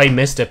chandelier, but I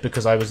missed it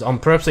because I was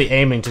purposely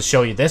aiming to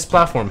show you this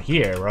platform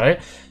here, right?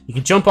 You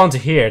can jump onto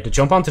here, to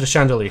jump onto the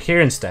chandelier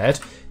here instead,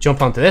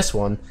 jump onto this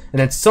one,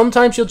 and then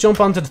sometimes you'll jump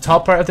onto the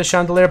top part of the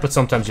chandelier, but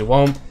sometimes you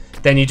won't.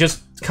 Then you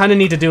just kind of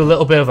need to do a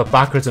little bit of a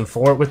backwards and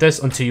forward with this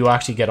until you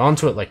actually get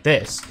onto it like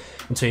this.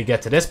 Until you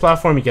get to this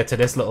platform, you get to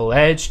this little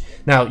edge.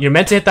 Now, you're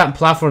meant to hit that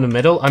platform in the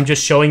middle. I'm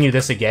just showing you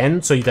this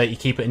again so that you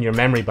keep it in your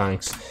memory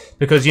banks.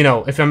 Because, you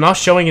know, if I'm not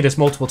showing you this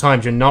multiple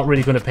times, you're not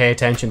really going to pay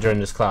attention during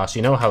this class.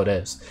 You know how it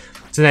is.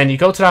 So then you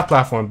go to that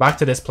platform, back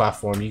to this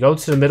platform. You go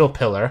to the middle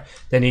pillar.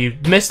 Then you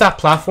miss that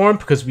platform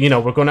because, you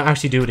know, we're going to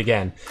actually do it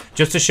again.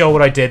 Just to show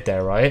what I did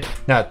there, right?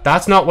 Now,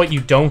 that's not what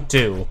you don't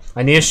do.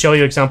 I need to show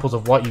you examples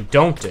of what you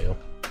don't do.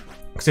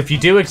 Because if you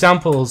do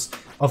examples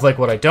of like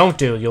what I don't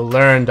do, you'll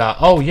learn that,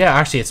 oh yeah,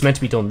 actually it's meant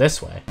to be done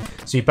this way.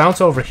 So you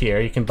bounce over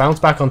here, you can bounce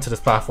back onto this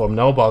platform,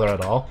 no bother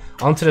at all,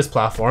 onto this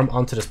platform,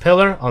 onto this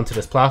pillar, onto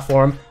this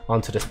platform,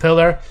 onto this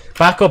pillar,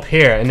 back up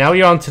here, and now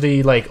you're onto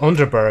the like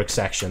Underberg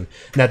section.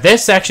 Now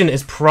this section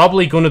is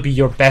probably going to be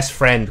your best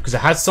friend because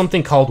it has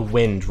something called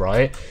wind,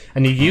 right?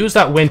 And you use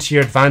that wind to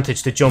your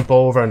advantage to jump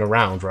over and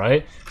around,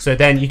 right? So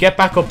then you get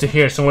back up to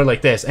here, somewhere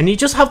like this, and you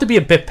just have to be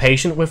a bit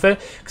patient with it,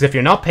 because if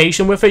you're not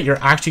patient with it,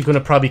 you're actually going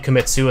to probably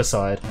commit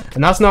suicide,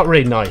 and that's not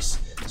really nice.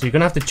 So you're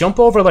going to have to jump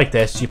over like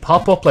this, you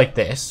pop up like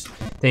this,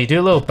 then you do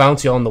a little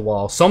bouncy on the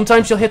wall.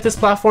 Sometimes you'll hit this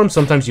platform,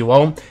 sometimes you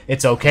won't.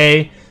 It's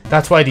okay.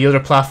 That's why the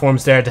other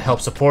platform's there to help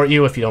support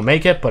you if you don't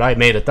make it, but I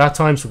made it that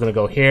time, so we're going to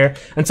go here.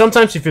 And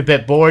sometimes if you're a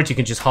bit bored, you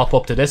can just hop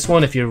up to this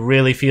one if you're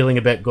really feeling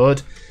a bit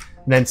good.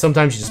 And then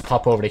sometimes you just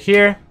pop over to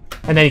here,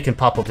 and then you can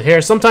pop up to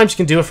here. Sometimes you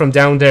can do it from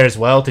down there as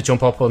well to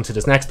jump up onto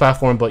this next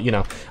platform, but you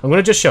know, I'm going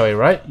to just show you,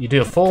 right? You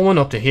do a full one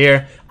up to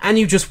here, and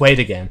you just wait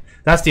again.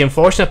 That's the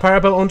unfortunate part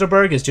about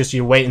Underberg, is just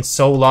you're waiting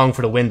so long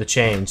for the wind to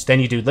change. Then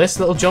you do this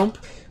little jump,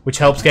 which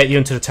helps get you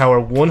into the tower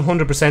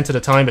 100% of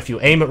the time if you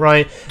aim it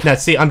right. Now,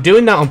 see, I'm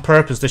doing that on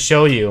purpose to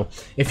show you,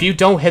 if you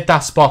don't hit that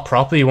spot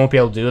properly, you won't be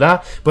able to do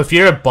that. But if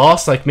you're a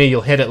boss like me,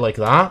 you'll hit it like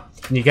that,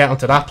 and you get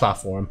onto that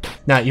platform.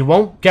 Now, you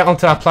won't get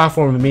onto that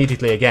platform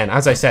immediately again.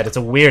 As I said, it's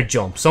a weird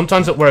jump.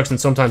 Sometimes it works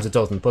and sometimes it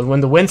doesn't. But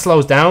when the wind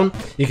slows down,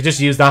 you can just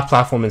use that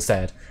platform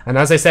instead. And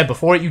as I said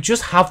before, you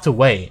just have to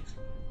wait.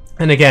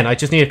 And again, I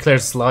just need to clear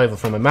the saliva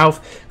from my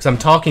mouth because I'm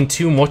talking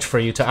too much for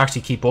you to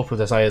actually keep up with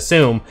this, I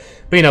assume.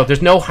 But, you know,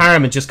 there's no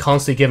harm in just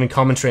constantly giving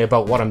commentary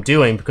about what I'm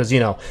doing because, you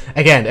know,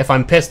 again, if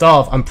I'm pissed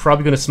off, I'm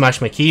probably going to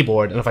smash my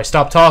keyboard. And if I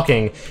stop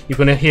talking, you're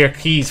going to hear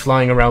keys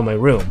flying around my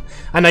room.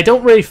 And I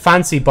don't really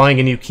fancy buying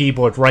a new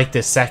keyboard right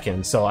this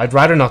second, so I'd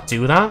rather not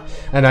do that.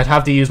 And I'd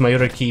have to use my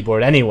other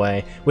keyboard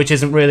anyway, which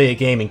isn't really a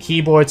gaming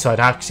keyboard, so I'd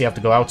actually have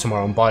to go out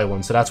tomorrow and buy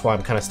one. So that's why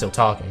I'm kind of still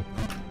talking.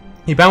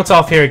 You bounce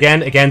off here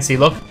again. Again, see,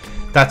 look.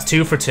 That's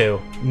 2 for 2.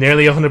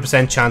 Nearly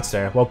 100% chance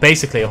there. Well,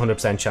 basically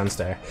 100% chance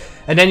there.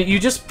 And then you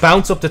just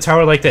bounce up the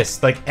tower like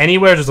this. Like,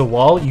 anywhere there's a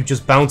wall, you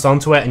just bounce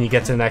onto it and you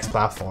get to the next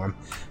platform.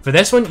 For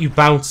this one, you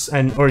bounce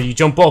or you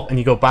jump up and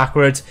you go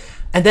backwards.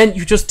 And then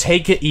you just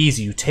take it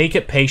easy. You take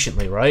it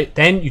patiently, right?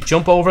 Then you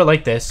jump over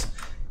like this.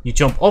 You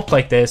jump up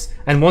like this.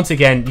 And once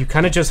again, you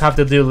kind of just have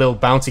to do a little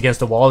bounce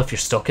against the wall if you're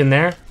stuck in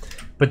there.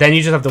 But then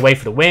you just have to wait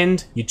for the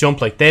wind, you jump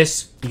like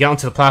this, you get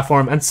onto the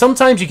platform, and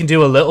sometimes you can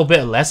do a little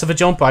bit less of a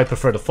jump. I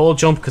prefer the full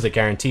jump because it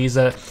guarantees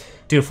it.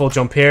 Do a full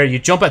jump here. You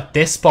jump at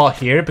this spot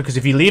here because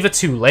if you leave it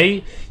too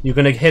late, you're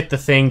going to hit the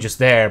thing just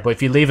there. But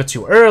if you leave it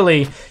too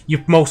early,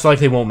 you most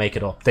likely won't make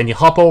it up. Then you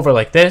hop over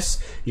like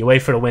this, you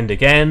wait for the wind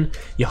again,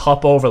 you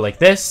hop over like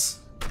this,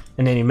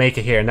 and then you make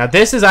it here. Now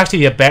this is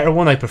actually a better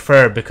one I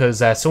prefer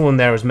because someone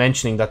there was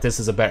mentioning that this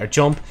is a better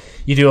jump.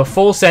 You do a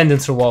full send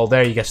into the wall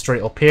there, you get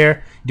straight up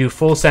here. You do a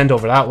full send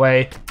over that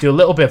way, do a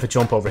little bit of a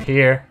jump over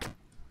here,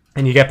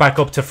 and you get back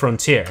up to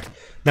Frontier.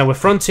 Now with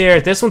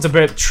Frontier, this one's a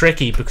bit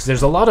tricky because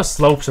there's a lot of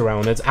slopes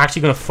around. It's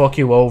actually going to fuck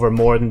you over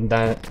more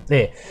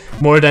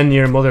than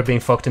your mother being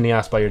fucked in the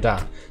ass by your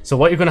dad. So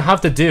what you're going to have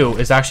to do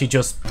is actually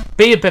just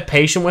be a bit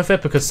patient with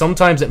it because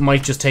sometimes it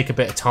might just take a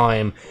bit of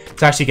time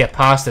to actually get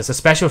past this,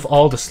 especially with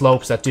all the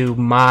slopes that do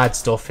mad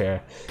stuff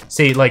here.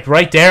 See, like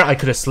right there, I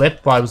could have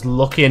slipped, but I was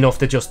lucky enough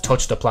to just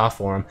touch the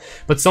platform.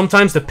 But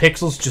sometimes the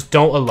pixels just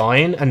don't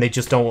align and they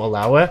just don't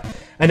allow it.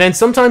 And then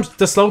sometimes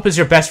the slope is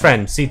your best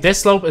friend. See,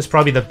 this slope is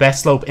probably the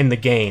best slope in the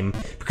game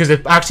because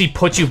it actually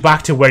puts you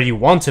back to where you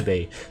want to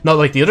be. Not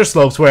like the other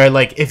slopes where,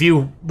 like, if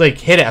you, like,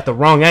 hit it at the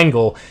wrong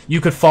angle,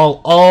 you could fall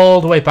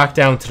all the way back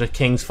down to the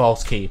King's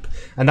False Keep.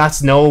 And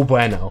that's no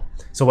bueno.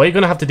 So what you're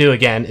going to have to do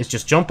again is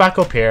just jump back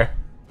up here.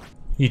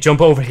 You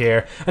jump over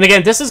here. And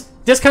again,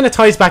 this kind of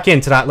ties back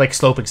into that, like,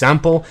 slope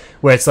example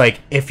where it's like,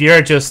 if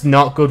you're just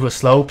not good with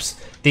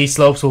slopes, these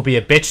slopes will be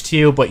a bitch to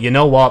you, but you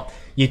know what?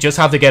 You just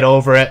have to get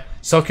over it.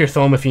 Suck your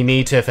thumb if you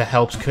need to, if it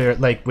helps clear,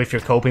 like, with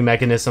your coping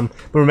mechanism.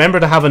 But remember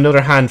to have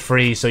another hand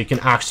free so you can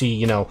actually,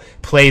 you know,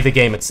 play the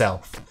game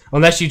itself.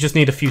 Unless you just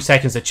need a few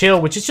seconds to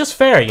chill, which is just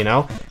fair, you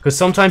know? Because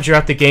sometimes you're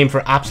at the game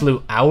for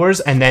absolute hours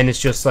and then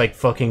it's just, like,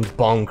 fucking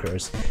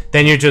bonkers.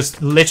 Then you're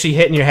just literally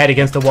hitting your head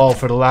against the wall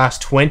for the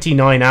last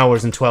 29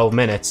 hours and 12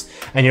 minutes.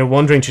 And you're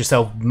wondering to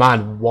yourself,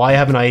 man, why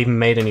haven't I even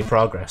made any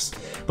progress?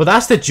 But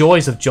that's the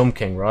joys of Jump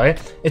King,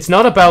 right? It's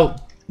not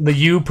about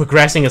you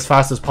progressing as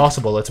fast as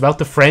possible. It's about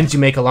the friends you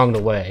make along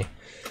the way.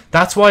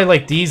 That's why,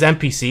 like, these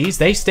NPCs,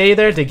 they stay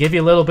there, they give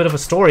you a little bit of a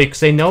story because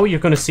they know you're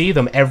going to see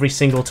them every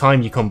single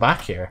time you come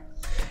back here.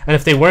 And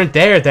if they weren't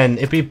there, then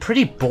it'd be a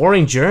pretty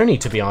boring journey,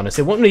 to be honest.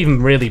 It wouldn't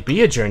even really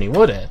be a journey,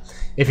 would it?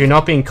 If you're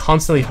not being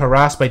constantly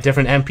harassed by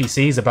different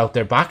NPCs about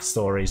their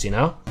backstories, you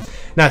know?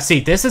 Now, see,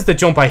 this is the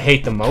jump I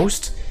hate the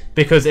most.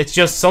 Because it's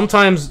just,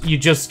 sometimes you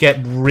just get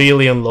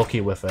really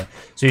unlucky with it.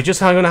 So you're just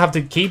going to have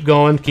to keep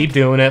going, keep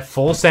doing it.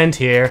 Full send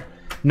here.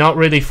 Not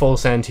really full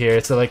send here.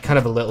 It's like kind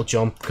of a little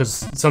jump.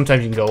 Because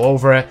sometimes you can go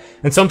over it.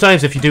 And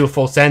sometimes if you do a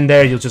full send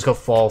there, you'll just go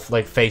fall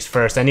like face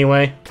first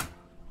anyway.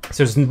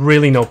 So there's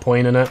really no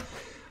point in it.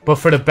 But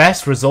for the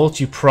best results,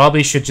 you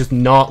probably should just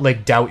not,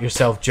 like, doubt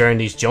yourself during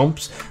these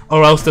jumps,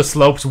 or else the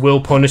slopes will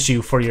punish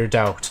you for your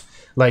doubt.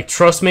 Like,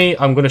 trust me,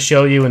 I'm going to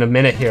show you in a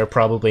minute here,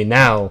 probably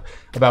now,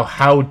 about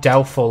how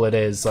doubtful it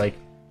is, like,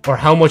 or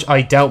how much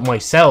I doubt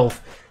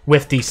myself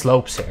with these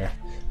slopes here.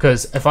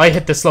 Because if I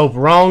hit the slope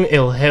wrong,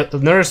 it'll hit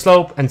another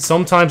slope, and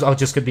sometimes I'll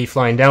just be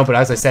flying down. But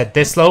as I said,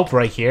 this slope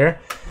right here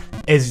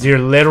is your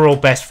literal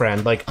best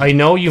friend. Like, I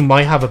know you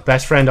might have a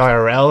best friend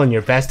IRL and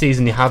your besties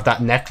and you have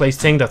that necklace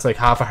thing that's like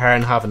half a heart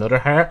and half another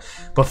heart,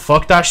 but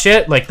fuck that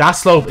shit. Like, that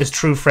slope is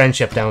true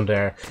friendship down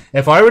there.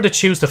 If I were to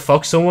choose to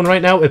fuck someone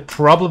right now, it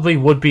probably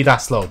would be that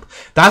slope.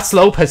 That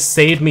slope has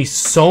saved me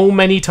so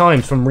many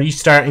times from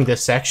restarting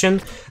this section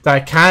that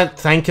I can't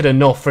thank it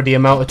enough for the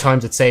amount of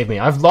times it saved me.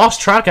 I've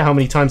lost track of how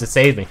many times it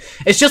saved me.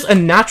 It's just a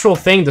natural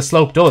thing the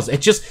slope does.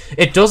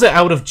 It does it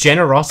out of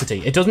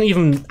generosity. It doesn't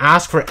even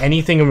ask for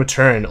anything in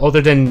return other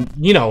than,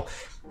 you know,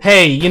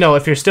 hey, you know,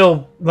 if you're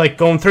still, like,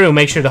 going through,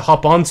 make sure to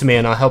hop onto me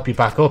and I'll help you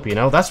back up, you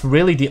know? That's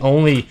really the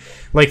only,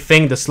 like,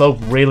 thing the slope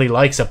really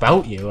likes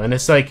about you. And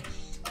it's like,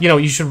 you know,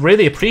 you should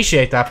really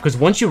appreciate that, because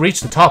once you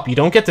reach the top, you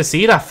don't get to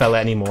see that fella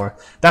anymore.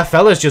 That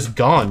fella's just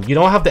gone. You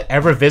don't have to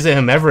ever visit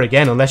him ever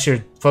again unless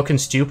you're fucking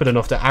stupid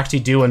enough to actually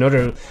do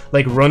another,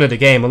 like, run of the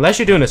game. Unless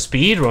you're doing a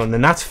speed run,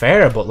 then that's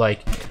fair, but,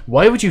 like,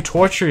 why would you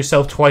torture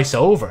yourself twice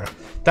over?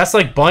 That's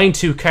like buying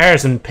 2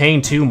 cars and paying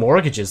 2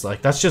 mortgages.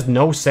 Like, that's just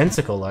no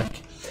sensical,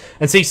 like.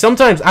 And see,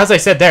 sometimes, as I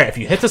said there, if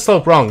you hit the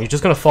slope wrong, you're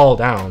just going to fall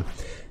down.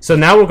 So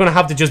now we're going to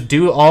have to just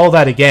do all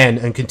that again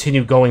and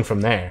continue going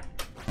from there.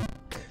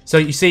 So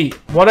you see,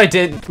 what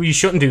you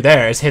shouldn't do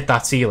there is hit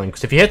that ceiling.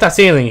 Because if you hit that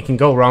ceiling, it can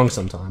go wrong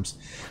sometimes.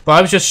 But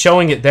I was just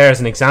showing it there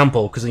as an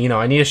example. Because, you know,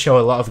 I need to show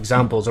a lot of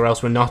examples or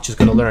else we're not just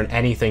going to learn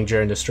anything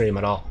during the stream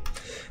at all.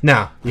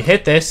 Now, you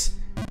hit this.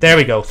 There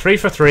we go. 3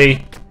 for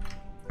 3.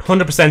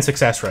 100%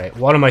 success rate.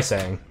 What am I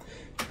saying?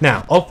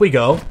 Now, up we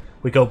go.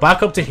 We go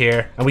back up to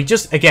here. And we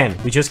just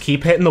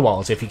keep hitting the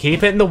walls. If you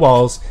keep hitting the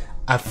walls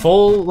at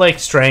full, like,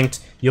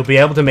 strength, you'll be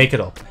able to make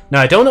it up.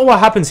 Now, I don't know what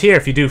happens here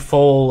if you do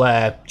full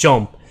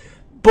jump.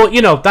 But,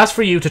 you know, that's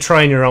for you to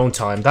try in your own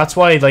time. That's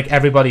why, like,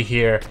 everybody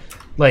here,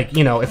 like,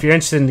 you know, if you're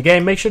interested in the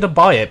game, make sure to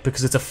buy it,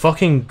 because it's a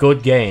fucking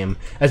good game.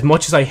 As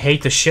much as I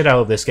hate the shit out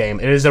of this game,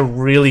 it is a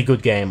really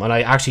good game, and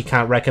I actually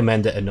can't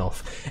recommend it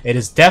enough. It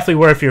is definitely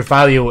worth your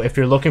value if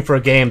you're looking for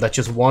a game that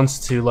just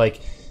wants to,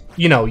 like,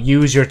 you know,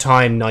 use your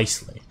time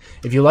nicely.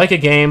 If you like a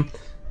game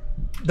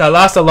that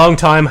lasts a long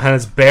time and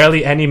has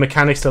barely any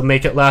mechanics to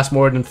make it last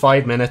more than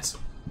 5 minutes,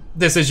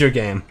 this is your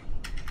game.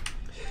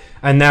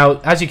 And now,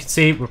 as you can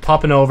see, we're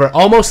popping over.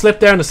 Almost slipped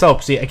down the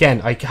slope. See,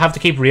 again, I have to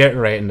keep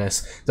reiterating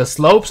this. The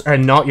slopes are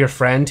not your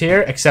friend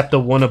here, except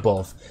the one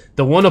above.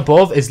 The one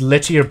above is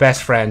literally your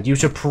best friend. You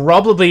should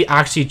probably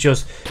actually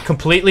just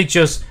completely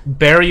just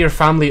bury your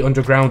family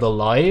underground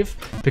alive,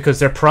 because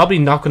they're probably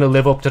not going to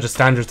live up to the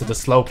standards of the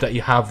slope that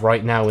you have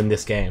right now in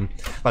this game.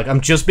 Like, I'm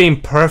just being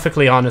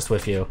perfectly honest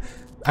with you.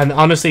 And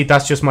honestly,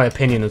 that's just my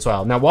opinion as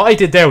well. Now, what I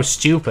did there was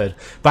stupid.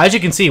 But as you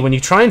can see, when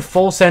you try and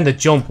full send a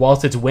jump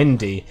whilst it's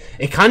windy,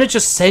 it kind of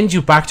just sends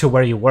you back to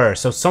where you were.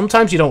 So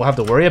sometimes you don't have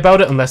to worry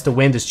about it unless the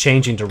wind is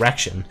changing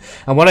direction.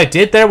 And what I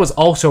did there was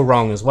also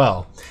wrong as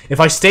well. If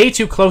I stay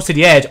too close to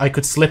the edge, I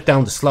could slip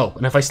down the slope.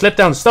 And if I slip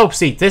down the slope,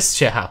 see, this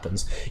shit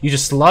happens. You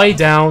just slide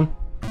down.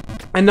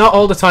 And not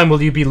all the time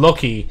will you be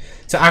lucky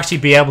to actually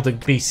be able to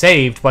be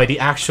saved by the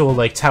actual,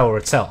 like, tower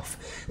itself.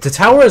 The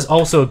tower is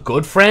also a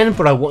good friend,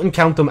 but I wouldn't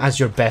count them as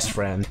your best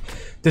friend.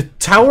 The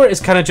tower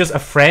is kind of just a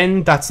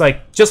friend that's,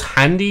 like, just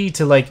handy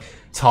to, like,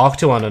 talk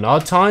to on an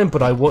odd time,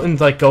 but I wouldn't,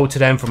 like, go to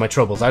them for my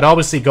troubles. I'd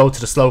obviously go to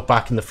the slope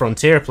back in the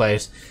frontier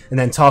place and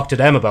then talk to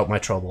them about my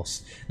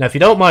troubles. Now, if you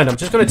don't mind, I'm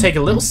just going to take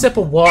a little sip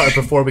of water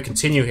before we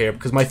continue here,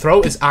 because my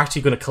throat is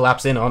actually going to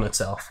collapse in on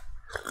itself.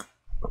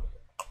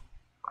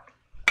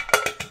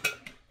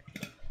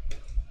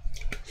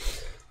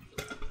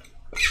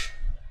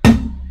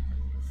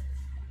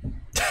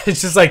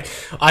 It's just like,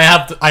 I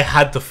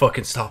had to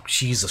fucking stop.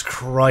 Jesus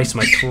Christ,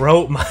 my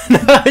throat, man.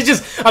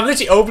 I'm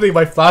literally opening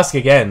my flask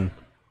again.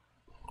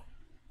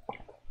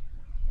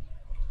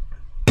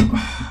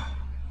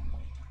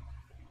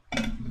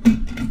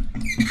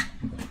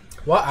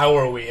 What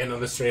hour are we in on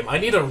the stream? I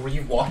need to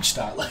rewatch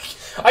that. Like,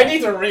 I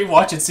need to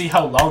rewatch and see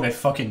how long I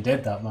fucking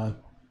did that, man.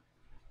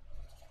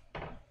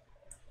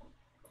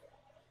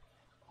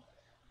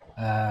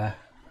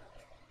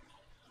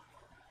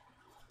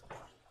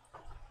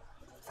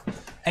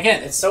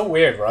 Again, it's so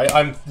weird, right?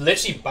 I'm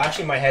literally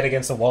bashing my head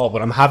against the wall,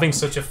 but I'm having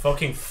such a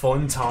fucking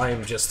fun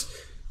time just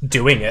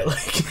doing it.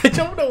 Like, I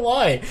don't know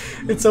why.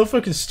 It's so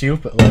fucking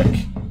stupid,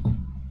 like.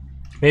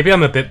 Maybe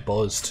I'm a bit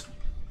buzzed.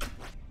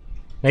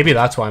 Maybe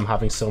that's why I'm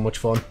having so much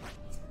fun.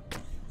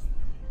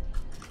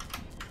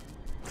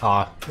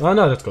 Ah, oh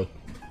no, that's good.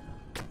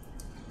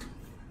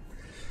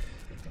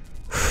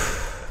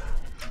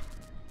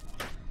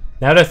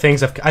 Now that things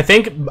have... I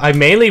think I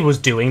mainly was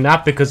doing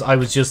that because I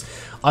was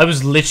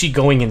literally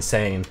going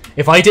insane.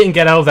 If I didn't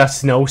get out of that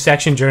snow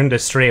section during the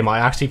stream, I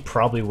actually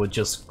probably would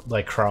just,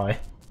 like, cry.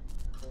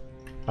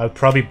 I would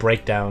probably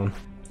break down.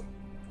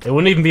 It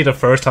wouldn't even be the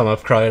first time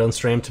I've cried on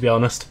stream, to be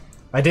honest.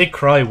 I did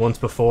cry once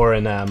before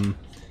in,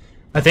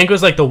 I think it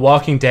was like The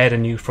Walking Dead: A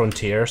New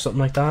Frontier or something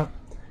like that.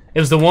 It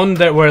was the one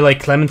that where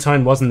like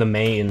Clementine wasn't the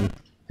main. It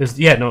was,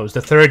 yeah, no, it was the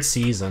 3rd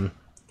season.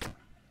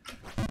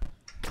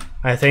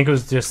 I think it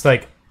was just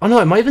like, oh no,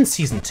 it might have been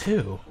season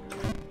 2.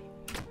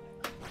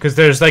 Because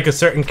there's like a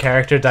certain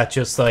character that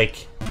just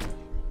like,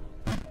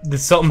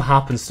 something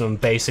happens to him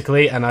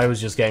basically, and I was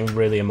just getting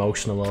really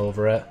emotional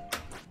over it.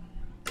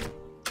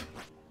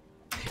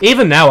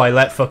 Even now, I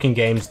let fucking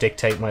games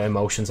dictate my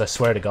emotions, I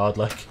swear to God,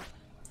 like.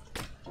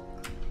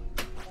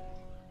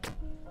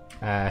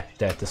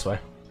 Dead this way.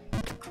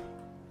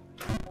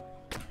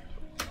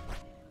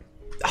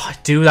 Oh, I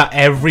do that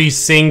every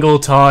single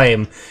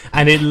time,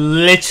 and it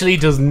literally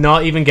does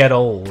not even get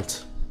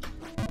old.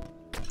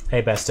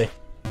 Hey, bestie.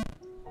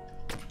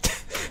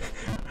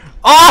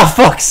 Oh,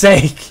 fuck's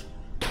sake!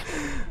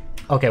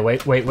 Okay,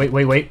 wait.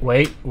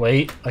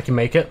 I can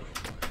make it.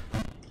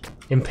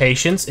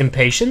 Impatience,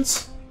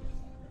 impatience.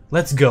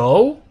 Let's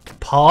go.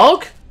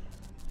 Pog?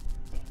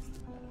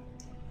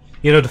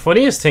 You know, the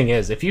funniest thing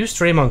is, if you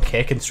stream on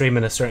Kick and stream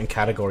in a certain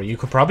category, you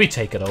could probably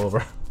take it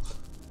over.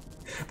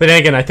 But then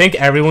again, I think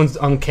everyone's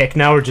on Kick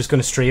now are just going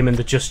to stream in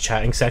the just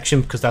chatting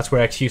section, because that's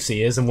where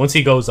XQC is, and once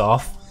he goes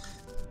off,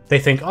 they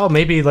think, oh,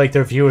 maybe like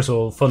their viewers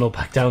will funnel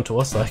back down to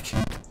us, like.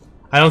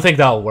 I don't think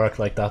that'll work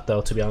like that,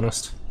 though, to be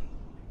honest.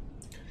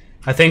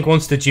 I think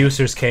once the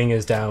Juicers King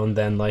is down,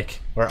 then,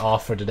 like, we're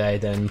off for the day,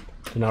 then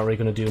they're not really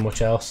going to do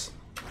much else.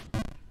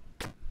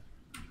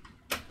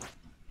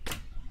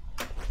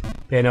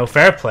 You know,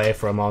 fair play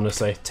for him,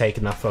 honestly,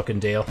 taking that fucking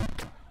deal.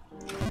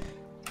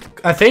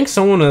 I think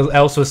someone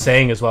else was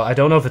saying as well, I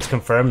don't know if it's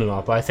confirmed or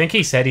not, but I think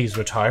he said he's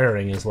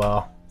retiring as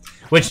well.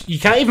 Which, you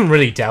can't even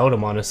really doubt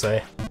him,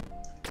 honestly.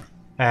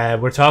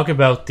 We're talking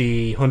about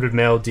the 100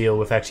 mil deal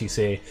with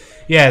XQC.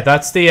 Yeah,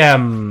 that's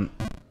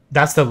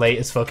the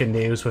latest fucking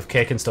news with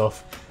Kick and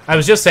stuff. I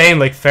was just saying,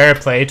 like, fair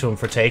play to him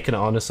for taking it,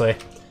 honestly.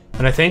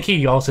 And I think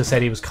he also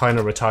said he was kind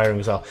of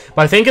retiring as well.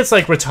 But I think it's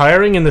like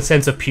retiring in the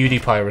sense of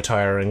PewDiePie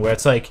retiring, where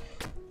it's like,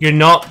 you're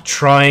not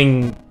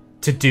trying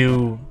to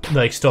do,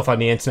 like, stuff on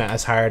the internet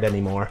as hard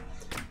anymore.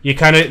 You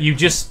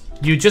just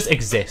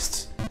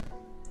exist.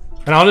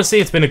 And honestly,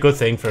 it's been a good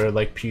thing for,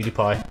 like,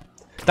 PewDiePie.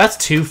 That's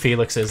 2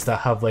 Felixes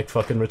that have, like,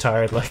 fucking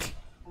retired, like.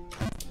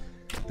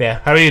 But yeah,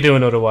 how are you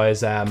doing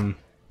otherwise?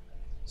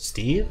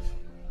 Steve?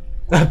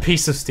 A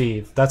piece of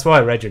Steve. That's what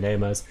I read your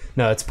name as.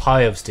 No, it's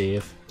Pie of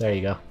Steve. There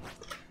you go.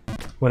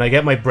 When I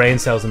get my brain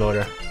cells in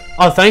order.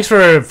 Oh, thanks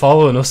for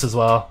following us as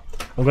well.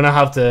 I'm gonna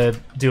have to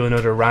do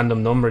another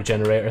random number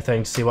generator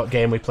thing to see what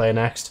game we play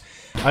next.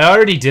 I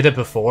already did it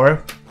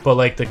before, but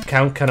like the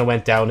count kind of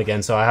went down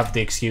again, so I have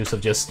the excuse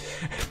of just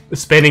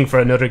spinning for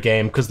another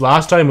game, because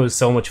last time it was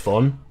so much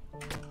fun.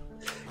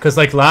 Because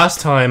like last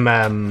time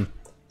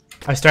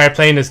I started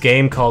playing this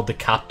game called The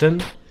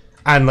Captain,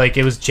 and like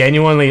it was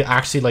genuinely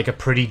actually like a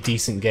pretty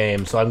decent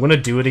game, so I'm gonna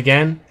do it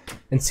again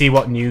and see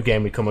what new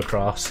game we come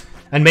across.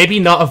 And maybe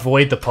not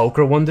avoid the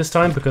poker one this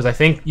time, because I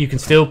think you can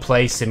still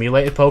play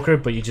simulated poker,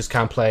 but you just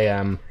can't play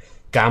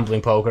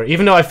gambling poker.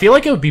 Even though I feel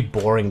like it would be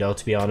boring though,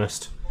 to be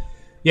honest.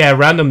 Yeah,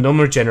 random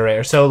number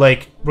generator. So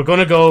like, we're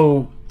gonna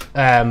go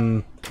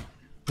random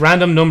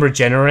number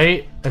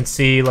generate and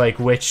see like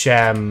which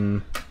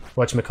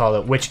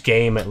whatchamacallit, which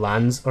game it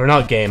lands, or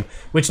not game,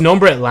 which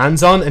number it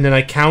lands on, and then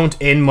I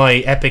count in my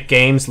Epic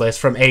Games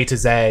list from A to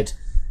Z,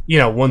 you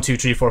know, 1, 2,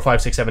 3, 4,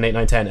 5, 6, 7, 8,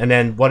 9, 10, and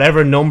then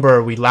whatever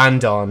number we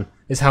land on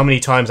is how many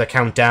times I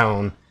count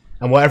down,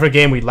 and whatever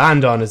game we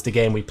land on is the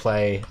game we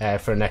play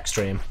for next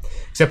stream.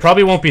 So it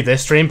probably won't be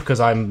this stream, because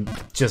I'm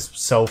just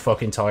so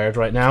fucking tired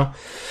right now.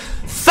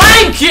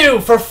 Thank you,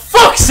 for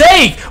fuck's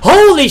sake!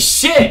 Holy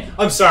shit!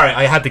 I'm sorry,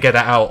 I had to get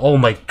that out. Oh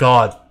my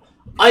god.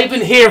 I've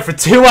been here for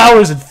 2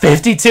 hours and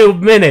 52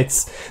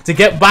 minutes to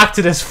get back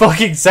to this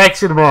fucking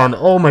section, man.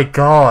 Oh my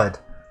god.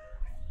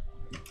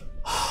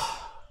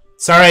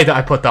 Sorry that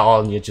I put that all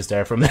on you just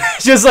there for a minute.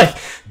 Just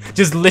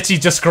literally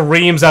just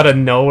screams out of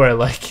nowhere,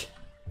 like.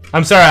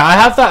 I'm sorry, I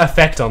have that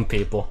effect on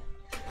people.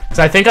 Because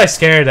I think I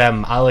scared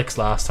Alex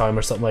last time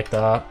or something like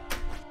that.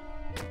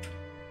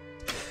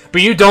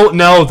 But you don't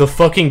know the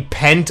fucking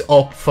pent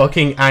up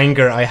fucking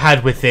anger I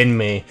had within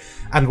me.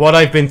 And what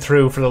I've been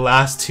through for the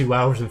last 2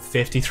 hours and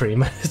 53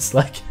 minutes,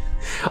 like.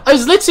 I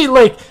was literally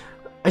like,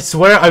 I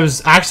swear I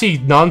was actually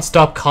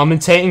non-stop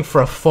commentating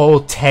for a full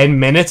 10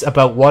 minutes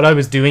about what I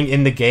was doing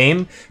in the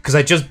game, because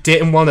I just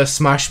didn't want to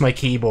smash my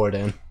keyboard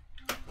in.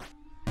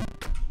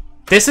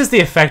 This is the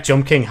effect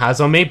Jump King has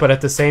on me, but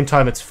at the same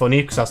time it's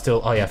funny, because I'll still...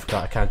 Oh yeah, I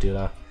forgot, I can't do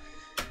that.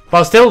 But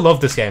I'll still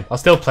love this game. I'll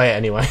still play it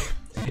anyway.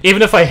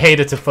 Even if I hate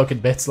it to fucking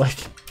bits, like...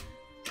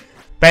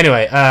 But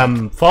anyway,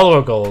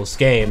 follower goals,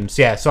 games,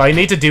 yeah, so I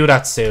need to do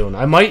that soon.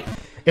 I might...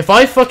 If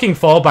I fucking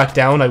fall back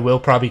down, I will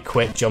probably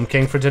quit Jump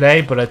King for today,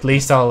 but at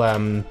least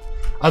I'll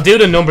do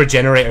the number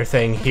generator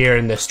thing here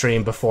in this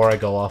stream before I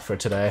go off for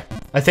today.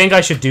 I think I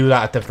should do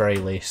that at the very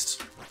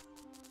least.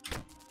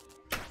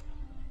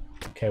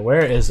 Okay,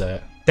 where is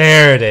it?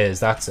 There it is,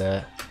 that's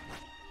it.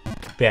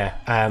 But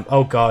yeah,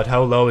 oh god,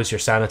 how low is your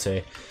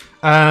sanity?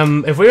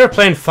 If we were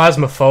playing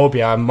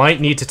Phasmophobia, I might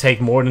need to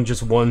take more than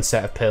just one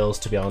set of pills,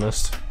 to be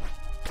honest.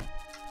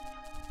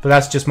 But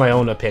that's just my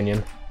own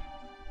opinion.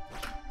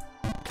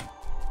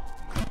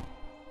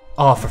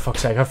 Oh, for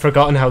fuck's sake, I've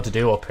forgotten how to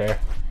do up here.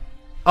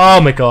 Oh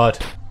my god.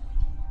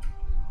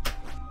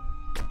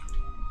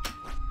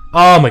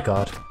 Oh my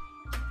god.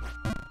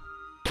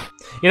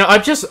 You know,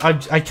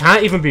 I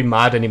can't even be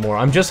mad anymore.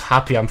 I'm just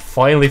happy I'm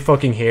finally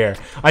fucking here.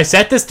 I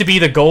set this to be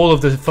the goal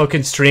of the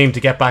fucking stream to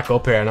get back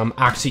up here, and I'm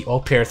actually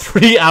up here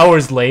 3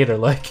 hours later,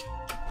 like.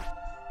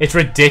 It's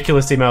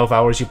ridiculous the amount of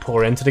hours you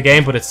pour into the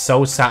game, but it's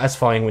so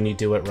satisfying when you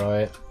do it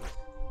right.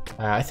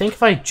 I think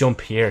if I jump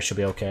here, it should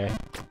be okay.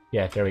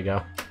 Yeah, there we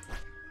go.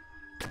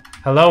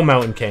 Hello,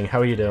 Mountain King. How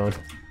are you doing?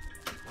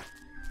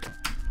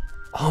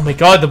 Oh my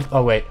god,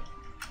 oh wait.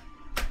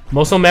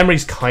 Muscle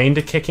memory's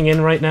kinda kicking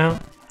in right now.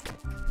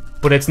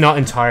 But it's not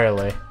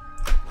entirely.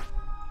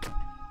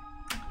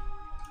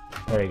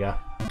 There you go.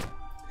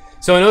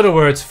 So in other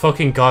words,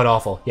 fucking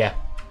god-awful. Yeah.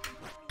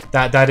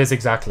 That is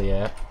exactly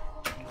it.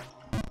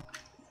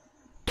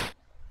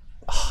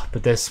 Oh,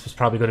 but this was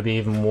probably going to be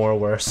even more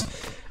worse.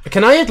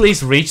 Can I at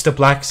least reach the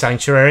Black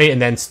Sanctuary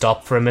and then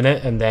stop for a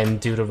minute and then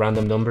do the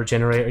random number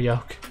generator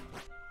yoke?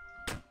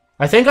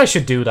 I think I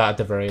should do that at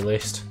the very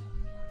least.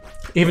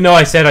 Even though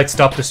I said I'd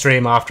stop the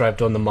stream after I've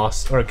done the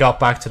moss, or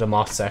got back to the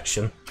moss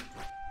section.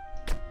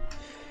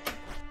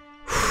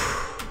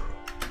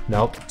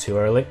 Nope, too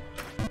early.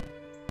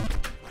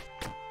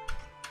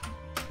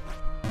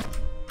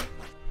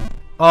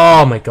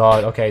 Oh my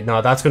god, okay,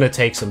 no, that's gonna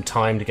take some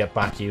time to get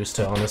back used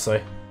to,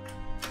 honestly.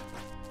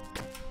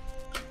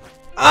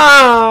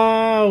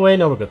 Ah, wait,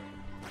 no, we're good.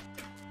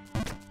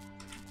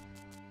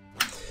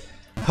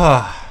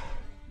 I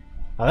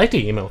like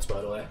the emotes,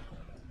 by the way.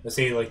 I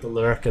see, like, the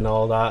lurk and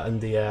all that, and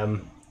the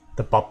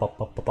bop bop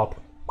bop bop bop.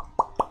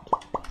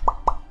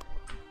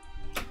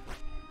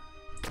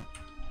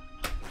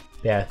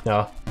 Yeah,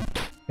 no.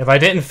 If I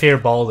didn't fear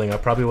balding, I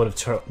probably would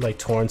have like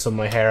torn some of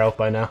my hair out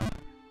by now.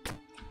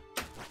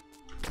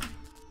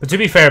 But to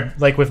be fair,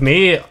 like with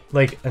me,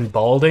 like and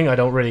balding, I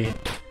don't really.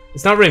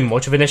 It's not really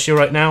much of an issue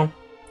right now.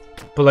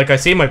 But like I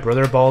see my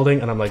brother balding,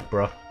 and I'm like,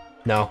 bruh,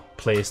 no,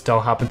 please,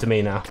 don't happen to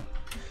me now.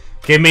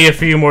 Give me a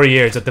few more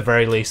years at the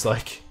very least,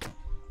 like.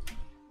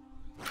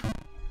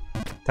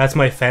 That's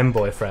my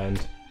femboy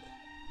friend.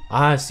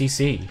 Ah,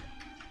 CC.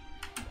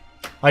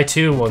 I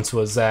too once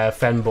was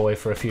femboy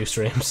for a few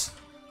streams.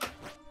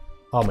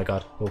 Oh my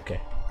god,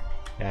 okay.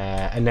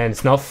 And then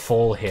it's not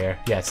full here.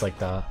 Yeah, it's like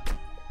that.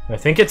 I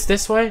think it's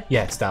this way?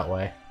 Yeah, it's that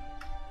way.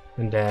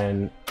 And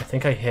then I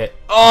think I hit...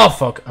 Oh,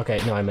 fuck! Okay,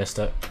 no, I missed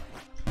it.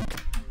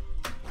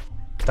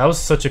 That was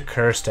such a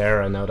cursed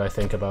era now that I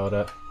think about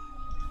it.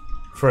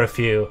 For a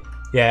few.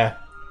 Yeah.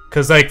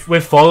 Because, like,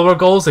 with follower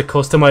goals, it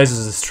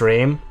customizes the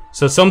stream.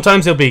 So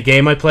sometimes it'll be a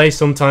game I play,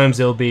 sometimes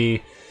it'll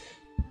be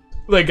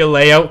like a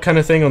layout kind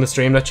of thing on the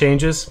stream that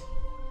changes.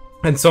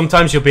 And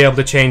sometimes you'll be able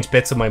to change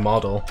bits of my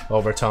model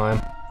over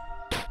time.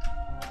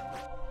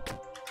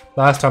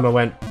 Last time I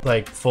went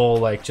like full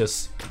like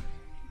just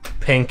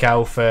pink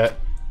outfit.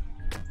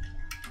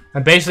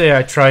 And basically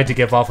I tried to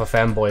give off a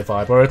femboy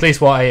vibe, or at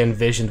least what I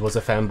envisioned was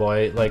a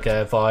femboy like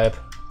a vibe.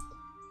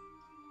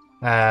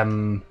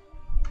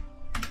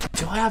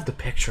 Do I have the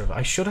picture of it?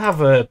 I should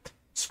have a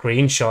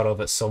screenshot of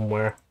it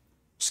somewhere.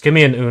 Just give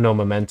me an uno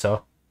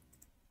momento.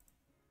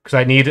 Because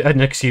I need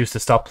an excuse to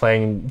stop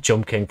playing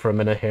Jump King for a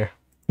minute here.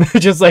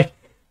 Just like,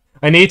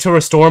 I need to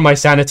restore my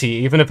sanity,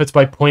 even if it's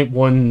by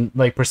 0.1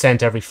 like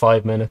 % every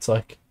 5 minutes.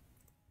 Like,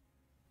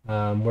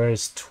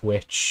 where's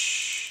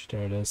Twitch?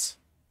 There it is.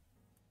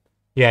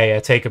 Yeah,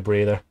 take a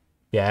breather.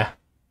 Yeah,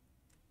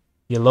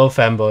 you love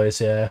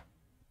femboys, yeah.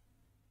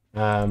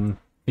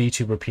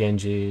 VTuber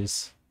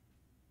PNGs.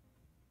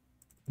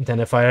 Then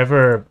if I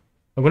ever,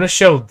 I'm gonna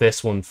show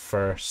this one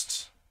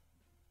first.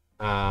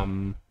 Let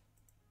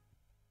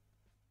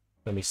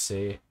me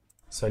see.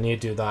 So I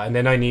need to do that, and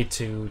then I need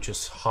to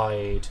just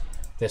hide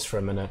this for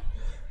a minute.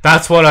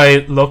 That's what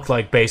I looked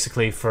like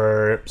basically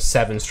for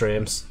 7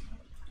 streams.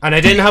 And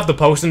I didn't have the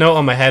post-it note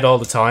on my head all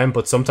the time,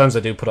 but sometimes I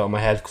do put it on my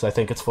head because I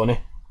think it's funny.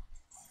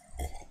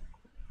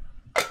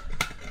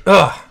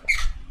 Ugh.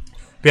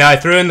 But yeah, I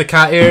threw in the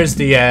cat ears,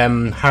 the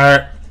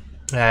heart,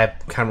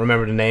 can't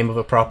remember the name of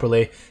it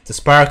properly, the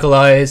sparkle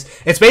eyes.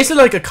 It's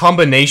basically like a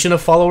combination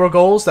of follower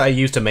goals that I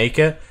used to make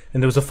it,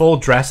 and there was a full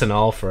dress and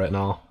all for it and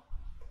all.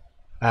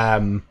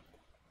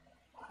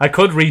 I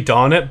could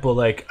redon it, but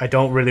like I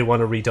don't really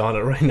want to redon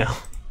it right now.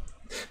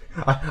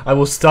 I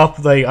will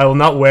stop, like I will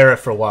not wear it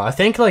for a while. I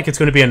think like it's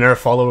going to be a nerf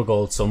follower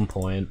goal at some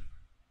point.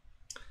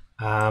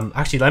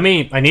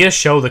 Actually, I need to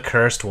show the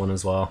cursed one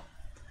as well.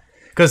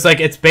 Because like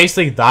it's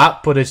basically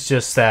that, but it's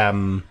just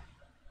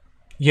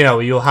you know,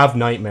 you'll have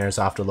nightmares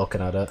after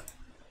looking at it.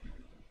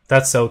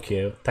 That's so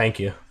cute. Thank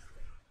you.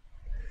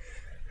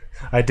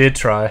 I did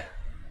try.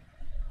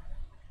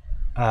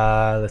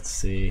 Let's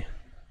see.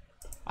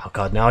 Oh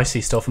god, now I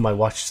see stuff in my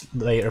watch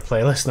later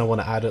playlist and I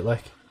want to add it,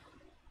 like.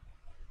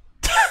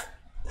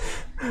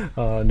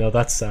 Oh no,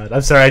 that's sad.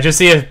 I'm sorry, I just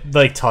see a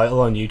like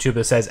title on YouTube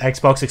that says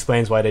Xbox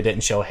explains why they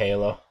didn't show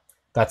Halo.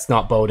 That's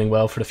not boding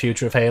well for the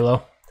future of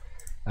Halo.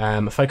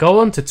 If I go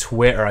onto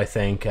Twitter, I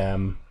think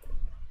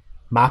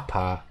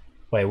Mappa.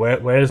 Wait,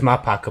 where does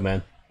Mappa come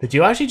in? Did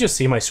you actually just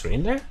see my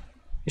screen there?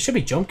 It should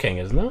be Jump King,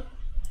 isn't it?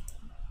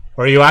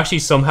 Or are you actually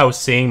somehow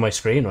seeing my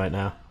screen right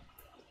now?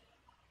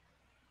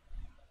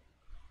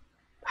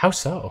 How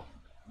so?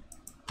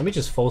 Let me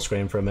just full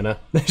screen for a minute.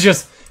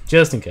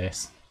 just in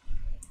case.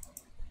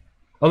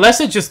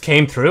 Unless it just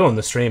came through on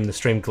the stream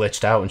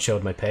glitched out and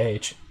showed my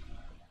page.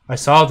 I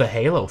saw the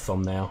Halo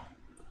thumbnail.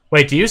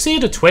 Wait, do you see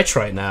the Twitch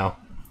right now?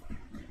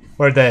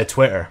 Or the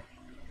Twitter?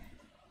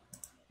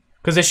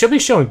 Because it should be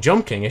showing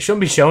Jump King, it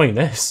shouldn't be showing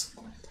this.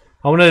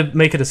 I want to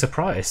make it a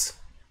surprise.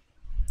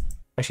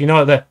 Actually, you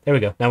know what? There we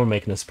go. Now we're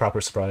making this a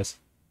proper surprise.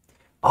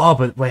 Oh,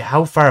 but wait,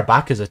 how far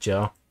back is it,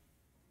 Joe?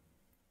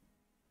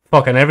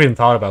 Fuck, I never even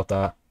thought about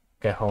that.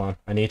 Okay, hold on.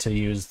 I need to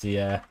use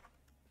the,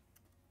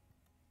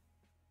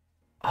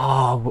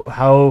 Oh,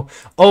 how...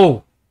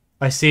 Oh!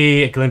 I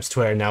see a glimpse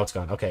Twitter, now it's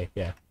gone. Okay,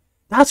 yeah.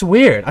 That's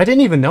weird. I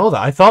didn't even know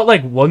that. I thought,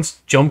 like,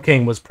 once Jump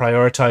King was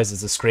prioritized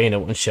as a screen, it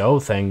wouldn't show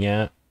thing,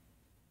 yeah.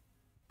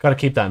 Gotta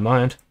keep that in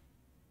mind.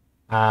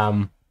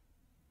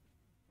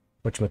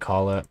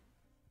 Whatchamacallit.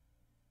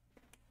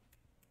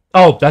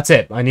 Oh, that's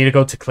it. I need to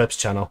go to Clips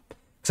channel.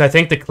 Because I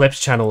think the Clips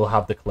channel will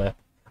have the clip.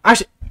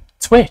 Actually,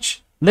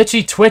 Twitch.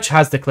 Literally, Twitch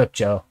has the clip,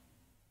 Joe.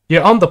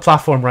 You're on the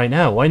platform right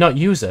now. Why not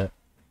use it?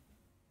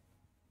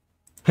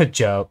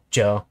 Joe.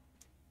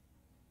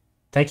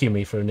 Thank you,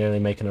 me, for nearly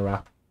making a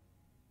rap.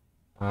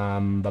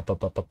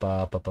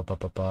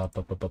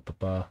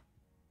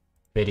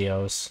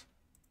 Videos.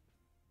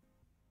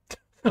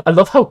 I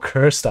love how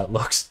cursed that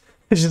looks.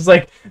 It's just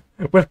like,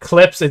 with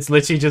clips, it's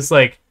literally just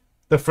like,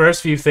 the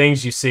first few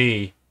things you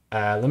see.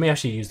 Let me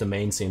actually use the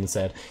main scene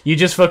instead. You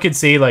just fucking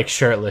see, like,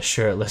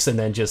 shirtless, and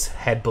then just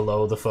head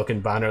below the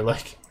fucking banner,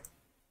 like.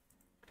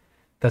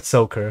 That's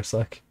so cursed,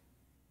 like.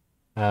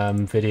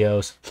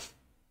 Videos.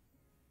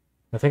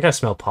 I think I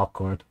smell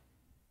popcorn.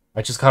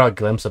 I just got a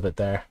glimpse of it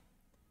there.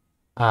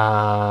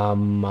 Oh,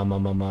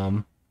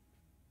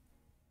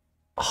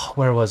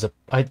 where was it?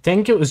 I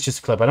think it was just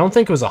a clip. I don't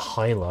think it was a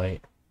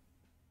highlight.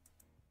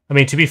 I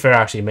mean, to be fair,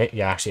 actually,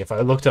 yeah, actually, if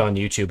I looked at it on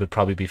YouTube, it'd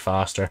probably be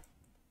faster.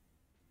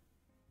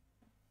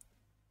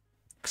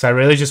 Because I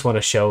really just want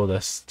to show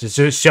this.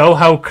 Just show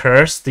how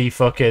cursed the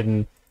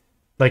fucking,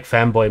 like,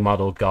 femboy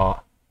model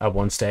got at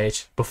one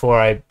stage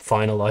before I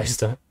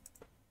finalized it.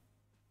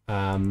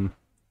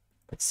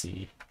 Let's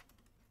see.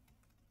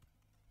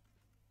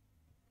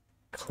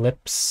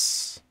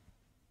 Clips.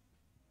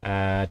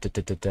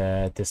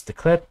 This the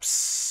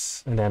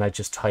clips. And then I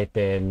just type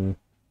in...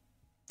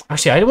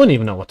 Actually, I wouldn't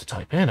even know what to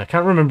type in. I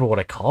can't remember what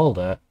I called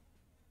it.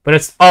 But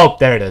it's... Oh,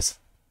 there it is.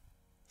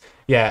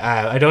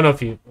 Yeah, I don't know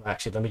if you...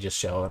 Actually, let me just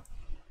show it.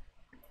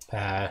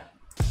 Let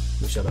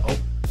me show that. Oh.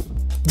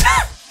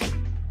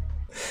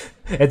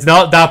 It's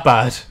not that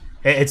bad.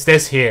 It's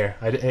this here.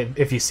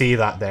 If you see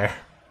that there.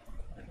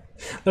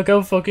 Look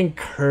how fucking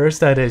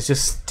cursed that is.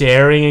 Just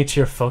staring into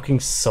your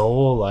fucking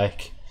soul,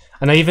 like.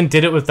 And I even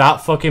did it with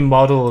that fucking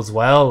model as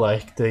well,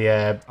 like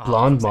the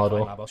blonde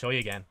model. I'll show you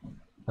again.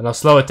 And I'll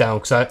slow it down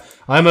because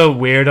I'm a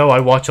weirdo. I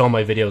watch all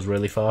my videos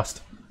really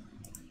fast.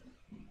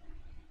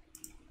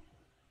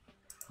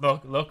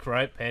 Look,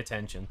 right? Pay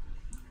attention.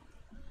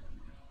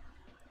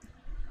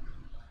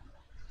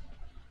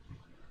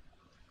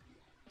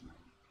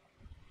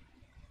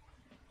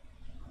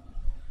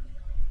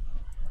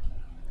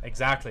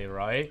 Exactly,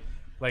 right?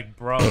 Like,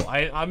 bro,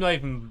 I'm not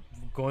even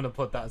going to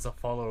put that as a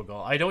follower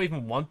goal. I don't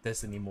even want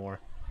this anymore.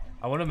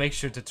 I want to make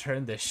sure to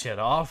turn this shit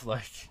off,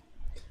 like...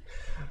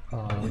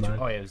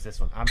 Oh, yeah, it was this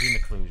one.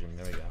 Ambient occlusion.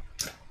 There we go.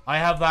 I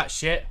have that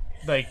shit,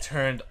 like,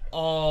 turned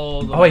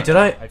all the way. Oh, wait, did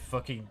I?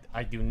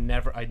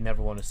 I'd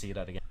never want to see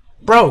that again.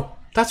 Bro,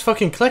 that's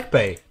fucking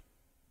clickbait.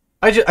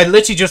 I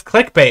literally just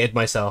clickbaited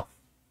myself.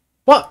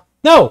 What?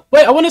 No,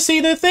 wait, I want to see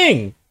the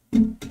thing.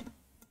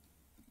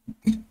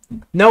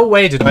 No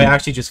way did I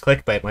actually just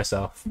clickbait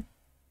myself.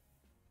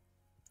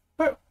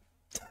 Where?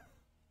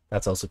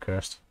 That's also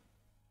cursed.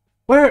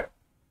 Where?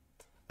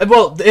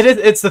 Well,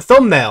 it's the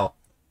thumbnail.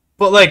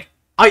 But, like,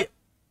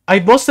 I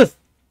must have...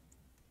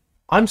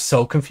 I'm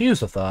so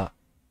confused with that.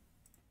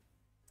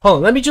 Hold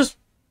on, let me just...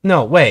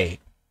 No, wait.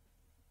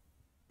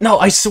 No,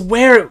 I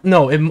swear...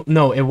 No,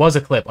 it was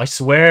a clip. I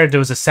swear there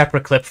was a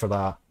separate clip for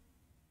that.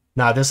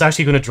 Nah, this is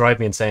actually going to drive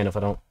me insane if I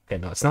don't... Okay,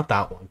 no, it's not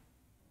that one.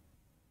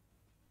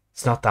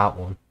 It's not that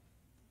one.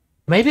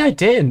 Maybe I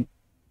didn't.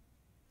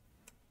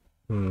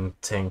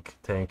 Think.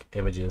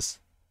 Images.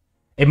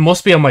 It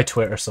must be on my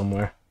Twitter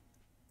somewhere.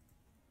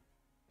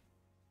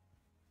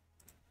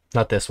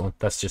 Not this one.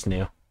 That's just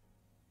new.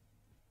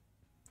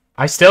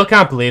 I still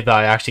can't believe that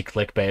I actually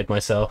clickbaited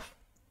myself.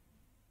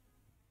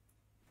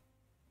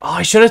 Oh,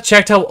 I should have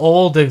checked how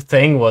old the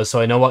thing was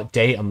so I know what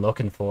date I'm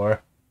looking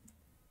for.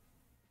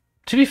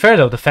 To be fair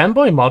though, the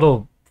femboy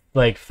model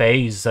like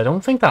phase, I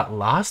don't think that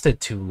lasted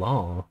too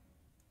long.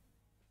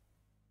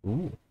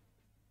 Ooh.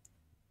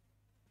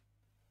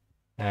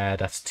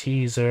 That's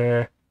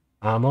teaser.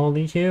 I'm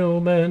only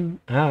human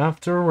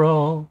after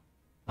all.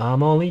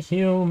 I'm only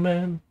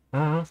human.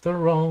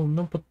 After all,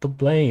 don't put the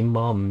blame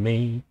on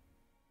me.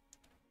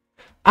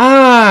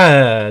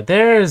 Ah,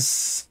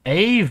 there's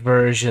a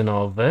version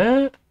of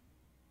it.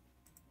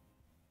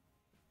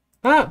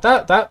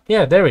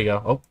 Yeah, there we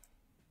go. Oh,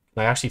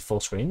 can I actually full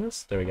screen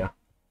this? There we go.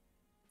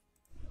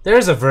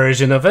 There's a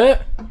version of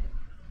it.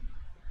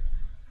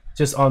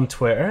 Just on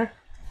Twitter.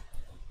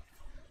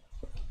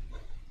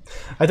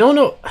 I don't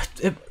know.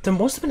 There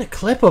must have been a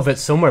clip of it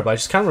somewhere, but I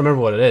just can't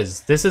remember what it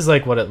is. This is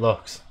like what it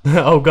looks.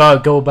 Oh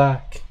god, go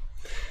back.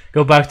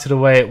 Go back to the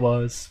way it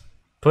was.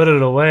 Put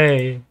it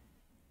away.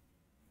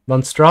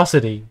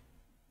 Monstrosity.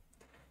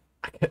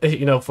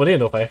 You know, funny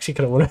enough, I actually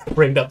kind of want to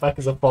bring that back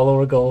as a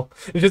follower goal.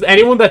 It's just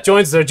anyone that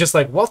joins, they're just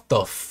like, what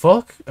the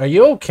fuck? Are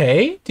you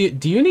okay?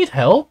 Do you need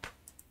help?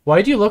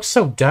 Why do you look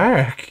so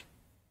dark?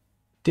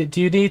 Do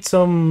you need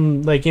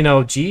some, like, you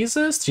know,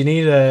 Jesus? Do you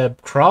need a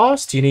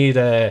cross? Do you need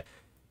a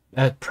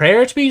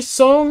prayer to be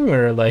sung?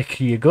 Or, like,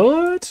 are you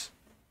good?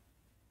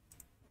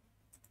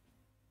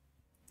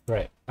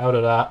 Right, out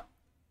of that.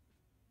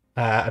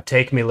 I've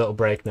taken me a little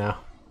break now.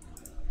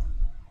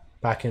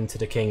 Back into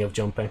the king of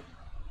jumping.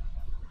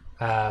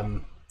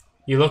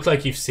 You look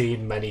like you've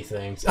seen many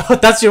things. Oh,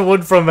 that's your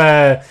one from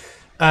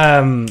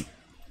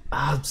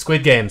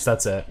Squid Games,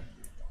 that's it.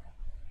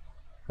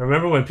 I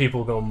remember when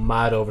people were going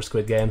mad over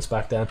Squid Games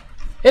back then.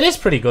 It is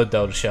pretty good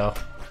though, the show,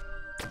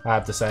 I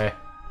have to say.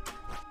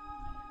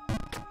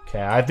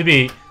 Okay, I have to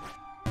be...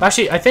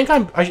 Actually, I think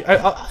I'll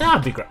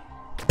be grand.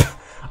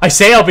 I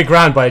say I'll be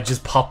grand, but I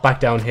just pop back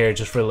down here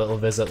just for a little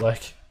visit,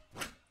 like.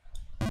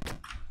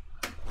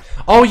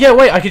 Oh yeah,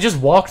 wait, I could just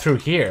walk through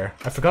here.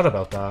 I forgot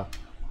about that.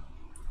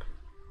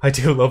 I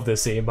do love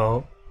this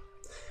emote.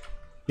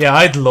 Yeah,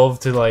 I'd love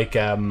to, like,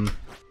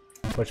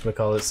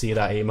 whatchamacallit, see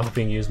that emote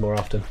being used more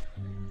often.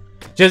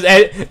 Just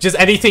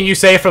anything you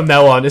say from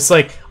now on, it's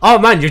like, oh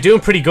man, you're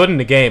doing pretty good in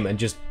the game, and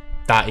just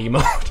that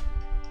emote.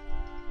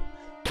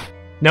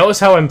 Notice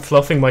how I'm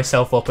fluffing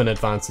myself up in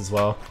advance as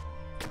well.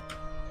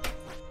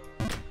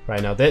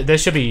 Right now,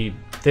 this should be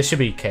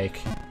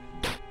cake.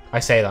 I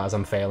say that as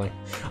I'm failing.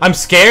 I'm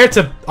scared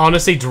to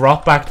honestly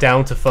drop back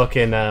down to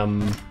fucking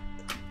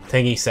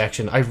thingy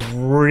section. I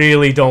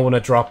really don't want to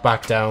drop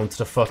back down to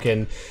the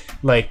fucking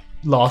like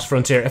Lost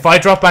Frontier. If I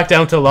drop back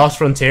down to Lost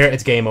Frontier,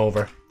 it's game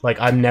over. Like,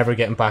 I'm never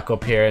getting back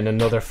up here in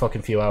another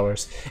fucking few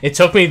hours. It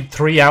took me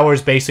 3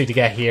 hours basically to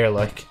get here.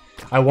 Like,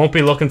 I won't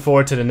be looking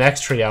forward to the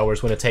next 3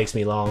 hours when it takes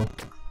me long.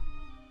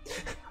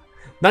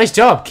 Nice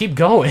job, keep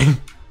going.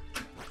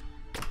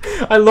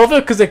 I love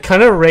it because it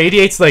kind of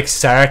radiates like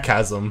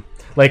sarcasm,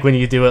 like when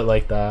you do it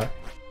like that.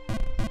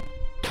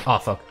 Oh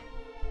fuck.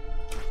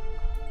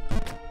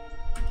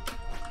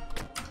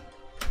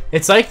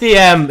 It's like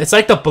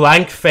the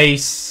blank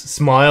face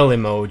smile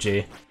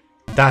emoji.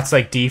 That's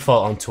like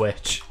default on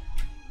Twitch.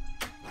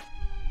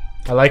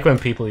 I like when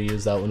people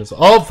use that one as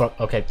well. Oh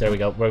fuck. Okay, there we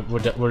go. We're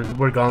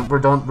gone. We're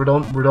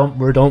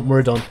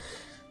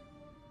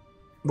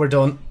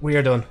done. We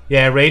are done.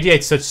 Yeah, it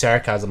radiates such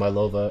sarcasm. I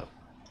love it.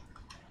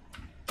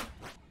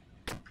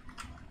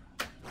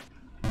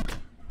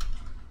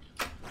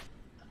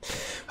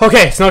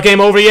 Okay, it's not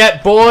game over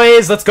yet,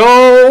 boys. Let's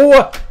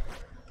go.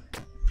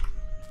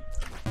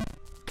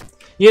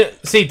 Yeah,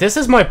 see, this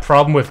is my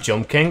problem with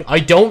Jump King. I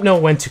don't know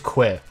when to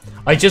quit.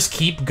 I just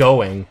keep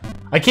going.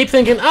 I keep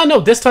thinking, oh no,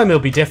 this time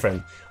it'll be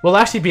different. We'll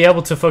actually be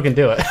able to fucking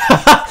do it.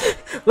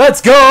 Let's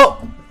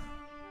go!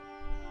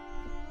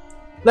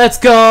 Let's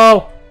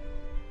go!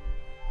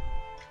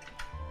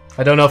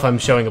 I don't know if I'm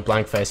showing a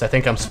blank face. I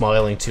think I'm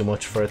smiling too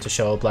much for it to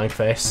show a blank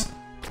face.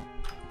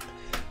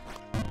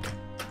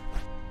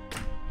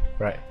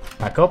 Right,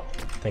 back up.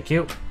 Thank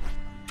you.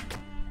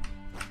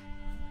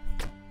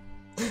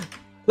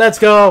 Let's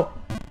go!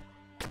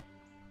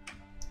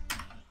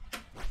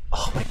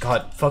 Oh my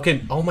god,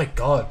 fucking, oh my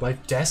god, my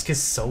desk is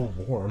so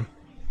warm.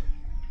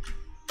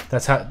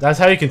 That's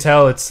how you can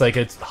tell it's like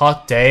a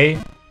hot day.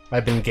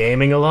 I've been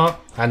gaming a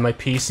lot, and my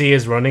PC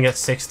is running at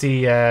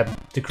 60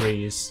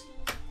 degrees.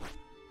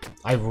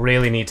 I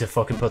really need to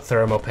fucking put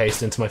thermo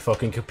paste into my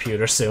fucking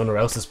computer soon, or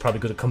else it's probably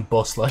gonna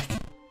combust like.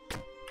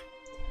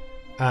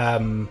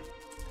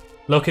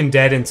 Looking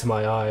dead into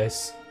my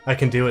eyes. I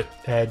can do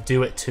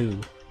it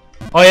too.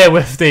 Oh yeah,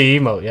 with the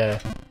emote, yeah.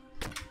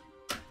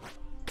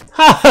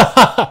 Ha ha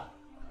ha!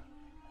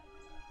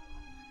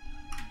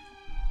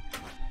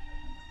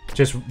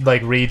 Just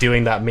like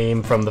redoing that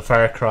meme from the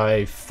Far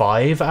Cry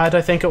 5 ad,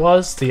 I think it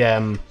was.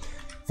 The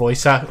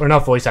voice actor, or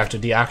not voice actor,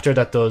 the actor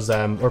that does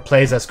or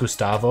plays as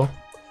Gustavo.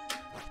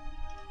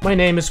 My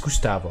name is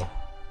Gustavo,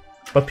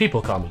 but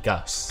people call me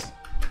Gus.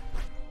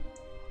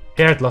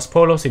 Here at Los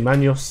Polos y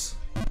Manos.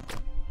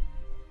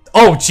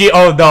 Oh gee!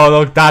 Oh no!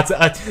 Look, that's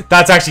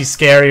actually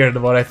scarier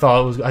than what I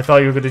thought it was. I thought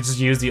you were gonna just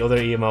use the other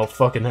emo.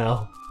 Fucking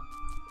hell!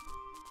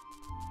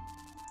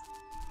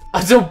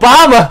 It's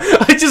Obama!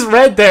 I just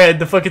read there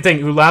the fucking thing.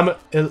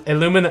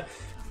 Illumi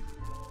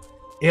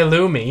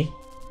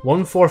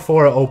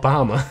 144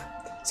 Obama.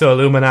 So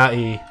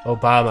Illuminati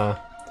Obama,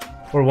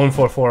 or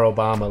 144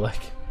 Obama, like.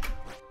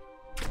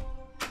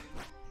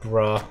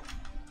 Bruh.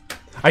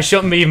 I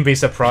shouldn't even be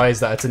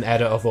surprised that it's an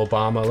edit of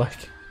Obama,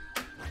 like.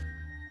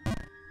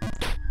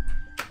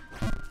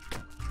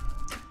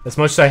 As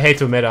much as I hate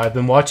to admit it, I've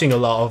been watching a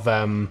lot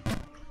of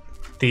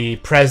the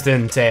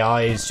president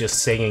AIs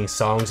just singing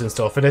songs and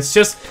stuff, and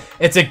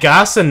it's a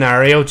gas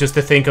scenario just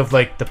to think of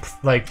like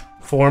the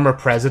former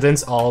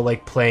presidents all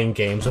like playing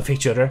games with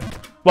each other.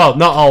 Well,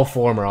 not all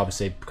former,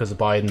 obviously, because of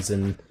Biden's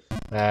in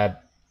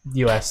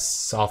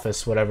U.S.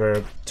 office,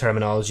 whatever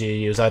terminology you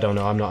use. I don't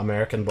know. I'm not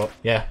American, but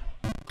yeah.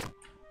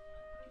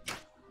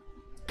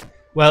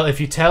 Well, if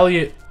you tell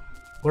you...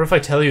 What if I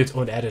tell you it's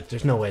unedited?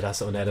 There's no way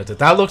that's unedited.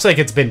 That looks like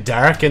it's been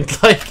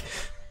darkened, like...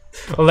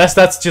 Unless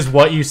that's just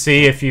what you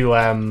see if you,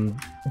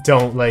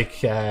 don't,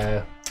 like,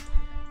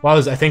 what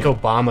was it? I think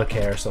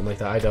Obamacare or something like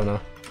that. I don't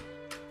know.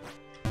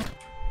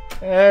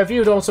 If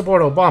you don't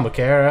support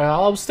Obamacare,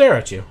 I'll stare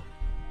at you.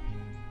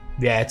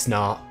 Yeah, it's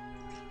not.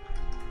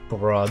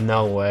 Bro,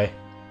 no way.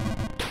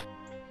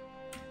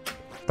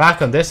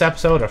 Back on this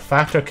episode of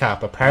Fact or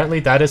Cap. Apparently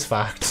that is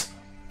fact.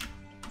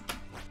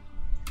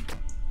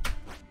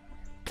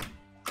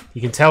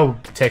 You can tell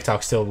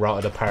TikTok still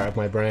rotted a part of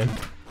my brain.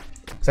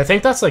 Cause I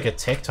think that's like a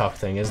TikTok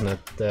thing, isn't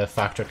it? The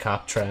Fact or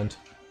Cap trend.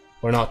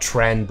 Or not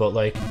trend, but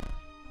like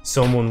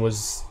someone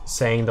was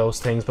saying those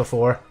things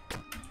before.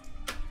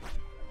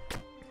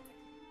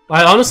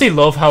 I honestly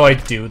love how I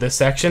do this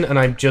section, and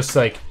I'm just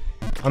like,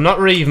 I'm not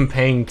really even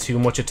paying too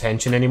much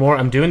attention anymore.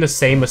 I'm doing the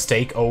same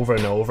mistake over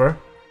and over.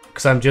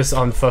 Because I'm just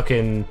on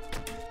fucking...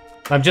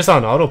 I'm just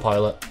on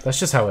autopilot. That's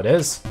just how it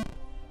is.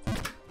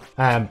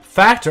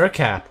 Fact or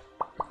Cap?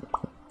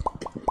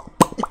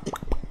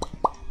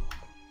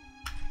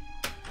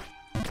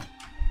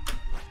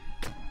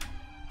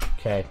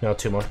 Okay, no,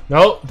 2 more.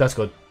 No, that's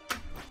good.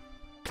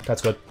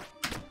 That's good.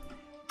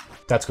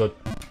 That's good.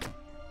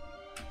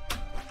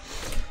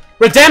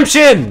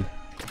 Redemption!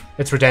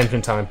 It's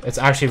redemption time. It's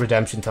actually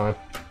redemption time.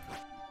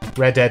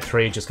 Red Dead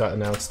 3 just got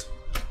announced.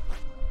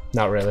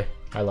 Not really.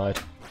 I lied.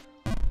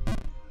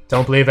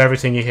 Don't believe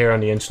everything you hear on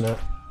the internet.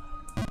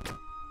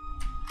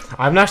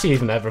 I haven't actually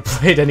even ever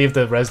played any of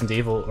the Resident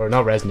Evil, or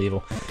not Resident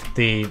Evil,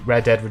 the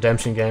Red Dead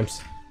Redemption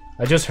games.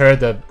 I just heard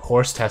the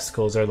horse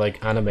testicles are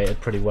like animated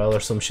pretty well or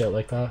some shit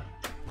like that.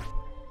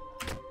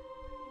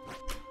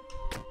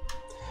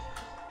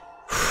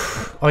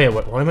 Oh yeah,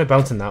 why am I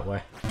bouncing that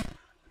way?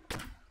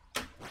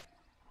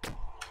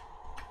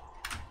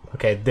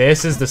 Okay,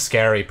 this is the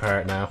scary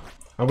part now.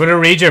 I'm gonna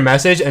read your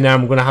message and then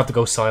I'm gonna have to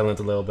go silent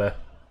a little bit.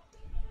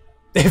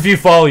 If you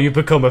follow, you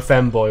become a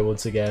femboy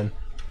once again.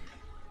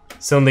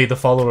 Suddenly the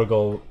follower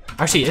goal...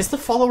 Actually, is the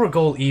follower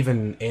goal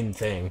even in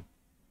thing?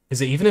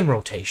 Is it even in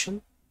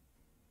rotation?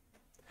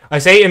 I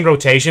say in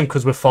rotation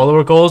because with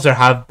follower goals there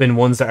have been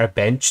ones that are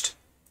benched.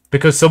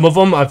 Because some of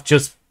them I've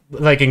just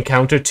like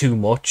encountered too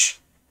much.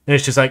 And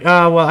it's just like,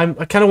 well,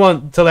 I kind of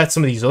want to let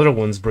some of these other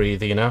ones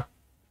breathe, you know?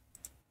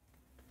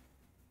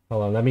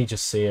 Hold on, let me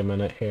just see a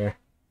minute here.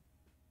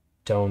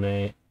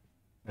 Donate.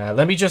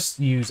 Let me just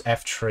use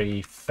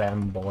F3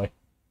 femboy.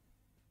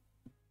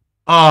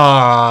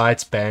 Ah,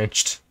 it's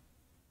benched.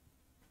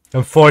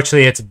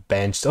 Unfortunately, it's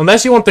benched.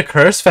 Unless you want the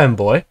curse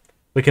femboy.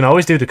 We can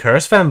always do the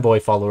curse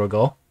femboy follower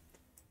goal.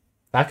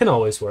 That can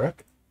always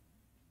work.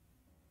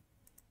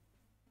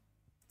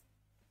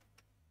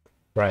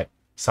 Right.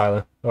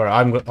 Silent. Or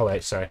oh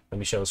wait, sorry. Let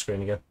me show the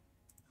screen again.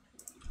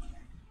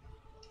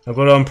 I'm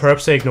going to on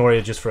purposely ignore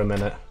you just for a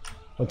minute.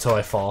 Until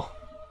I fall.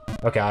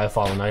 Okay, I've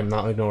fallen. I'm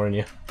not ignoring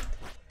you.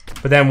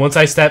 But then once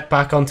I step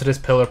back onto this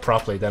pillar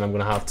properly, then I'm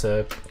going to have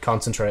to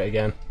concentrate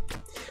again.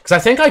 Because I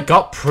think I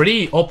got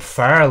pretty up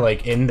far,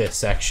 like, in this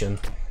section.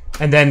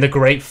 And then the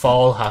Great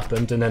Fall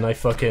happened, and then I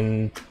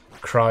fucking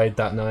cried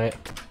that night.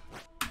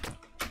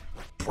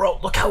 Bro,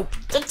 look how...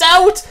 The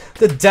doubt!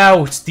 The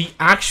doubt. The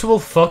actual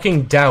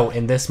fucking doubt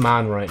in this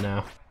man right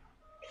now.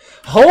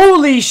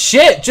 Holy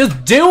shit!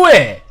 Just do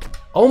it!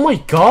 Oh my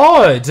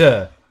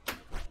god!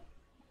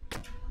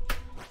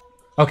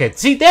 Okay,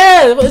 see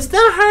there! It's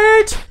not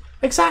hard!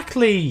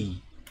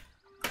 Exactly!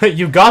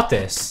 You got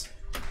this.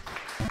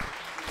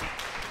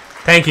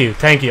 Thank you,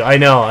 thank you. I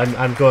know,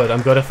 I'm good.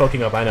 I'm good at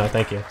fucking up. I know,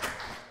 thank you.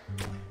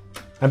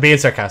 I'm being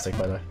sarcastic,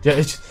 by the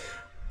way.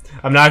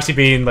 I'm not actually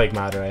being, like,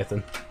 mad or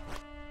anything.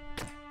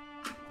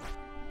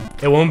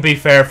 It won't be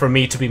fair for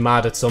me to be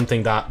mad at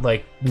something that,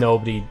 like,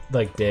 nobody,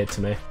 like, did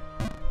to me.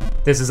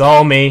 This is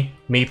all me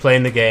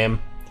playing the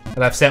game.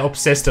 And I've set up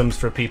systems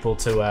for people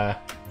to,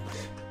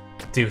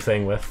 do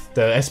thing with.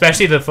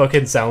 Especially the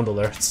fucking sound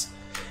alerts.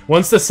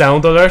 Once the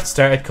sound alerts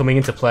started coming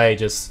into play,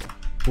 just...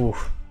 Ooh.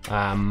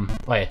 Oh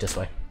yeah, this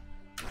way.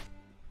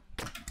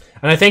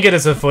 And I think it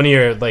is a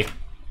funnier, like,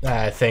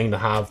 thing to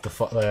have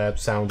the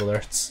sound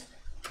alerts.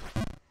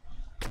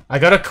 I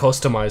gotta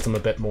customize them a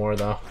bit more,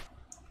 though.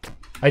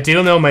 I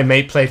do know my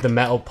mate played the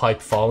metal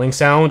pipe falling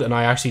sound, and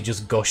I actually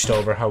just gushed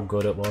over how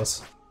good it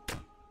was.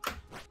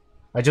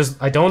 I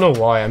don't know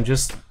why, I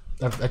just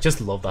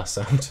love that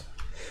sound.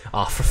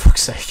 Ah, oh, for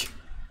fuck's sake.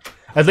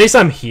 At least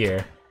I'm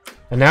here.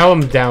 And now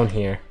I'm down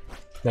here.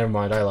 Never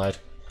mind, I lied.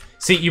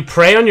 See, you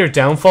pray on your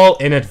downfall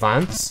in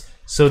advance,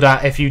 so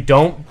that if you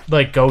don't,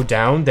 like, go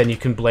down, then you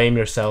can blame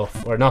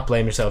yourself. Or not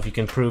blame yourself, you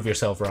can prove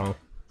yourself wrong.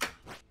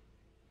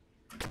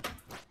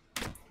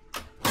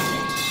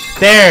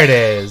 There it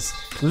is!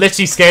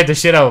 Literally scared the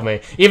shit out of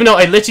me. Even though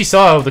I literally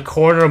saw out of the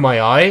corner of my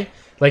eye,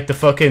 like, the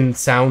fucking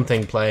sound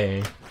thing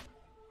playing.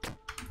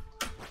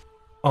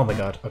 Oh my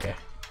god, okay.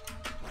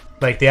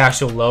 Like, the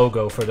actual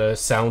logo for the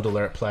sound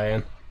alert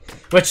playing.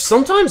 Which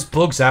sometimes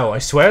bugs out. I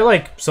swear,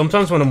 like,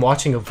 sometimes when I'm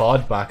watching a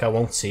VOD back, I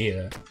won't see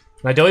it.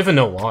 And I don't even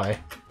know why.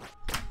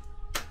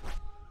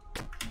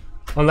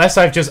 Unless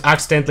I've just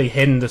accidentally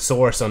hidden the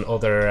source on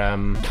other,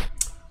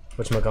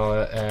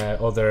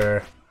 whatchamacallit,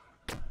 other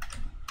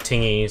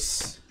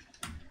thingies.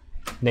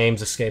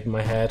 Names escaping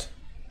my head.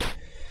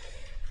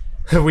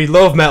 We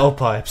love metal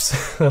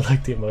pipes. I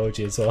like the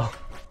emoji as well.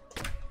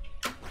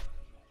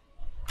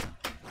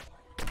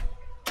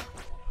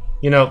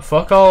 You know,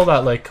 fuck all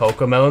that, like,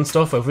 Cocomelon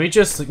stuff. If we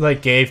just,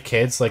 like, gave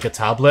kids, like, a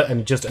tablet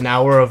and just an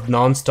hour of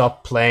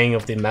non-stop playing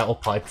of the metal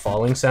pipe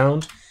falling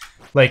sound,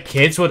 like,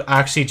 kids would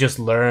actually just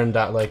learn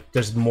that, like,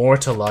 there's more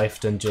to life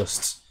than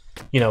just,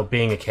 you know,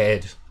 being a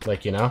kid.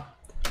 Like, you know?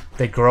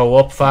 They grow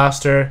up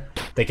faster.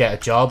 They get a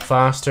job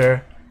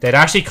faster. They'd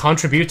actually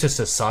contribute to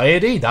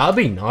society. That'd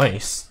be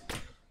nice.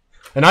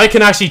 And I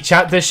can actually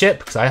chat this shit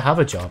because I have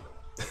a job.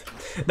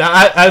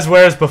 Now, as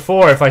whereas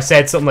before, if I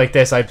said something like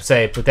this, I'd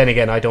say, but then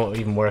again, I don't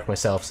even work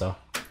myself, so.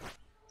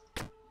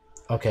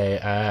 Okay,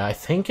 I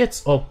think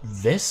it's up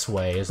this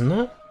way, isn't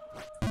it?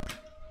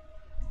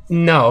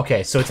 No,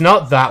 okay, so it's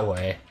not that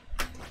way.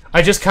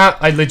 I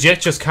legit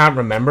just can't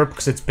remember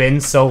because it's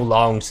been so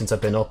long since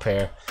I've been up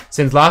here.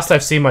 Since last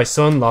I've seen my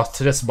son lost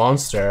to this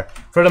monster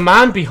for the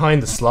man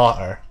behind the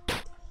slaughter.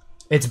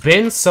 It's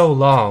been so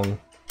long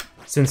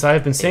since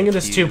I've been singing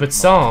this stupid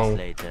song.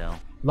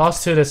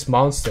 Lost to this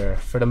monster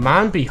for the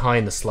man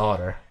behind the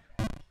slaughter.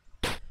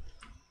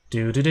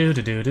 The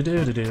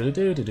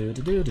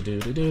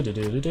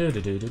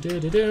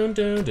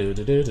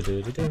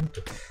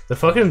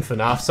fucking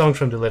FNAF songs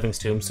from The Living's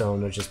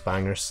Tombstone are just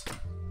bangers.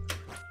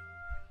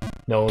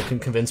 No one can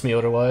convince me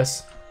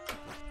otherwise.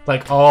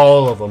 Like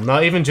all of them,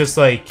 not even just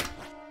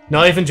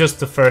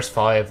the first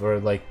 5 or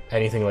like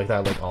anything like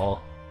that, like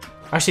all.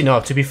 Actually no,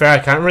 to be fair, I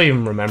can't really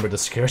even remember the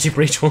Security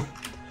Breach one.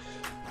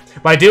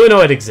 But I do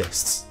know it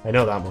exists. I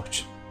know that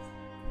much.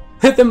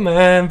 The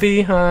man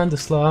behind the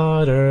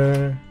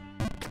slaughter.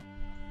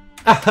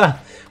 Aha!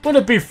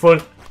 Wouldn't it be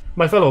fun,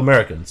 my fellow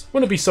Americans?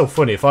 Wouldn't it be so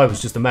funny if I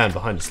was just the man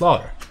behind the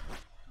slaughter?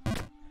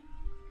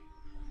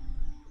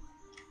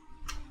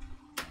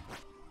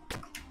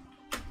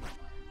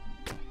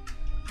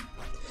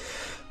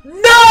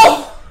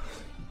 No!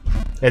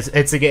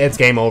 It's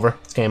game over.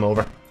 It's game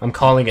over. I'm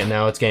calling it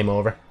now. It's game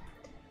over.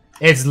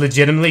 It's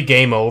legitimately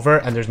game over,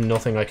 and there's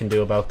nothing I can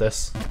do about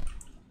this.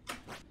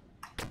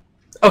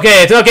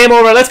 Okay, it's not game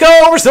over. Let's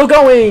go! We're still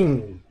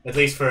going! At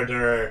least for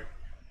another,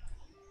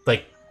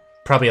 like,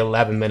 probably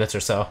 11 minutes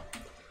or so.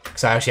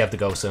 Because I actually have to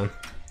go soon.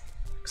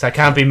 Because I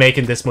can't be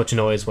making this much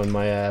noise when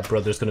my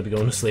brother's going to be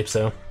going to sleep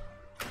soon.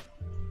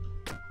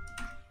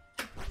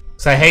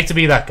 Because I hate to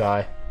be that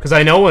guy. Because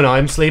I know when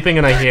I'm sleeping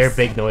and I hear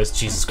big noise,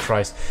 Jesus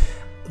Christ.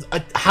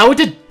 How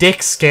did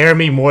Dick scare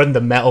me more than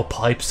the metal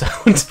pipe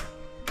sound?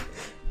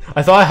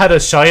 I thought I had a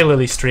Shy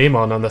Lily stream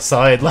on the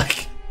side,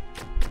 like...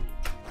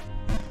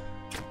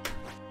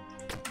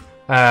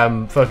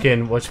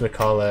 fucking,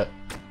 whatchamacallit?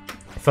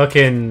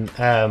 Fucking,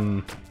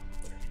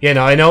 you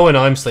know, I know when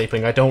I'm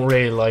sleeping, I don't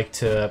really like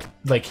to,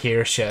 like,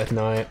 hear shit at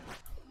night.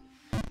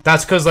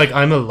 That's because, like,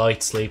 I'm a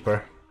light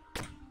sleeper.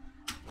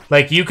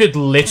 Like, you could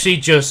literally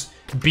just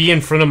be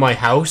in front of my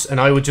house, and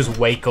I would just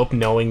wake up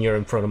knowing you're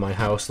in front of my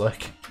house,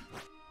 like...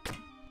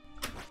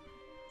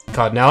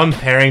 God, now I'm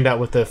pairing that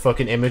with the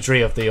fucking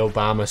imagery of the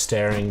Obama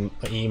staring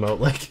emote,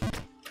 like...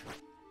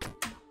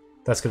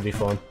 That's gonna be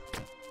fun.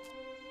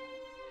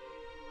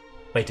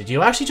 Wait, did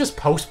you actually just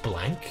post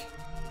blank?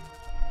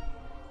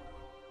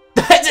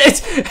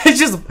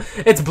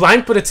 It's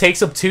blank, but it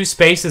takes up 2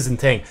 spaces and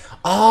thing.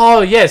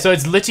 Oh, yeah, so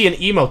it's literally an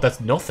emote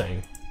that's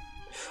nothing.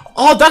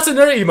 Oh, that's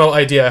another emote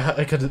idea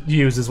I could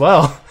use as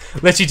well.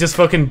 Literally just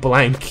fucking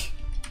blank.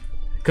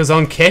 Because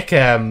on Kick,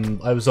 I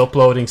was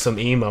uploading some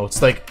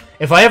emotes. Like,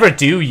 if I ever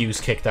do use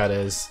Kick, that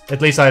is,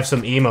 at least I have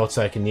some emotes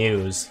I can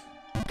use.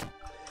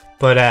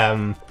 But,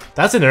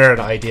 that's another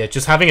idea.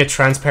 Just having a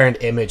transparent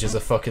image is a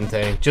fucking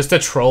thing. Just to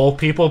troll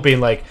people, being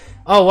like,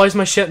 oh, why is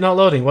my shit not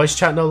loading? Why is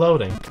chat not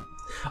loading?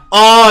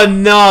 Oh,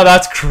 no,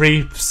 that's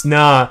creeps.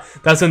 Nah,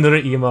 that's another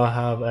emo I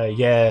have.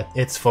 Yeah,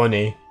 it's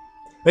funny.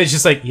 It's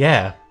just like,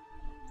 yeah.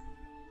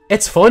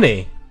 It's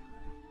funny.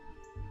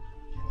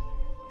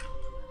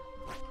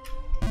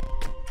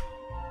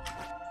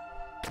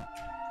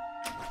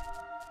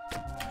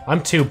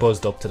 I'm too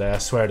buzzed up today, I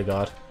swear to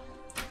God.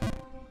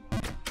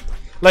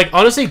 Like,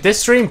 honestly, this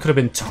stream could have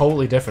been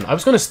totally different. I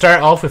was going to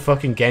start off with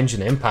fucking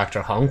Genshin Impact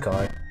or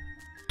Honkai.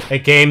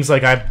 Like, games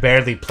like I've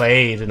barely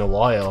played in a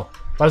while.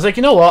 But I was like,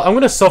 you know what? I'm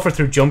going to suffer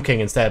through Jump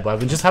King instead, but I've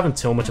been just having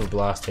too much of a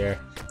blast here.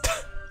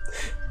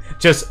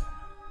 Just...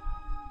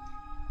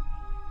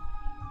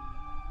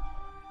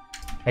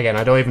 Again,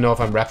 I don't even know if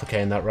I'm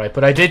replicating that right,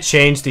 but I did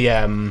change the,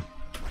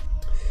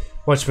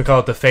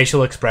 whatchamacallit, the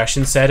facial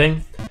expression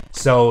setting,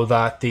 so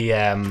that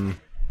the,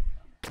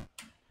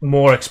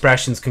 more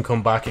expressions can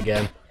come back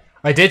again.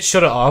 I did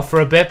shut it off for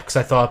a bit because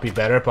I thought it'd be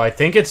better, but I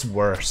think it's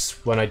worse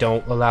when I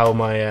don't allow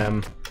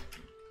my,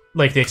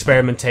 like, the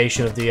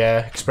experimentation of the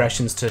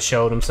expressions to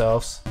show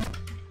themselves.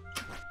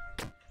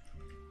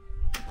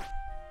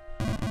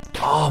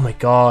 Oh my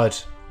god.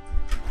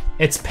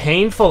 It's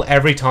painful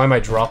every time I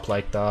drop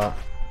like that.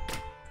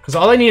 Because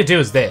all I need to do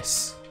is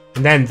this.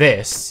 And then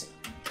this.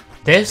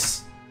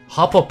 This.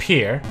 Hop up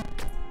here.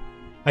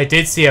 I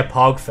did see a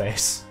pog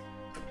face.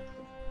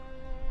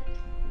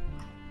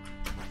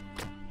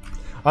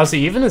 Honestly,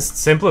 even as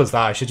simple as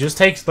that, I should just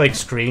take, like,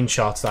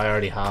 screenshots that I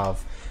already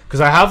have.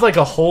 Because I have, like,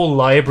 a whole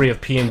library of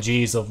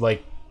PNGs of,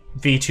 like,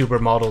 VTuber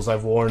models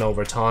I've worn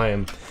over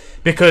time.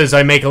 Because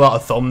I make a lot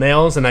of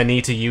thumbnails, and I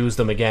need to use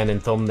them again in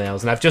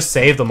thumbnails. And I've just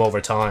saved them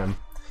over time.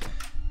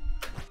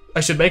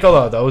 I should make a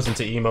lot of those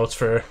into emotes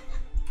for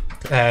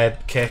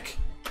Kick.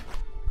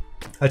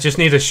 I just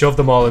need to shove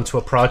them all into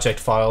a project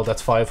file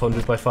that's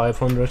 500 by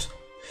 500.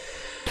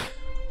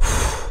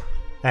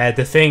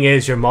 The thing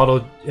is, your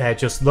model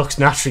just looks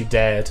naturally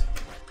dead.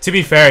 To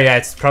be fair, yeah,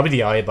 it's probably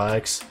the eye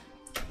bags.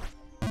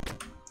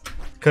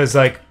 Because,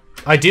 like,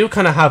 I do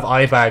kind of have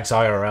eye bags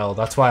IRL.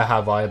 That's why I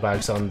have eye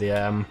bags on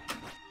the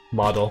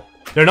model.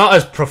 They're not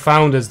as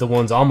profound as the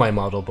ones on my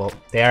model, but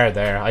they are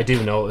there. I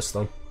do notice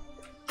them.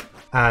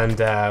 And,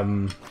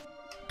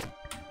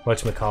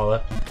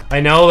 whatchamacallit. I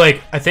know,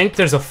 like, I think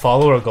there's a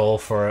follower goal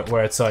for it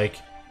where it's like,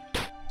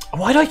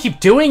 why do I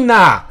keep doing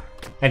that?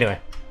 Anyway.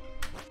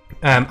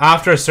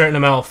 After a certain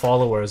amount of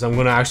followers, I'm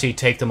going to actually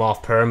take them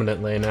off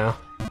permanently now.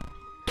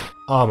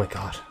 Oh my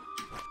god.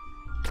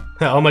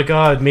 Oh my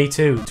god, me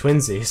too.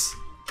 Twinsies.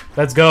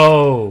 Let's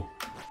go!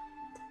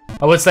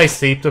 I would say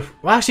sleep deprived.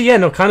 Well, actually, yeah,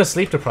 no, kind of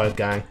sleep deprived,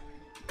 gang.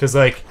 Because,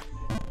 like,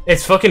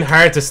 it's fucking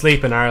hard to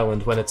sleep in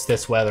Ireland when it's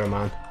this weather,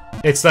 man.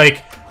 It's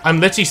like, I'm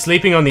literally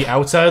sleeping on the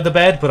outside of the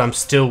bed, but I'm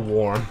still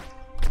warm.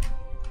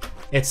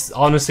 It's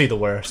honestly the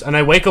worst. And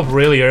I wake up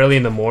really early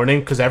in the morning,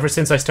 because ever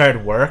since I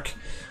started work,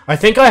 I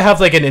think I have,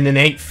 like, an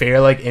innate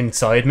fear, like,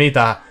 inside me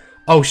that,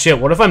 oh shit,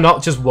 what if I'm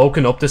not just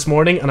woken up this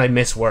morning and I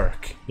miss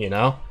work, you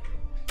know?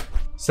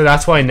 So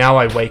that's why now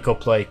I wake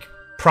up, like,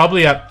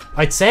 probably at,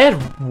 I'd say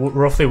I'd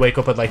roughly wake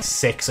up at, like,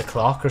 6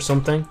 o'clock or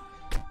something.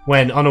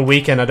 When, on a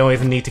weekend, I don't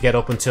even need to get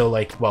up until,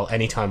 like, well,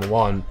 any time I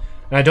want.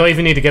 And I don't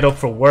even need to get up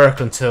for work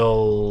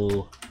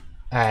until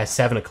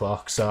 7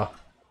 o'clock, so...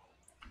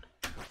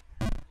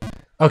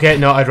 Okay,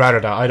 no, I'd rather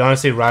that. I'd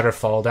honestly rather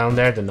fall down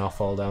there than not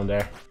fall down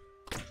there.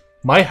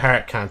 My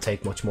heart can't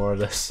take much more of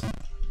this.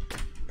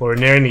 But we're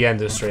nearing the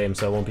end of the stream,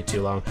 so it won't be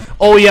too long.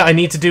 Oh yeah, I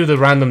need to do the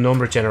random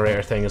number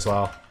generator thing as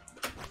well.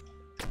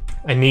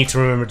 I need to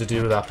remember to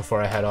do that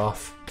before I head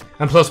off.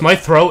 And plus, my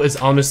throat is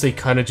honestly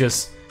kind of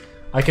just...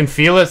 I can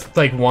feel it,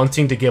 like,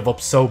 wanting to give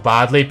up so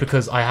badly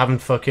because I haven't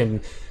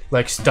fucking,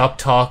 like, stopped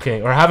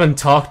talking. Or haven't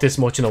talked this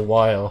much in a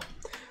while.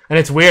 And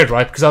it's weird,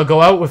 right? Because I'll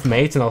go out with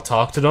mates and I'll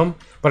talk to them,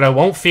 but I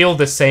won't feel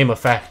the same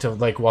effect of,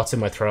 like, what's in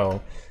my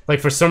throat. Like,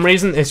 for some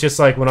reason, it's just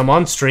like, when I'm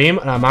on stream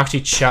and I'm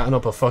actually chatting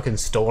up a fucking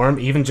storm,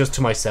 even just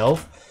to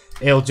myself,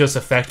 it'll just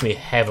affect me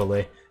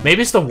heavily.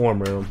 Maybe it's the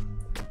warm room.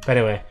 But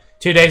anyway,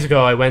 2 days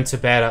ago, I went to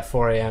bed at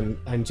 4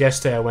 AM, and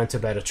yesterday I went to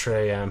bed at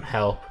 3 AM.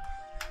 Help.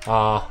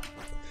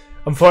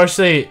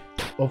 Unfortunately...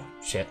 Oh,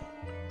 shit.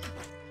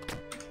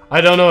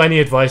 I don't know any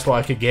advice what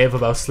I could give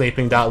about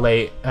sleeping that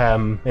late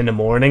in the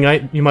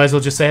morning, you might as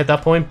well just say at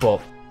that point,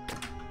 but...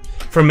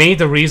 For me,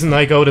 the reason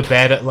I go to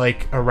bed at,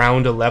 like,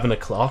 around 11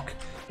 o'clock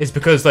is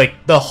because, like,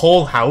 the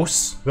whole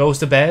house goes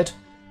to bed.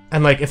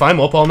 And, like, if I'm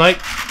up all night,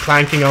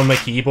 clanking on my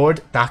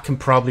keyboard, that can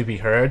probably be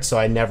heard, so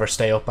I never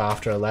stay up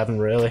after 11,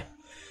 really.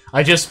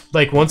 I just,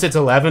 like, once it's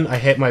 11, I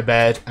hit my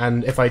bed,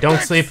 and if I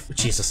don't sleep...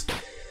 Jesus.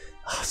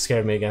 Oh,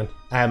 scared me again.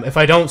 If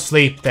I don't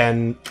sleep,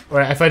 then...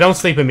 Or if I don't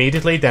sleep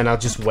immediately, then I'll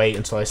just wait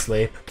until I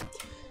sleep.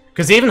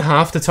 Because even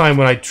half the time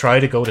when I try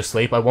to go to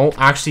sleep, I won't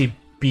actually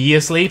be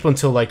asleep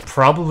until, like,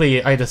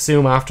 probably, I'd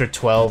assume after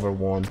 12 or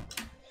 1.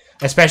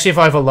 Especially if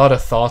I have a lot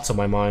of thoughts on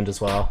my mind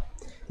as well.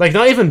 Like,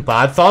 not even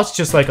bad thoughts,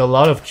 just, like, a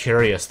lot of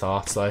curious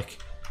thoughts, like.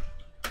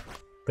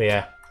 But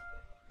yeah.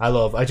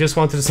 I just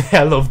wanted to say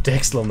I love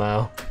Dicks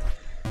Lamau.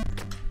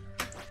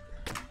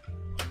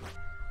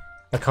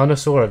 A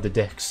connoisseur of the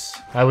dicks.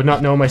 I would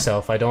not know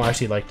myself, I don't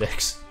actually like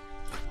dicks.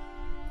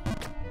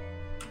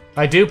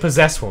 I do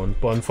possess one,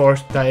 but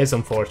that is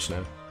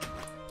unfortunate.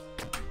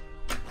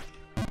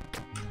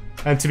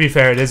 And to be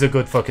fair, it is a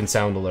good fucking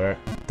sound alert.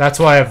 That's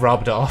why I've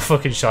robbed it off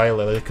fucking Shy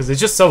Lily, because it's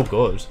just so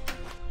good.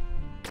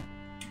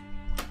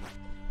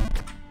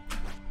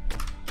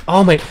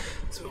 Oh my...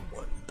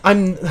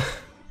 I'm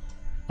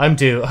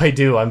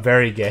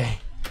very gay.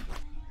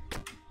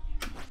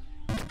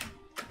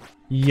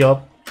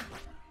 Yup.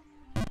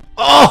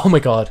 Oh my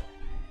god.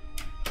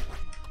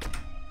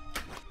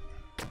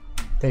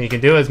 Then you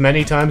can do it as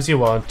many times as you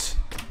want.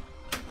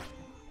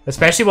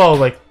 Especially while,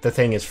 like, the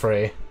thing is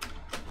free.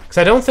 Because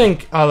I don't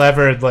think I'll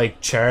ever,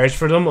 like, charge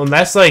for them,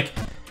 unless, like,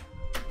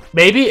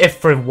 maybe if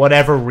for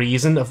whatever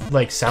reason of,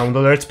 like, sound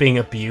alerts being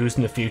abused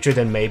in the future,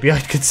 then maybe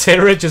I'd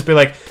consider it. Just be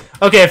like,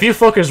 okay, if you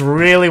fuckers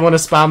really want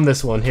to spam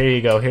this one, here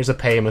you go, here's a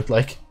payment,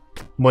 like,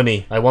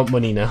 Money. I want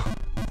money now.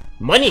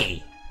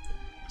 Money!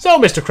 So,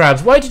 Mr.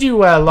 Krabs, why did you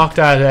lock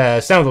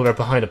that sound alert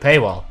behind a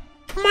paywall?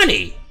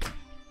 Money!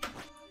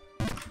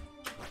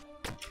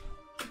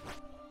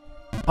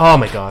 Oh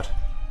my god.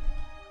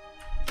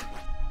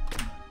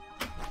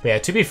 But yeah,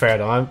 to be fair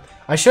though,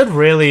 I should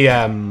really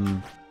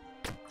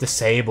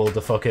disable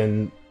the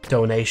fucking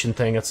donation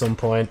thing at some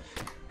point.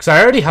 Because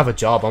I already have a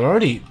job. I'm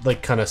already,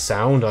 like, kind of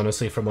sound,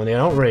 honestly, for money. I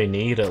don't really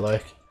need it,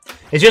 like.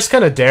 It's just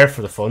kind of there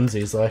for the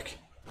funsies, like.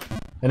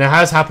 And it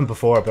has happened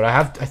before,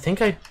 but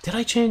did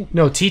I change?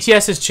 No,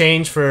 TTS has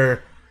changed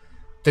for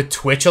the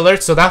Twitch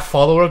alert, so that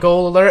follower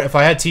goal alert, if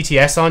I had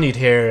TTS on, you'd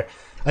hear,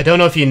 I don't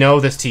know if you know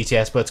this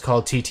TTS, but it's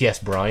called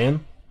TTS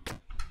Brian.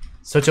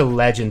 Such a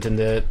legend in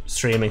the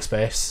streaming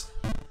space.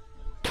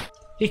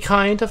 He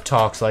kind of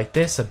talks like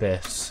this a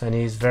bit, and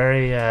he's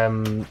very,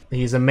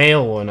 he's a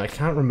male one, I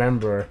can't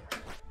remember.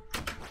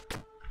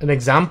 An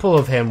example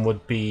of him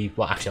would be,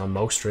 well, actually on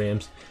most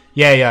streams.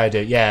 Yeah, I do,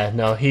 yeah,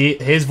 no,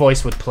 his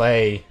voice would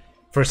play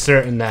for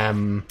certain,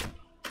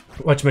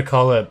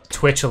 whatchamacallit,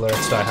 Twitch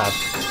alerts that I have.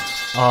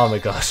 Oh my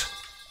god.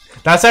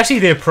 That's actually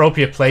the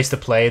appropriate place to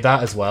play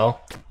that as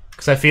well.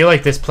 Because I feel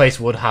like this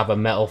place would have a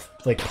metal,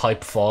 like,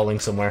 pipe falling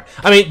somewhere.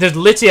 I mean, there's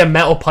literally a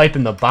metal pipe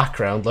in the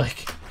background,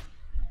 like.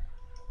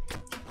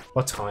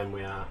 What time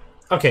we are?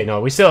 Okay,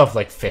 no, we still have,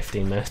 like,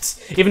 15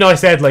 minutes. Even though I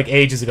said, like,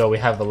 ages ago we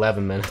have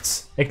 11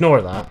 minutes.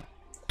 Ignore that.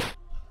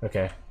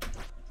 Okay.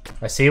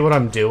 I see what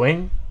I'm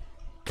doing,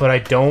 but I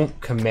don't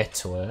commit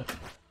to it.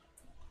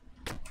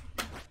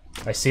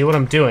 I see what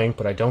I'm doing,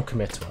 but I don't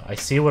commit to it. I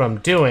see what I'm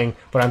doing,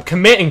 but I'm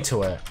committing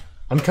to it.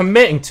 I'm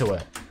committing to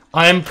it.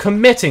 I'm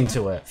committing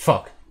to it.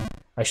 Fuck.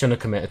 I shouldn't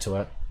have committed to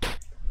it.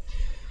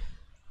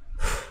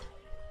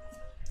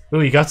 Ooh,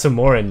 you got some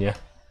more in you.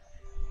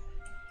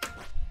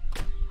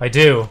 I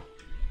do.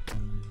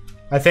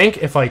 I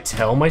think if I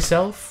tell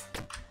myself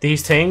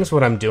these things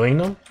when I'm doing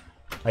them,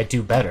 I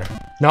do better.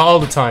 Not all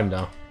the time,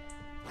 though.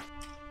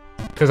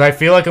 Because I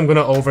feel like I'm going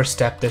to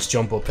overstep this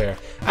jump up here.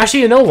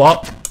 Actually, you know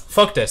what?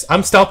 Fuck this.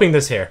 I'm stopping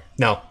this here.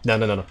 No.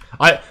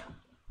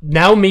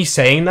 Now me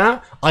saying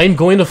that, I'm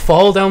going to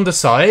fall down the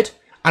side,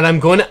 and I'm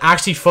going to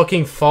actually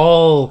fucking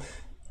fall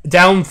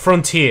down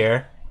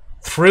Frontier,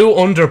 through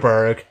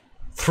Underberg,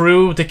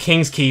 through the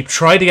King's Keep,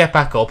 try to get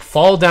back up,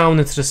 fall down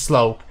into the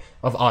slope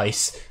of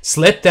ice,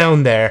 slip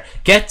down there,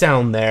 get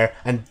down there,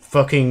 and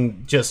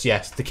fucking just,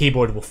 yes, the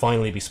keyboard will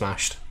finally be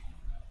smashed.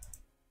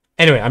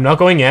 Anyway, I'm not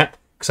going yet,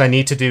 because I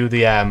need to do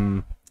the,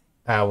 I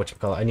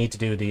need to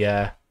do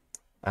the,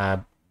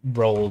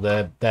 roll,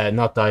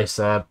 not dice,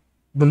 the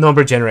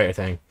number generator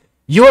thing.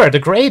 You're the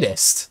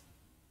greatest!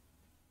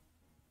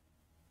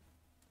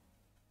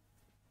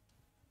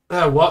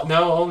 What?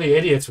 No, only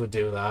idiots would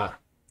do that.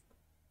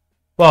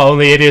 Well,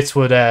 only idiots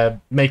would,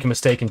 make a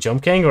mistake in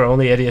Jump King, or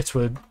only idiots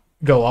would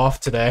go off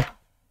today.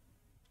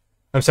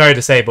 I'm sorry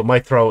to say, but my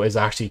throat is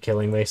actually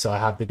killing me, so I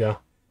have to go.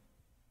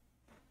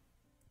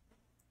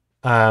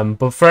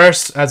 But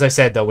first, as I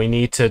said, though, we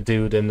need to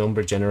do the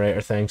number generator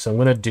thing, so I'm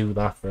going to do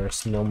that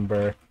first.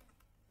 Number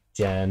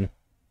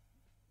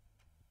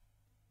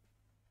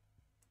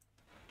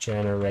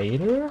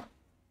generator?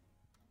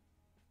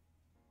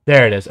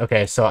 There it is.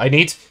 Okay, so I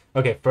need...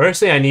 Okay,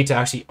 firstly, I need to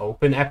actually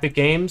open Epic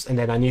Games, and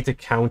then I need to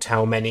count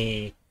how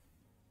many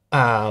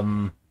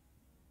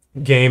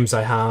games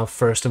I have,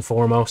 first and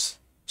foremost.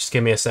 Just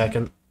give me a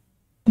second.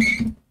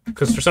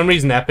 Because for some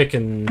reason, Epic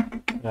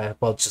and...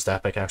 well, just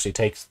Epic, actually,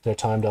 takes their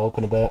time to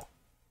open a bit.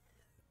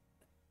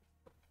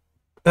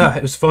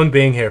 It was fun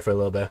being here for a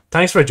little bit.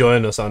 Thanks for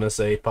joining us,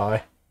 honestly,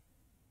 Pi.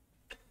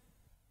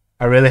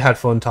 I really had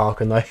fun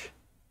talking, like...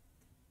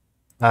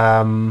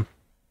 Right,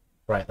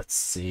 let's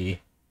see.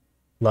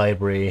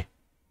 Library.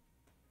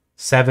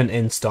 7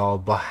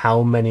 installed, but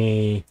how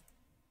many...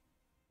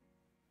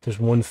 There's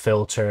one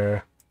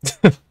filter.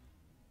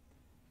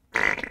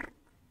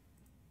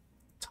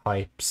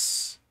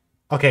 Types.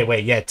 Okay,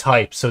 wait, yeah,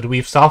 types. So do we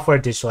have software,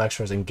 digital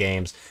extras, and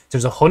games?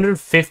 There's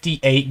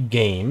 158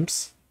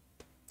 games.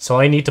 So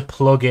I need to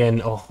plug in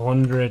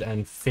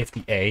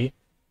 158.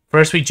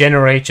 First we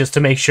generate just to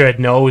make sure it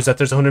knows that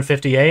there's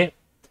 158.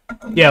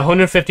 Yeah,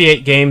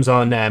 158 games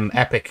on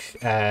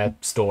Epic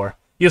Store.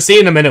 You'll see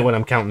in a minute when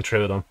I'm counting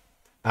through them.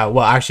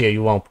 Well, actually,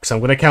 you won't, because I'm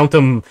going to count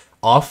them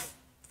off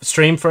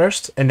stream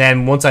first, and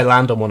then once I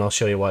land on one, I'll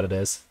show you what it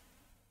is.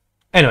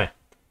 Anyway,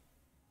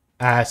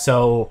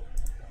 so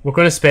we're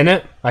going to spin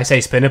it. I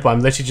say spin it, but I'm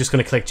literally just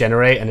going to click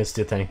generate, and it's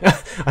the thing.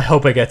 I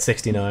hope I get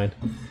 69.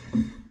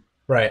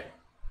 Right.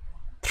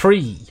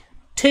 3,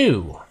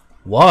 2,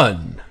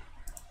 1.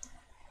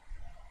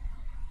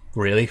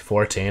 Really?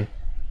 14?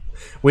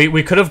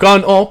 We could have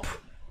gone up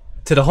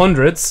to the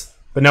hundreds,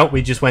 but no,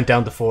 we just went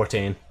down to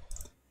 14.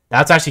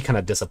 That's actually kind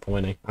of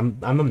disappointing.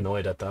 I'm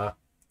annoyed at that.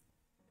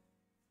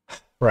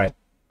 Right.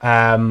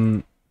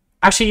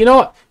 Actually, you know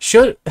what?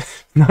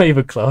 Not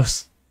even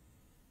close.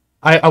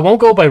 I won't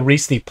go by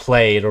recently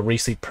played or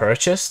recently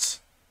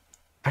purchased.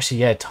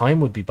 Actually, yeah, time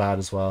would be bad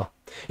as well.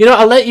 You know,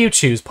 I'll let you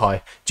choose,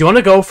 Pi. Do you want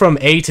to go from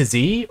A to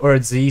Z or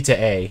Z to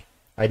A?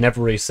 I'd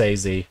never really say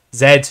Z.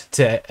 Z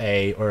to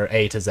A or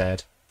A to Z.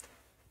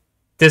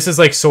 this is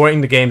like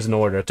sorting the games in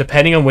order,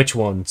 depending on which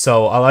one.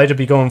 So I'll either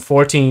be going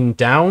 14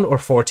 down or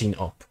 14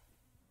 up.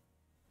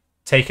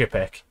 Take your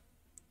pick.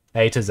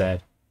 A to Z.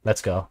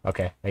 Let's go.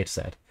 Okay, A to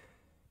Z.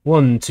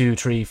 1, 2,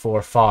 3,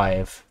 4,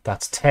 5.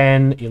 That's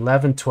 10,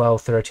 11,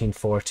 12, 13,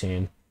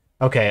 14.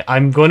 Okay,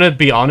 I'm gonna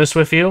be honest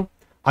with you.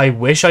 I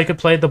wish I could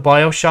play the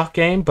BioShock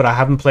game, but I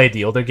haven't played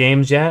the other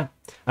games yet.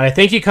 And I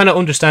think you kind of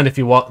understand if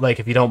you want,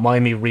 like, if you don't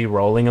mind me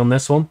re-rolling on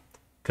this one.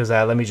 Because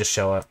let me just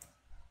show it.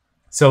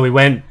 So we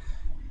went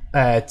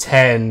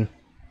 10,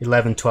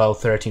 11, 12,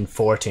 13,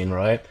 14,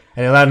 right?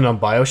 And it landed on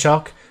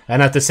BioShock.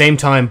 And at the same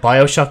time,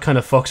 BioShock kind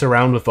of fucks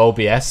around with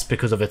OBS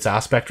because of its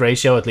aspect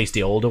ratio, at least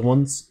the older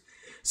ones.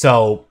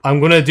 So I'm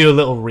going to do a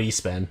little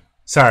respin.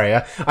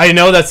 Sorry, I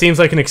know that seems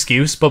like an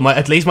excuse, but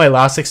at least my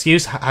last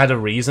excuse had a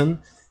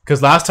reason.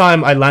 Because last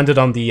time I landed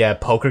on the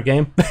poker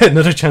game.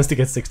 Another chance to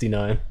get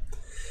 69.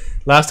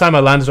 Last time I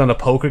landed on a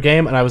poker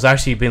game, and I was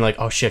actually being like,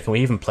 oh shit, can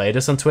we even play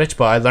this on Twitch?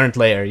 But I learned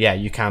later, yeah,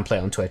 you can play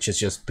it on Twitch. It's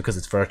just because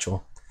it's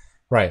virtual.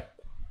 Right.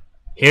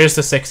 Here's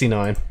the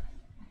 69.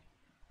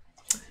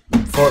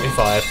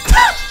 45.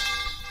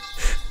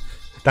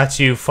 That's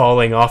you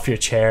falling off your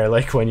chair,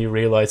 like when you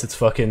realize it's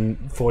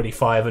fucking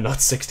 45 and not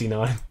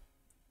 69.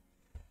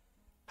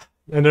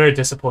 Another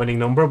disappointing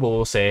number, but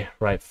we'll say,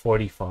 right,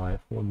 45.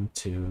 1,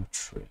 2,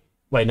 3.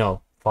 Wait,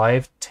 no.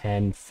 5,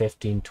 10,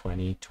 15,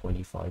 20,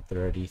 25,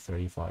 30,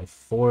 35,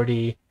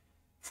 40.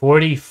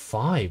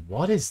 45.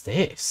 What is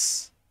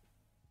this?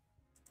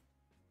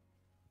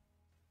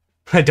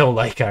 I don't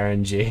like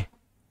RNG.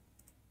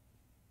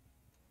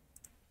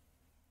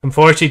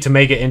 Unfortunately, to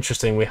make it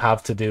interesting, we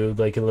have to do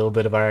like a little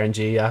bit of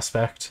RNG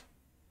aspect.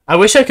 I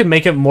wish I could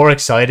make it more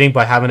exciting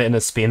by having it in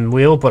a spin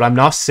wheel, but I'm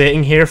not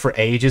sitting here for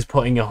ages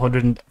putting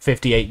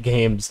 158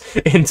 games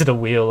into the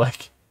wheel.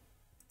 Like,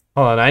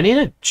 hold on, I need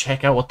to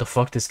check out what the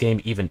fuck this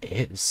game even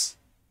is.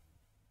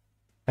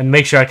 And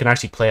make sure I can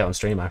actually play it on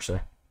stream,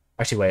 actually.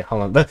 Actually, wait,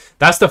 hold on.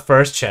 That's the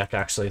first check,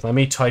 actually. Let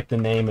me type the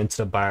name into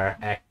the bar.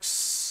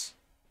 X.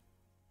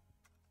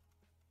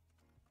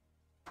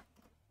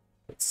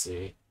 Let's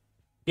see.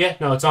 Yeah,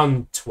 no, it's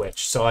on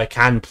Twitch, so I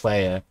can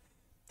play it.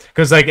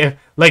 Because, like,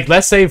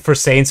 let's say for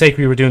Saint's sake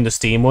we were doing the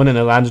Steam one and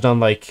it landed on,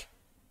 like,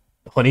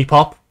 Honey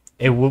Pop.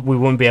 We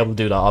wouldn't be able to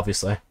do that,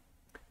 obviously.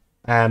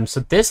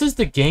 So this is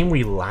the game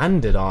we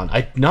landed on.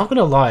 I'm not going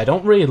to lie, I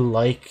don't really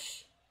like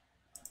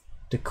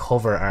the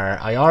cover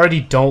art. I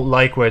already don't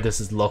like where this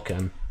is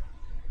looking.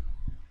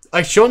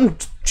 I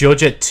shouldn't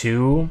judge it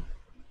too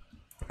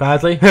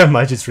badly.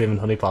 Imagine streaming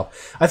Honey Pop.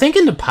 I think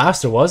in the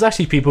past there was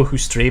actually people who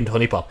streamed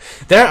Honey Pop.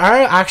 There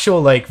are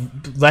actual like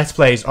Let's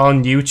Plays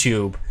on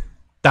YouTube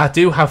that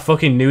do have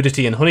fucking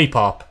nudity in Honey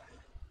Pop,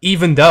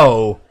 even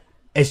though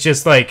it's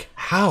just like,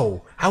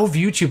 how have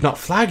YouTube not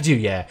flagged you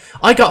yet?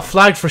 I got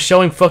flagged for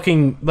showing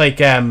fucking like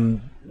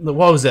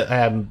what was it,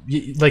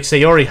 like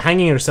Sayori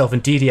hanging herself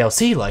in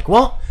DDLC. Like,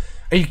 what?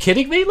 Are you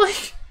kidding me?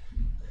 Like,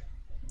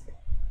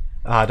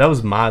 that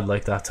was mad,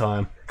 like, that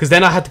time. Because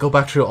then I had to go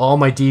back through all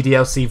my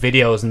DDLC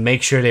videos and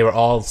make sure they were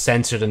all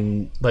censored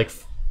and, like,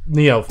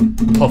 you know,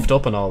 puffed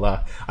up and all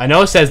that. I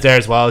know it says there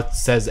as well, it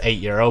says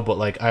 €8, but,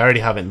 like, I already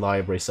have it in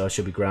library, so it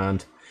should be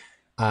grand.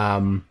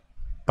 But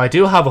I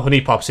do have a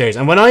Honey Pop series.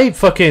 And when I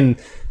fucking,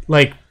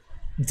 like,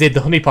 did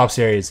the Honey Pop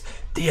series,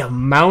 the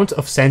amount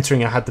of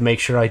censoring I had to make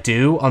sure I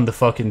do on the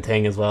fucking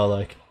thing as well,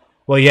 like...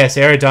 Well, yes,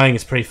 Era dying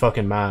is pretty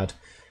fucking mad.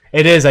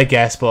 It is, I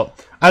guess,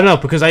 but... I don't know,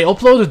 because I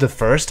uploaded the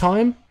first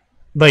time,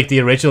 like the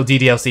original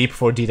DDLC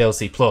before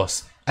DDLC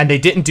Plus, and they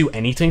didn't do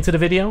anything to the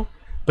video.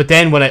 But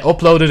then when I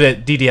uploaded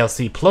it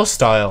DDLC Plus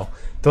style,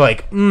 they're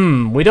like,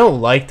 we don't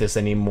like this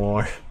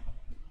anymore.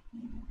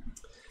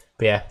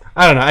 But yeah,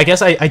 I don't know. I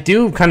guess I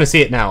do kind of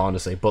see it now,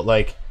 honestly. But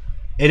like,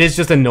 it is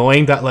just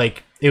annoying that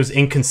like it was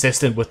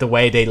inconsistent with the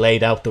way they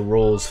laid out the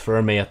rules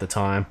for me at the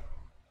time.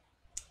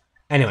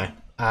 Anyway,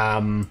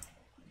 I'm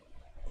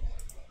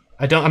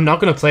not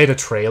gonna play the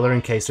trailer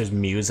in case there's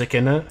music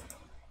in it.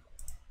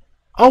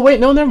 Oh wait,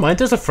 no, never mind.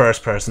 There's a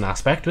first-person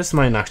aspect. This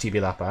might actually be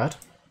that bad.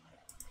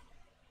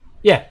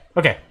 Yeah,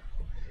 okay.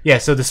 Yeah,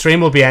 so the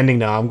stream will be ending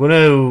now. I'm going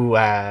to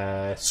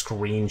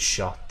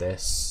screenshot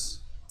this.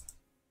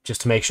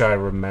 Just to make sure I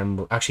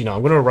remember. Actually, no,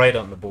 I'm going to write it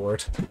on the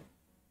board.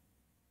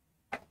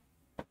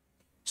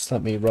 Just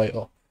let me write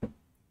up.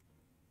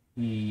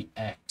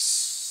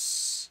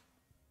 EXIUS.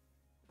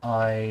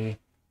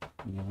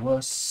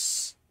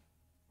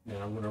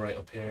 Now I'm going to write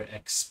up here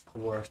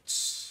export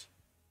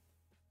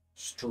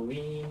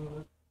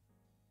stream.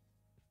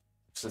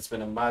 So it's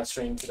been a mad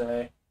stream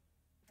today.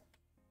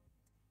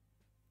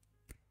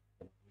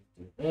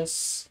 Do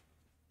this.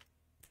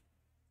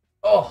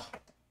 Oh,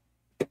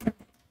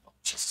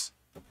 jeez.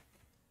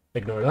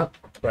 Ignore that.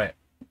 Right.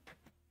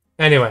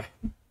 Anyway.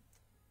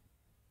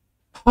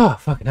 Oh,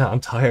 fucking hell, I'm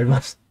tired,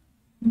 man.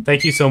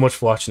 Thank you so much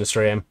for watching the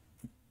stream.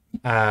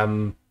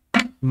 I'd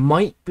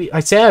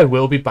say I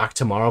will be back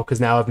tomorrow,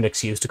 because now I have an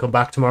excuse to come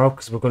back tomorrow,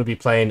 because we're going to be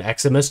playing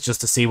Eximus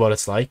just to see what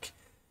it's like.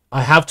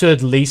 I have to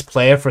at least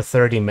play it for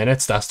 30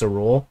 minutes, that's the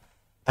rule.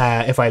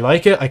 If I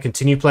like it, I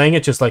continue playing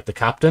it just like the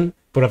captain,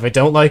 but if I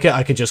don't like it,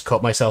 I can just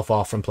cut myself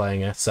off from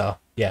playing it, so,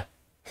 yeah.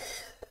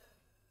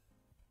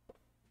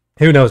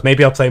 Who knows?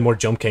 Maybe I'll play more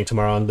Jump King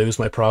tomorrow and lose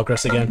my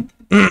progress again.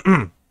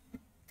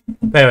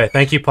 Anyway,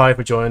 thank you, Pi,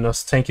 for joining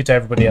us. Thank you to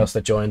everybody else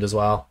that joined as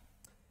well.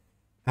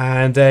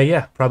 And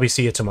yeah, probably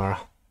see you tomorrow.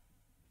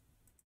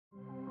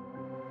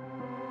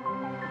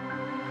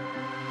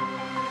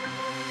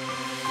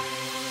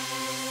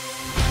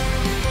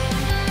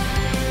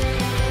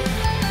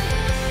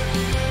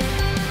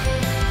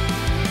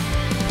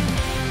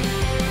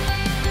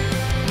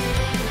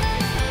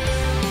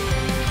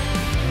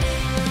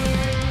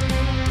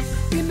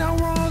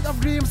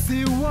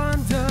 She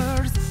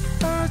wanders,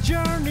 a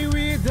journey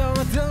without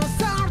a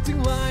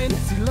starting line.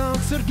 She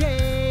locks her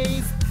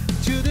gaze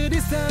to the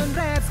distant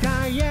red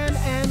sky and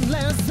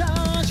endless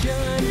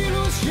ocean.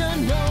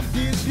 Illusion of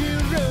this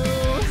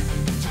hero,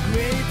 the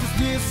greatest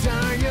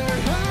desire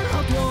her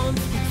heart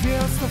wants. It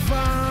feels so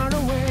far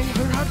away,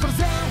 her heart was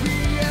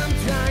heavy and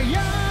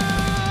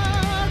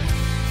tired.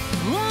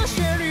 Oh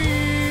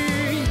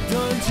Sherry,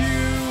 don't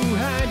you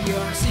hide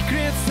your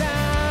secret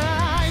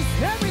side.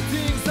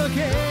 Everything's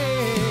okay.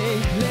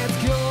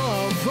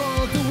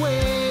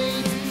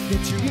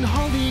 You've been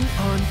holding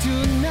on to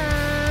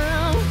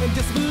now, and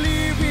just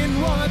believe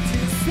in what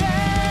you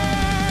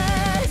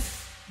say.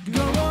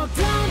 Go walk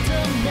down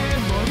the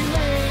memory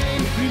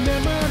lane.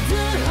 Remember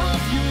the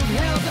hope you've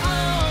held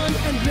on,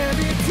 and grab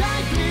it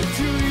tightly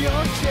to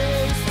your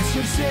chest as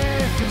your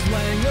seconds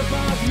flying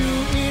above you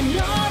in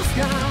your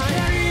sky.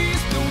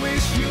 Cherish the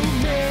wish you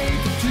made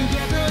to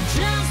get a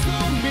chance to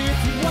meet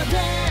one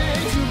day,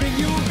 to bring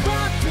you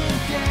back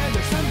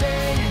together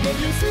someday. Then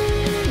you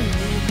see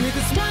with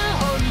a smile